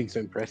 nothing so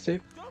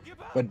impressive.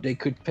 But they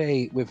could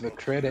pay with the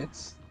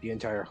credits the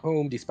entire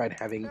home despite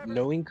having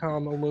no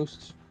income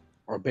almost,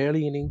 or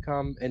barely an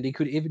income. And they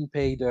could even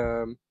pay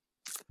the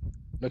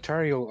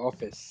notarial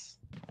office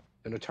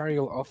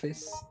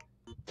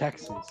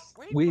taxes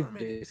with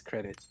this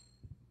credit.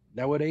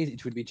 Nowadays,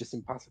 it would be just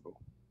impossible.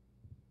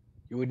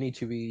 You would need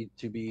to be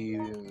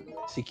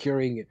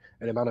securing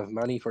an amount of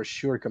money for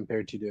sure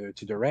compared to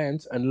the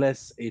rent,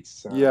 unless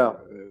it's Yeah.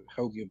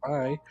 home you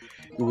buy.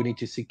 You would need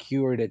to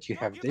secure that you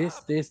have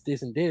this,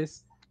 and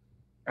this.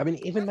 I mean,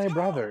 even my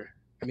brother.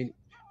 I mean,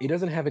 he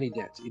doesn't have any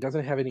debt. He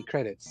doesn't have any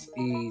credits.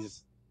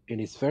 He's in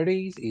his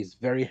 30s. He's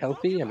very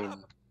healthy. I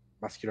mean,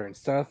 muscular and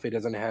stuff. He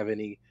doesn't have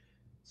any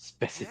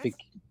specific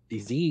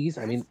disease.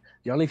 I mean,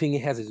 the only thing he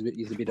has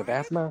is a bit of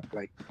asthma,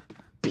 like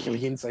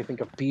billions, I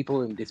think, of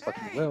people in this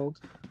fucking world.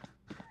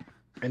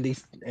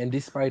 And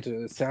despite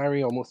a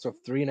salary almost of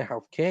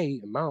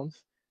 3.5K a month,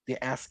 they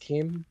ask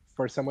him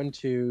for someone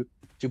to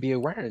be a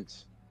warrant.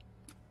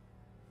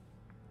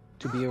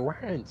 To be a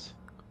warrant.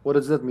 What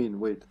does that mean?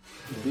 Wait.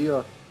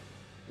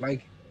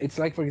 Like, it's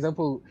like, for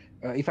example,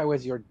 if I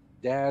was your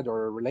dad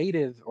or a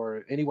relative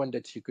or anyone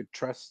that you could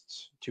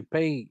trust to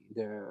pay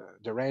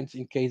the rent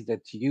in case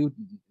that you,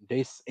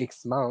 this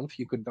X month,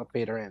 you could not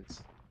pay the rent.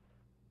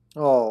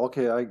 Oh,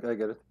 okay, I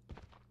get it.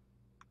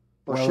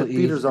 Oh, Well, shit,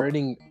 Peter's up.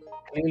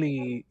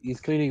 he's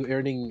clearly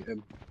earning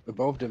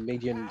above the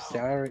median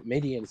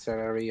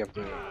salary of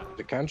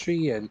the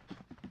country, and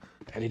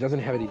he doesn't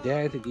have any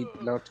debt. He did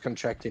not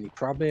contract any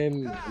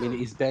problem. I mean,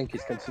 his bank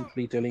is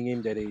constantly telling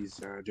him that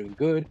he's doing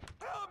good.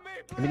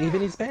 I mean,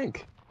 even his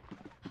bank.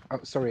 Oh,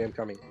 sorry, I'm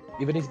coming.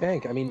 Even his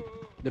bank. I mean,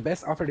 the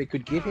best offer they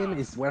could give him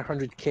is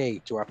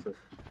 100K to offer.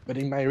 But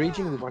in my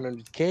region, with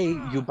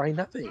 100K, you buy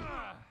nothing.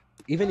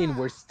 Even in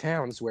worse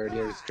towns where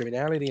there's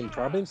criminality and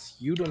problems,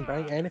 you don't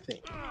buy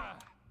anything.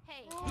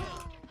 Hey.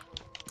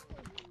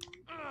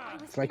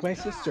 It's like my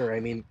sister. I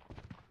mean,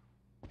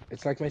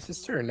 it's like my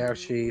sister. Now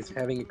she's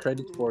having a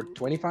credit for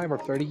 25 or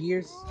 30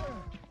 years.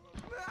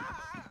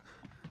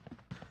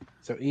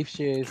 So if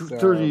she's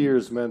 30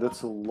 years, man,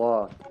 that's a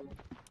lot.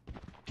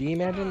 Do you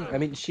imagine? I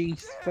mean,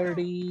 she's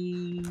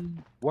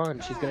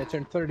 31. She's gonna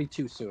turn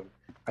 32 soon.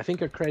 I think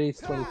her credit's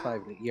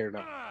 25 a year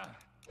now.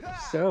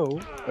 So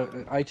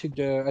I took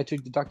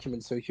the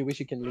document. So if you wish,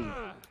 you can leave.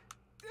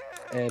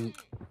 And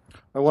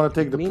I want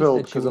to take the means pill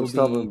that she because I'm will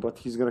stubborn, be- but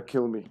he's gonna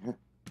kill me.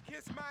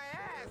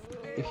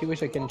 if you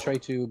wish, I can try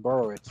to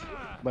borrow it.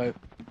 But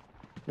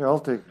Yeah, I'll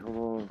take it.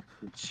 Hold on.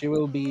 she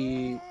will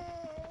be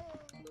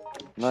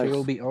Nice. she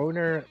will be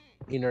owner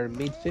in her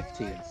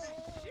mid-50s.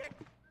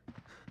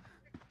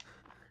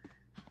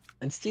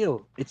 And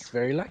still, it's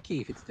very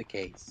lucky if it's the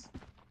case.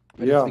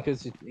 But Yeah. it's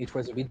because it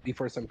was a bit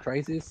before some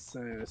crisis,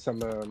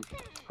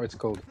 what's it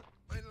called?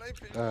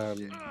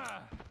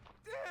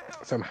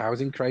 Some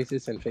housing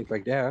crisis and things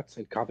like that,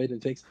 and COVID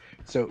and things.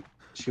 So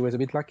she was a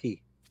bit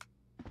lucky.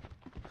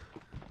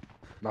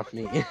 Not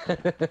me.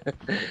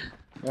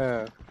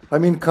 I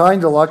mean,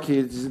 kind of lucky.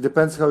 It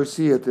depends how you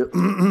see it.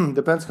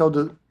 Depends how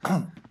the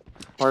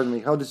pardon me,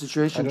 how the I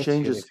situation don't see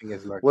changes. anything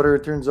as lucky. Whether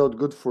it turns out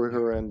good for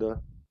her and.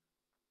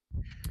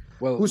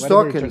 Well, Who's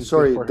whatever talking? turns good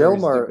Sorry, for her is the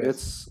Delmar. best.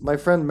 It's my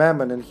friend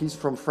Mamon, and he's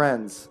from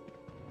France.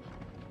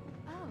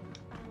 Oh,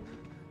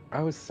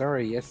 Oh,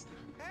 sorry. Yes.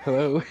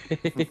 Hello.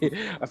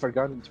 I've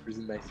forgotten to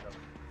present myself.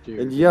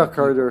 to And yeah, people.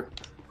 Carter,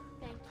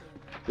 thank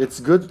you. it's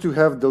good to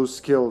have those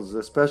skills,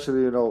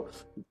 especially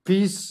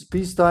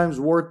peace times,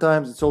 war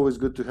times. It's always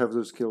good to have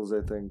those skills.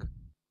 I think.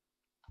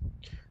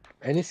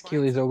 Any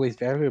skill is always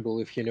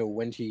valuable if you know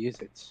when to use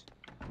it.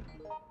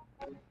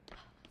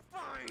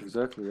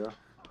 Exactly. Yeah.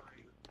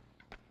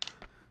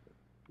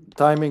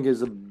 Timing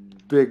is a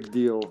big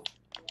deal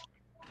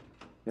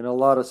in a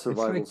lot of It's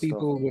survival like stuff.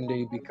 people when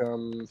they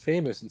become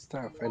famous and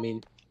stuff. I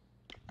mean,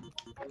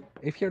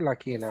 if you're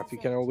lucky enough, you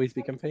can always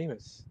become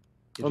famous.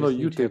 You Oh, no, just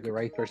you need to have take the it,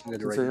 right person at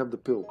the Since right I have the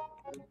pill.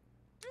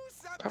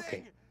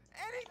 Okay.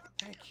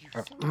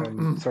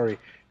 I'm sorry.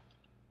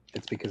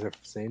 It's because of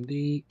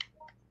Sandy.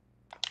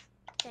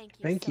 Thank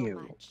you Thank so you.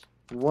 much.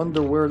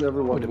 Wonder where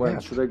everyone the went.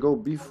 map. Should I go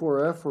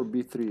B4F or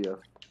B3F?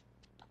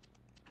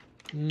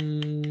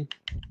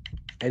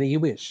 Any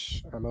you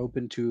wish. I'm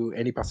open to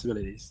any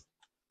possibilities.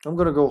 I'm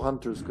gonna go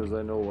Hunters because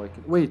I know I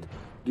can. Wait,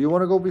 do you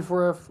want to go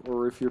B4F,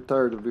 or if you're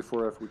tired of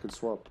B4F, we can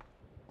swap?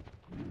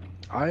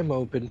 I'm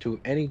open to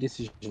any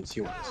decisions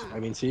you want. I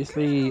mean,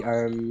 seriously,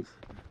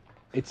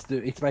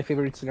 it's my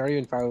favorite scenario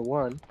in Final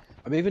 1.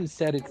 I've even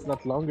said it's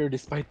not longer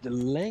despite the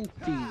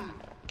lengthy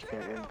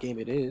game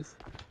it is.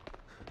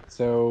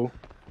 So,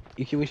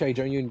 if you wish I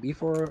join you in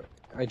B4,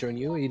 I join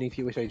you. And if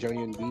you wish I join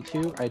you in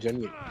B2, I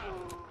join you.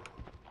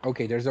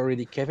 Okay, there's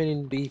already Kevin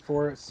in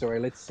B4, so I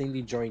let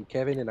Cindy join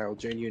Kevin and I'll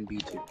join you in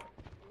B2.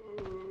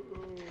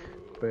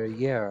 But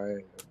yeah,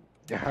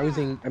 the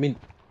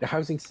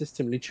housing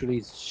system literally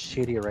is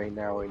shitty right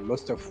now in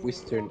most of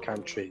Western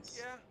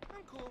countries.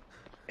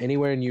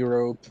 Anywhere in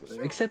Europe,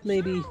 except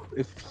maybe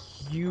a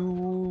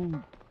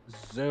few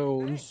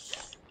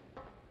zones.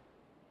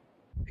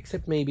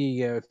 Except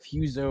maybe a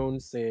few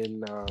zones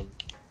in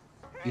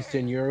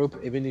Eastern Europe,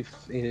 even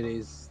if it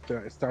is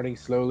starting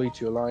slowly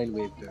to align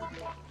with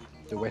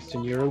the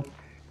Western Europe,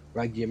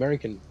 like the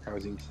American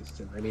housing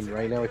system. I mean,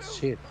 right now it's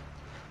shit.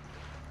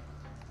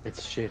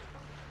 It's shit.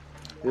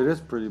 It is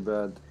pretty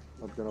bad.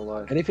 Not gonna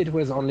lie. And if it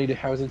was only the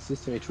housing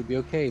system, it would be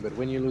okay. But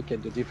when you look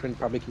at the different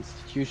public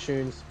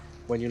institutions,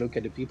 when you look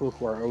at the people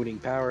who are owning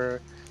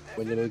power,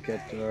 when you look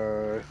at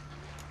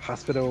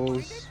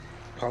hospitals,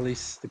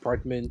 police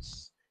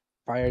departments,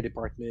 fire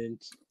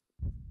departments,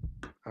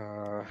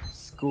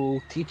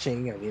 school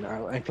teaching. I mean,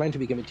 I plan to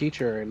become a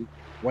teacher, and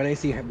when I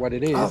see what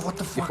it Oh, is, what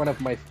the if fuck? one of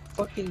my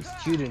fucking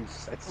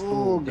students at Oh,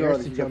 school dares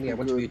God, to he tell got me me I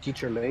want to be a good.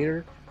 teacher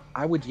later,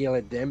 I would yell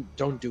at them,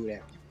 "Don't do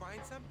that. You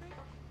find something?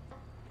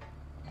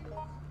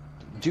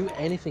 Do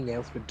anything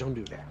else, but don't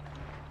do that."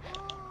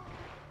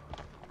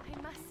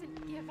 I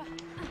mustn't give up.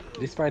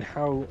 Despite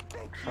how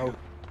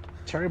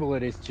terrible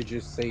it is to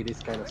just say this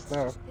kind of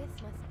stuff, This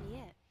must be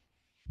it.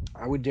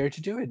 I would dare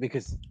to do it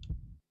because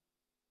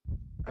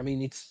I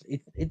mean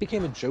it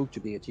became a joke to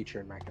be a teacher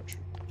in my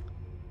country.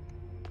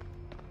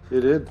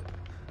 It did.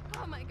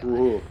 Oh my god.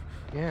 Ooh.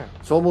 Yeah.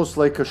 It's almost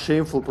like a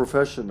shameful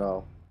profession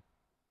now.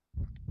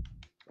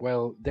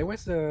 Well, there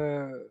was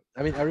a.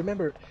 I mean, I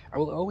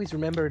will always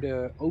remember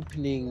the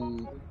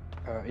opening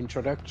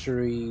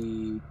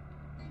introductory.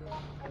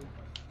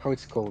 How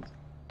it's called?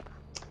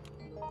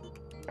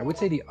 I would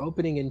say the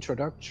opening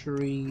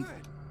introductory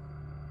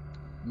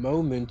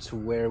moment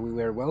where we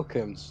were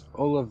welcomed,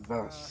 all of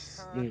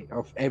us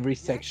of every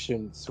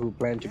section who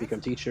plan to become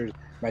teachers,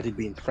 might it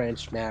be in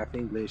French, math,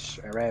 English,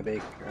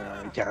 Arabic,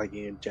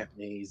 Italian,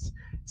 Japanese,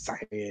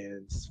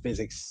 science,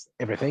 physics,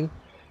 everything.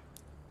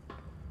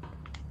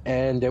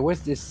 And there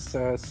was this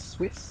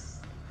Swiss,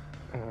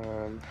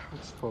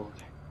 how's it called?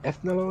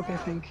 Ethnologue, I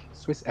think,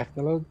 Swiss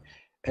ethnologue,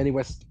 and he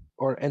was,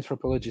 or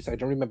anthropologist, I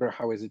don't remember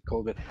how is it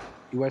called, but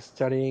he was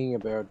studying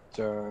about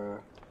the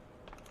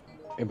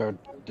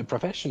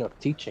profession of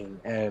teaching,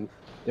 and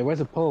there was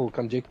a poll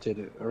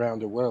conducted around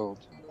the world.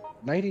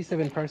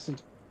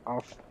 97%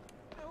 of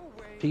No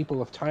way.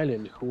 people of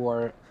Thailand who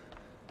are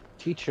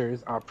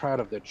teachers are proud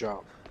of their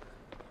job.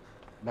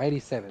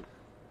 97.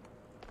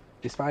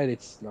 Despite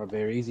it's not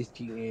very easy,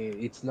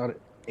 it's not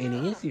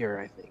any easier,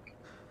 I think,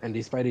 and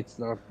despite it's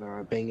not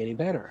paying any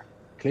better,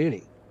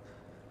 clearly.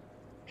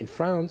 In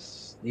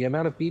France, the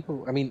amount of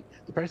people, I mean,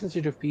 the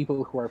percentage of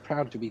people who are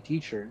proud to be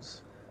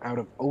teachers out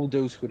of all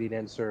those who did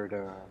answer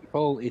the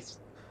poll is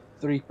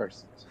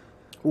 3%.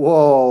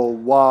 Whoa,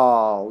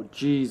 wow,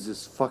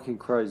 Jesus fucking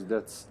Christ,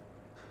 that's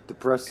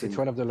depressing. It's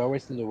one of the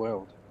lowest in the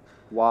world.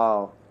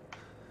 Wow.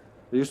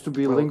 It used to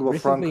be Well, lingua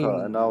recently-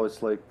 franca, and now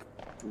it's like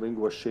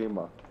lingua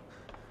shema.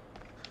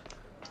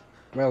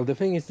 Well, the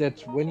thing is that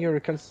when you're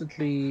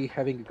constantly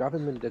having a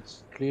government that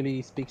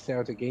clearly speaks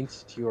out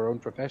against your own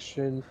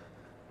profession,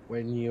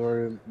 when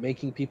you're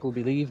making people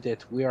believe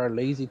that we are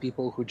lazy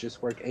people who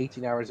just work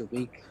 18 hours a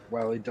week,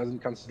 while it doesn't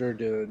consider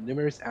the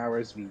numerous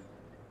hours we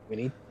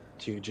need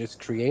to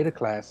just create a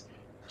class,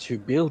 to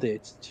build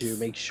it, to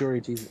make sure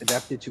it is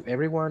adapted to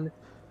everyone.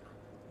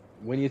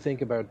 When you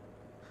think about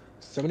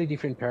so many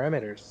different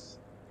parameters,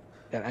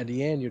 that at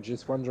the end you're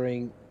just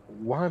wondering,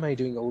 why am I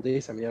doing all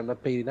this? I mean, I'm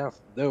not paid enough.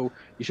 Though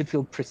you should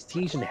feel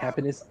prestige and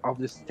happiness of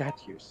the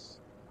status.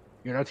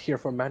 You're not here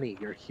for money.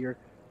 You're here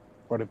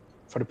for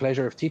the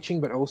pleasure of teaching,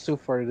 but also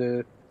for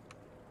the,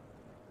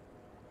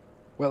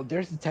 well,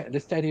 there's the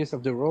status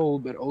of the role,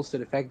 but also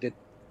the fact that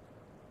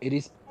it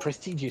is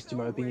prestigious, to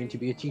my opinion, to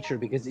be a teacher,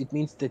 because it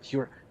means that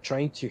you're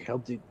trying to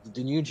help the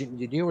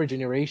newer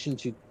generation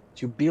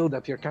to build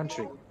up your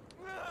country.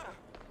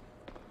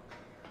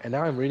 And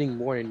now I'm reading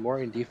more and more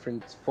in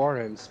different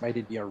forums, might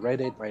it be on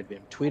Reddit, might it be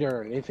on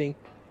Twitter or anything,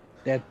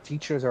 that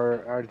teachers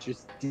are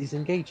just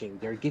disengaging.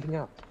 They're giving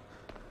up.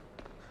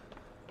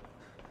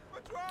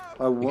 Because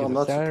I'm of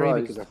not salary,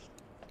 surprised. because of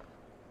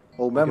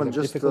Oh, because Mamon, of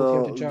just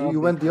difficulty of the job,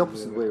 you went the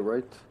because opposite way,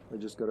 right? I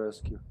just gotta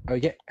ask you. oh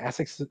yeah,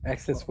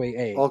 access way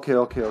A.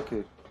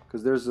 Okay.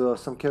 Because there's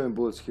some Kevin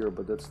bullets here,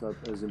 but that's not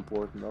as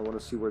important. I want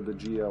to see where the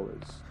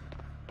GL is.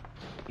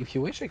 If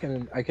you wish, I got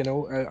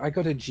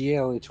a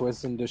GL. It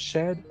was in the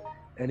shed,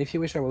 and if you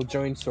wish, I will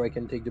join so I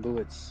can take the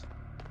bullets.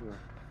 Yeah.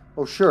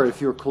 Oh, sure. If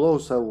you're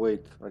close, I'll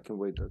wait. I can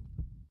wait that.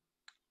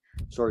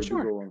 Sorry,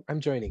 Sure, do go on. I'm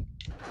joining.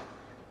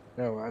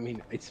 No, I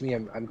mean, it's me.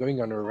 I'm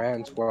going on a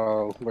rant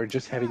while we're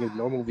just having a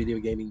normal video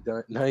gaming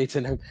night,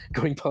 and I'm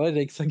going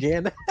politics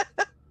again.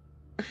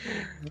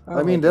 Oh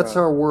I mean, my that's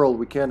God. our world.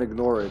 We can't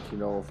ignore it,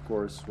 of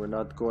course. We're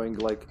not going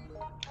like,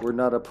 we're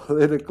not a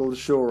political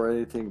show or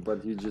anything,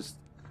 but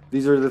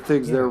these are the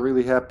things that are Yeah.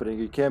 really happening.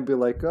 You can't be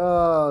like,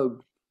 oh,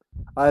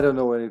 I don't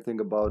know anything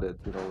about it.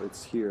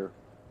 It's here.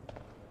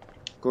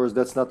 Of course,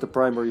 that's not the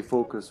primary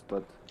focus,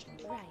 but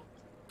Right.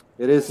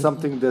 it is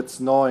something that's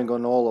gnawing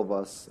on all of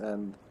us,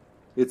 and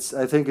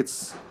I think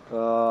it's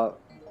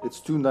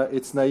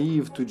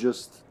naive to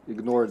just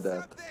ignore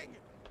that.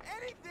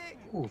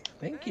 Oh,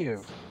 thank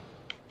you.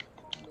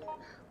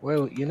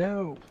 Well,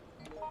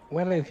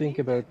 when I think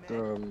about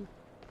oh,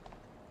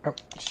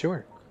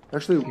 sure,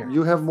 Actually, Here.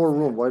 you have more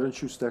room. Why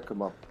don't you stack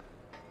them up?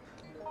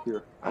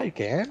 Here, I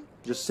can.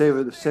 just save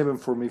them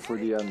for me for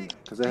the end,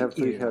 because I have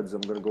Thank 3 you. heads.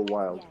 I'm gonna go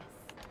wild.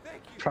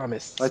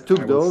 Promise. I took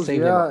will those, save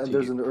them yeah, up and to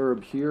there's you. an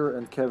herb here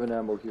and Kevin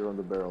ammo here on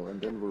the barrel,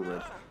 and then we're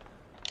ready.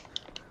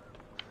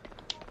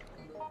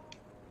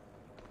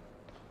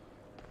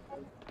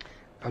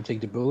 I'll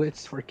take the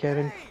bullets for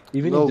Kevin,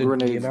 even No if the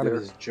grenades amount there.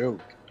 of his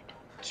joke.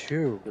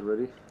 2. Get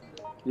ready?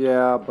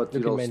 Yeah, but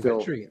Look at my still.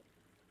 inventory.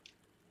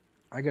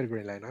 I got a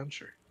green light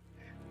launcher.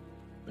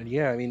 But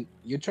yeah, I mean,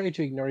 you try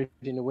to ignore it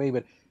in a way,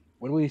 but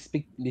when we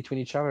speak between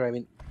each other, I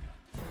mean,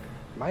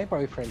 my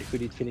boyfriend who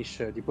did finish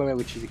diploma,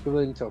 which is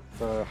equivalent of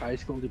high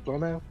school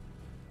diploma,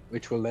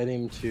 which will let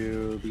him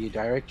to be a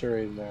director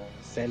in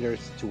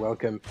Sanders to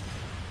welcome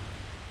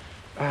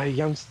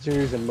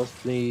youngsters and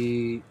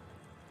mostly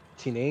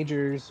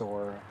teenagers,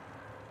 or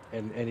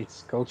and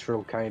its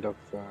cultural kind of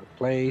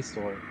place,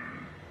 or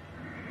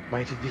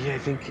might it be, I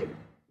think,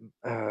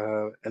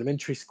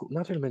 elementary school,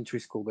 not elementary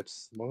school, but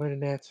smaller than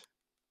that,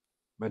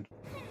 but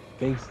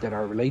things that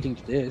are relating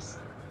to this.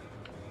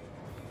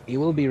 He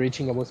will be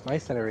reaching almost my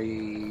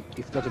salary,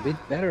 if not a bit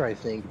better, I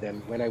think,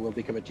 than when I will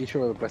become a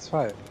teacher of a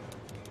 +5.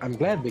 I'm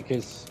glad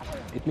because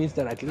it means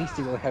that at least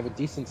he will have a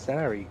decent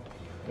salary.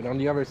 But on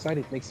the other side,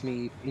 it makes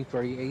me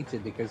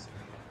infuriated because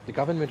the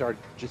government are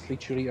just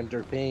literally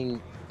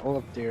underpaying all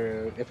of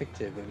their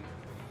effective and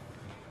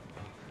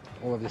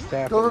all of the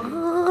staff.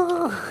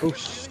 Oh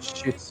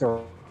shit,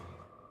 sorry.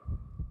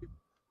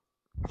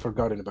 I've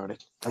forgotten about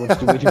it. I was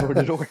still waiting for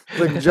the door.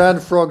 Like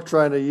giant frog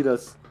trying to eat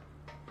us.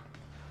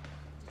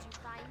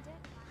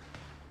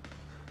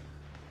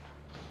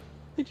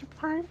 Did you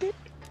find it? Did you find it?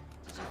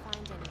 Did you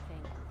find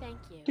anything? Thank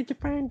you. Did you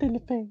find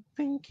anything?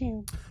 Thank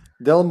you.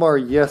 Delmar,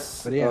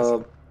 yes. But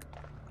yes.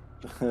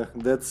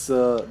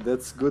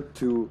 That's good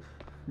to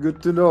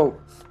know.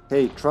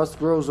 Hey, trust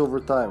grows over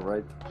time,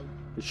 right?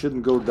 It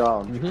shouldn't go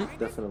down,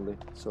 definitely.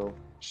 So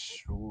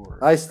sure.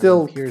 I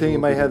still Here's think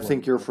in my what we head want.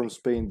 think you're from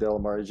Spain,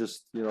 Delmar. It's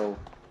just, you know,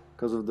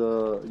 because of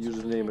the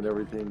username and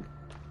everything.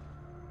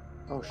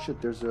 Oh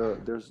shit, there's a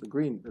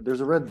green,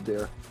 there's a red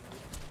there.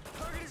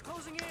 Target is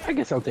closing in. I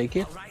guess I'll take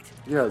it. All right.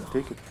 Yeah,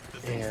 take it.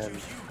 And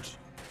Huge.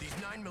 These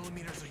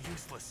 9mm are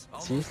useless.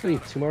 seriously,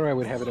 if tomorrow I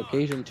would have an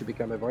occasion to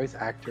become a voice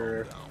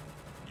actor.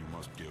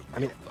 I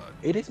mean,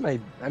 it is my.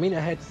 I mean, I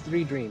had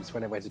 3 dreams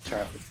when I was a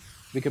child.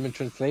 Become a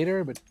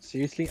translator, but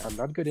seriously, I'm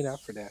not good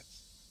enough for that.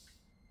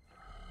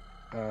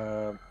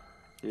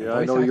 Yeah, I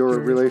voice know your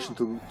actor. relation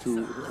to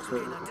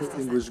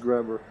English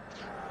grammar.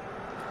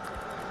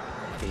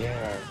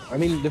 Yeah, I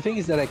mean, the thing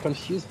is that I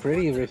confuse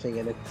pretty everything,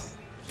 and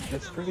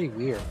that's pretty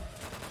weird.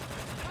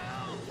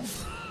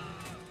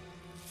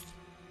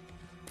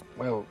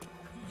 Well,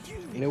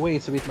 in a way,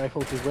 it's a bit my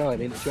fault as well. I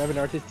mean, to have an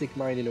artistic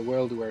mind in a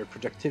world where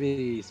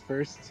productivity is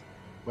first,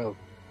 well,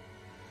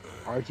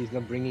 art is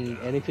not bringing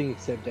anything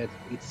except that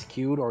it's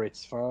cute or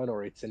it's fun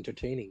or it's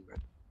entertaining. But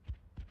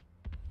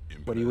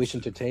when you wish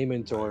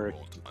entertainment or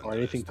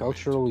anything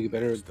cultural, you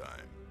better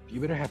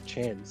have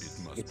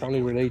chance. It's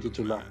only related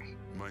to luck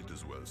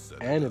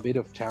and a bit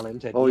of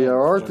talent. At Oh the yeah, end,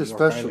 art when you're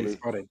finally especially.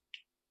 spotted.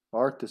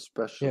 Art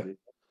especially.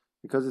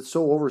 Because it's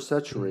so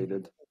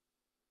oversaturated.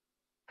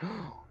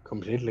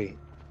 Completely.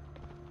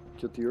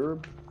 Get the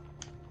herb.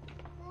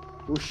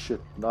 Oh shit,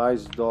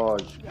 nice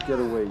dodge. Get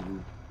away,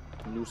 you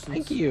nuisance.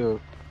 Thank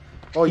you.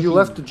 Oh, you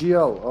left the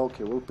GL.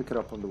 Okay, we'll pick it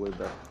up on the way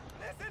back.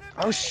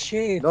 Oh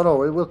shit.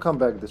 No, it will come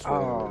back this way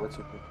Oh. anyway. That's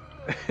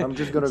okay. I'm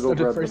just gonna It's go not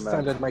grab the first the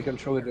time map. that my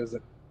controller does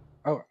it.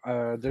 Oh,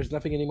 there's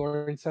nothing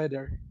anymore inside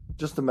there.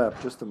 Just the map,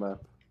 just the map.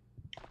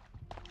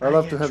 I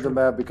love to have the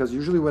map because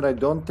usually when I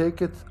don't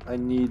take it, I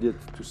need it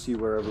to see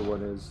where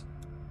everyone is.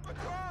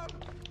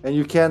 And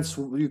you can't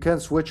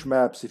switch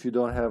maps if you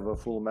don't have a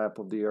full map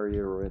of the area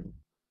you're in.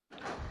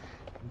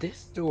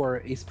 This door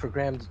is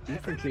programmed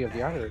differently of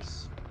the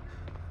others.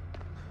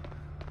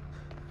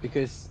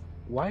 Because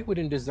why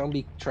wouldn't the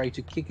zombie try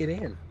to kick it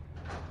in?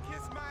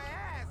 Kiss my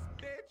ass,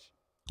 bitch!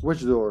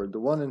 Which door? The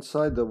one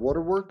inside the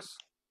waterworks?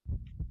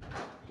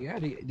 Yeah,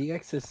 the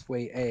access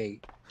way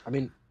A. I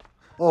mean,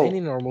 Oh,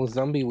 any normal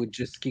zombie would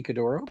just kick a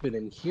door open,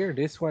 and here,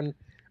 this one.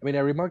 I mean, I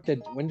remarked that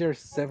when there's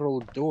several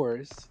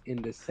doors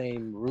in the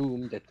same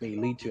room that may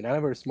lead to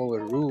another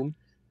smaller room,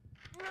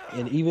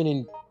 and even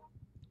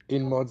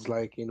in mods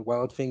like in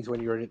Wild Things when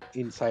you're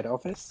inside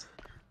office,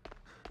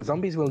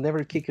 zombies will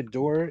never kick a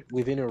door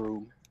within a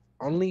room,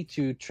 only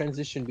to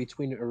transition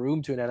between a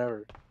room to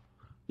another.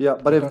 yeah,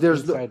 but if not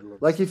there's inside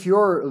rooms. like if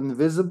you're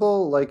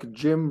invisible, like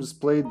Jim's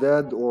play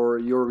dead, or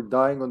you're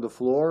dying on the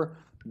floor,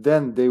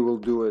 then they will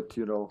do it,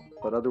 you know.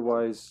 But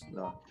otherwise,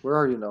 no. Where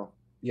are you now?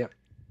 Yep.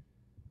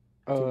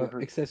 I think I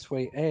heard-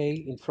 Accessway A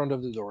in front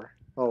of the door.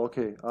 Oh,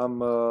 okay. I'm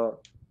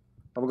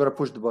gonna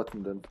push the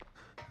button then.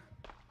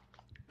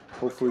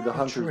 Hopefully the I'm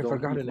hunters sure I don't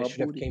forgot eat and my I should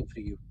have booty. came for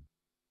you.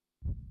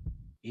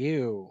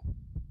 Ew.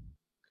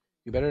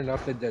 You better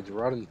not let that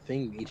rotten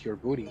thing eat your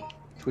booty.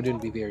 It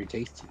wouldn't be very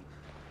tasty.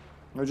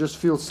 I just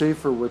feel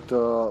safer with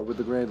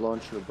the grenade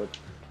launcher, but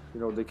you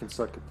know they can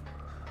suck it.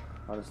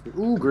 Honestly.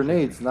 Ooh,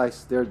 grenades!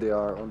 Nice. There they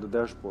are on the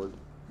dashboard.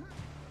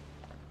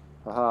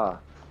 Haha.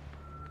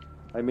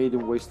 I made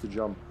him waste the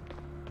jump.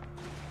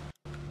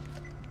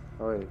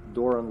 Alright,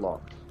 door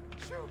unlocked.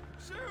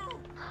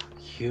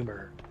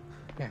 Humor.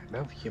 Yeah, I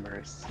love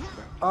humorous.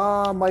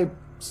 Ah, my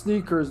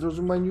sneakers! Those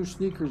are my new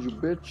sneakers, you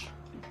bitch.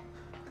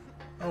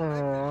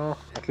 Aww.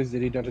 At least they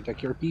did not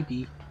attack your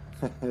pee-pee.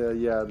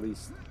 Yeah, at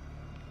least.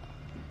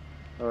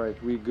 Alright,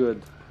 we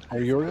good. Are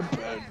you a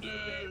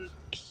bandit?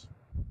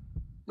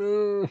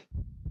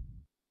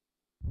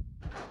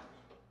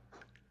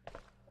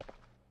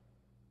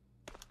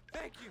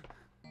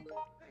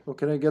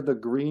 can I get the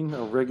green,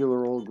 a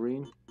regular old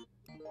green?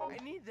 I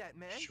need that,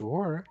 man.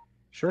 Sure.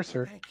 Sure,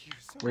 sir. Thank you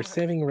so We're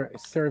much.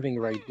 serving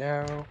right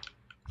now.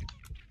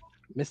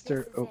 Mr. This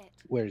is Oh, it.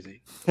 where is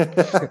he?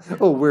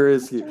 Oh, where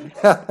is he?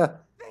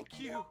 Thank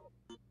you.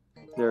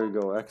 There you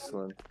go,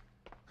 excellent.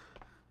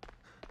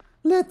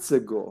 Let's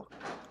go.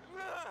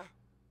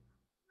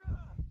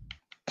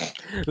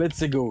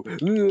 Let's go.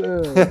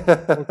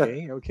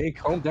 Okay,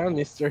 calm down,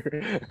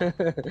 mister.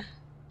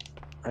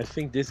 I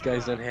think this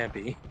guy's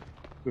unhappy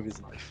with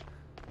his life.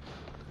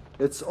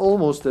 It's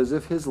almost as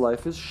if his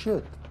life is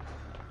shit.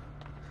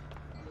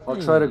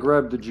 I'll try to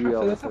grab the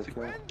GL if I can.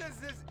 When does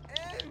this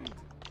end?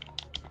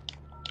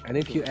 And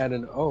if you add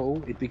an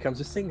O, it becomes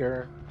a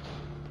singer.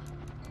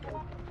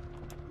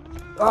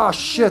 Ah,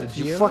 shit,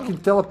 you GL? fucking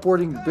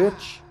teleporting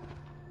bitch.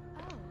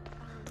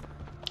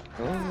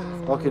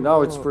 Okay,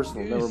 now it's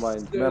personal, never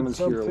mind. Mamon's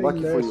here,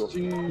 lucky for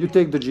you. You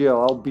take the GL,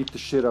 I'll beat the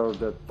shit out of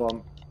that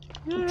bum.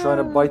 You're trying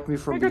to bite me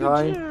from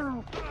behind.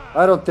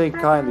 I don't take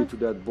kindly to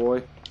that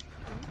boy.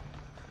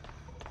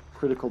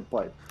 Critical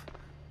pipe.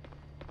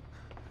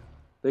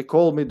 They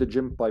call me the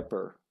Jim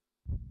Piper.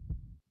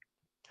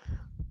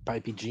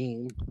 Pipey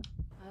Jean.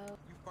 Oh,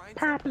 You find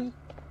Pappy.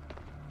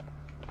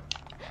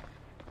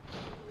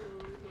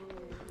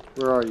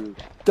 Where are you?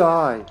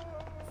 Die!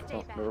 stay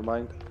Oh, back. never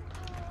mind.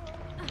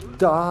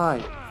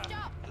 Die! Stop.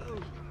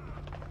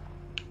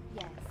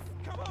 Yes.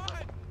 Come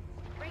on.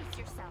 Brace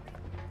yourself.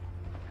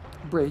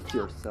 Brace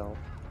yourself.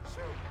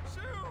 Shoot,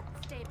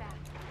 shoot. Stay back.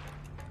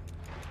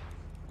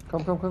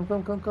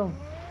 Come.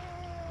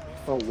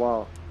 Oh,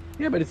 wow.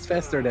 Yeah, but it's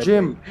faster than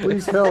Jim,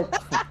 please help.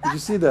 Did you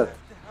see that?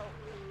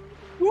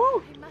 Woo!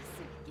 I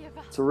mustn't give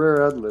up. It's a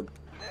rare ad-lib.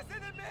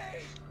 Listen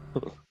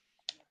to me.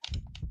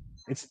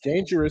 It's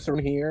dangerous from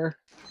here.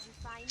 Did you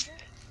find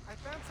it? I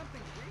found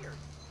something weird.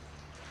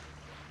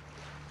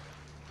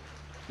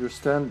 You're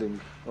standing.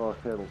 Oh,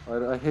 hell.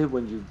 I hate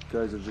when you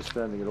guys are just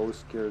standing. It always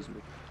scares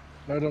me.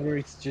 No, don't worry,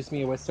 it's just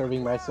me. I was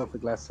serving myself a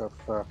glass of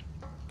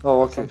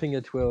Oh, okay. something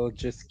that will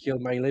just kill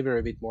my liver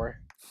a bit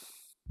more.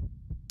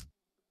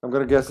 I'm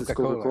gonna guess it's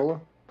Coca-Cola.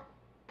 Coca-Cola.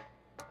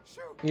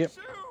 Shoot, Yep.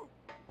 shoot.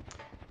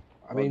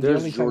 I mean, the there's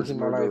only times George in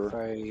my Murderer.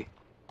 life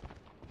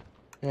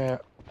Yeah.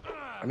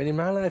 I mean, in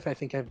my life, I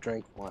think I've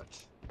drank what?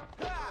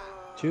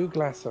 2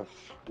 glasses of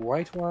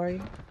white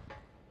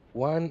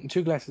wine,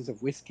 2 glasses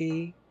of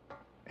whiskey,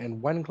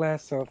 and 1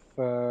 glass of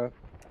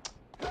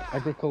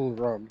agricole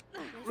rum.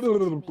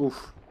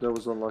 Oof, that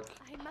was unlucky.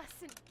 I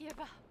mustn't give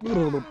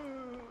up.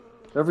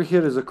 Every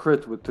hit is a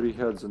crit with 3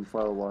 heads in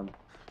file 1.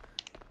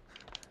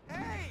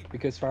 Hey.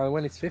 Because file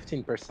 1 is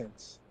 15%.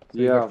 So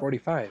you Yeah. got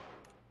 45.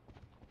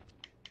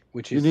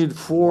 Which You is need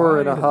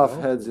 4.5 quite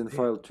a heads in lot.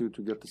 file 2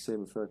 to get the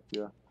same effect,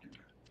 yeah.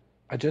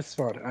 I just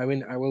thought, I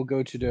mean, I will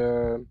go to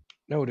the...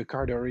 No, the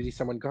card already,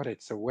 someone got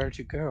it, so where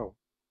to go?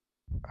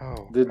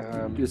 Oh,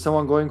 Is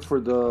someone going for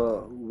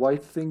the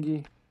white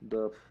thingy?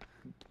 The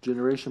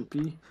Generation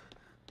P?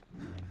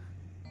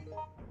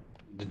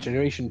 the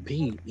Generation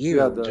P. Ew,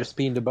 Yeah, just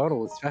P in the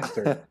bottle, it's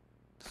faster.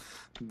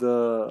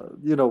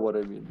 You know what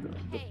I mean.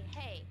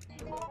 Hey.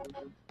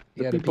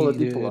 Yeah, people at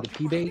the Diplomat.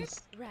 P base.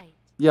 Right.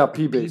 Yeah,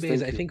 P-base, P-base,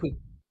 thank I you. think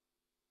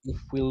if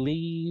we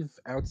leave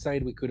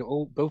outside, we could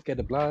all both get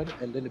the blood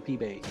and then the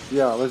P-base.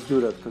 Yeah, let's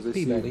do that, because I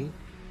P see... buddy.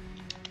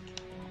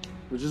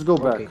 We'll just go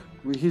back.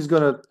 Okay. He's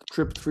gonna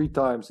trip 3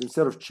 times.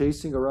 Instead of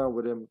chasing around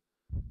with him,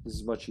 this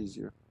is much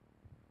easier.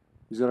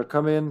 He's gonna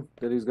come in,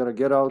 then he's gonna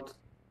get out,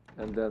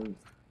 and then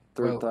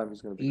third Well, time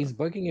he's gonna be He's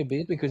gone. bugging a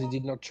bit because he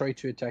did not try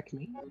to attack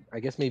me. I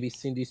guess maybe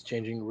Cindy's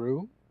changing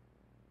room.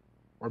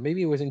 Or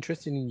maybe he was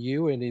interested in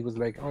you and he was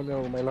like, oh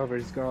no, my lover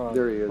is gone.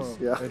 There he is, Oh,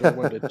 yeah. I don't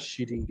want a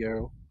shitty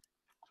girl.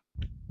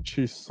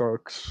 She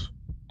sucks.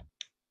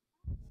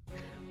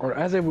 Or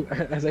as I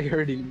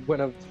heard in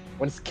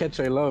one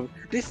sketch I love,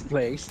 this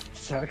place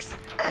sucks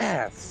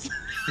ass.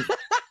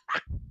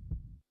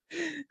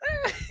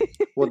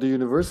 What, the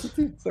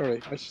university?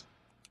 Sorry.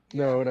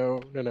 No.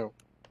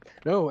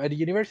 No, at the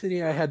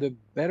university I had a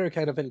better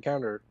kind of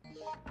encounter.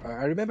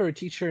 I remember a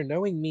teacher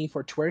knowing me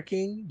for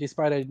twerking,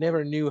 despite I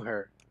never knew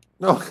her.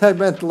 No, I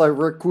meant like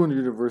Raccoon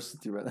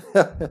University, man.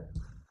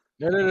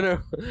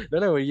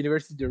 No,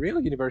 university, the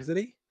real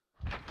university.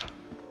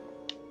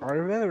 I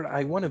remember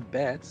I won a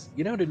bet.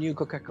 You know the new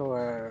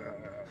Coca-Cola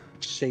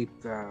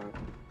shaped, how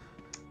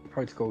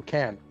it's called,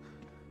 can.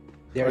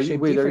 They are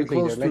shaped Wait, are you differently.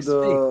 close They're to less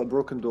the thick.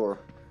 broken door?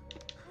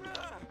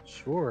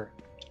 Sure.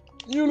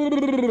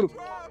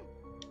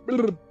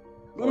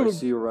 Oh, I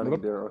see you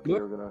running there. Okay,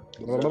 you're gonna...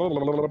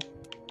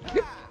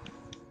 Yep.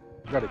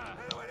 Got it.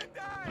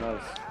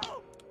 Nice.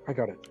 I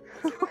got it.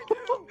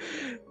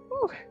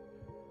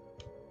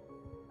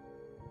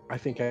 I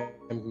think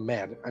I'm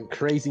mad. I'm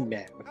crazy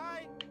mad.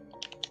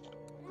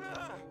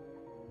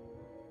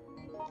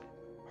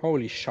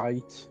 Holy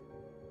shite.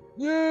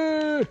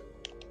 Yeah!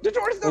 The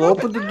door is not Well,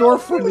 open! open the door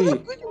for me!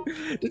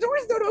 The door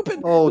is not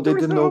open! Oh, The they door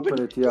is didn't not open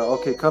it. Yeah,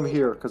 okay, come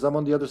here, because I'm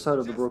on the other side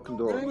of the broken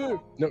door.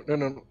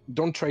 No.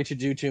 Don't try to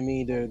do to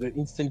me the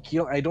instant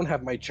kill. I don't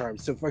have my charm,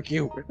 so fuck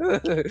you.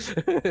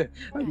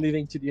 I'm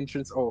leaving to the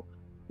entrance. Oh,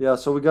 Yeah,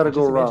 so we gotta I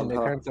go just imagine around, my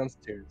huh? parents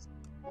downstairs.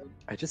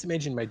 I just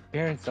imagine my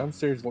parents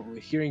downstairs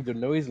hearing the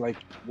noise like,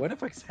 what the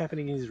fuck's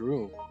happening in his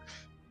room?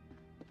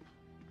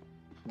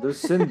 There's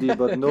Cindy,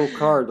 but no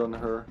card on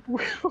her.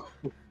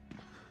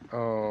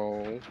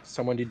 Oh,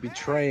 someone did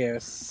betray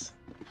us.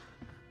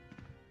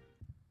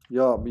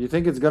 Yeah, you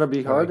think it's gonna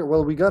be Why? harder?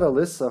 Well, we got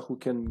Alyssa who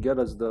can get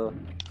us the...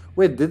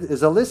 Wait,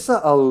 is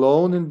Alyssa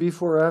alone in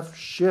B4F?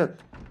 Shit.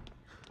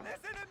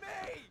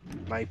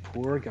 My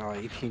poor guy,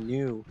 if he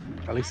knew,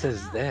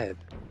 Alyssa's dead.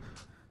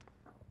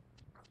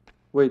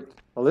 Wait,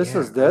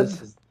 Alyssa's Yeah, dead?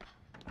 Alyssa's-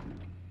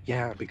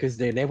 Yeah, because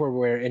there never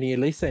were any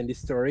Alyssa in this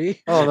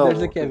story. Oh, no,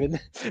 There's a okay. Kevin.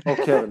 Oh,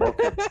 Kevin,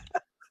 okay.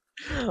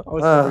 Oh,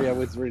 sorry, I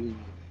was really...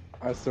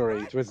 I'm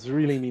sorry, it was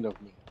really mean of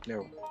me.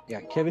 No, yeah,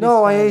 Kevin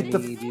No, is I fine ate the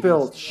and he did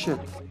pill. his- Shit,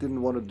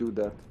 didn't want to do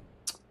that.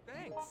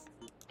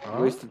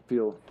 Huh? Wasted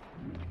pill.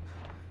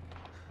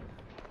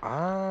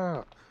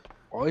 Ah,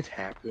 oh, it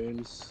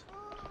happens.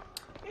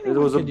 It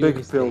Anyone was a can do big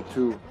pill mistake.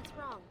 too. What's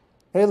wrong?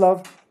 Hey, love.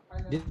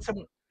 Did some...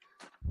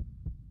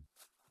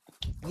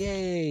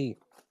 Yay!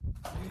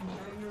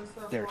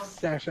 There's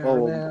Sasha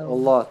Oh, now. a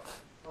lot.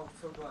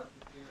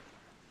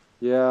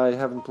 Yeah, I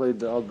haven't played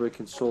the Outbreak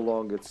in so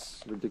long.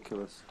 It's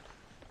ridiculous.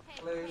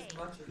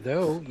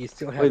 Though, you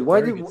still have Wait,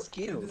 why very did- good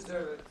skills.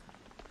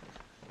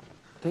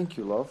 Thank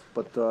you, love.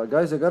 But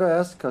guys, I gotta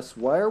ask us,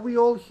 why are we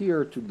all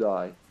here to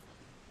die?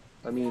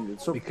 I mean,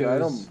 it's okay. I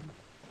Because don't.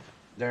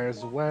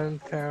 there's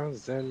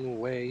 1,000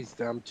 ways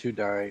to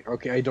die.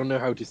 Okay, I don't know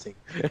how to sing.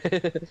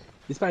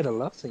 Despite I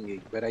love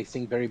singing, but I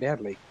sing very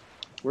badly.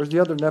 Where's the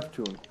other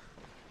Neptune?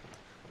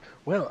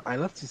 Well, I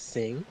love to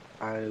sing.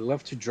 I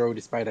love to draw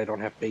despite I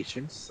don't have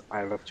patience.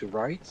 I love to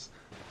write.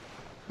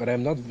 But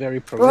I'm not very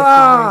prolific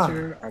Ah!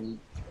 writer. I'm...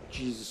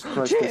 Jesus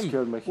Christ, that Jim!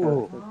 scared my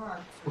Whoa.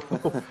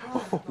 cat.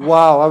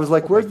 Wow, I was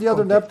like, Oh where's my the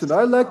other goodness. Neptune?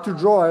 I like to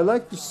draw, I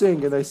like to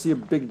sing, and I see a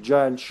big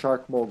giant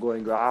shark maw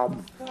going, ah.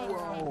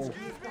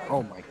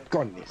 Oh my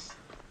goodness.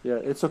 Yeah,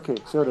 it's okay.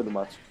 Söyle the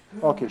match.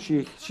 Okay,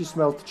 she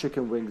smelled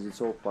chicken wings.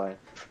 It's all fine.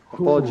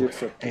 Apology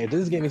accepted. Hey,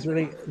 this game is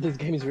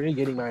really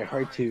getting my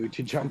heart to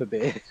jump a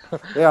bit.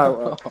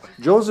 Yeah,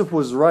 Joseph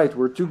was right.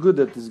 We're too good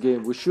at this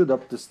game. We should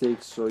up the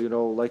stakes. So you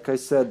know, like I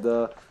said,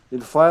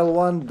 in file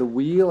 1, the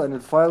wheel, and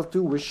in file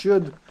 2, we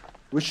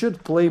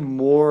should play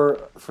more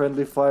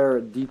friendly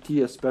fire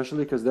DT,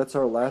 especially because that's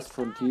our last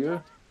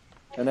frontier.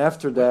 And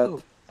after that,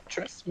 Oh,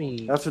 trust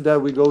me.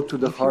 we go to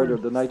the If heart you're-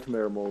 of the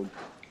nightmare mode.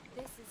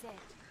 This is it.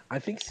 I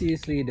think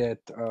seriously that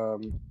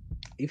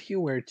if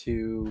you were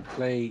to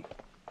play,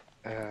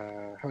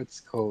 how it's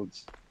called,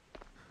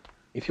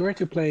 if you were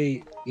to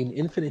play in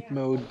infinite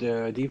mode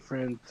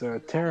different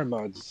Terra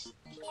mods,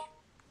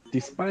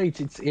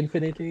 despite its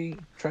infinity,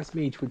 trust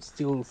me, it would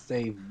still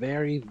stay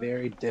very,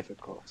 very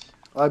difficult.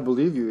 I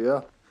believe you.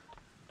 Yeah,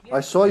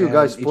 I saw you And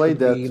guys it play would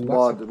that be lots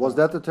mod. of Was fun.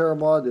 that the Terra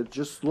mod?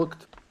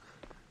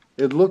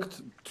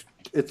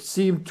 It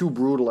seemed too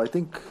brutal. I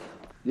think,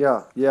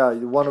 yeah,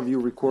 one of you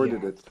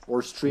recorded Yeah. it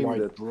or streamed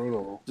Quite it.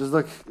 brutal. Just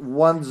like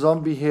one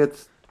zombie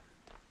hit,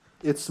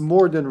 it's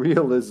more than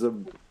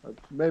realism.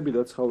 Maybe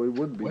that's how it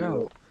would be.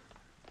 Well,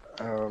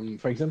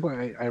 for example,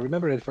 I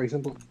remember that, for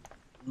example,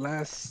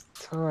 last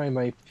time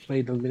I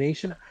played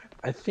Elimination,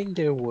 I think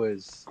there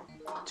was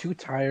 2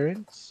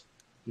 Tyrants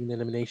in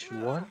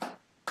Elimination 1,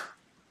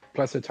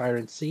 plus a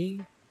Tyrant C.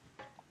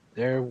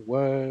 There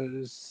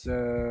was...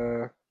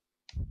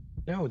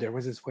 no, there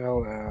was as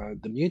well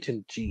the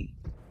Mutant G.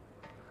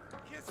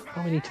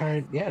 How many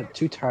Tyrants? Yeah,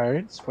 2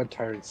 Tyrants, 1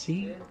 Tyrant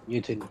C,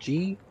 Mutant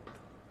G.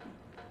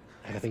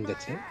 And I think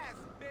that's it.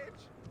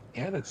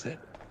 Yeah, that's it.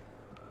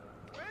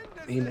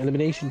 In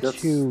Elimination That's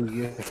 2,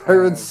 you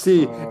Tyrant have,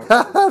 C.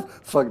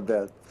 Fuck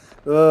that.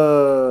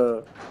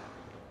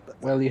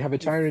 well, you have a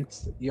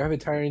tyrant. You have a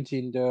tyrant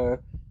in the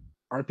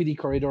RPD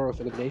corridor of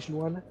Elimination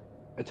 1,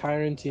 a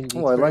tyrant in the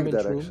Oh, I like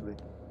experiment that room, actually.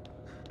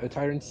 a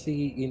tyrant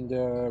C in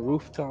the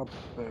rooftop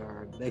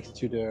next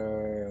to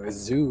the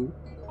zoo,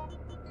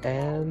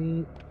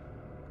 and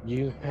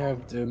you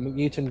have the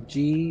mutant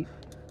G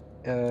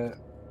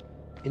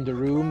in the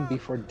room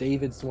before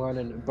David's one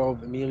and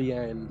above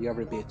Amelia and the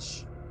other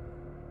bitch.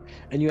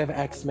 And you have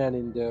X-Men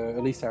in the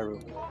Elisa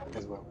room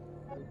as well.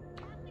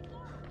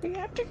 We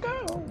have to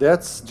go.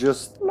 That's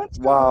just Let's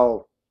go.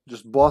 wow.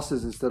 Just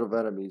bosses instead of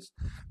enemies.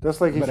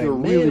 That's like if But I you're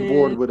made really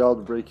bored it. with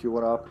Outbreak, you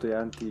want to up the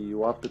ante.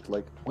 You up it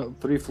like Well,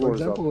 3 for floors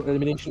example, up.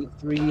 Elimination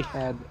 3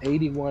 had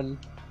 81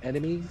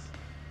 enemies.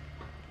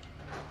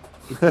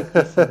 It took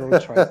me several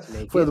tries to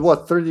make For it.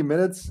 what, 30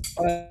 minutes?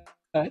 But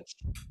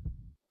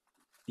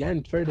yeah,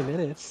 in 30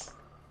 minutes.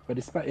 But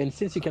and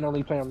since you can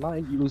only play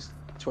online, you lose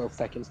 12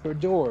 seconds per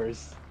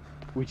doors,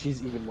 which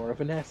is even more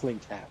of an hassling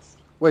task.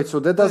 Wait, so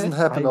that doesn't But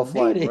happen I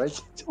offline, did it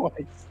right?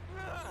 Twice.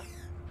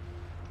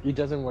 It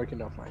doesn't work in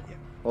offline yet.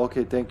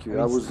 Okay, thank you.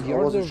 I I mean, wasn't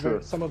some sure.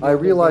 of the I other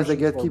realized I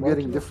versions were keep getting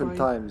working different offline.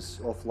 times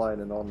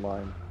offline and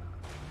online.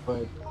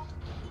 But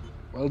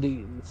well,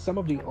 some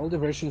of the older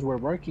versions were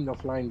working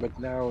offline, but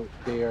now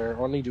they are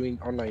only doing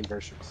online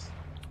versions.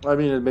 I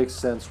mean, it makes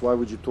sense. Why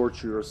would you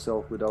torture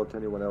yourself without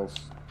anyone else?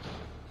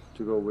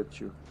 to go with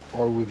you.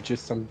 Or with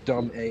just some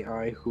dumb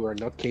AI who are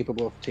not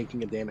capable of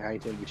taking a damn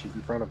item which is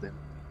in front of them.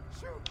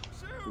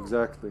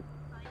 Exactly.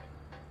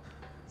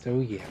 So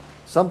yeah.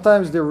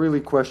 Sometimes they're really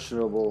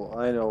questionable.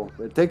 I know.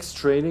 It takes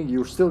training.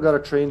 You still gotta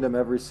train them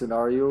every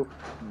scenario,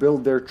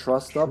 build their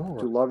trust up Sure.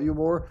 to love you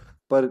more.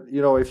 But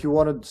you know, if you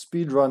want to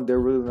speed run, they're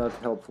really not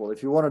helpful.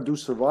 If you want to do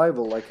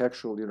survival, like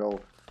actual, you know,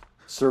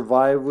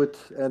 survive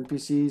with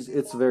NPCs,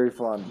 it's very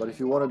fun. But if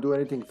you want to do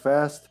anything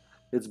fast,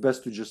 it's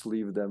best to just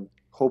leave them.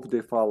 Hope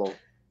they follow.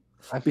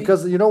 I think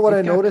Because you know what if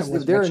I Capcom noticed?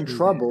 was If they're in watching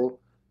trouble,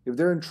 if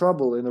they're in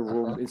trouble in a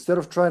room, Uh-huh. instead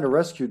of trying to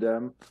rescue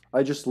them,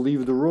 I just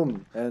leave the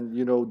room, and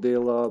you know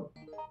they'll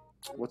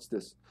what's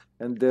this?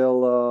 And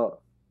they'll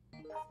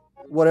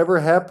whatever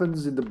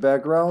happens in the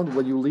background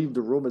when you leave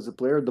the room as a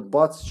player, the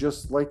bots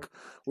just like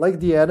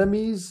the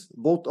enemies,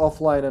 both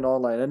offline and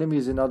online,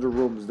 enemies in other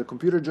rooms. The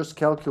computer just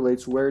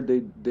calculates where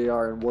they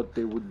are and what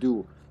they would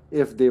do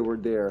if they were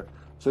there.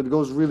 So it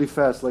goes really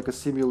fast, like a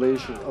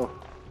simulation. Oh,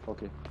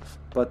 okay.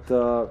 But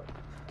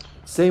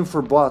same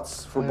for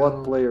bots, for bot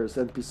Well- players,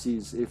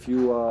 NPCs. If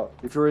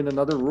you're in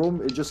another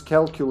room, it just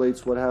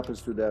calculates what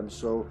happens to them,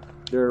 so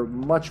they're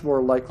much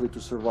more likely to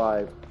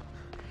survive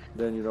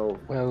than you know.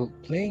 Well,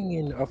 playing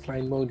in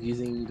offline mode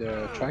using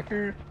the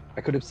tracker,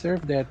 I could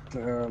observe that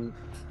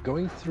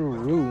going through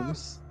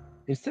rooms,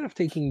 instead of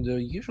taking the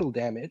usual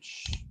damage,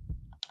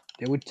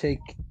 they would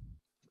take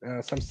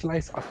some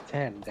slice of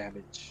 10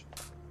 damage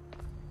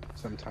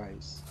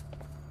sometimes.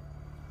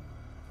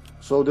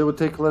 So they would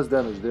take less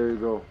damage. There you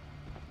go.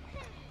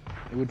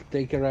 It would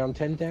take around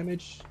 10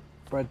 damage,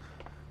 but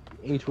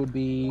it would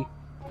be,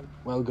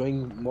 well,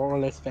 going more or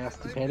less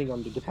fast depending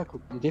on the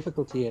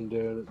difficulty and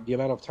the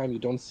amount of time you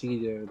don't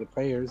see the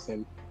players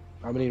and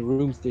how many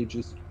rooms they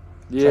just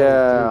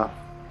Yeah.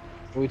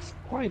 So it's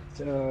quite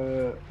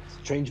a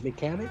strange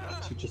mechanic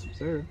to just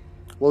observe.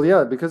 Well,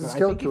 yeah, because it's I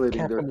think if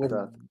calculating their Capcom was-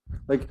 that.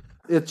 Like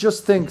it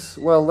just thinks.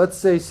 Well, let's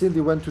say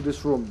Cindy went to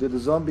this room. Did the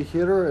zombie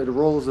hit her? It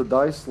rolls a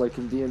dice like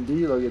in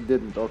D&D. Like it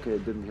didn't. Okay,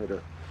 it didn't hit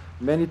her.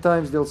 Many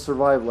times they'll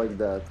survive like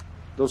that.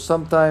 Though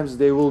sometimes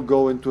they will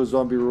go into a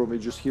zombie room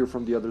and just hear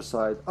from the other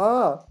side.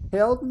 Ah,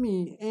 help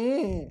me!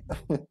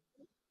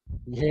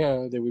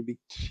 Yeah, there would be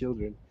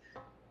children.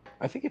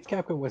 I think if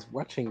Capcom was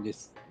watching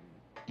this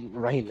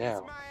right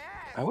now,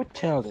 I would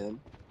tell them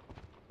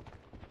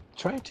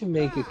try to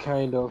make a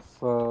kind of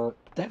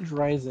Dead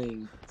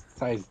Rising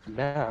sized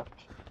map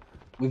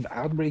with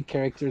Outbreak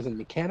characters and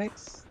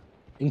mechanics,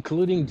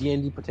 including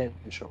D&D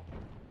potential.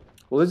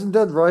 Well, isn't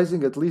Dead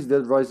Rising at least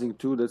Dead Rising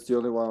 2? That's the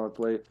only one I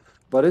play.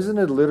 But isn't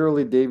it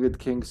literally David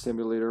King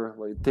simulator?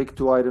 Like take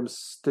two items,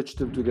 stitch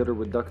them together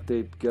with duct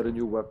tape, get a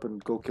new weapon,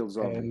 go kill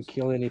zombies. And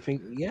kill anything.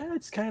 Yeah,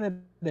 it's kind of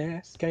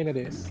this, kind of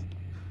this.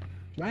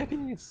 In my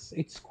opinion,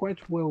 it's quite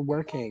well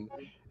working.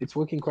 It's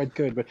working quite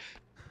good, but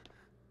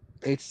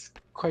it's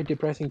quite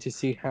depressing to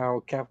see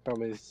how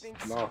Capcom is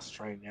lost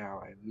right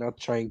now and not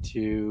trying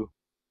to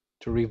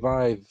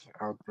revive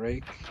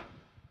Outbreak.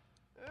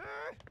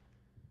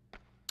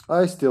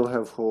 I still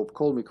have hope.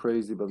 Call me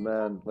crazy, but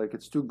man, like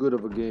it's too good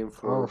of a game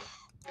for. Oh,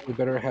 we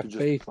better have just-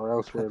 faith, or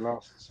else we're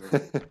lost. So.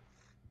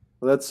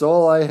 That's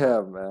all I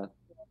have, man.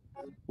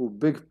 Ooh,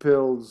 big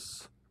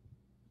pills.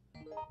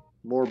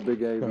 More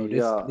big AV. No,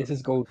 Yeah. this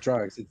is gold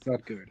drugs. It's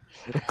not good.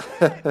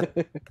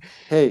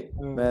 Hey,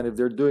 man, if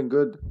they're doing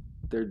good,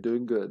 they're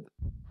doing good.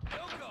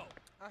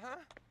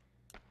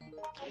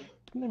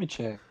 Let me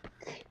check.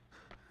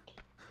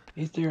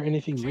 Is there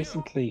anything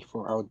recently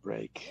for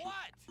Outbreak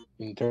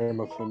in terms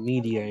of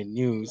media and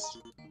news?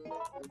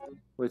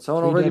 Wait,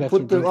 someone Free already data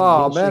put for the. the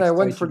Oh Milkshake man, I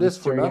went site for in this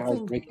for Listeria nothing.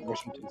 Outbreak in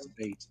Washington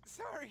State.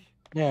 Sorry.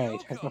 Yeah,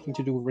 it has nothing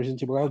to do with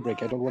Resident Evil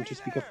Outbreak. I don't want to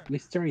speak of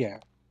Listeria.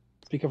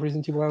 Speak of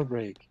Resident Evil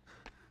Outbreak.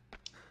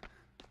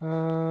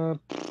 Yeah.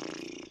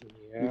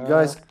 You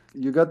guys,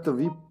 you got the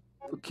V.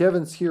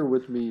 Kevin's here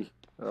with me,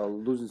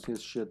 losing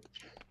his shit.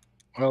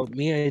 Well,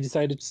 me, I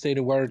decided to stay in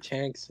the water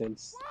tank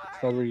since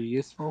it's not really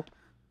useful.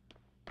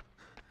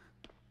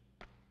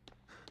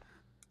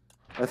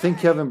 I think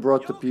Kevin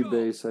brought the P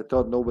base. I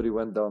thought nobody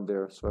went down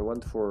there, so I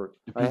went for.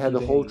 The I had PT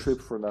a whole base.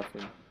 trip for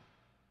nothing.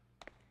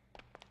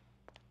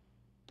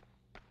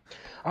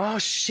 Oh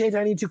shit!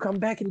 I need to come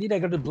back. Indeed, I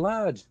got the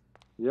blood.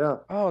 Yeah.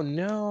 Oh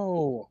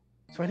no!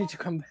 So I need to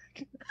come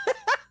back.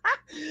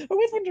 I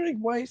was wondering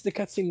why is the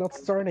cutscene not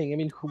starting? I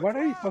mean, what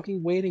are you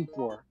fucking waiting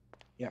for?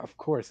 Yeah, of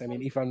course. I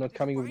mean, if I'm not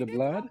coming with the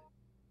blood,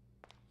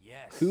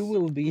 Yes. who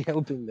will be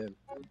helping them?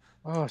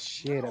 Oh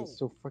shit! I'm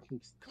so fucking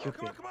Come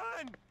stupid. on, come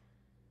on,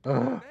 come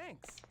on. Ugh.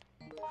 Thanks.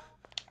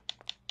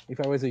 If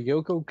I was a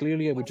Yoko,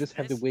 clearly I would just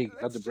have the wig,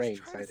 not Let's the just brain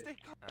try to inside it. stay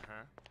calm.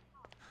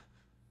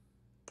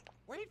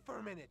 Wait for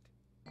a minute.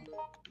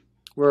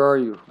 Where are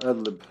you,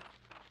 Adlib?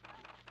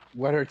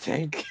 Water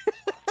tank.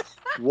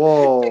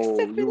 Whoa,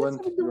 Except you it was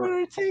went. in the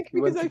water tank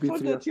you went because I to thought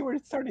P3. that you were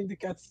starting the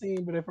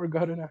cutscene, but I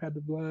forgot and I had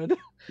the blood.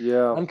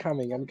 Yeah. I'm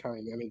coming. I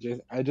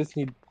mean, I just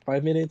need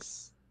 5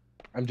 minutes.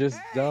 I'm just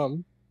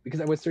dumb because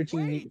I was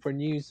searching Wait. for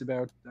news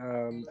about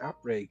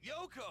Outbreak.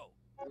 Yoko,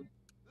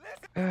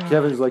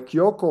 Kevin's like,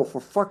 Yoko, for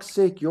fuck's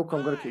sake, Yoko,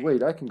 I'm gonna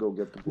wait. I can go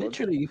get the blood.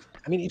 Literally,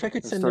 I mean, if I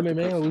could And send start them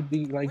a the mail, I cutscene. would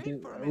be like,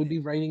 I would be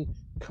writing,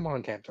 "Come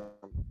on, Captain,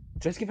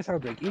 just give us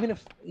Outbreak,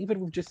 even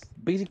with just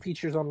basic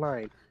features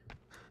online."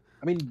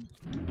 I mean,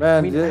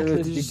 Man, Atlas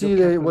did you did see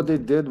Dokapon. what they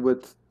did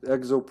with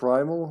Exo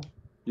Primal?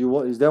 You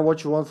want? Is that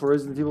what you want for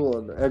Resident Evil?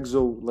 An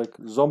Exo like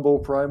Zombo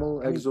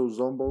Primal, I mean, Exo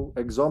Zombo,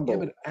 Yeah, Exombo.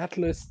 but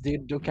Atlas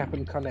did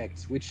Dokapon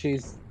Connect, which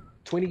is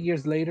 20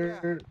 years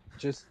later,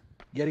 just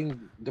getting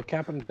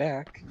Dokapon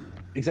back,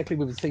 exactly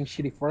with the same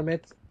shitty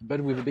format,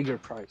 but with a bigger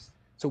price.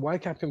 So why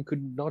Capcom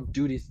could not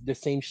do the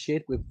same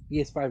shit with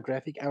PS5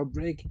 graphic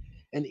Outbreak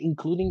and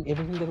including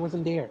everything that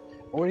wasn't there,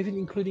 or even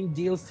including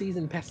DLCs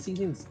and past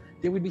seasons?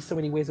 There would be so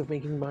many ways of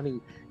making money.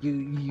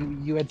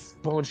 You had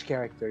Sponge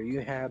character,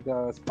 you had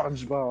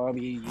SpongeBob,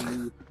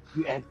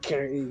 you had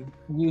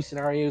new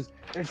scenarios.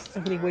 There's so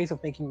many ways of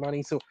making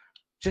money. So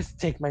just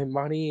take my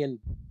money and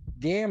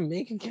damn,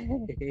 make a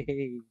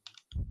game.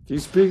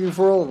 He's speaking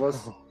for all of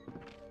us. Oh.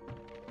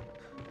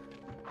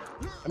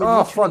 I mean, Oh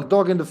literally, fuck!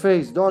 Dog in the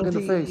face! Dog in if the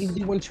they, face! if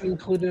they want to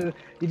include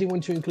if they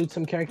want to include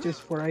some characters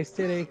for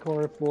aesthetic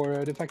or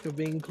for the fact of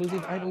being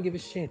inclusive, I don't give a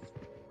shit.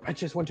 I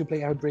just want to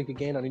play Outbreak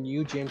again on a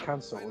new gen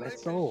console.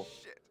 That's all.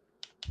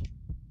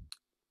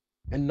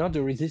 And not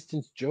the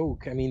resistance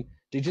joke. I mean,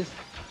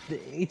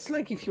 it's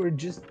like if you're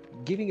just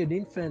giving an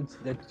infant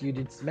that you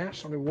did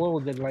smash on the wall,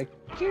 then like,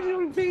 here's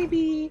your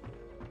baby.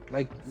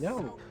 Like,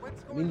 no.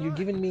 I mean, you're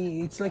giving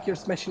me, it's like you're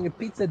smashing a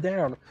pizza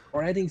down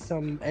or adding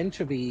some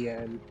anchovy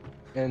and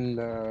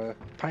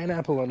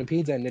pineapple on a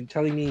pizza and then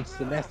telling me it's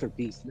the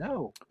masterpiece.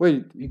 No,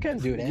 Wait, you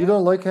can't do that. you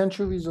don't like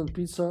anchovies on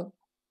pizza?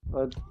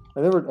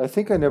 I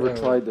think I never No.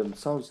 tried them.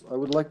 Sounds. I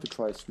would like to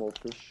try small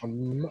fish.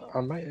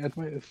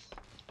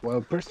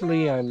 Well,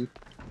 personally, I'm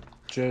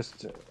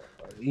just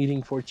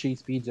eating 4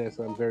 cheese pizza,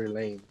 so I'm very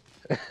lame.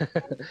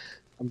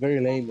 I'm very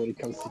lame when it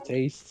comes to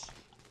taste,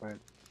 but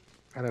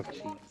I love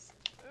cheese.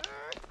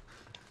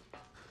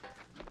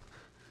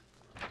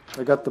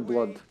 I got the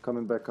blood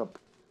coming back up.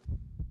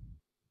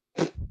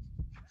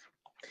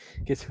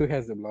 Guess who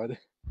has the blood?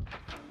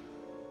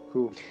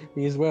 Who?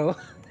 Me as well.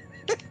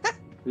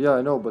 Yeah,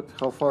 I know, but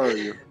how far are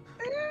you?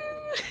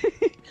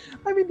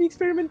 I'm in the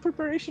experiment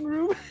preparation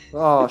room.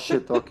 Oh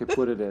shit! Okay,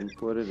 put it in.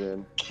 Put it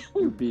in.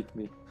 You beat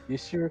me. You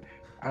sure?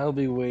 I'll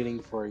be waiting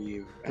for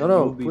you. No, and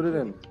no, you'll be put it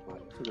in.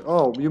 waiting.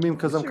 Oh, you mean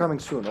because I'm Sure. coming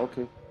soon?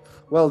 Okay.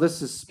 Well,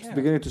 this is Yeah.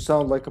 beginning to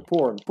sound like a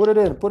porn. Put it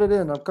in. Put it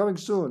in. I'm coming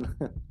soon.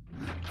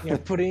 Yeah,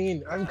 put it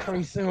in. I'm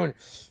coming soon.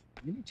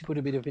 You need to put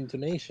a bit of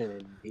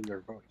intonation in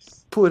your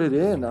voice. Put it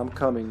in. I'm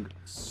coming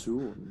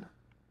soon.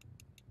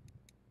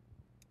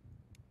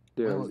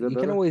 There, Well, is that you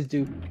better? can always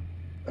do.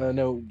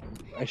 No,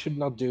 I should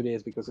not do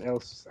this because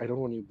else I don't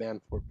want you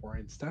banned for porn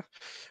and stuff.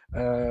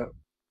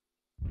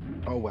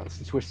 Oh well,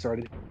 since we're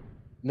started,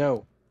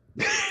 no.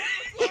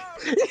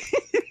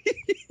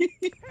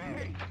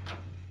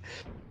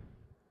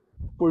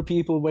 For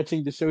people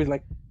watching the show is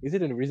like, is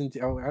it a Resident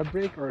Evil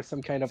Outbreak or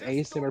some kind of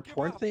ASMR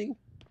porn thing?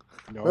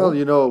 No. Well,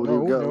 you know, no,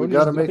 we there's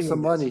gotta make nothing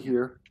some on this. money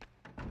here.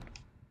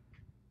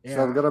 It's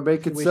Yeah, not gonna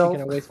make the way she itself.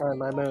 can always find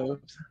my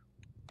moves.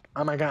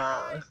 Oh my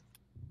god.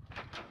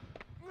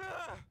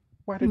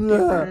 What a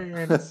Nah.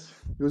 difference.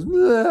 It goes,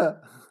 "Meh."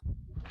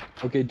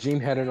 Okay, Jim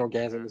had an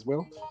orgasm as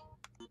well.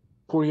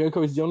 Poor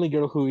Yoko is the only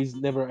girl who is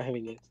never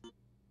having it.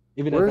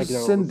 Even Where's at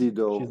McDonald's, Cindy,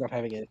 though? she's not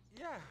having it.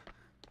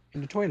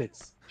 In the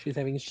toilets, she's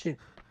having shit.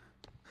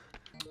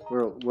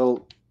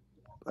 Well,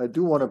 I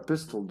do want a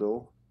pistol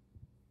though.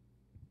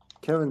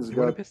 Kevin's You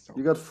want a got. pistol?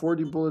 You got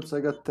 40 bullets. I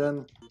got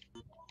 10.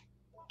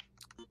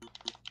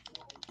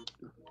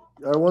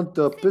 I want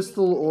the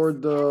pistol or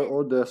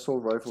the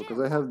assault rifle because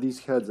I have these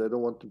heads. I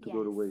don't want them to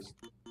go to waste.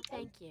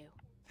 Thank you.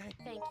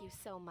 Thank you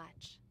so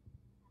much.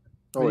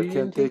 Oh, But I you can't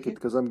didn't take take it it?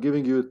 because I'm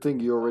giving you a thing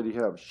you already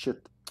have.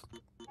 Shit.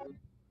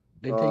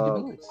 Then take the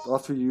bullets.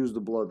 After you use the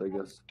blood, I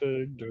guess.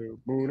 Take the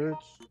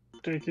bullets.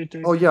 Take it,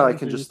 take Oh it, yeah, I take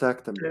can it. just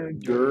stack them.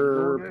 Take the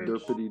Derp,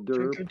 bullets. derpity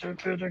derp. Take it,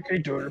 take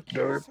it, derp,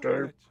 derp,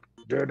 derp.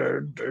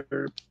 Derp,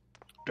 derp,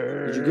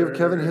 derp. Did you give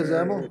Kevin his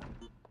ammo?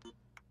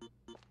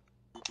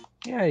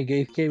 Yeah, I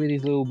gave Kevin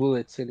his little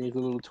bullets and his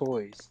little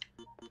toys.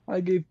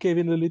 I gave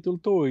Kevin the little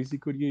toys he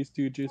could use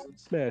to just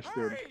smash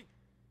them.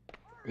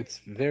 It's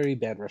very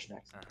bad Russian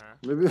accent.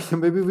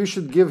 Maybe we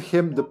should give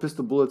him the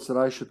pistol bullets and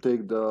I should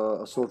take the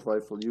assault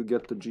rifle. You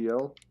get the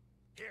GL.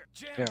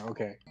 Yeah,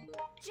 okay.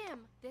 Jim,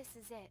 this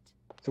is it.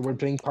 So we're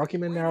playing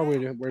Pokemon now.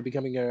 We're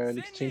becoming an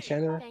exchange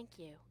channel. Thank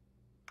you.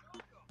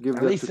 Give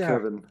that to Alisa.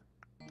 Kevin.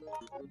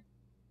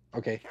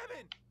 Okay,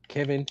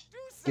 Kevin,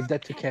 give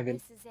that to Kevin.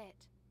 This is it.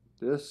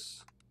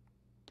 This.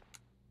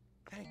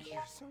 Thank you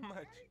so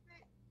much.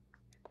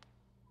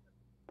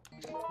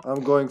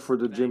 I'm going for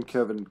the Jim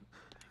Kevin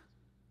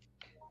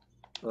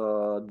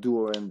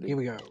duo ending. Here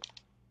we go. Man,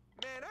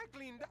 I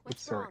cleaned up.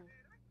 What's sorry. wrong?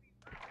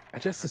 I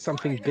just saw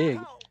something big,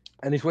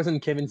 and it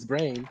wasn't Kevin's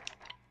brain.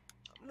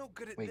 I'm no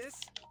good at Wait. this.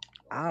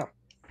 Ah,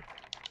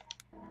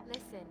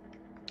 Listen.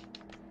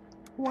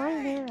 why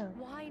now?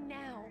 Why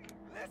now?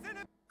 Listen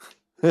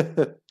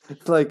to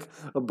It's like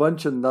a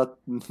bunch of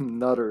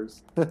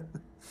nutters.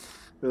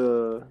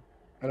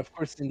 And of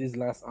course, Cindy's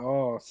last.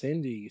 Oh,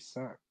 Cindy, you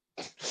suck.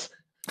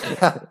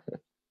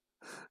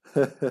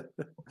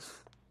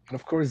 And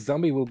of course,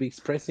 Zombie will be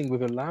expressing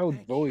with a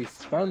loud voice,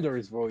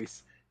 thunderous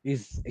voice,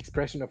 his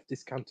expression of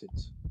discontent.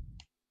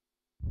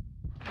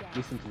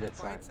 Listen to that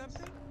silence.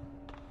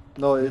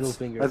 No, Middle it's.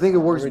 finger I think it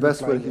works already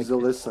best when flying he's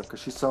like this. Alyssa, because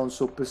she sounds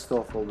so pissed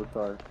off all the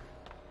time.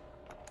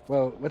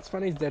 Well, what's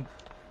funny is that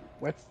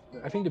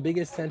I think the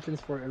biggest sentence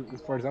for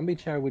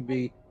ZombieChow would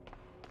be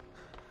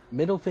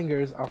middle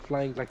fingers are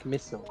flying like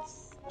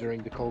missiles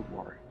during the Cold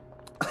War.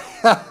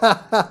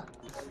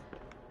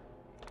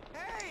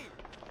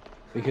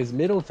 Because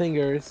middle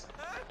fingers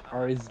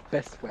are his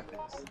best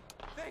weapons.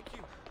 Thank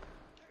you.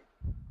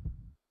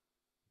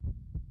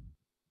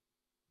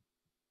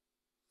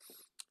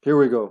 Here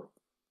we go.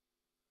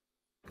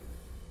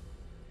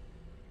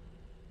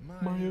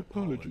 My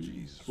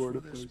apologies for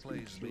this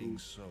place being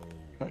so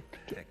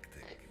hectic.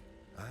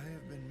 I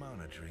have been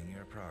monitoring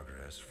your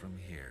progress from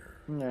here.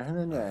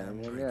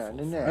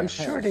 I'm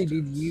sure they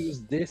did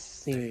use this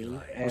scene.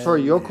 I'm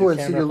sorry, Yoko and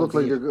Cindy camera look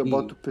from like they're BFP.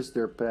 about to piss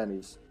their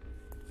panties.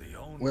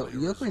 Well,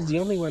 Yoko is the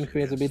only one who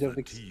has a bit of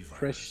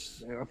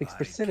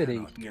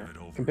expressivity here,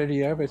 compared to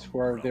the others who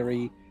are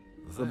very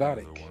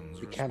robotic,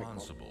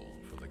 mechanical.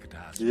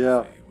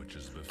 Yeah.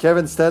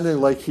 Kevin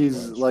standing like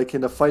he's like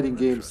in a fighting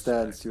game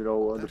stance, you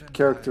know, on the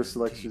character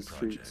selection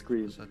screen.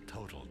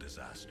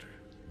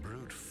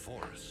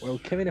 Well,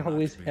 Kevin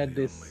always had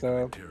this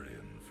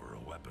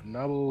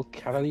noble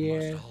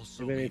cavalier,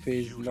 even if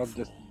he's not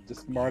the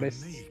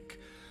smartest.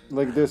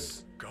 Like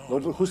this.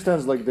 Who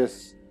stands like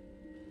this?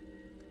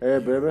 Hey,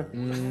 baby.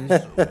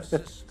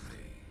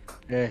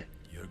 Yeah.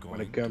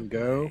 Wanna come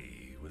go?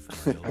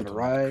 Have a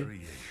ride?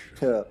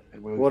 Yeah.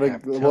 We'll Wanna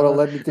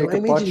let me take Well,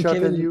 a pot imagine shot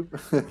at Kevin- you?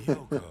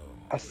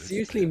 I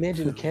seriously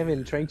imagine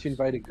Kevin trying to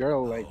invite a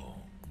girl like,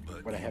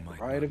 "Wanna have a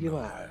ride of your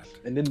life?"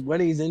 And then when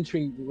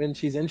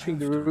she's entering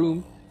the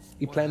room,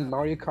 he planned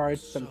Mario Kart,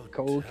 some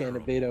Coke, and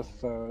a bit of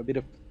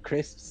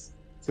crisps,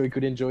 so he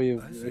could enjoy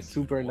a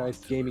super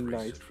nice gaming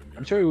night.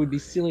 I'm sure he would be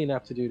silly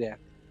enough to do that.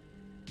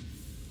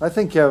 I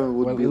think Kevin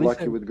would Well, be at least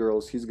lucky with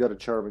girls. He's got a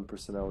charming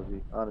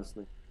personality,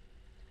 honestly.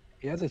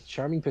 He has a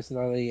charming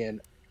personality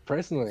and,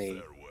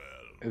 personally,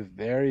 a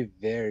very,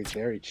 very,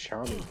 very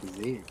charming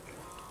physique.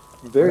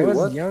 Very when I was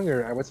what?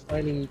 younger, I was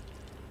finding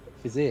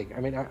physique.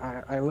 I mean,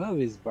 I love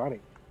his body.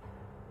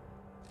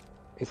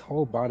 His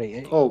whole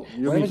body. Oh,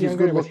 you when I mean was he's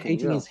younger, good I was looking?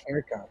 hating Yeah. his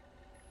haircut.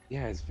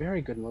 Yeah, it's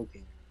very good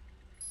looking.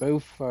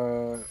 Both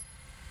the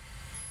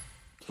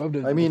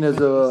I mean, as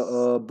face-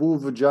 a boo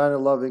vagina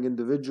loving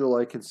individual,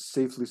 I can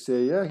safely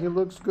say, yeah, he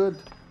looks good.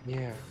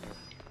 yeah,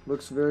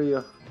 Looks very.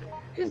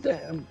 he's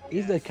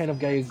the kind of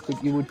guy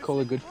you would call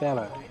a good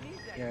fella.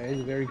 Yeah, he's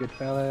a very good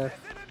fella.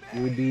 He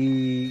would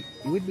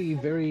be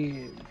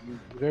very,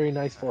 very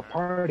nice for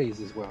parties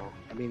as well.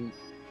 I mean,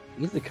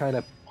 he's the kind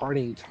of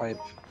partying type.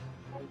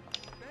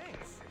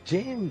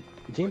 Jane,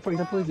 for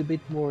example, is a bit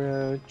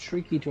more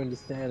tricky to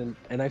understand,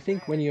 and I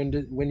think when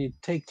you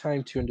take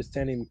time to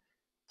understand him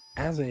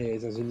as he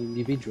is as an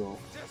individual,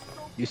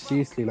 you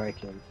seriously like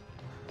him.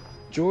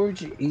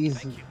 George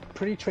is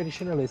pretty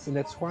traditionalist, and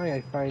that's why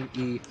I find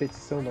he fits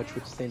so much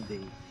with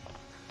Cindy,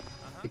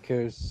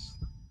 because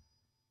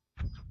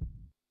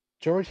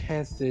George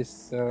has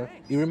this.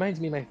 He reminds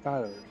me of my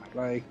father.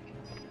 Like,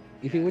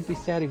 if he would be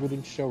sad, he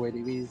wouldn't show it.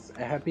 If he's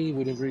happy, he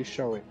wouldn't really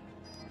show it.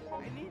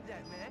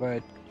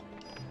 But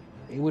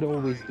he would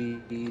always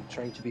be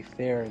trying to be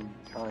fair and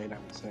kind, I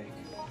would say.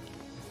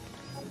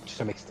 To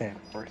some extent,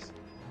 of course.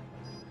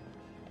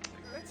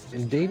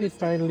 And David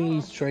finally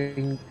is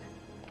trying.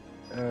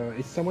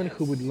 Is someone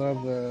who would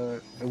love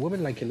a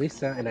woman like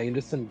Alyssa, and I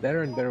understand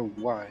better and better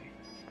why.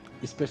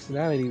 His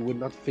personality would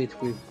not fit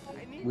with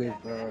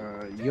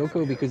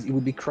Yoko because it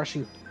would be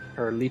crushing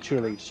her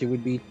literally. She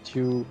would be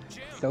too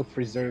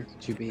self-reserved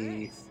to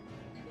be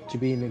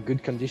in a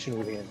good condition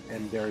with him,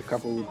 and their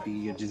couple would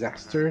be a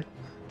disaster.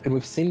 And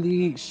with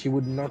Cindy, she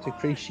would not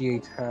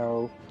appreciate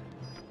how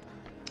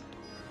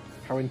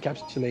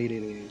encapsulated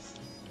it is,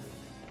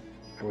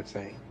 I would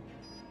say.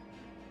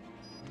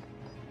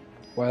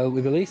 While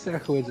with Alyssa,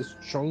 who has a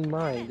strong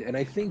mind, and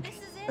I think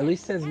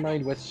Alyssa's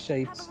mind was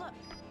shaped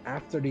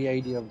after the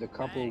idea of the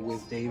couple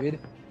with David,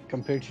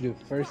 compared to the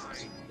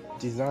first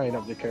design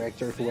of the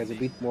character, who was a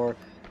bit more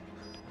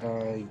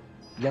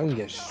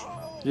youngish.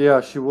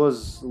 Yeah, she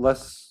was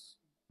less.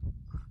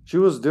 She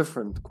was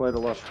different quite a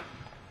lot.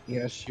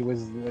 Yeah, she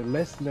was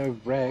less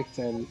nerve-wracked,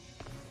 and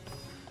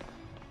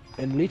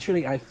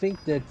literally, I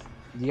think that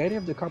the idea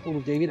of the couple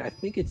with David, I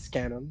think it's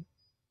canon,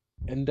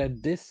 and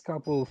that this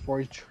couple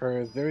forged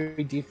her a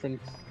very different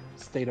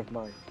state of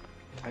mind,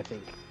 I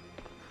think.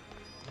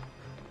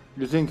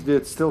 You think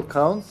that still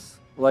counts?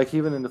 Like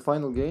even in the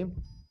final game?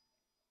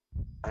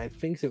 I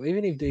think so.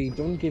 Even if they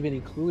don't give any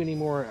clue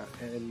anymore,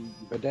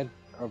 but that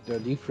of the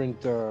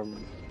different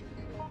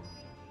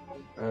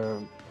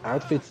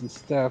outfits and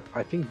stuff,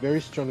 I think very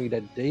strongly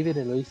that David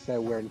and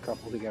Lisa were in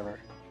couple together.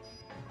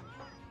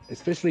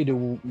 Especially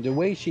the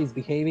way she's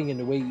behaving and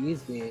the way he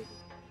is behaving.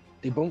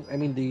 They both, I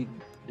mean,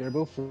 they're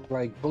both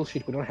like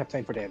bullshit. We don't have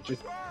time for that.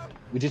 Just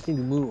We just need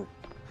to move.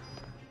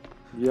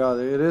 Yeah,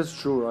 it is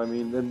true. I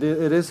mean, and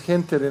it is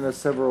hinted in a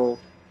several.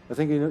 I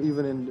think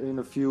even in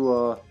a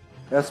few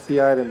SP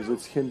items,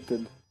 it's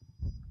hinted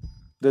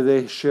that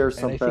they share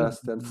some I think-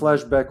 past, and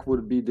flashback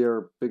would be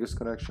their biggest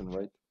connection,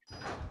 right?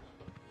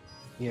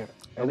 Yeah.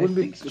 I And wouldn't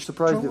be think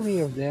surprised strongly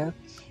if. of that.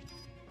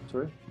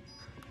 Sorry.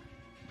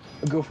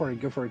 Go for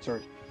it.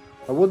 Sorry.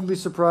 I wouldn't be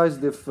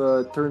surprised if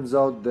it turns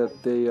out that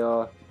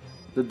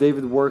that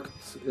David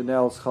worked in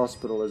Al's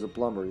hospital as a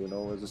plumber, you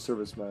know, as a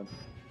serviceman.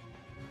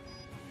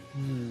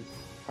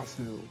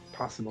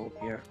 Possible,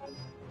 yeah.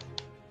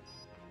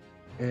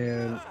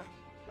 And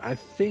I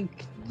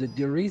think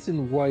the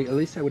reason why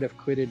Elisa would have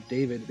quitted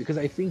David, because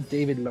I think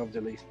David loved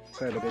Elisa,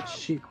 but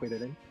she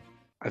quitted him.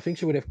 I think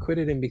she would have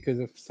quitted him because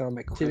of some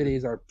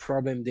activities or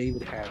problem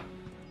David had.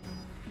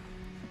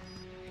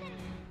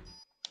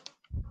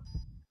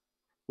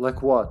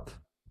 Like what?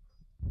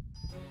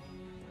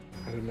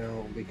 I don't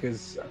know,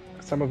 because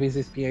some of his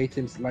SP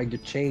items, like the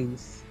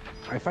chains,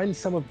 I find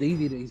some of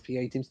David's SP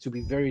items to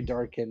be very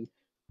dark and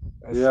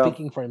Yeah.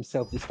 speaking for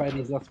himself. Despite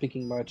he's not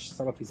speaking much,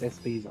 some of his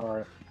SPs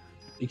are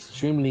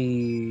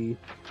extremely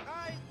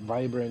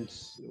vibrant,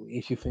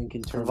 if you think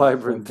in terms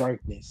Vibrant. of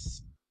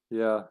darkness.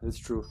 Yeah, it's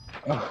true.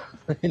 Oh,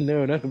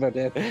 no, not about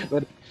that.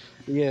 But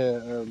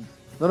yeah,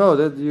 No,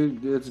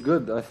 it's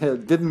good. I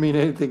didn't mean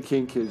anything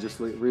kinky. Just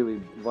like really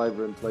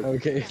vibrant. Like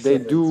okay. they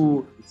so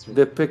do it's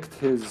depict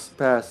his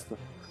past.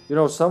 You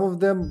know, some of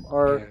them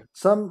are Yeah.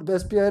 some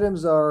SP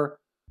items are.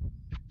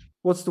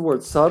 What's the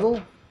word? Subtle.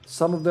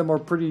 Some of them are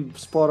pretty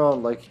spot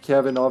on. Like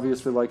Kevin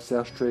obviously likes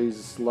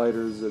ashtrays,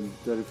 lighters, and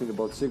anything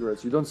about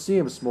cigarettes. You don't see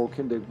him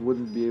smoking. They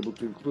wouldn't be able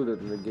to include it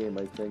in the game,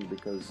 I think,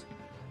 because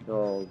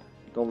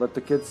don't let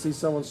the kids see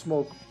someone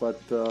smoke.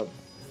 But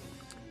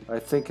I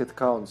think it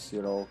counts.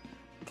 You know,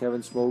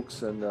 Kevin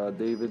smokes, and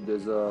David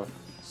is a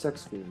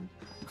sex fiend.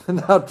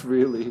 Not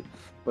really,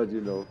 but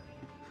you know,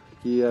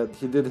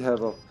 he did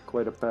have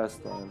quite a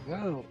past on him.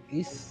 Well,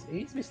 he's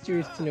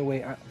mysterious in a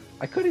way.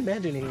 I could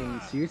imagine him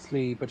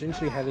seriously,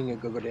 potentially having a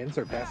go-go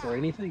dancer pass or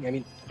anything. I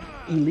mean,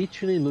 he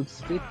literally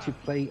looks fit to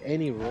play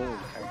any role,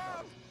 kind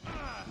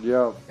of.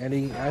 Yeah, And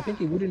I think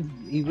he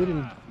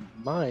wouldn't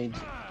mind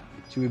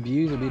to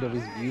abuse a bit of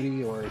his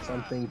beauty or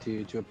something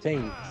to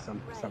obtain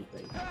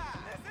something.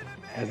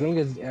 As long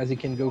as he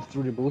can go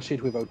through the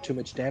bullshit without too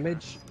much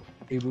damage,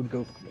 it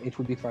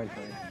would be fine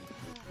for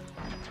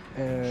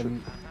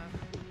him.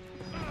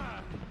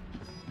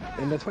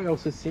 And that's why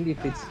also Cindy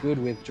fits good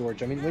with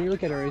George. I mean, when you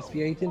look at her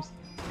SP items,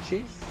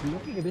 she's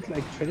looking a bit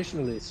like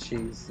traditionalist.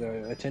 She's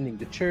attending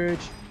the church.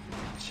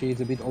 She's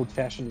a bit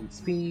old-fashioned in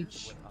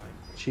speech.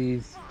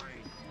 She's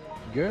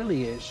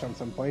girly-ish on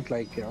some point,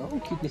 like,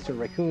 oh, cute Mr.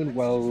 Raccoon.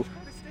 Well,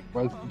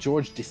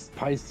 George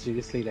despises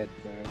seriously that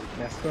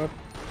mascot.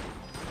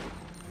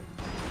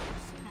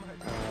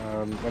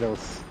 What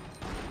else?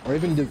 Or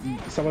even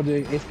some of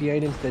the SP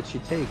items that she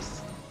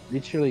takes.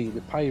 Literally,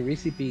 the pie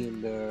recipe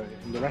in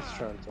the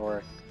restaurant,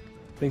 or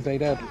things like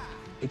that.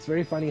 It's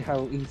very funny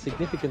how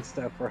insignificant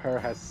stuff for her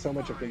has so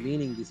much of a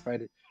meaning,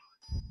 despite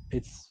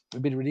it's a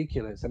bit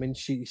ridiculous. I mean,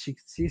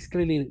 she's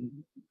clearly,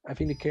 I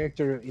think, the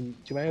character,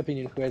 to my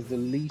opinion, who has the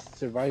least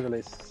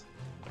survivalist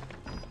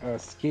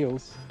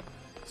skills.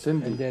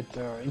 Cindy. And that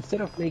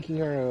instead of making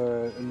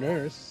her a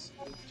nurse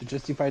to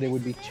justify there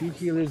would be two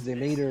healers, they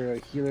made her a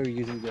healer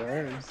using the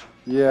herbs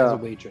as Yeah, a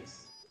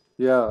waitress.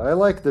 yeah. I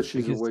like that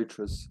she's Because- a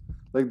waitress.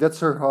 Like that's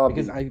her hobby.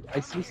 Because I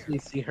seriously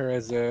see her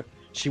as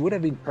she would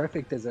have been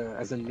perfect as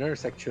a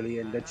nurse actually,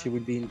 and that she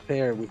would be in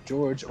pair with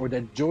George, or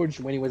that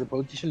George, when he was a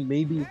politician,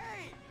 maybe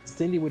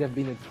Cindy would have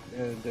been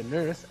the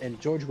nurse and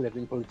George would have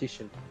been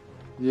politician.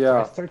 I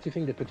Yeah, start to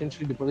think that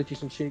potentially the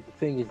politician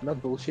thing is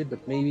not bullshit,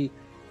 but maybe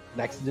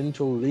an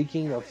accidental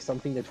leaking of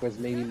something that was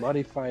maybe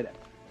modified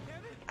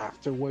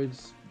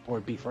afterwards or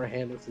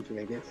beforehand or something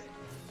like this.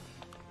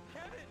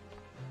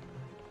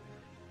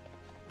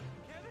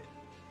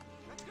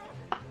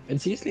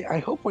 And seriously, I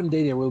hope one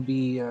day there will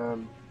be.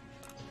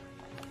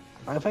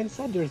 I find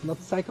sad there's not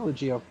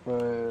psychology of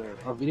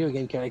video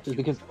game characters,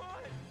 because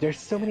there's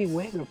so many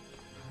ways of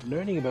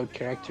learning about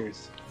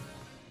characters.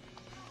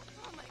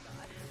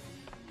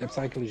 Their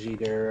psychology,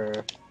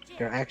 their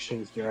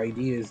actions, their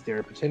ideas,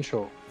 their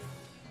potential.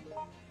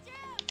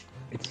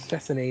 It's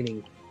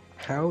fascinating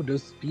how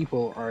those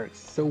people are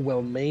so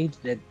well made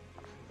that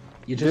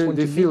you just want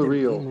They to feel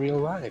meet them real. in real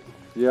life.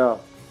 yeah.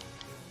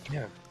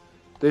 Yeah.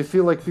 They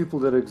feel like people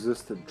that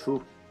existed.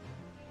 True.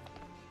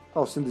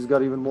 Oh, Cindy's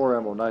got even more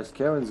ammo. Nice.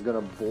 Karen's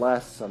gonna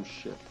blast some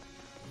shit.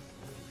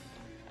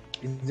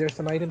 Is there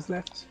some items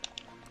left?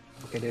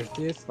 Okay, there's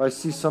this. I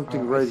see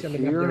something I right see on the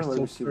map here. there's Let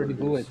me still see what 30 it is.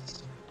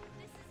 bullets.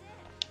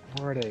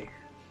 Where are they?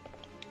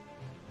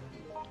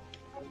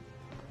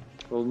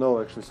 Well,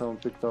 no, actually, someone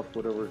picked up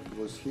whatever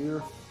was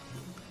here.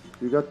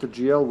 You got the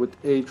GL with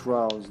 8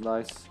 rounds.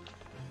 Nice.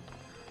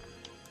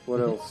 What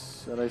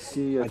else? And I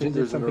see, I I think just did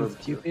there's an something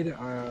herb. stupid.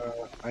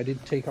 I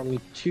did take only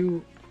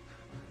 2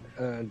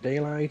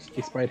 daylight,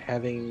 despite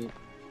having.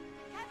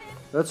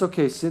 That's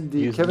okay, Cindy.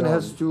 Use Kevin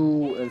has none.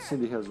 2 and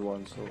Cindy has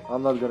 1, so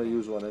I'm not gonna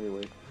use one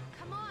anyway.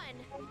 Come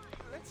on.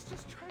 Let's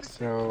just try to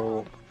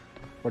So,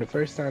 for the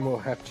first time, we'll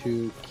have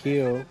to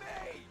kill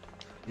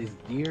this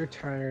deer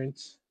tyrant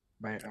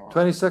by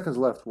 20 seconds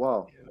left.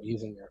 Wow.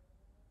 using it.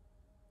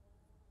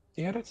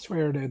 Yeah, that's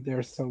where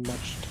there's so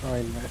much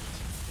time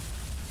left.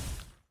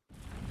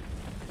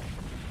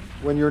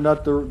 When you're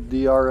not the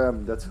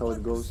RM, that's how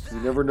it goes. You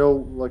never know.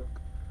 Like,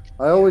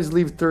 I always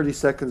leave 30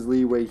 seconds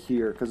leeway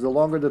here, because the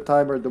longer the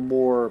timer, the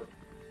more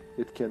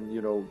it can,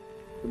 you know,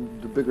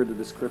 the bigger the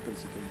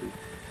discrepancy can be.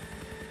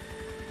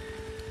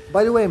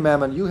 By the way,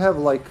 Mamon, you have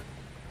like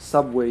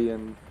subway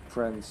and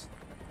friends.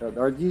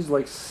 Are these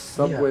like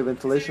subway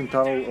ventilation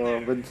tunnel,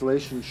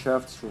 ventilation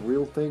shafts,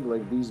 real thing?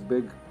 Like these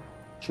big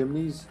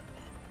chimneys?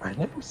 I've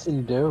never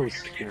seen those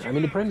here. I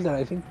mean, the problem is that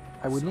I think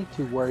I would need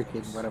to work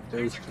in one of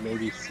those to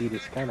maybe see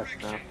this kind of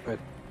stuff, but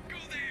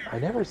I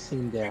never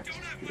seen that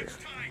here.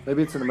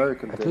 Maybe it's an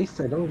American At thing.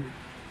 least I don't.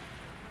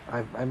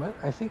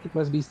 I think it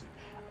must be.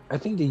 I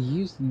think they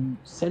used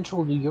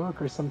Central New York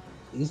or some.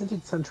 Isn't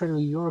it Central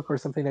New York or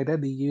something like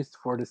that? They used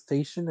for the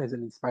station as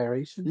an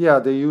inspiration. Yeah,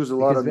 they use a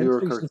lot Because of New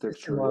York ventilation architecture.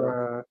 system Yeah.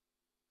 are,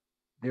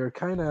 they're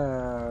kind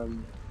of.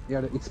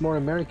 Yeah, it's more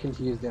American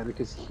to use that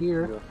because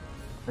here, Yeah.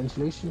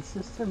 ventilation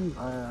system.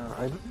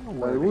 I don't know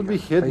where It would they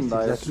be are hidden, placed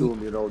I exactly.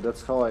 assume. You know,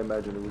 that's how I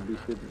imagine it would be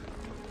hidden.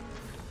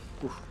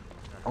 Oof.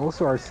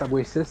 Also, our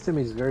subway system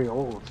is very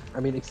old.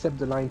 I mean, except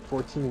the line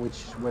 14,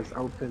 which was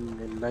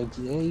opened in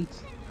 98.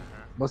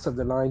 Most of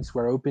the lines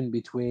were open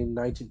between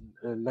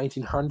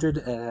 1900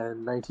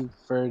 and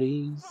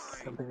 1930s,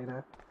 something like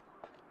that.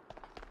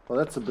 Well,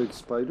 that's a big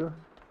spider.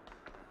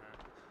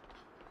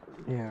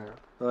 Yeah.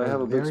 I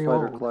have a big very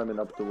spider old. climbing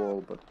up the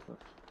wall, but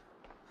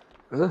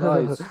Ugh,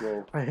 nice,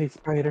 slow. I hate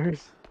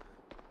spiders.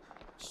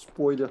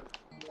 Spider.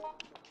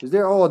 Is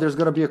there? Oh, there's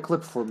gonna be a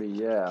clip for me.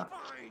 Yeah.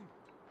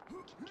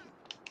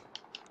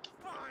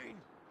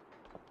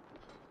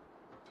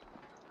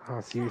 Oh,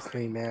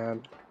 seriously,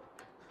 man.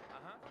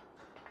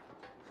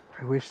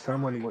 I wish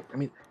someone would. I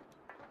mean,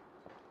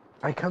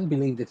 I can't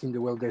believe that in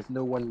the world there's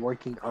no one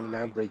working on an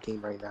Outbreak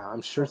game right now.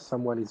 I'm sure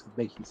someone is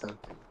making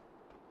something.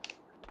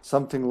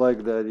 Something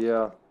like that.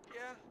 Yeah.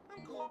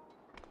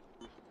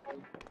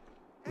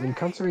 I mean,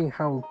 considering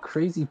how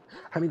crazy.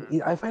 I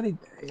mean, I find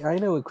it. I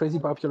know crazy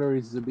popular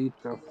is a bit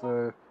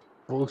of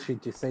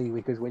bullshit to say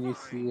because when you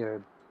see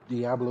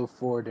Diablo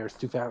 4, there's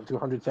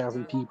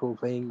 200,000 people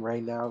playing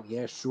right now.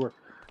 Yeah, sure.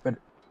 But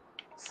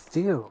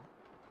still,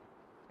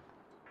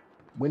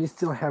 when you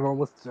still have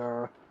almost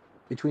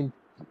between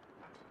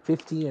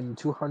 50 and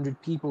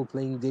 200 people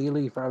playing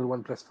daily File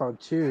 1 plus File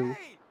 2,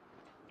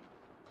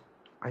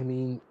 I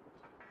mean,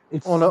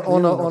 it's On a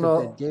clearly not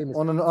a dead game.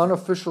 on an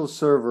unofficial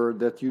server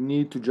that you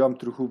need to jump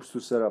through hoops to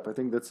set up. I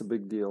think that's a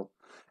big deal.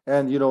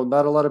 And you know,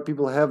 not a lot of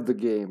people have the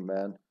game,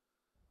 man.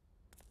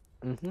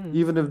 Mhm.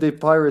 Even if they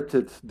pirate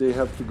it, they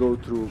have to go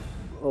through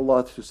a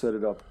lot to set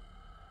it up.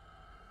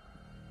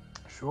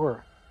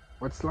 Sure.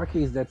 What's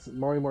lucky is that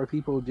more and more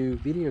people do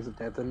videos of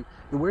that, and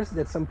the worst is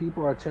that some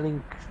people are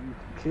telling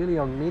clearly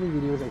on many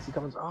videos. I see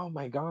comments, "Oh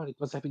my god, it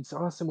must have been so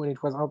awesome when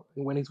it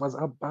was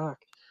up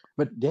back."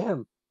 But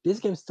damn, this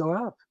game's still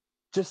up.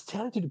 Just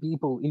tell it to the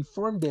people,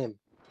 inform them.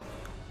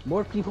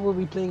 More people will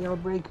be playing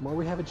Outbreak. More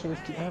we have a chance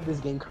to have this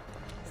game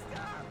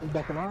come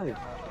back alive.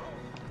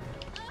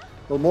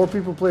 Well, more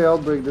people play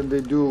Outbreak than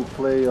they do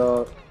play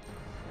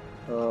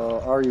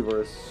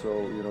Ariverse, so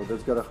you know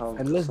that's gotta count.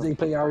 Unless they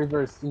play our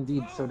reverse,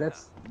 indeed. So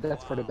that's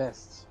for the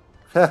best.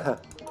 I'm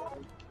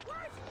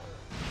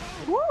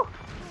Woo!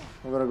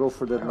 gonna go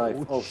for that knife.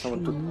 Oh,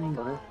 someone took.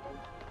 Ouchie.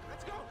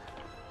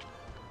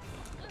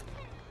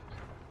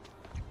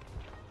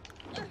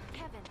 Okay.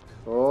 Kevin,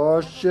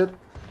 Oh shit!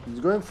 He's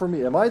going for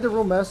me. Am I the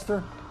room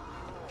master?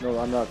 No,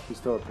 I'm not. He's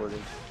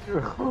teleporting.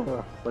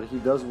 But he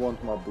does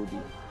want my booty.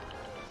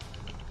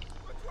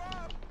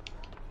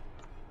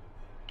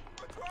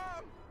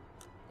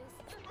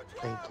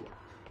 Thank you.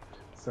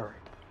 Sorry.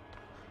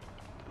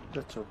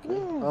 That's okay.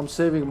 I'm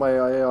saving my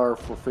AR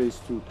for phase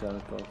 2,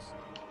 Thanatos.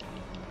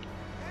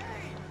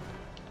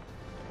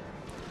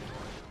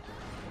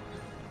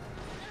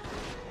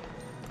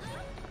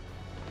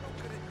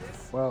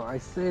 Well, I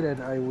say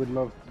that I would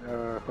love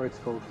Hearts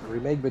Code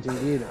remake, but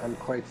indeed, I'm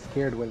quite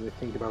scared when we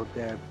think about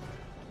that.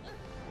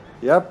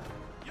 Yep.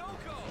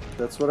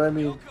 That's what I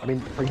mean. I mean,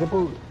 for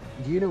example,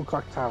 do you know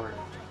Clock Tower?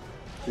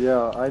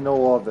 Yeah, I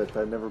know of it.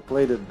 I never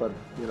played it, but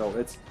you know,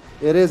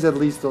 it is at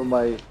least on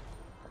my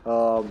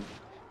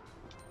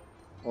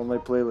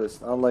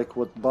playlist. Unlike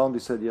what Boundy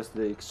said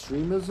yesterday,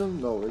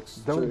 extremism? No,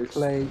 Don't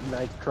play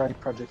Nightcry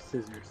Project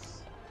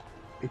Scissors.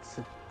 It's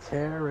a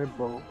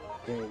terrible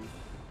game.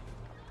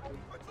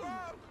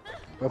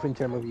 Both in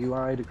terms of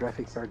UI, the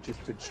graphics are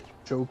just a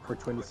joke for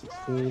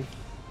 2016.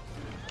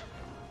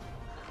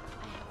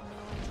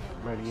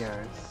 But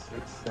yeah,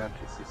 it's sad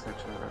to see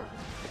such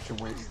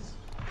a waste.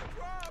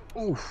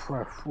 Oof,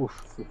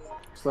 oof.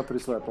 Slappity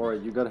slap.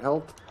 Alright, you got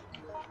health?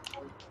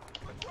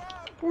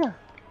 Yeah.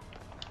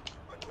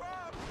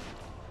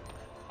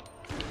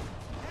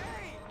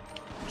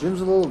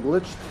 Jim's a little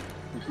glitched.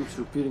 He keeps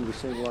repeating the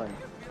same line.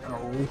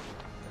 Oh.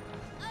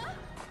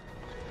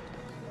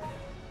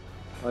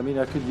 I mean,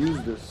 I could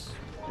use this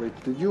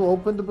Wait, did you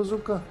open the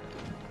bazooka?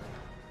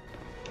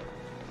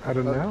 I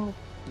don't know.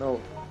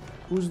 No.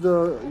 Who's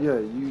the... Yeah,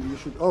 you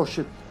should... Oh,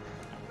 shit.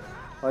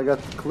 I got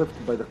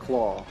clipped by the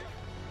claw.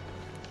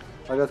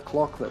 I got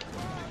claw clipped.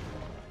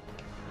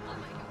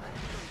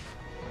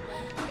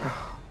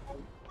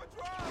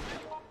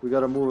 We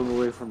gotta move him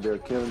away from there.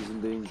 Kevin's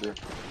in danger.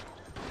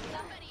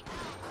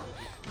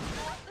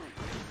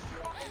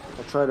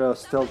 I'll try to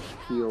stealth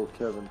heal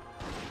Kevin.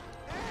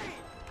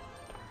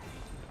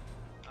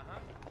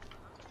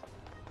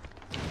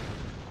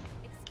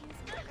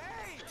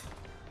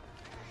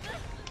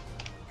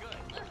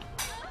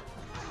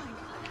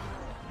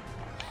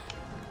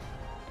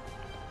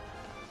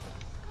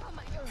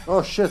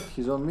 Oh shit,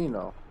 he's on me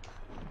now.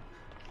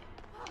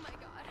 Oh my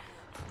god.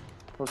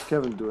 What's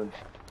Kevin doing?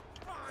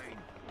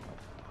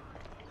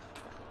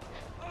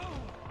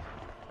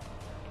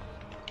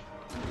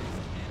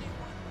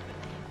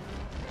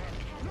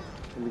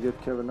 Let me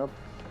get Kevin up.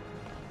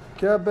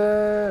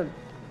 Kevin!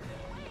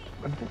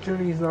 But the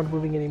tree is not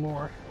moving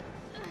anymore.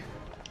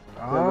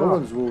 Yeah, no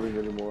one's moving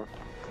anymore.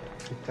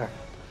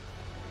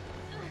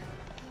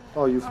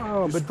 Oh, you've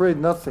you but sprayed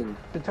nothing.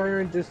 this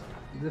tyrant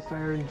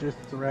just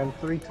ran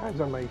 3 times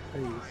on my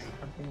face.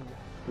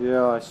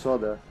 Yeah, I saw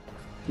that.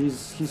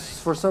 He's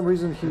for some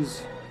reason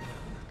he's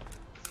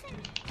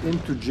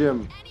into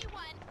gym.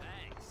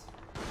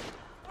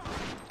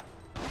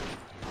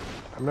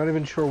 I'm not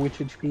even sure which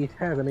HP it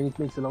has. I mean, it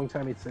makes a long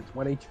time it's at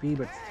 1 HP,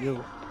 but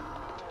still,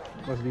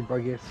 it must be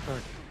buggy as fuck.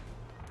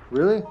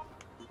 Really?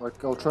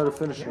 Like, I'll try to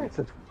finish Yeah,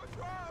 him.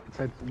 it's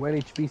at 1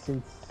 HP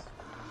since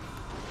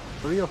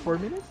 3 or 4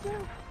 minutes now.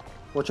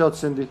 Watch out,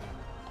 Cindy.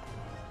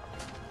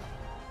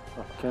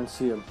 Oh, can't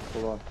see him.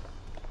 Hold on.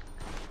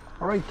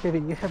 Alright,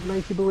 Kevin, you have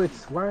 90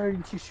 bullets. Why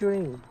aren't you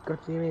shooting? God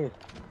damn it.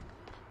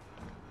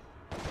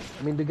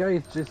 I mean, the guy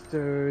is just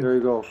There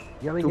you go.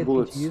 yelling 2 at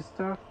bullets. me to use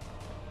stuff.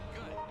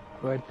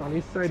 But on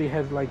his side, he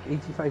has like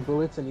 85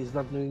 bullets and he's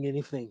not doing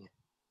anything.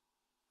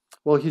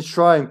 Well, he's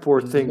trying,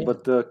 poor thing,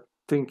 but the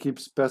thing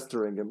keeps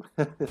pestering him.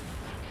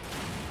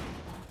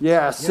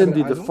 Yeah,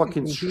 Cindy, I the don't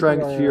fucking like when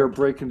strength people here, are-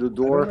 breaking the I don't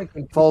door, like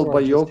when people followed by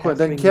are just Yoko, and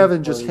then hassling Kevin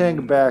you just for hang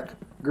the- back.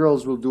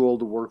 Girls will do all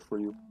the work for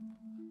you.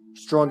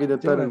 Strong,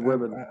 independent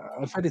women.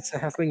 I find it's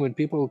hassling when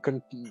people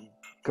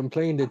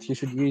complain that you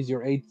should use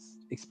your 8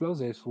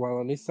 explosives, while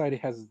on his side he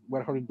has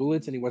 100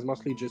 bullets and he was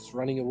mostly just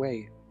running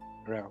away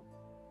around.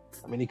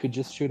 I mean, he could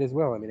just shoot as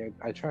well. I mean,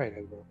 I tried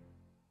as well.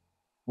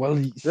 Well,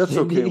 That's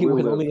Cindy okay, we'll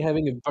was live. only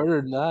having a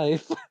butter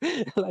knife.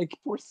 Like,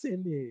 poor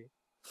Cindy.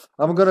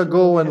 I'm gonna Sure,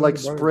 go we and have like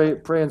a bar- spray,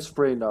 pray and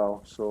spray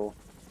now. So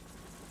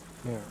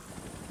Yeah.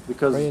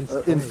 because Pray and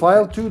in spray.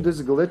 file 2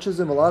 this glitches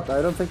him a lot.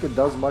 I don't think it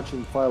does much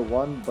in file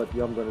 1, but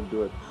yeah, I'm gonna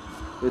do it.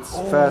 It's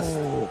fast.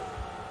 Oh.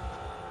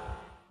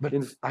 But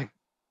In-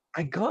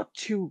 I got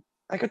 2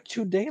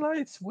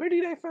 daylights. Where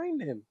did I find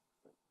them?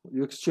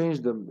 You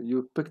exchanged them.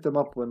 You picked them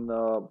up when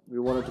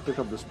you wanted to pick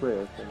up the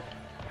spray, I think.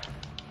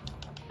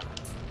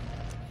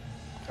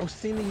 Oh,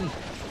 Cindy.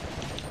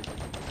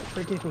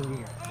 Forgive me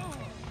here.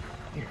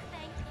 Here.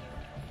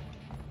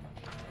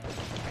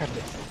 Have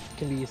this.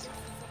 Can be useful.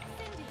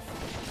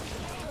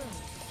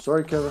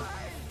 Sorry, Kevin.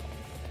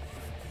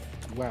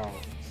 Wow.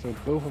 So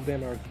both of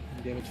them are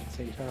damaged at the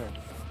same time.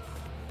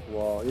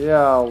 Wow.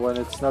 Yeah, when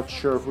it's not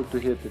sure who to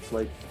hit, it's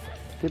like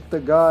hit the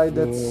guy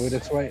that's. Oh,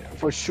 that's why,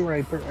 for sure,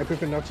 I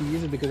prefer not to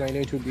use it because I know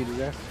it would be a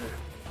disaster.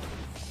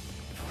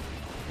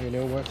 You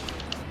know what?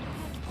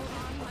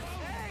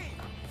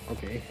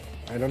 Okay.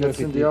 I don't know Gets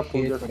if in it the did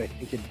apple, hit, yes. but I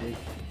think it did.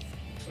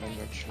 But I'm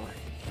not sure.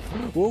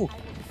 Whoa!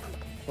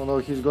 Oh no,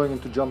 he's going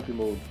into jumpy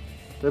mode.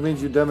 That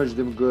means you damaged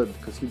him good,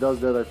 because he does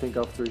that, I think,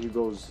 after he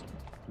goes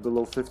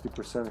below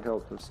 50%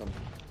 health or something.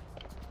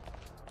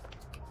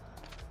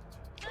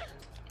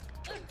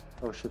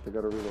 Oh shit, I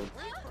gotta reload.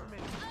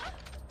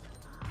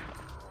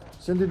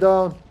 Cindy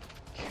down!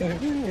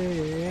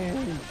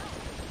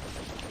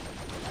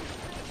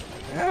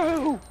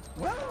 Ow!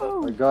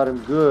 Whoa! I got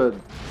him good.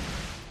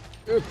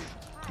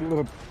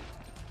 No,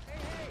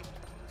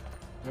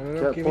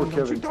 Poor don't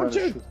Kevin shoot, trying don't to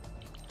shoot. shoot.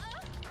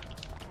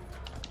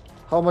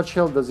 How much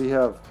health does he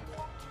have?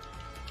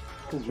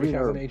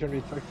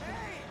 3,830.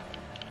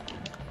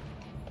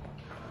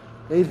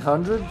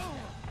 800?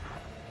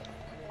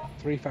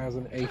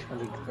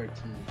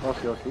 3,813.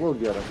 Okay, we'll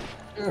get him.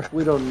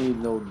 We don't need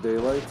no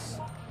daylights.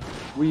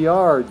 We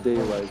are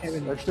daylights.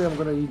 Kevin. Actually, I'm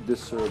gonna eat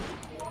this herb.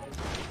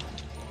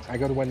 I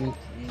got one in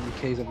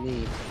case of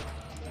need.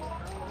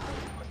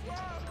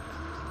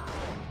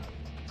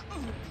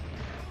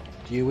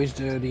 Do you wish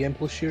the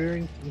impulse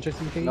shooter just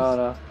in case?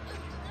 No.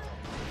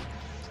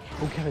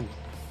 Oh, Kevin.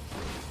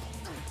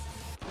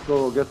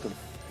 Go get them.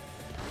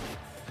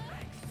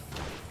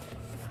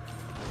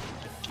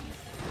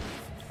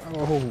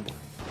 Oh,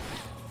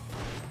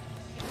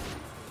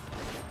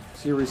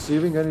 Is he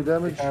receiving any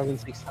damage?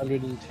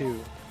 3,602.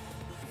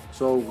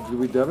 So, did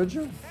we damage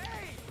him?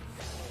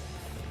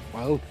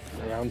 Well,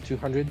 around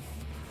 200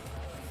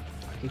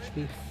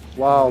 HP.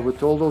 Wow,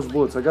 with all those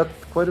bullets. I got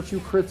quite a few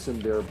crits in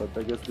there, but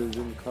I guess they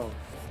didn't count.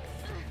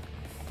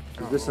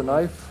 Is this a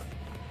knife?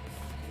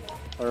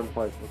 Iron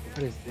pipe. Okay.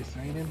 What is this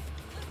item?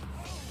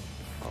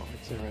 Oh,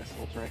 it's a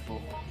assault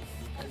rifle.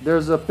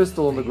 There's a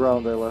pistol on the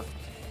ground I left.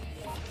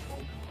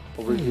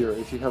 Over here,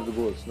 if you have the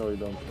bullets. No, you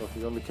don't.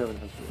 Okay, only Kevin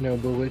has bullets. No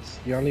bullets.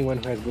 The only one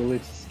who has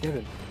bullets is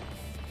Kevin.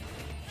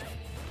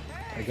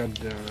 I got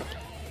the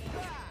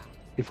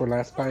before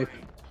last pipe,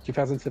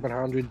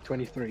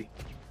 2,723.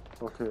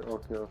 Okay,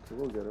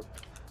 we'll get him.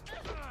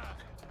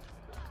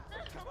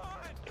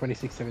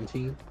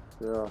 2617.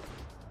 Yeah.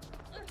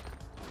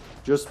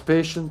 Just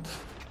patient.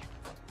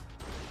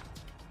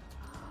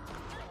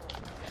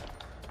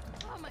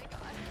 Oh my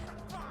god.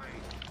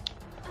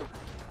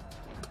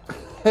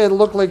 It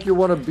looked like you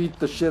want to beat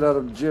the shit out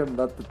of Jim,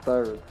 not the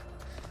tyrant.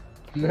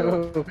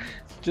 No,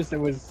 just I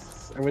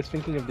was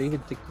thinking of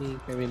David technique.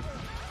 I mean,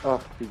 Oh,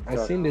 I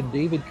seen that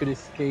David could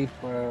escape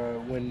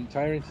when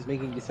Tyrant is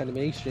making this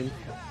animation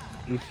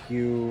if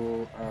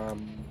you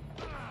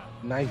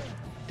knife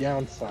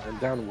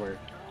downward.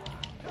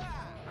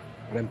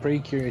 But I'm pretty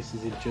curious,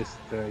 is it just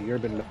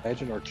urban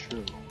legend or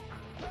true?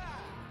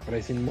 But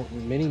I've seen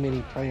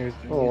many players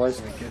doing Oh, it,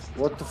 so I guess.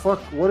 what the fuck?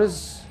 What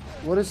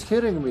is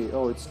hitting me?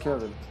 Oh, it's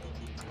Kevin.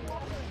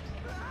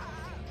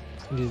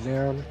 He's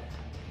down.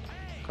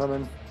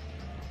 Coming.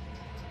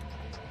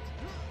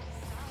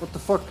 What the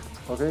fuck?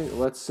 Okay,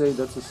 let's say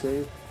that's a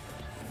save.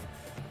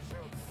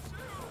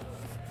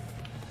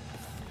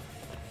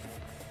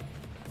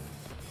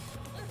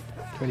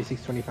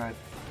 $26.25.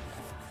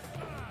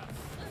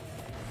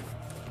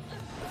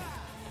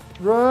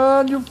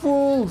 Run, you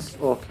fools!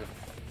 Okay.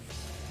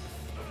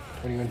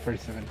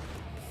 21.37.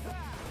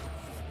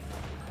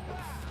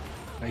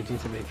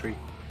 1973.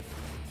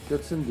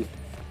 Get Cindy.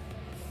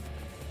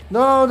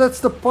 No, that's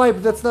the pipe.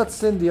 That's not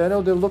Cindy. I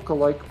know they look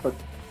alike, but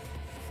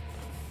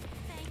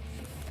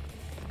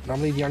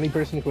Normally, the only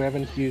person who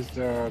haven't used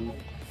the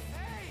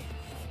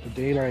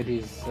daylight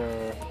is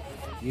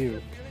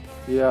you.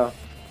 yeah,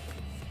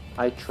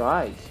 I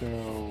tried. So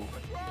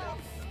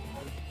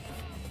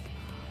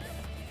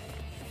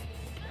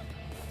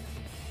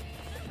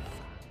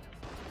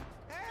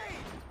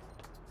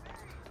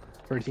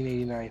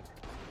 1389.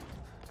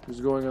 He's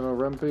going on a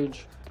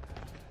rampage.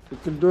 We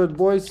can do it,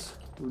 boys.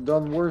 We've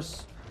done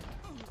worse.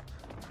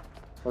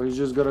 Oh, he's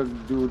just gonna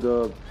do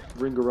the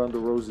ring around the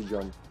rosy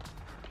jump.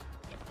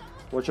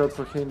 Watch out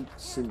for him,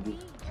 Cindy.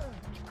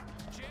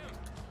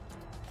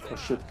 Oh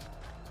shit.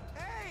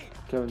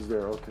 Kevin's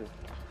there, okay.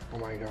 Oh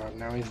my god,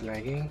 now he's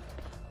lagging.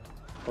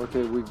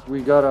 Okay,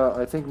 we gotta,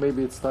 I think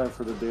maybe it's time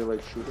for the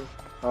daylight shooter.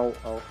 Ow,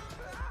 ow.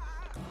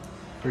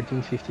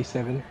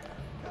 1357.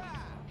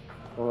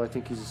 Oh, I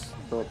think he's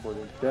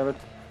teleporting. Damn it.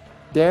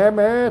 Damn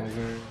Oh it! my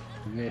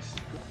goodness.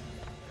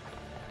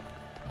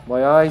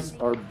 My eyes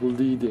are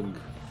bleeding.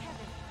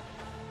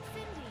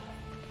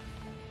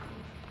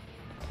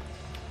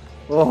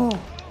 Oh!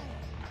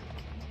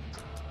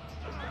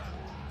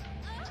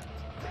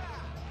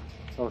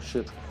 Oh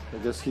shit. I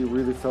guess he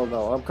really fell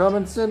now. I'm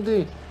coming,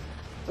 Cindy!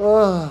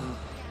 Oh.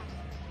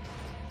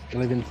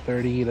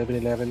 1130,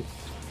 1111,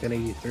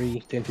 1083,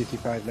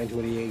 1055,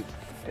 928,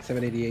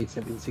 788,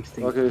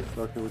 1760. Okay,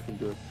 we can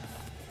do it.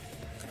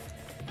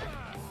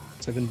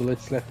 7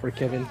 bullets left for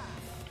Kevin.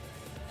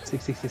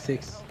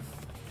 666,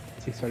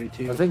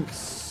 632. I think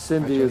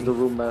Cindy is the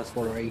room master.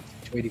 408,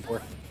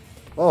 284.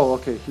 Oh,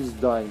 okay, he's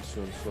dying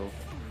soon, so.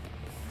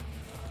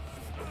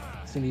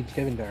 Cindy,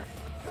 Kevin there.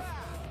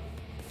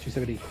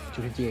 270,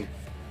 258.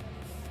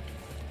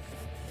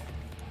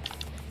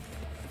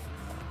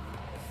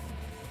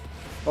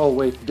 Oh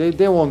wait,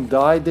 they won't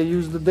die, they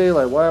use the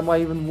daylight. Why am I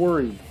even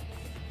worried?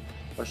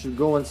 I should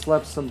go and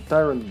slap some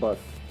tyrant butt.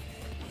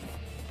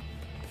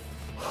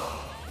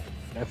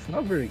 That's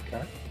not very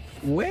kind.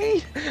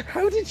 Wait,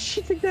 how did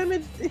she take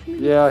damage?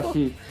 Yeah,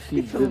 he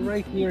It's didn't,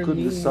 right he near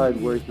couldn't me. decide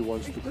where he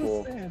wants to So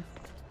fall. sad.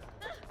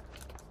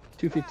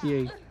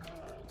 258,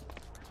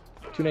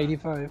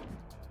 295,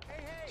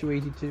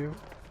 282.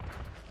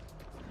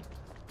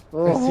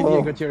 Cindy, I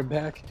Oh, got your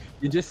back.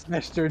 You just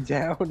smashed her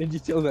down and you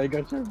tell her I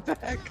got your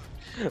back.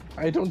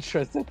 I don't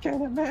trust that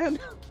kind of man.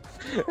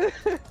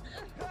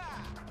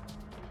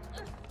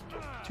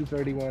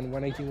 231,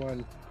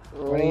 181,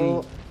 oh.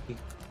 180,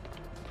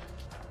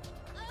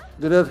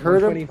 Did that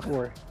hurt him?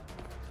 124.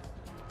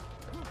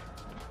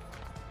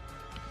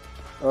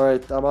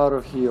 Alright, I'm out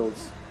of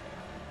heals.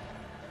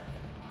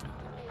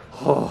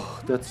 Oh,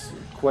 that's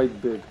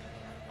quite big.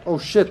 Oh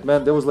shit,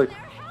 man, there was like...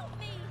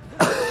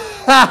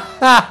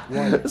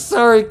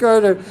 Sorry,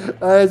 Carter.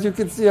 As you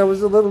can see, I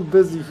was a little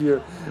busy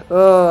here.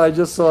 Oh, I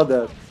just saw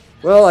that.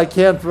 Well, I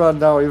can't run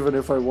now, even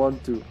if I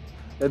want to.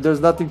 And there's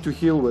nothing to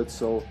heal with,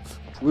 so...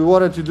 We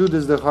wanted to do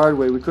this the hard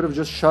way. We could have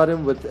just shot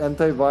him with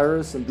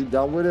antivirus and be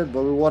done with it,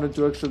 but we wanted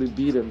to actually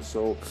beat him,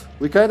 so...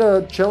 We kind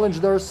of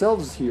challenged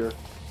ourselves here.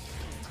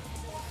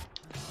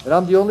 And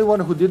I'm the only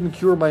one who didn't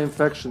cure my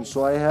infection,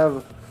 so I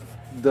have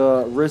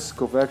the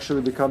risk of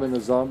actually becoming a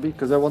zombie,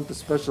 because I want the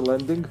special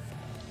ending.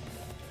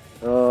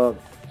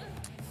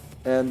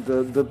 And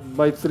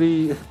my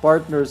 3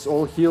 partners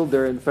all healed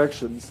their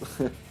infections.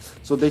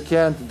 So they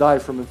can't die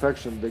from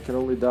infection, they can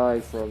only die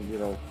from, you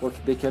know, well,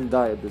 they can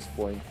die at this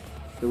point.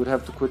 They would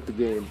have to quit the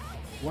game.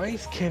 Why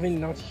is Kevin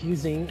not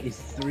using his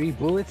 3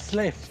 bullets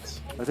left?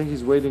 I think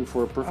he's waiting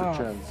for a perfect Ah.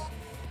 chance.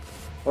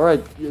 All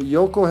right,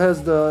 Yoko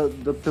has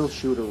the pill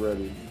shooter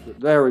ready.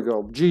 There we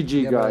go.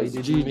 GG, Yeah, but guys.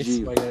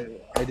 GG.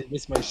 I did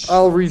miss my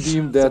I'll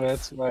redeem so that.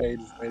 that's why I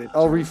decided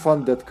I'll to.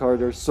 refund that,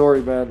 Carter.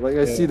 Sorry, man. Like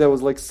I see Yeah. that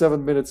was like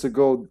 7 minutes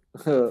ago.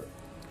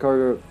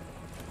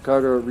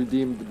 Carter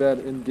redeemed bad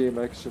in-game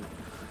action.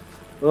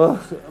 Ugh,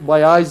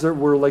 my eyes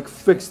were like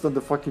fixed on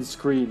the fucking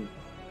screen.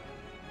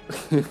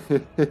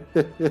 And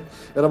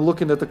I'm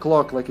looking at the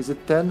clock. Like, is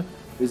it 10?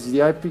 Is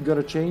the IP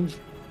gonna change?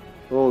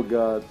 Oh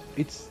god.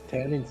 It's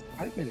 10 in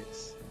 5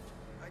 minutes.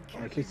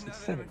 Or at least it's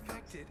 7.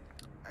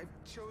 I've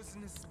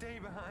chosen to stay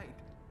behind.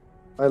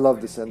 I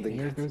love this ending.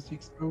 Here goes the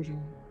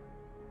explosion.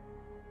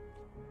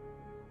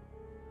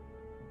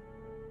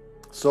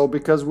 So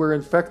because we're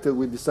infected,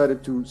 we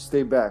decided to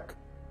stay back.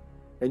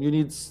 And you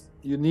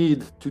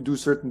need to do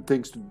certain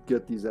things to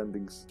get these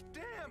endings.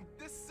 Damn,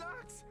 this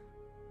sucks.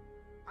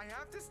 I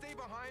have to stay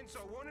behind so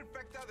I won't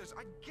infect others.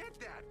 I get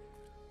that.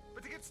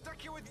 But to get stuck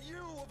here with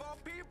you, of all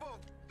people.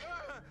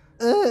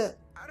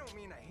 I don't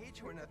mean I hate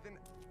you or nothing.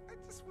 I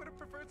just would have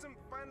preferred some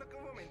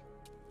fine-looking woman.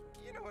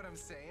 You know what I'm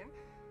saying.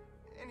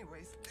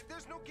 Anyways,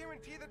 there's no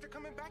guarantee that they're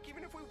coming back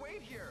even if we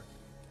wait here.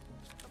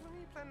 How long are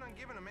you planning on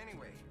giving them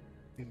anyway?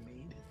 We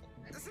made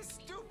it. This is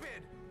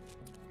stupid.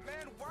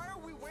 Man, why are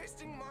we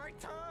wasting my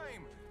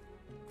time?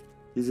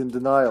 He's in I'm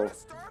denial. gonna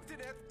starve to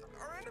death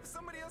or end up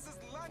somebody else's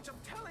lunch, I'm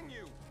telling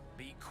you.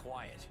 Be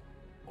quiet,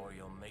 or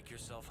you'll make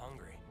yourself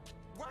hungry.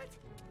 What?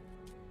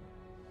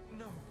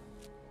 No.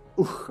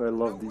 Ooh, I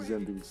love these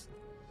endings.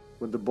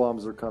 When the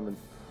bombs are coming.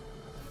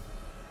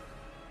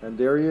 And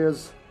there he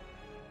is.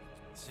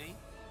 See?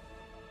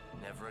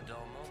 Never a dull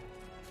moment.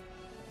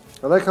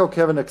 I like how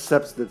Kevin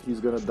accepts that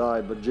he's gonna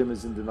die, but Jim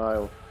is in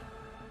denial.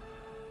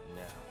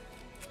 Now,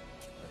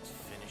 let's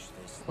finish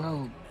this.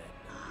 Well,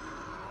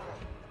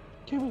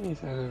 Kevin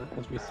is,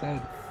 as we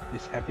said,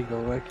 this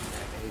happy-go-lucky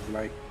man. He's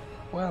like,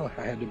 well,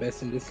 I had the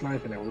best in this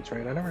life and I will try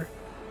another.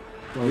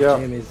 Well, Yeah.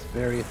 Jim is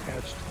very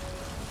attached.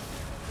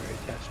 Very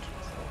attached.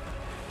 So.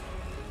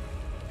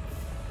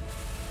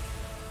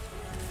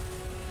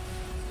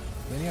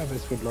 Many of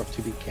us would love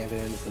to be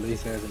Kevins,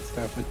 Elisas and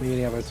stuff, but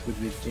many of us would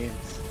be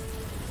Jims.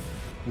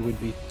 We would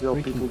be You know,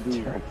 people freaking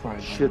do terrified.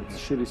 by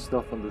shitty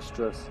stuff under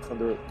stress,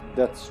 under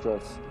death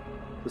stress.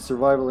 The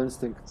survival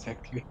instinct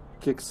Exactly.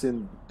 kicks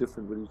in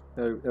different with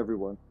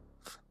everyone.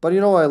 But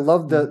you know, I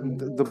love that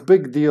the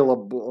big deal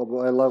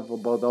I love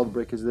about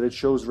Outbreak is that it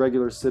shows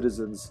regular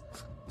citizens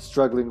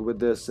struggling with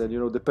this, and you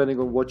know, depending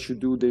on what you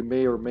do, they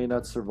may or may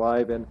not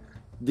survive. And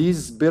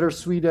these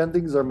bittersweet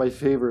endings are my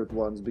favorite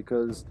ones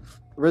because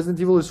Resident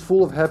Evil is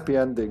full of happy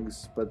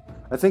endings. But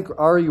I think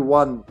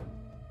RE1,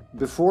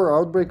 before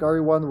Outbreak,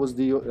 RE1 was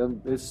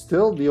and it's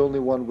still the only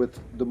one with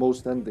the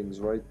most endings,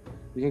 right?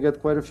 You can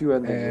get quite a few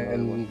endings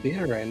in RE1. And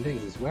bitter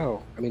endings as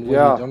well. I mean, when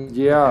Yeah, you don't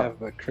yeah.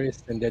 have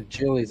Chris and that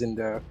Jill is in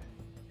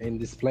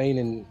this plane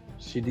and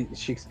she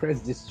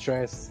expressed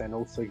distress and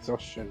also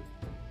exhaustion.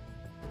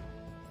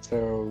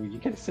 So you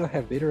can still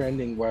have bitter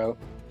ending while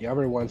the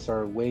other ones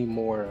are way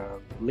more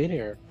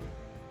linear.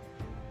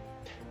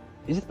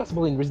 Is it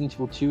possible in Resident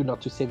Evil 2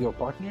 not to save your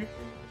partner?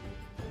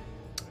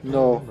 I don't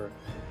No. remember.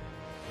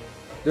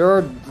 There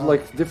are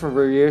like different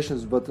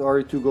variations, but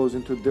RE2 goes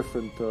into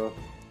different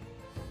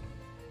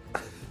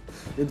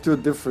into a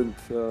different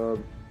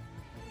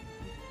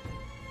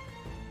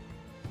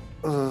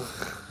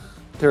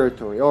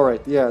territory.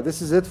 Alright, yeah,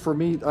 this is it for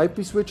me.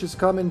 IP Switch is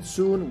coming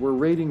soon. We're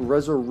rating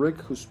Rezo Rick,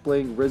 who's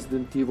playing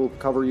Resident Evil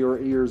Cover Your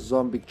Ears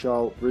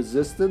ZombieChow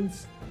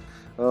Resistance.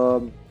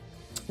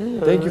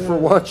 Thank you for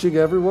watching,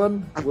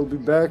 everyone. We'll be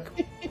back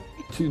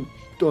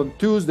on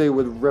Tuesday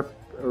with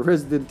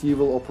Resident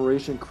Evil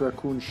Operation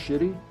Raccoon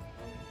Shitty.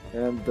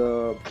 And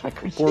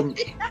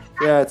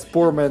it's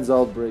Poor Man's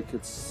Outbreak.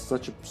 It's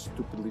such a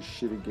stupidly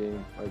shitty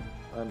game.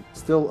 I'm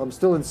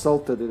still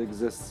insulted it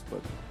exists,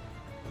 but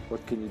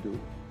what can you do?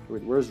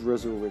 Wait, where's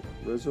Rezo Rick?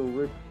 Rezo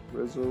Rick?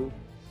 Rezo?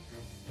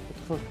 What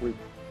the fuck? Wait,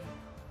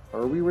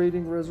 are we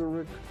rating Rezo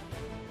Rick?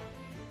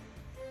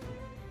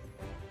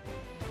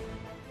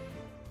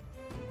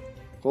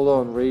 Hold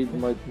on, raid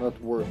might not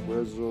work.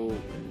 Rezo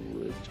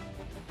Rick.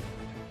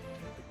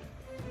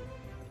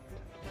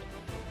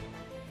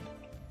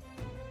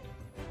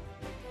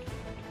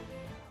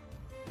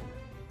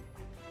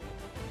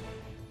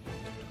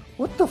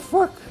 What the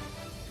fuck?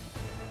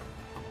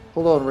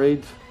 Hold on,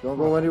 raid. Don't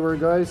go anywhere,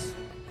 guys.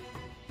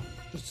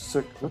 Just a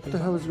sec. What the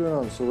hell is going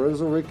on? So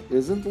Rezo Rick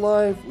isn't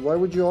live? Why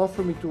would you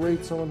offer me to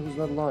raid someone who's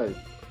not live?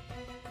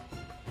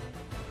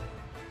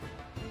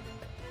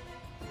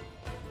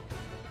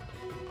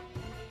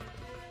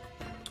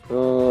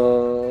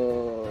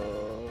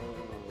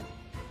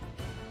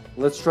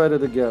 Let's try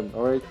that again,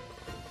 alright?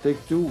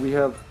 Take two, we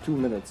have 2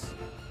 minutes.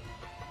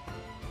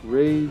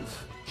 Raid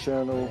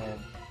channel.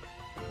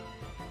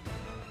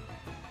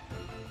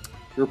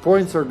 Your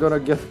points are gonna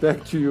get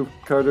back to you,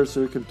 Carter, so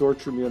you can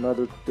torture me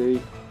another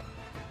day.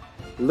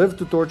 Live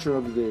to torture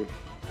another day.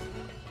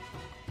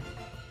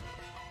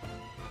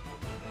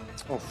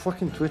 Oh,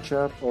 fucking Twitch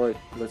app. Alright,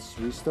 let's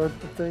restart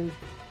the thing.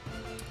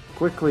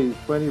 Quickly,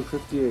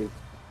 2058.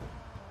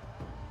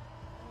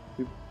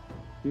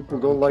 People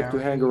don't like to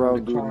hang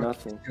around doing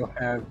nothing.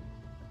 You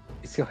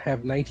still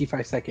have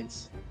 95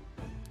 seconds.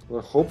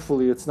 Well,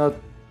 hopefully it's not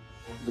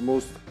the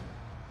most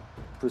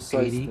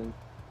precise 80. thing.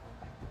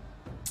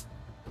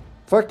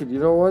 Fuck it, you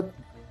know what?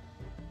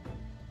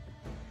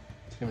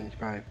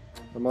 75.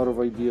 I'm out of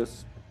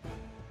ideas.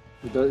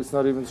 It's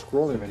not even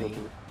scrolling 70.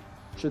 properly.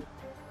 Shit.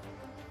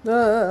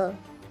 Ah.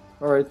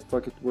 Alright,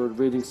 fuck it. We're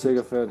reading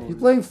Sega fan. He's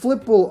playing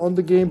Flipple on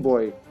the Game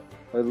Boy.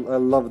 I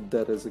loved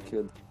that as a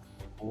kid.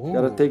 Ooh,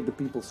 Gotta take the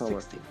people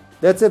somewhere. 60.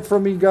 That's it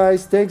from me,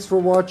 guys. Thanks for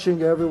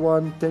watching,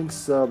 everyone.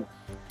 Thanks. Oh,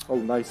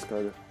 nice,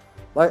 Skyler.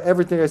 Like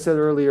everything I said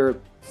earlier.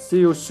 See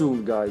you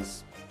soon,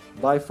 guys.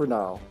 Bye for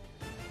now.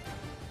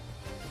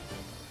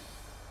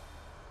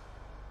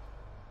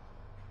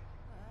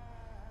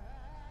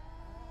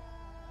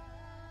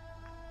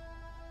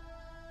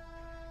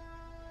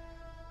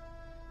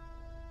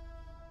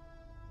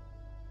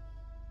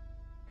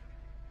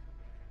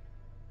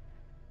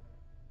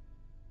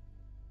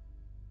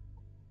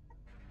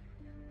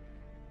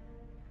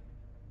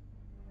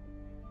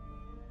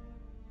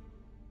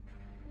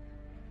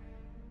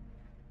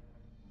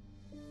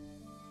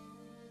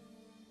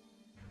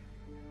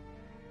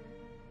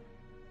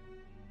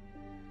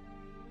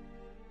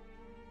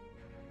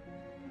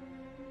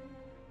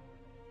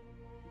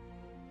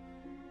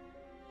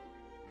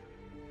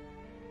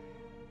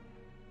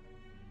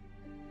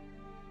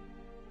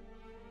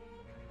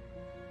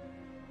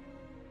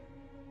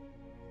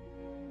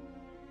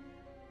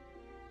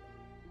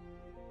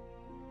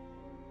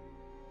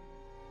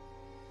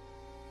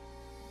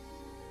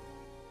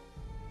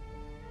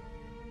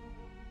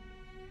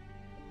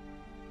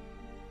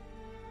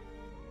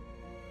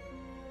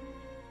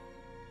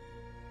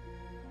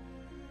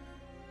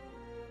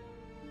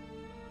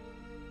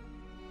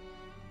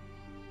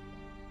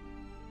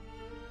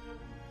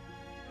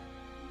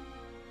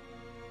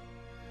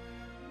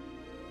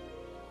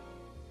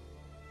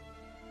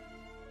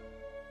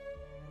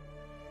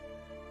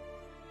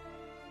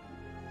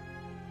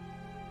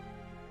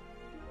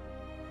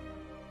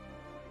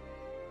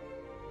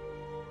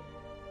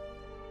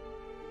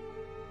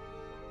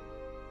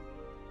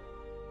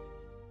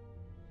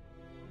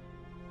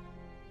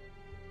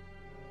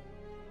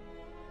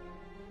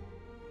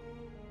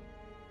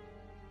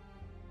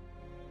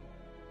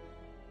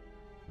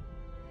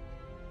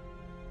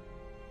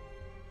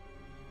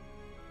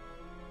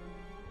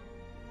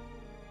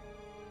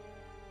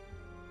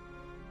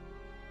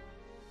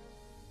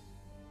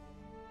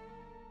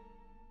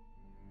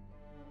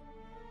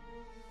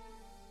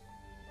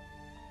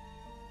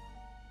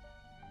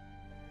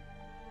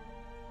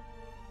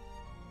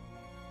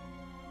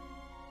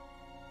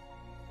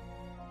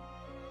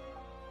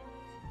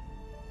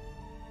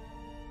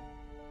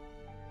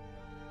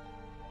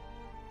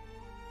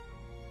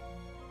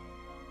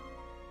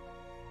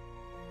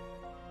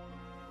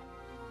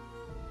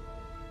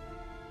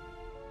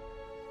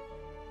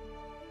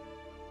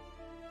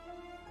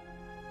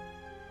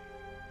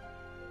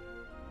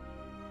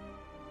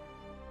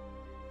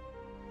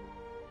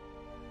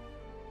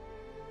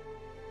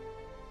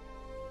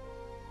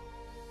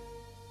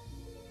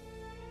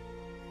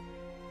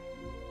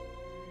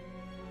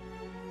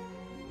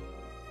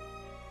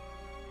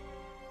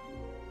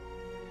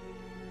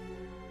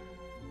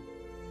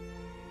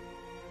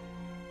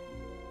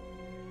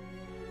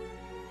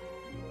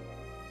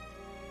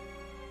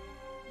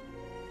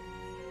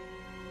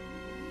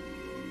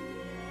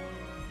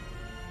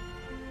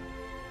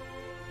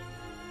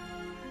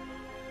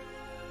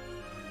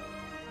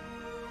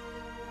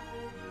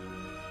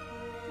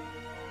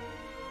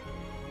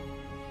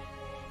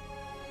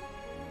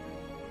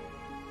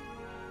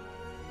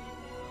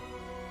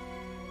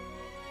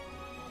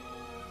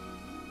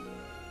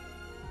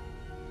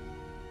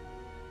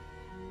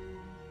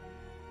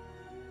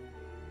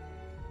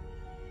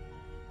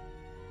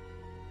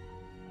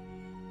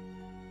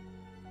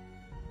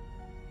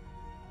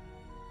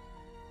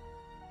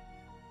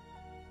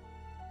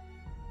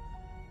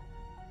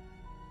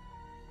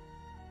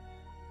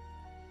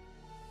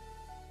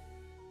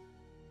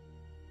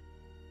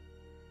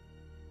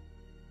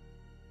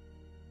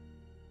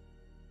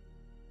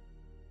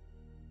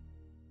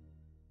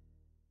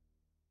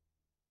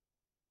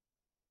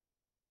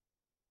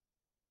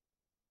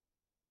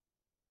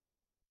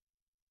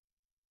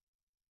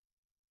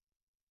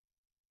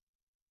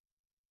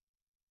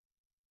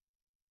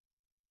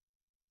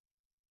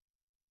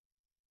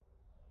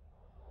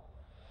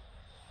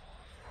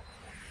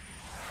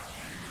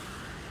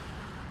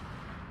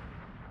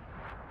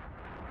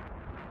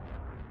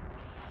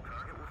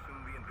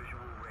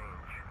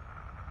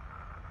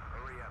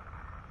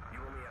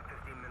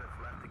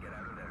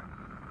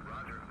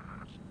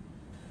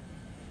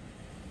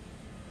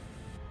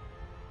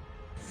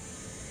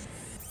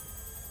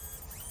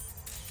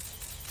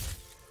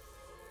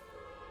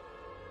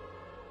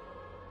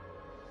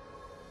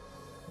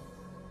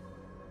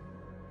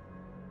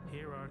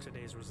 Here are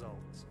today's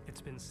results.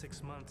 It's been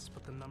 6 months,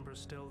 but the number's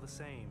still the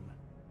same.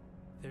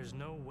 There's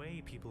no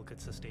way people could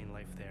sustain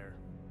life there.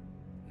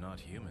 Not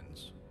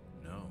humans,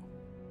 no.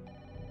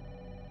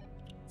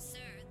 Sir,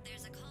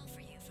 there's a call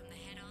for you from the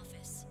head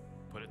office.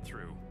 Put it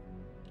through.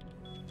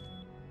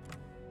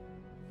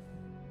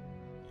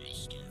 We'll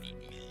start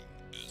at noon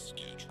as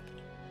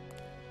scheduled.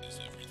 Is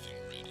everything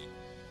ready?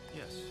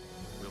 Yes,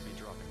 we'll be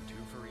dropping 2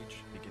 for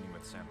each, beginning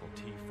with sample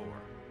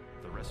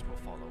T4. The rest will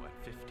follow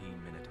at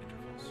 15-minute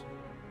intervals.